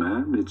always,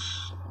 man,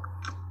 it's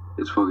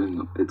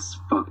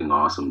fucking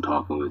awesome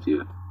talking with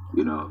you.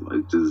 You know,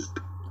 like, just,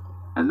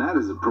 and that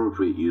is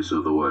appropriate use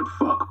of the word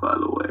fuck, by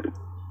the way.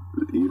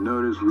 You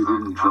notice we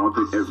didn't drop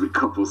it every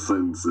couple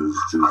sentences.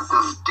 Just That's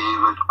this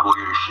David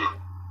Goyer shit.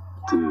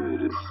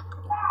 Dude.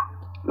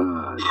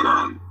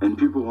 Yeah. And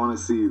people want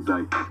to see,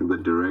 like, the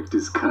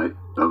director's cut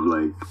of,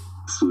 like,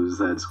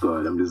 Suicide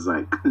Squad. I'm just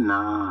like,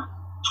 nah,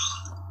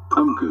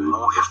 I'm good.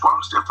 No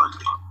F-bombs,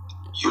 definitely.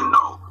 You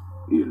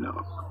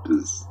know.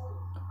 Just,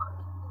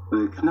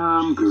 like, nah,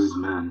 I'm good,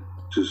 man.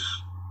 Just,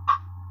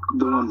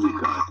 the one we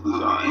got is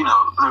alright. You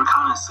know, they're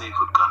kind of safe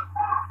with gun.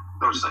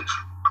 They're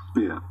safe.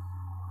 Yeah.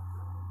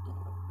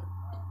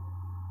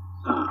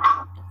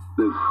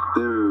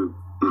 They're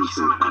He's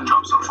done a good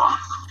job so far.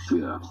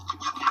 Yeah.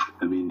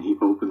 I mean, he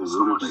opened the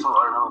So door. much so,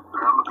 I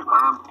remember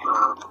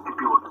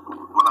people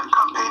were like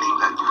campaigning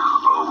that,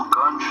 oh,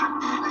 gun should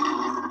be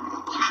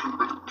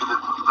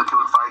the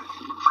killing fight.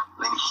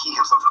 Then he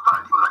himself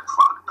thought, he was like,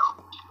 fuck no.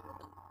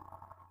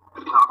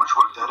 You know how much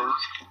work that is?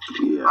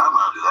 Yeah. I'm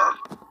gonna do that.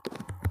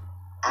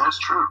 And it's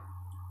true.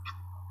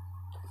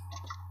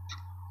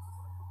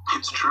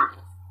 It's true.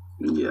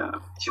 Yeah.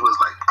 He was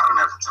like, I don't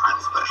have the time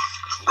for that.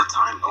 The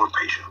time or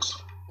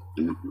patience.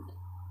 Mm-hmm.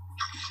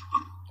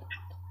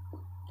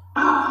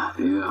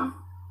 Yeah.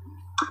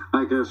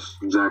 I guess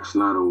Zack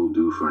Snyder will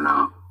do for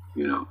now,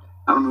 you know.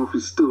 I don't know if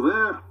he's still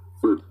there,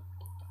 but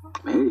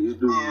hey, he's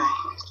doing... Yeah,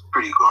 he's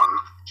pretty gone.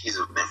 He's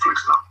at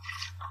Netflix now.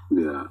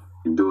 Yeah,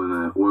 doing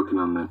that, working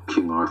on that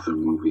King Arthur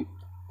movie,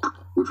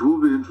 which will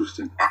be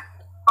interesting. Yeah,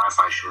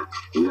 sci-fi shit.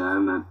 Yeah,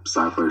 and that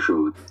sci-fi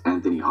show with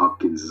Anthony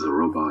Hopkins as a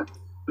robot.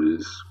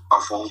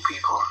 Of all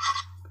people.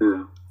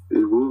 Yeah,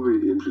 it will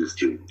be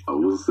interesting. I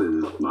will say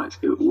this much.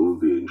 It will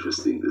be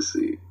interesting to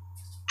see.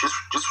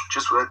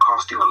 Just red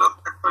costing a little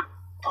bit, but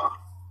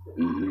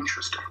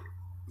interesting.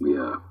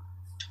 Yeah.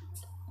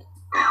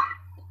 Yeah.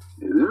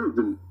 There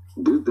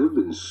have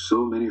been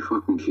so many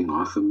fucking King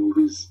Arthur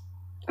movies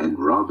and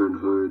Robin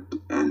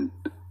Hood and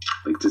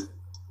like just,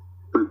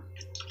 but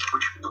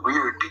which is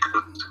weird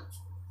because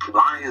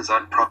why is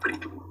that property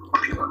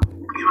popular?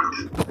 You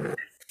know.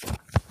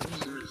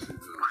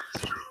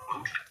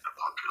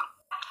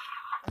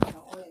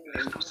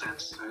 Makes no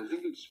sense. I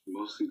think it's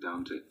mostly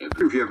down to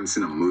if you haven't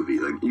seen a movie,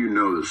 like, you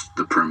know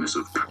the premise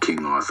of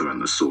King Arthur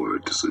and the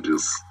sword, so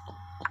just.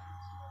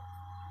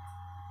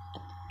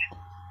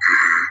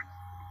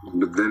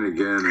 But then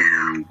again,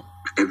 I mean,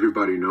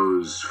 everybody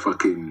knows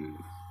fucking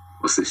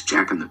what's this,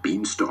 Jack and the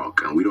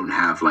Beanstalk, and we don't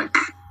have like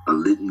a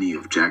litany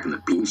of Jack and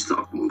the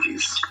Beanstalk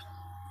movies.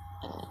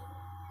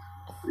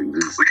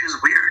 Which is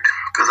weird,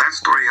 because that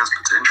story has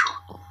potential.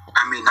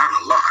 I mean, not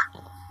a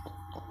lot,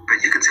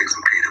 but you can take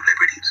some creative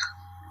liberties.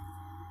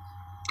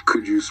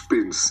 Could you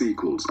spin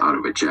sequels out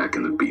of a Jack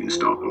and the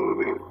Beanstalk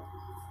movie?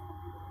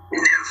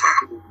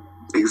 Never.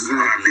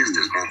 Exactly. Unless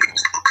there's more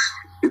Beanstalks.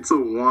 It's a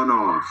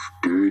one-off,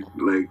 dude.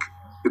 Like,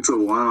 it's a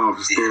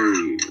one-off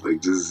story. Yeah. Like,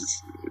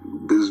 just,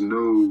 there's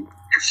no...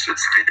 It's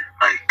just,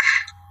 like...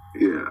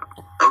 Yeah.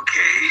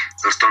 Okay,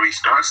 the story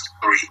starts,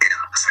 story ends.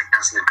 It's like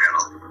Hansel and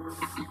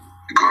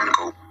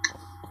Gretel.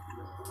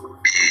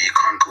 You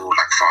can't go,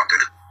 like,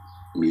 farther.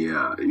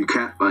 Yeah, you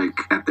can't, like,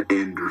 at the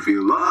end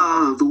reveal,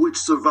 the witch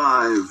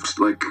survived.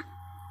 Like,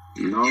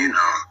 You know,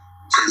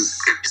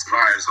 because if it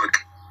survives, like,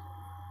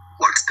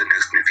 what's the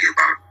next movie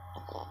about?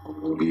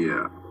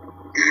 yeah.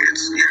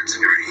 It's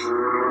very,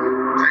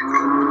 like,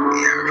 oh,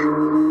 yeah,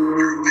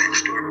 you're revenge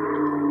story.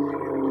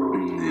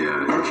 Yeah,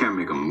 you can't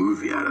make a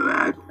movie out of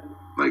that.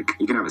 Like,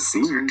 you can have a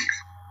scene,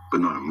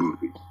 but not a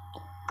movie.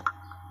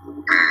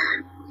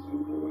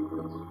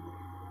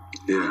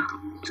 Yeah,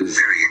 just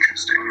Very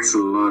interesting. it's a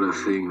lot of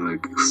things,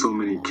 like so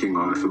many King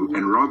Arthur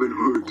and Robin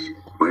Hood.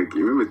 Like,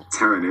 you remember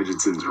Taron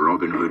Egerton's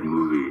Robin Hood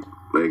movie?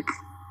 Like,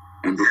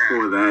 and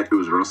before that, it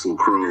was Russell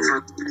Crowe.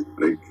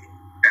 Like,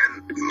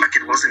 And, like,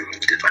 it wasn't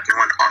needed. Like, no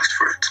one asked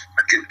for it.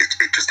 Like,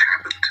 it just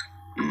happened.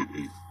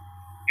 mm-mm.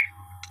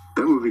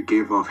 That movie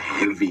gave off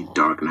heavy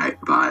Dark Knight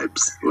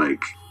vibes.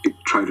 Like, it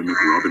tried to make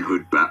Robin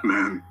Hood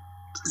Batman.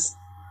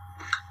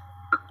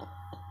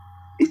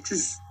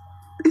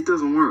 It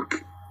doesn't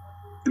work.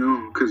 You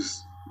know,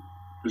 because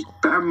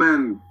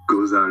Batman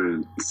goes out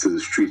into the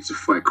streets to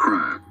fight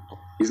crime.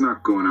 He's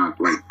not going out,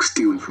 like,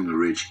 stealing from the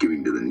rich,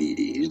 giving to the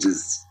needy. He's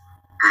just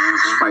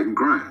fighting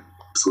crime.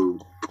 So,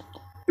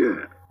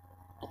 yeah.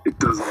 It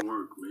doesn't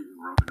work making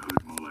Robin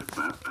Hood more like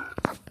Batman.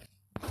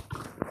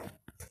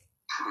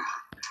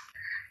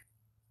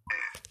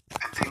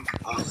 I think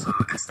also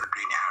it's the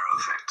Green Arrow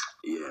effect.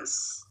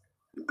 Yes.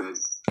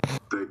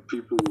 That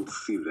people will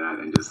see that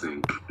and just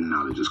think,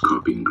 now they're just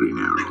copying Green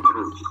Arrow. Like,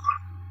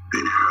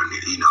 Green Arrow,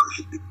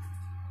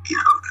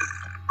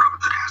 Robin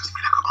Hood has to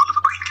be like an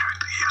Oliver Queen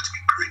character. He has to be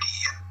gritty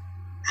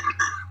and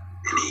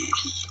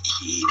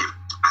he never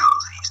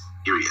smiles. He's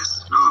serious.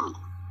 No,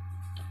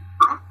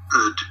 Robin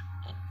Hood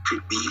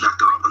should be like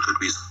the Robin Hood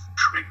we saw in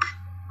Shrek.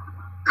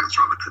 That's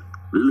Robin Hood.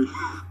 Really?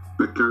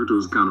 That character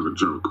was kind of a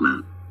joke,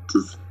 man.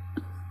 That's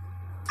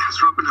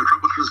Robin Hood.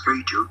 Robin Hood is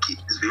very jokey.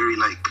 He's very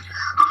like,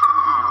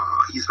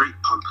 he's very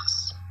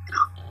pompous. You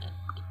know,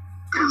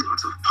 he has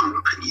lots of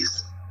pomp and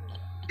he's,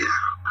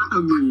 I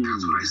mean,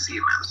 that's what I see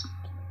him as.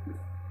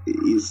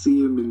 You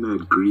see him in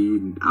that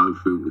green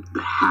outfit with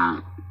the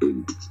hat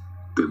and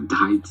the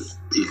tights.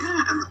 The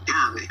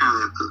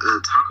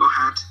taco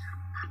hat.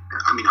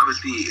 I mean,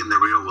 obviously, in the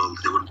real world,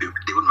 they wouldn't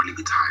really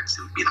be tights.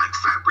 It would be like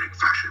fabric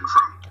fashion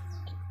from,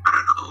 I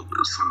don't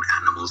know, some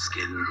animal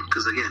skin.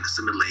 Because again, it's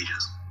the Middle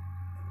Ages.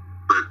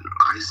 But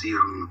I see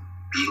him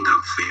being a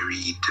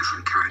very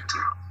different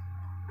character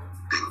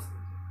than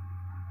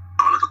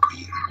Oliver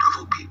Queen of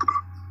all people.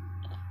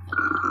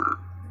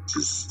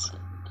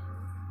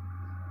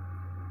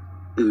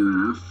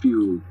 I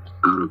feel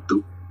out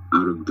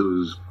of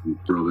those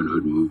Robin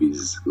Hood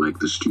movies, like,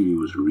 the studio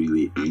was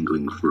really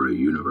angling for a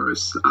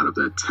universe out of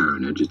that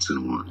Taron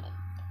Egerton one.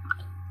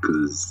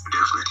 Because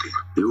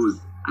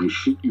I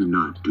shit you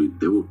not, dude,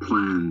 there were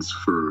plans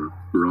for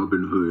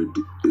Robin Hood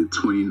in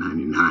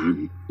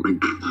 2099.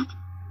 Like,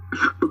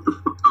 what the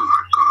fuck? Oh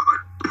my god.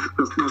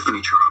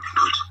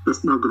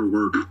 That's not gonna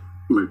work.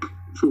 Like,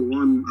 for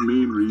one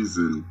main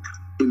reason,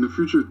 in the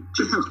future,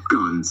 they have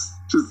guns.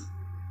 Just,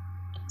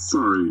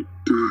 sorry,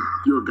 dude,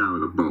 you're a guy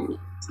with a bow.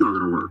 It's not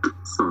gonna work.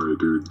 Sorry,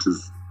 dude,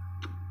 just...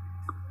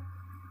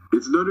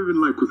 It's not even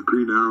like with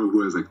Green Arrow,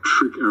 who has, like,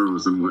 trick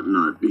arrows and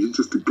whatnot. He's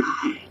just a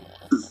guy.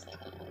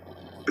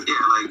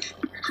 Yeah, like,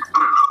 I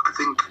don't know, I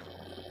think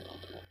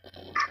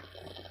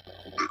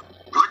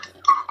what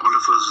are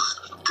Oliver's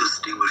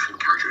distinguishing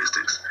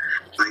characteristics?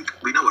 Like,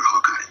 we know what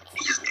Hawkeye,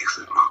 he's an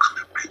excellent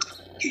marksman, right?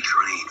 He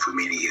trained for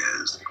many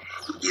years.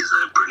 He's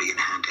a brilliant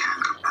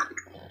hand-to-hand combatant.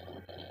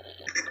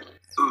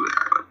 So,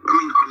 I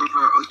mean,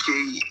 Oliver,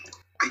 okay,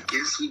 I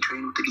guess he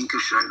trained with the League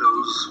of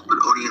Shadows, but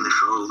only in the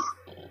show.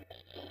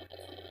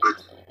 But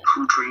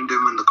who trained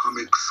him in the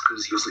comics?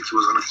 Because he was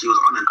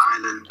on an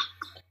island,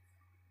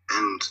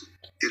 and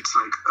it's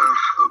like,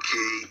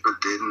 okay, but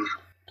then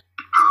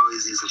how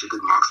is he such a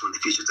good marksman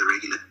if he's just a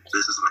regular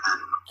businessman?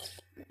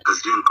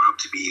 Because he didn't grow up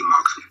to be a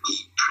marksman. He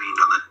trained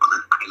on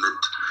an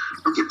island.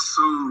 Like, it's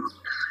so,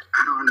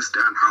 I don't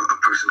understand how a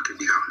person can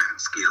become that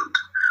skilled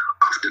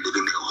after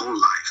living their whole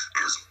life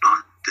as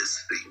not this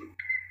thing.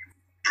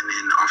 And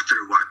then after,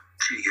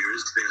 2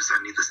 years, they're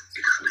suddenly this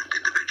excellent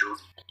individual.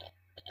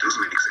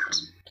 Doesn't make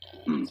sense.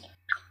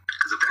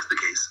 Because if that's the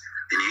case,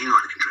 then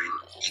anyone can train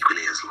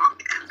equally as long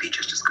and be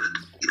just as good.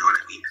 You know what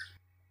I mean?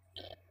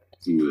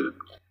 Yeah.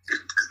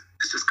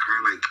 It's just kind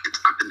of like, it's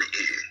up in the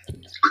air.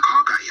 Like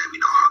Hawkeye, yeah, we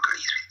know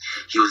Hawkeye.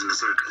 He was in the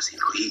circus, you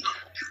know.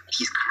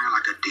 He's kind of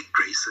like a Dick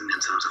Grayson in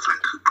terms of,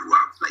 like, who grew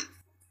up. Like,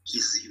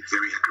 he's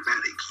very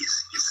acrobatic.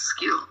 He's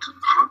skilled.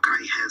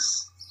 Hawkeye has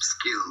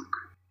skill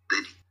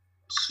that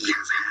he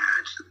has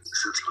had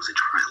since he was a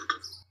child.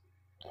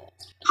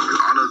 But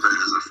Oliver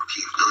is a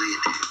fucking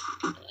billionaire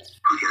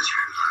who gets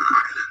stranded on an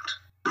island.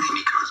 And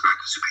he comes back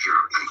a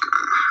superhero. Like,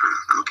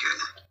 okay.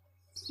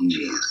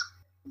 Jeez.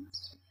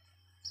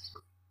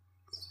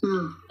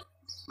 Yeah.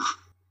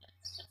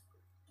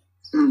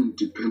 And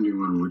depending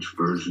on which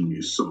version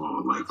you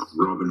saw, like,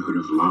 Robin Hood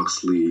of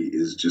Locksley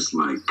is just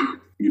like,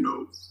 you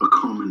know, a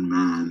common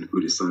man who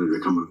decided to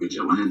become a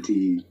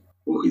vigilante,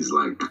 or he's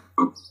like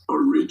a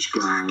rich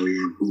guy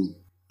who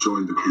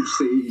join the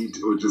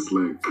crusade or just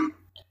like, I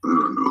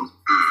don't know.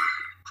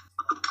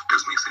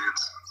 Does make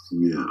sense.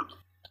 Yeah.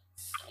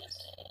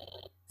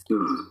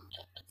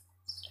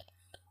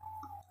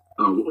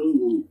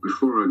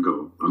 Before I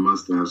go, I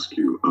must ask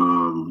you,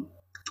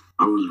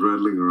 I was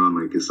rattling around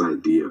like this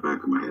idea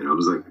back in my head. I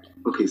was like,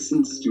 okay,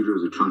 since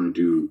studios are trying to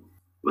do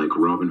like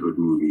Robin Hood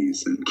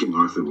movies and King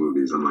Arthur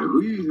movies, I'm like,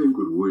 who do you think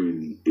would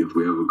win if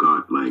we ever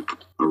got like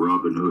a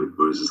Robin Hood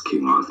versus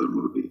King Arthur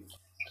movie?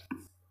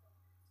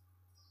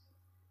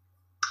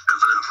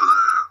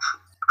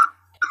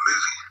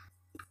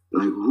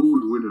 Like, who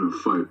would win in a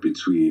fight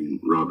between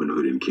Robin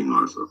Hood and King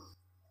Arthur?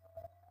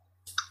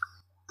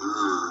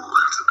 Ooh,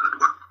 that's a good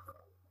one.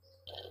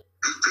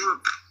 I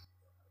think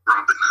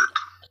Robin Hood.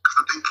 Because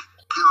I think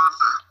King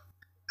Arthur,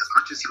 as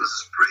much as he was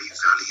this brave,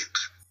 valiant,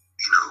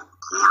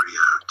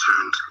 warrior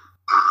turned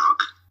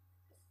monarch,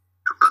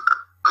 but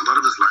a lot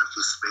of his life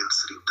was spent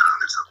sitting down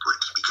at some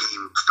point. He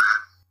became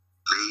fat,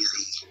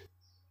 lazy.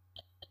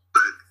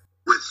 But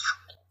with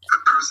a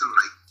person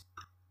like,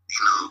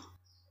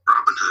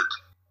 Robin Hood,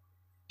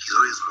 he's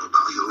always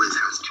mobile. He always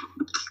has to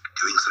keep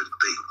doing certain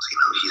things. He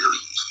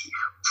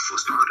for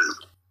starters,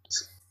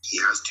 he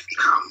has to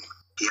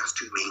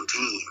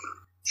maintain,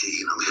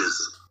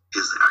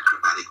 his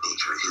acrobatic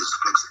nature, his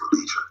flexible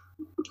nature.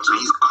 So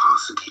he's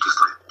constantly just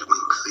like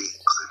doing things.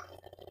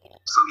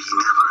 So he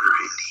never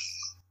really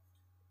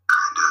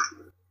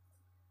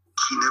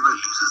he never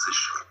loses his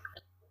shape.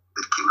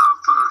 But King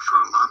Arthur, for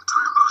a long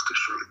time, lost his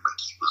shape. Like,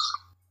 he was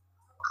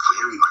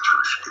very much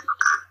out of shape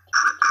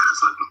at a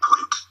certain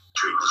point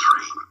during his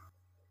reign.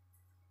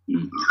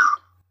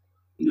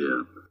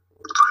 Yeah.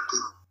 So I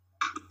think,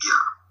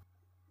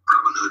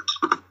 Robin Hood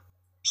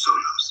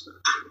solos.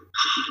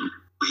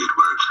 Weird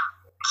word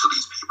for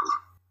these people.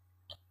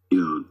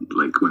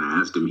 Like when I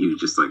asked him, he was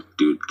just like,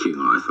 dude, King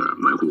Arthur.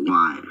 I'm like,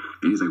 why?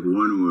 And he's like,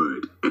 one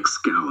word,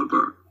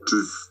 Excalibur.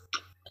 Just,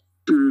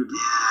 dude.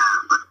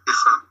 Yeah, but if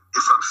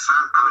a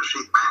fat, out of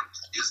shape man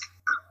just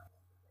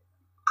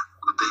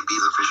would they be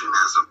as efficient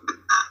as a big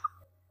man?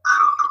 I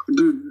don't know.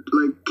 Dude,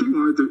 like, King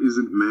Arthur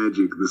isn't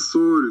magic. The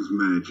sword is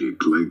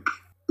magic. Like,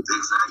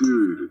 exactly.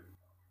 Dude,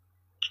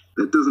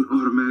 that doesn't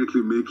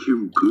automatically make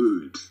him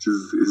good.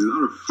 He's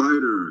not a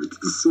fighter. It's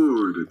the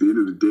sword at the end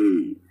of the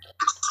day.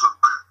 It's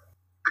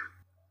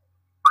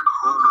like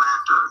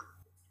Homelander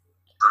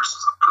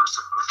versus a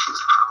person with his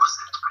power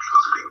set.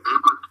 They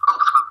would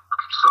also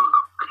solo.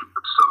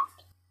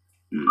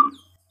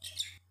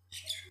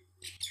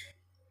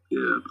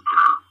 Yeah.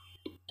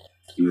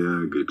 Yeah,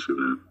 I get you,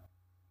 man.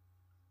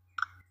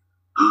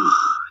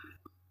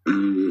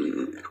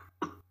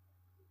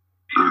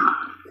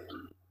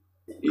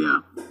 Yeah,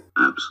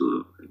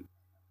 absolutely.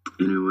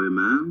 Anyway,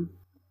 man,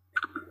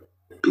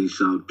 peace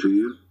out to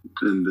you,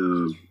 and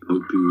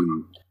hope you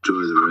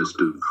enjoy the rest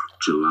of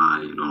July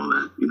and all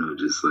that.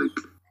 Just like,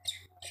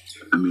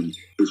 I mean,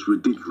 it's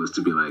ridiculous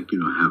to be like,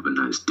 have a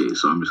nice day.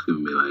 So I'm just gonna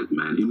be like,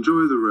 man,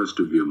 enjoy the rest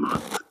of your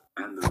month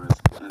and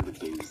the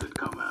days that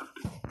come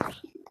after.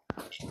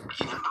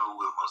 Even though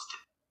we'll most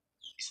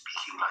be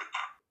speaking like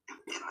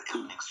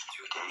in the next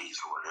few days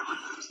or whatever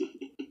it is.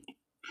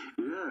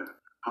 Yeah.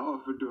 How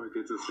often do I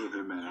get to say,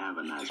 hey man, have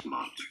a nice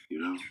month?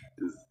 And then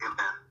 2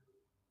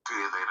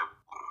 years later.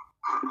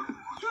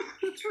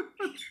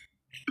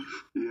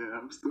 Yeah,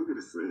 I'm still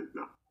gonna say it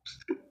though.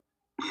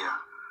 Yeah.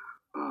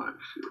 Oh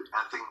shit.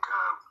 I think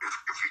if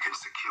we can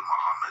secure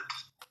Muhammad,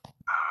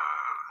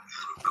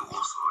 we'll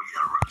also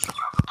rush to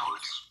have the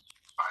bullets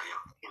by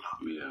him.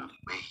 Yeah.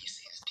 Where he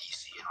sees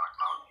DC and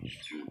whatnot.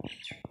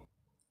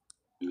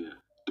 Yeah.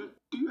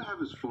 Do you have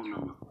his phone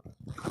number?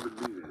 I would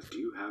be there. Do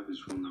you have his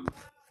phone number?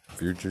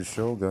 Future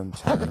Shogun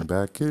checking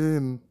back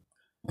in.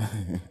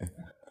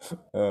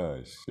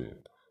 Oh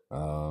shit.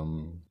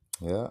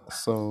 Yeah,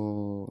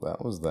 so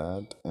that was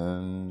that,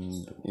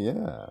 and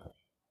yeah,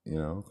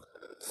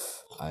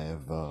 I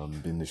have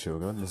been the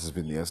Shogun. This has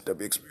been the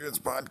S&W EXPerience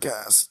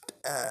Podcast,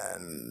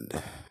 and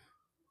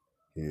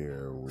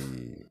here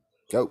we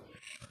go.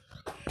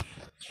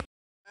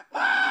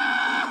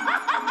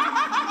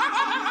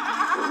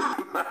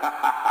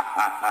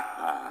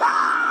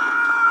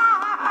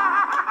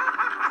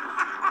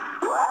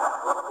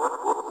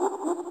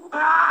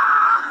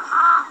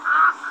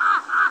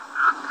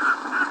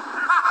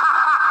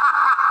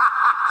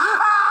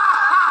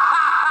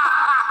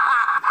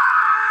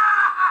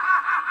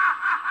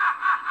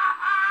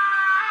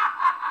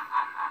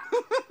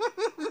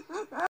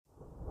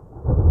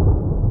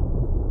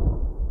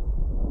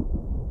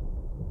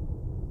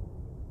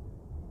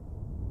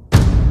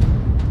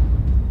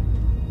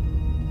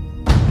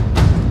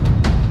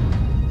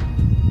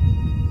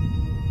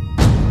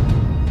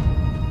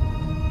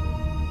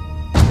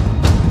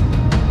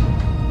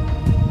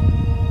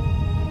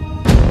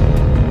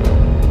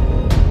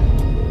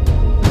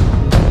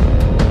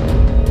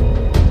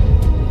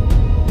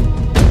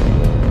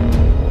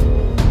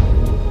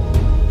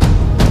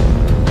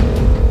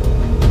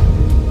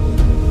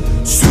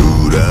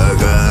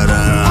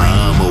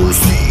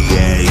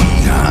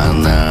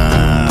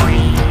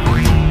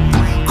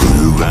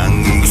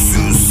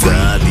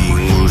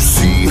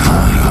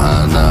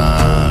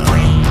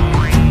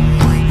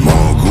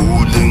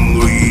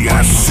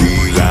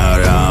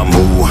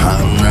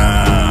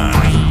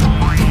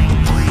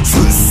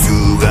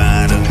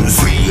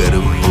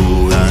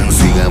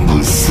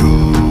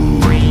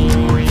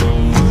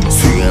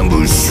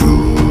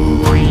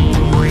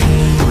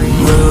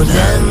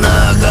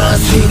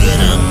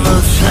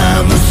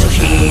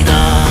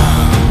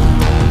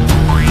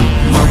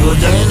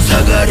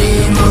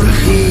 사가리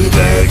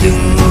물기가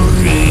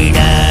등물이나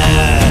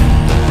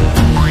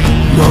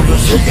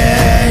먹어서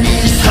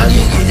되니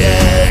사기기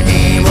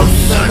되니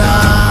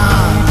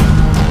못살아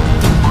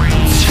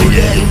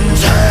세대인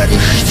자리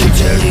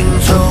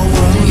시절인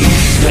소음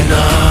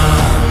이해나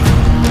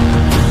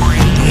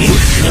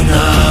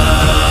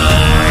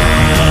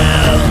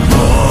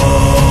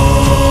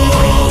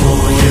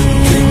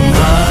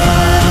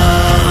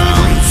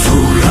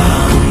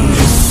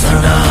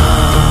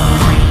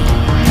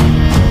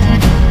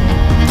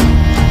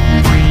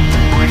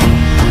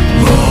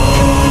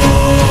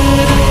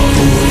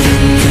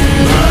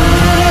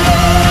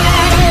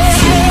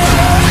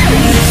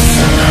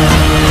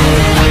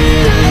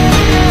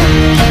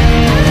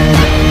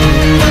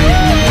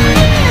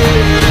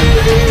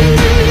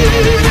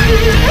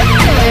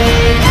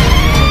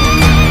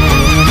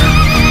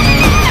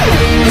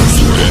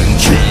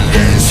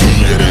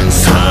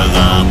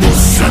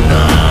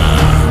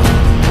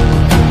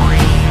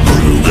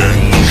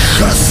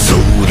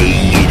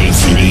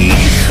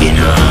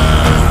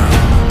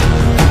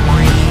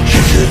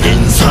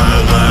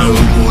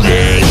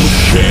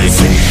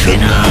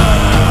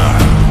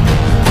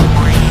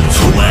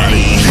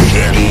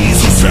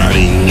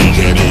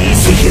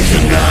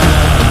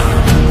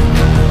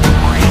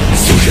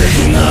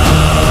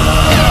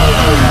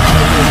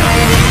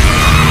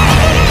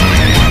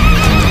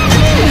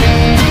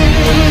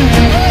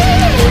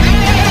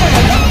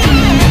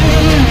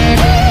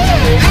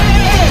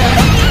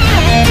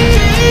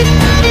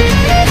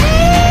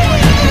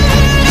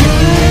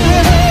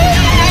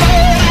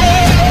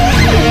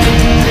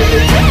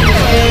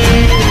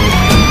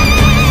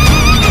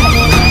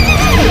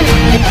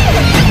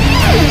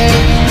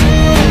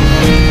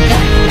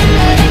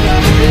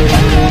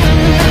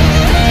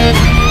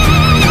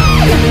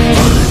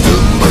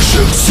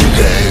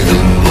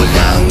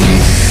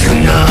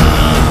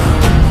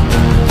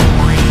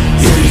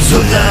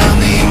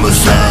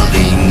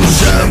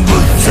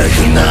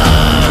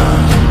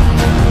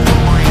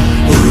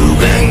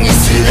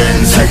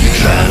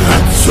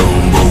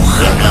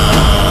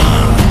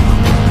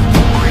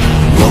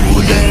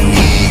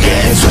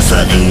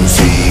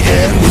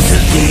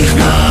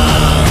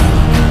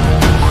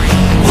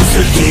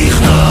웃을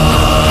dich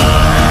nach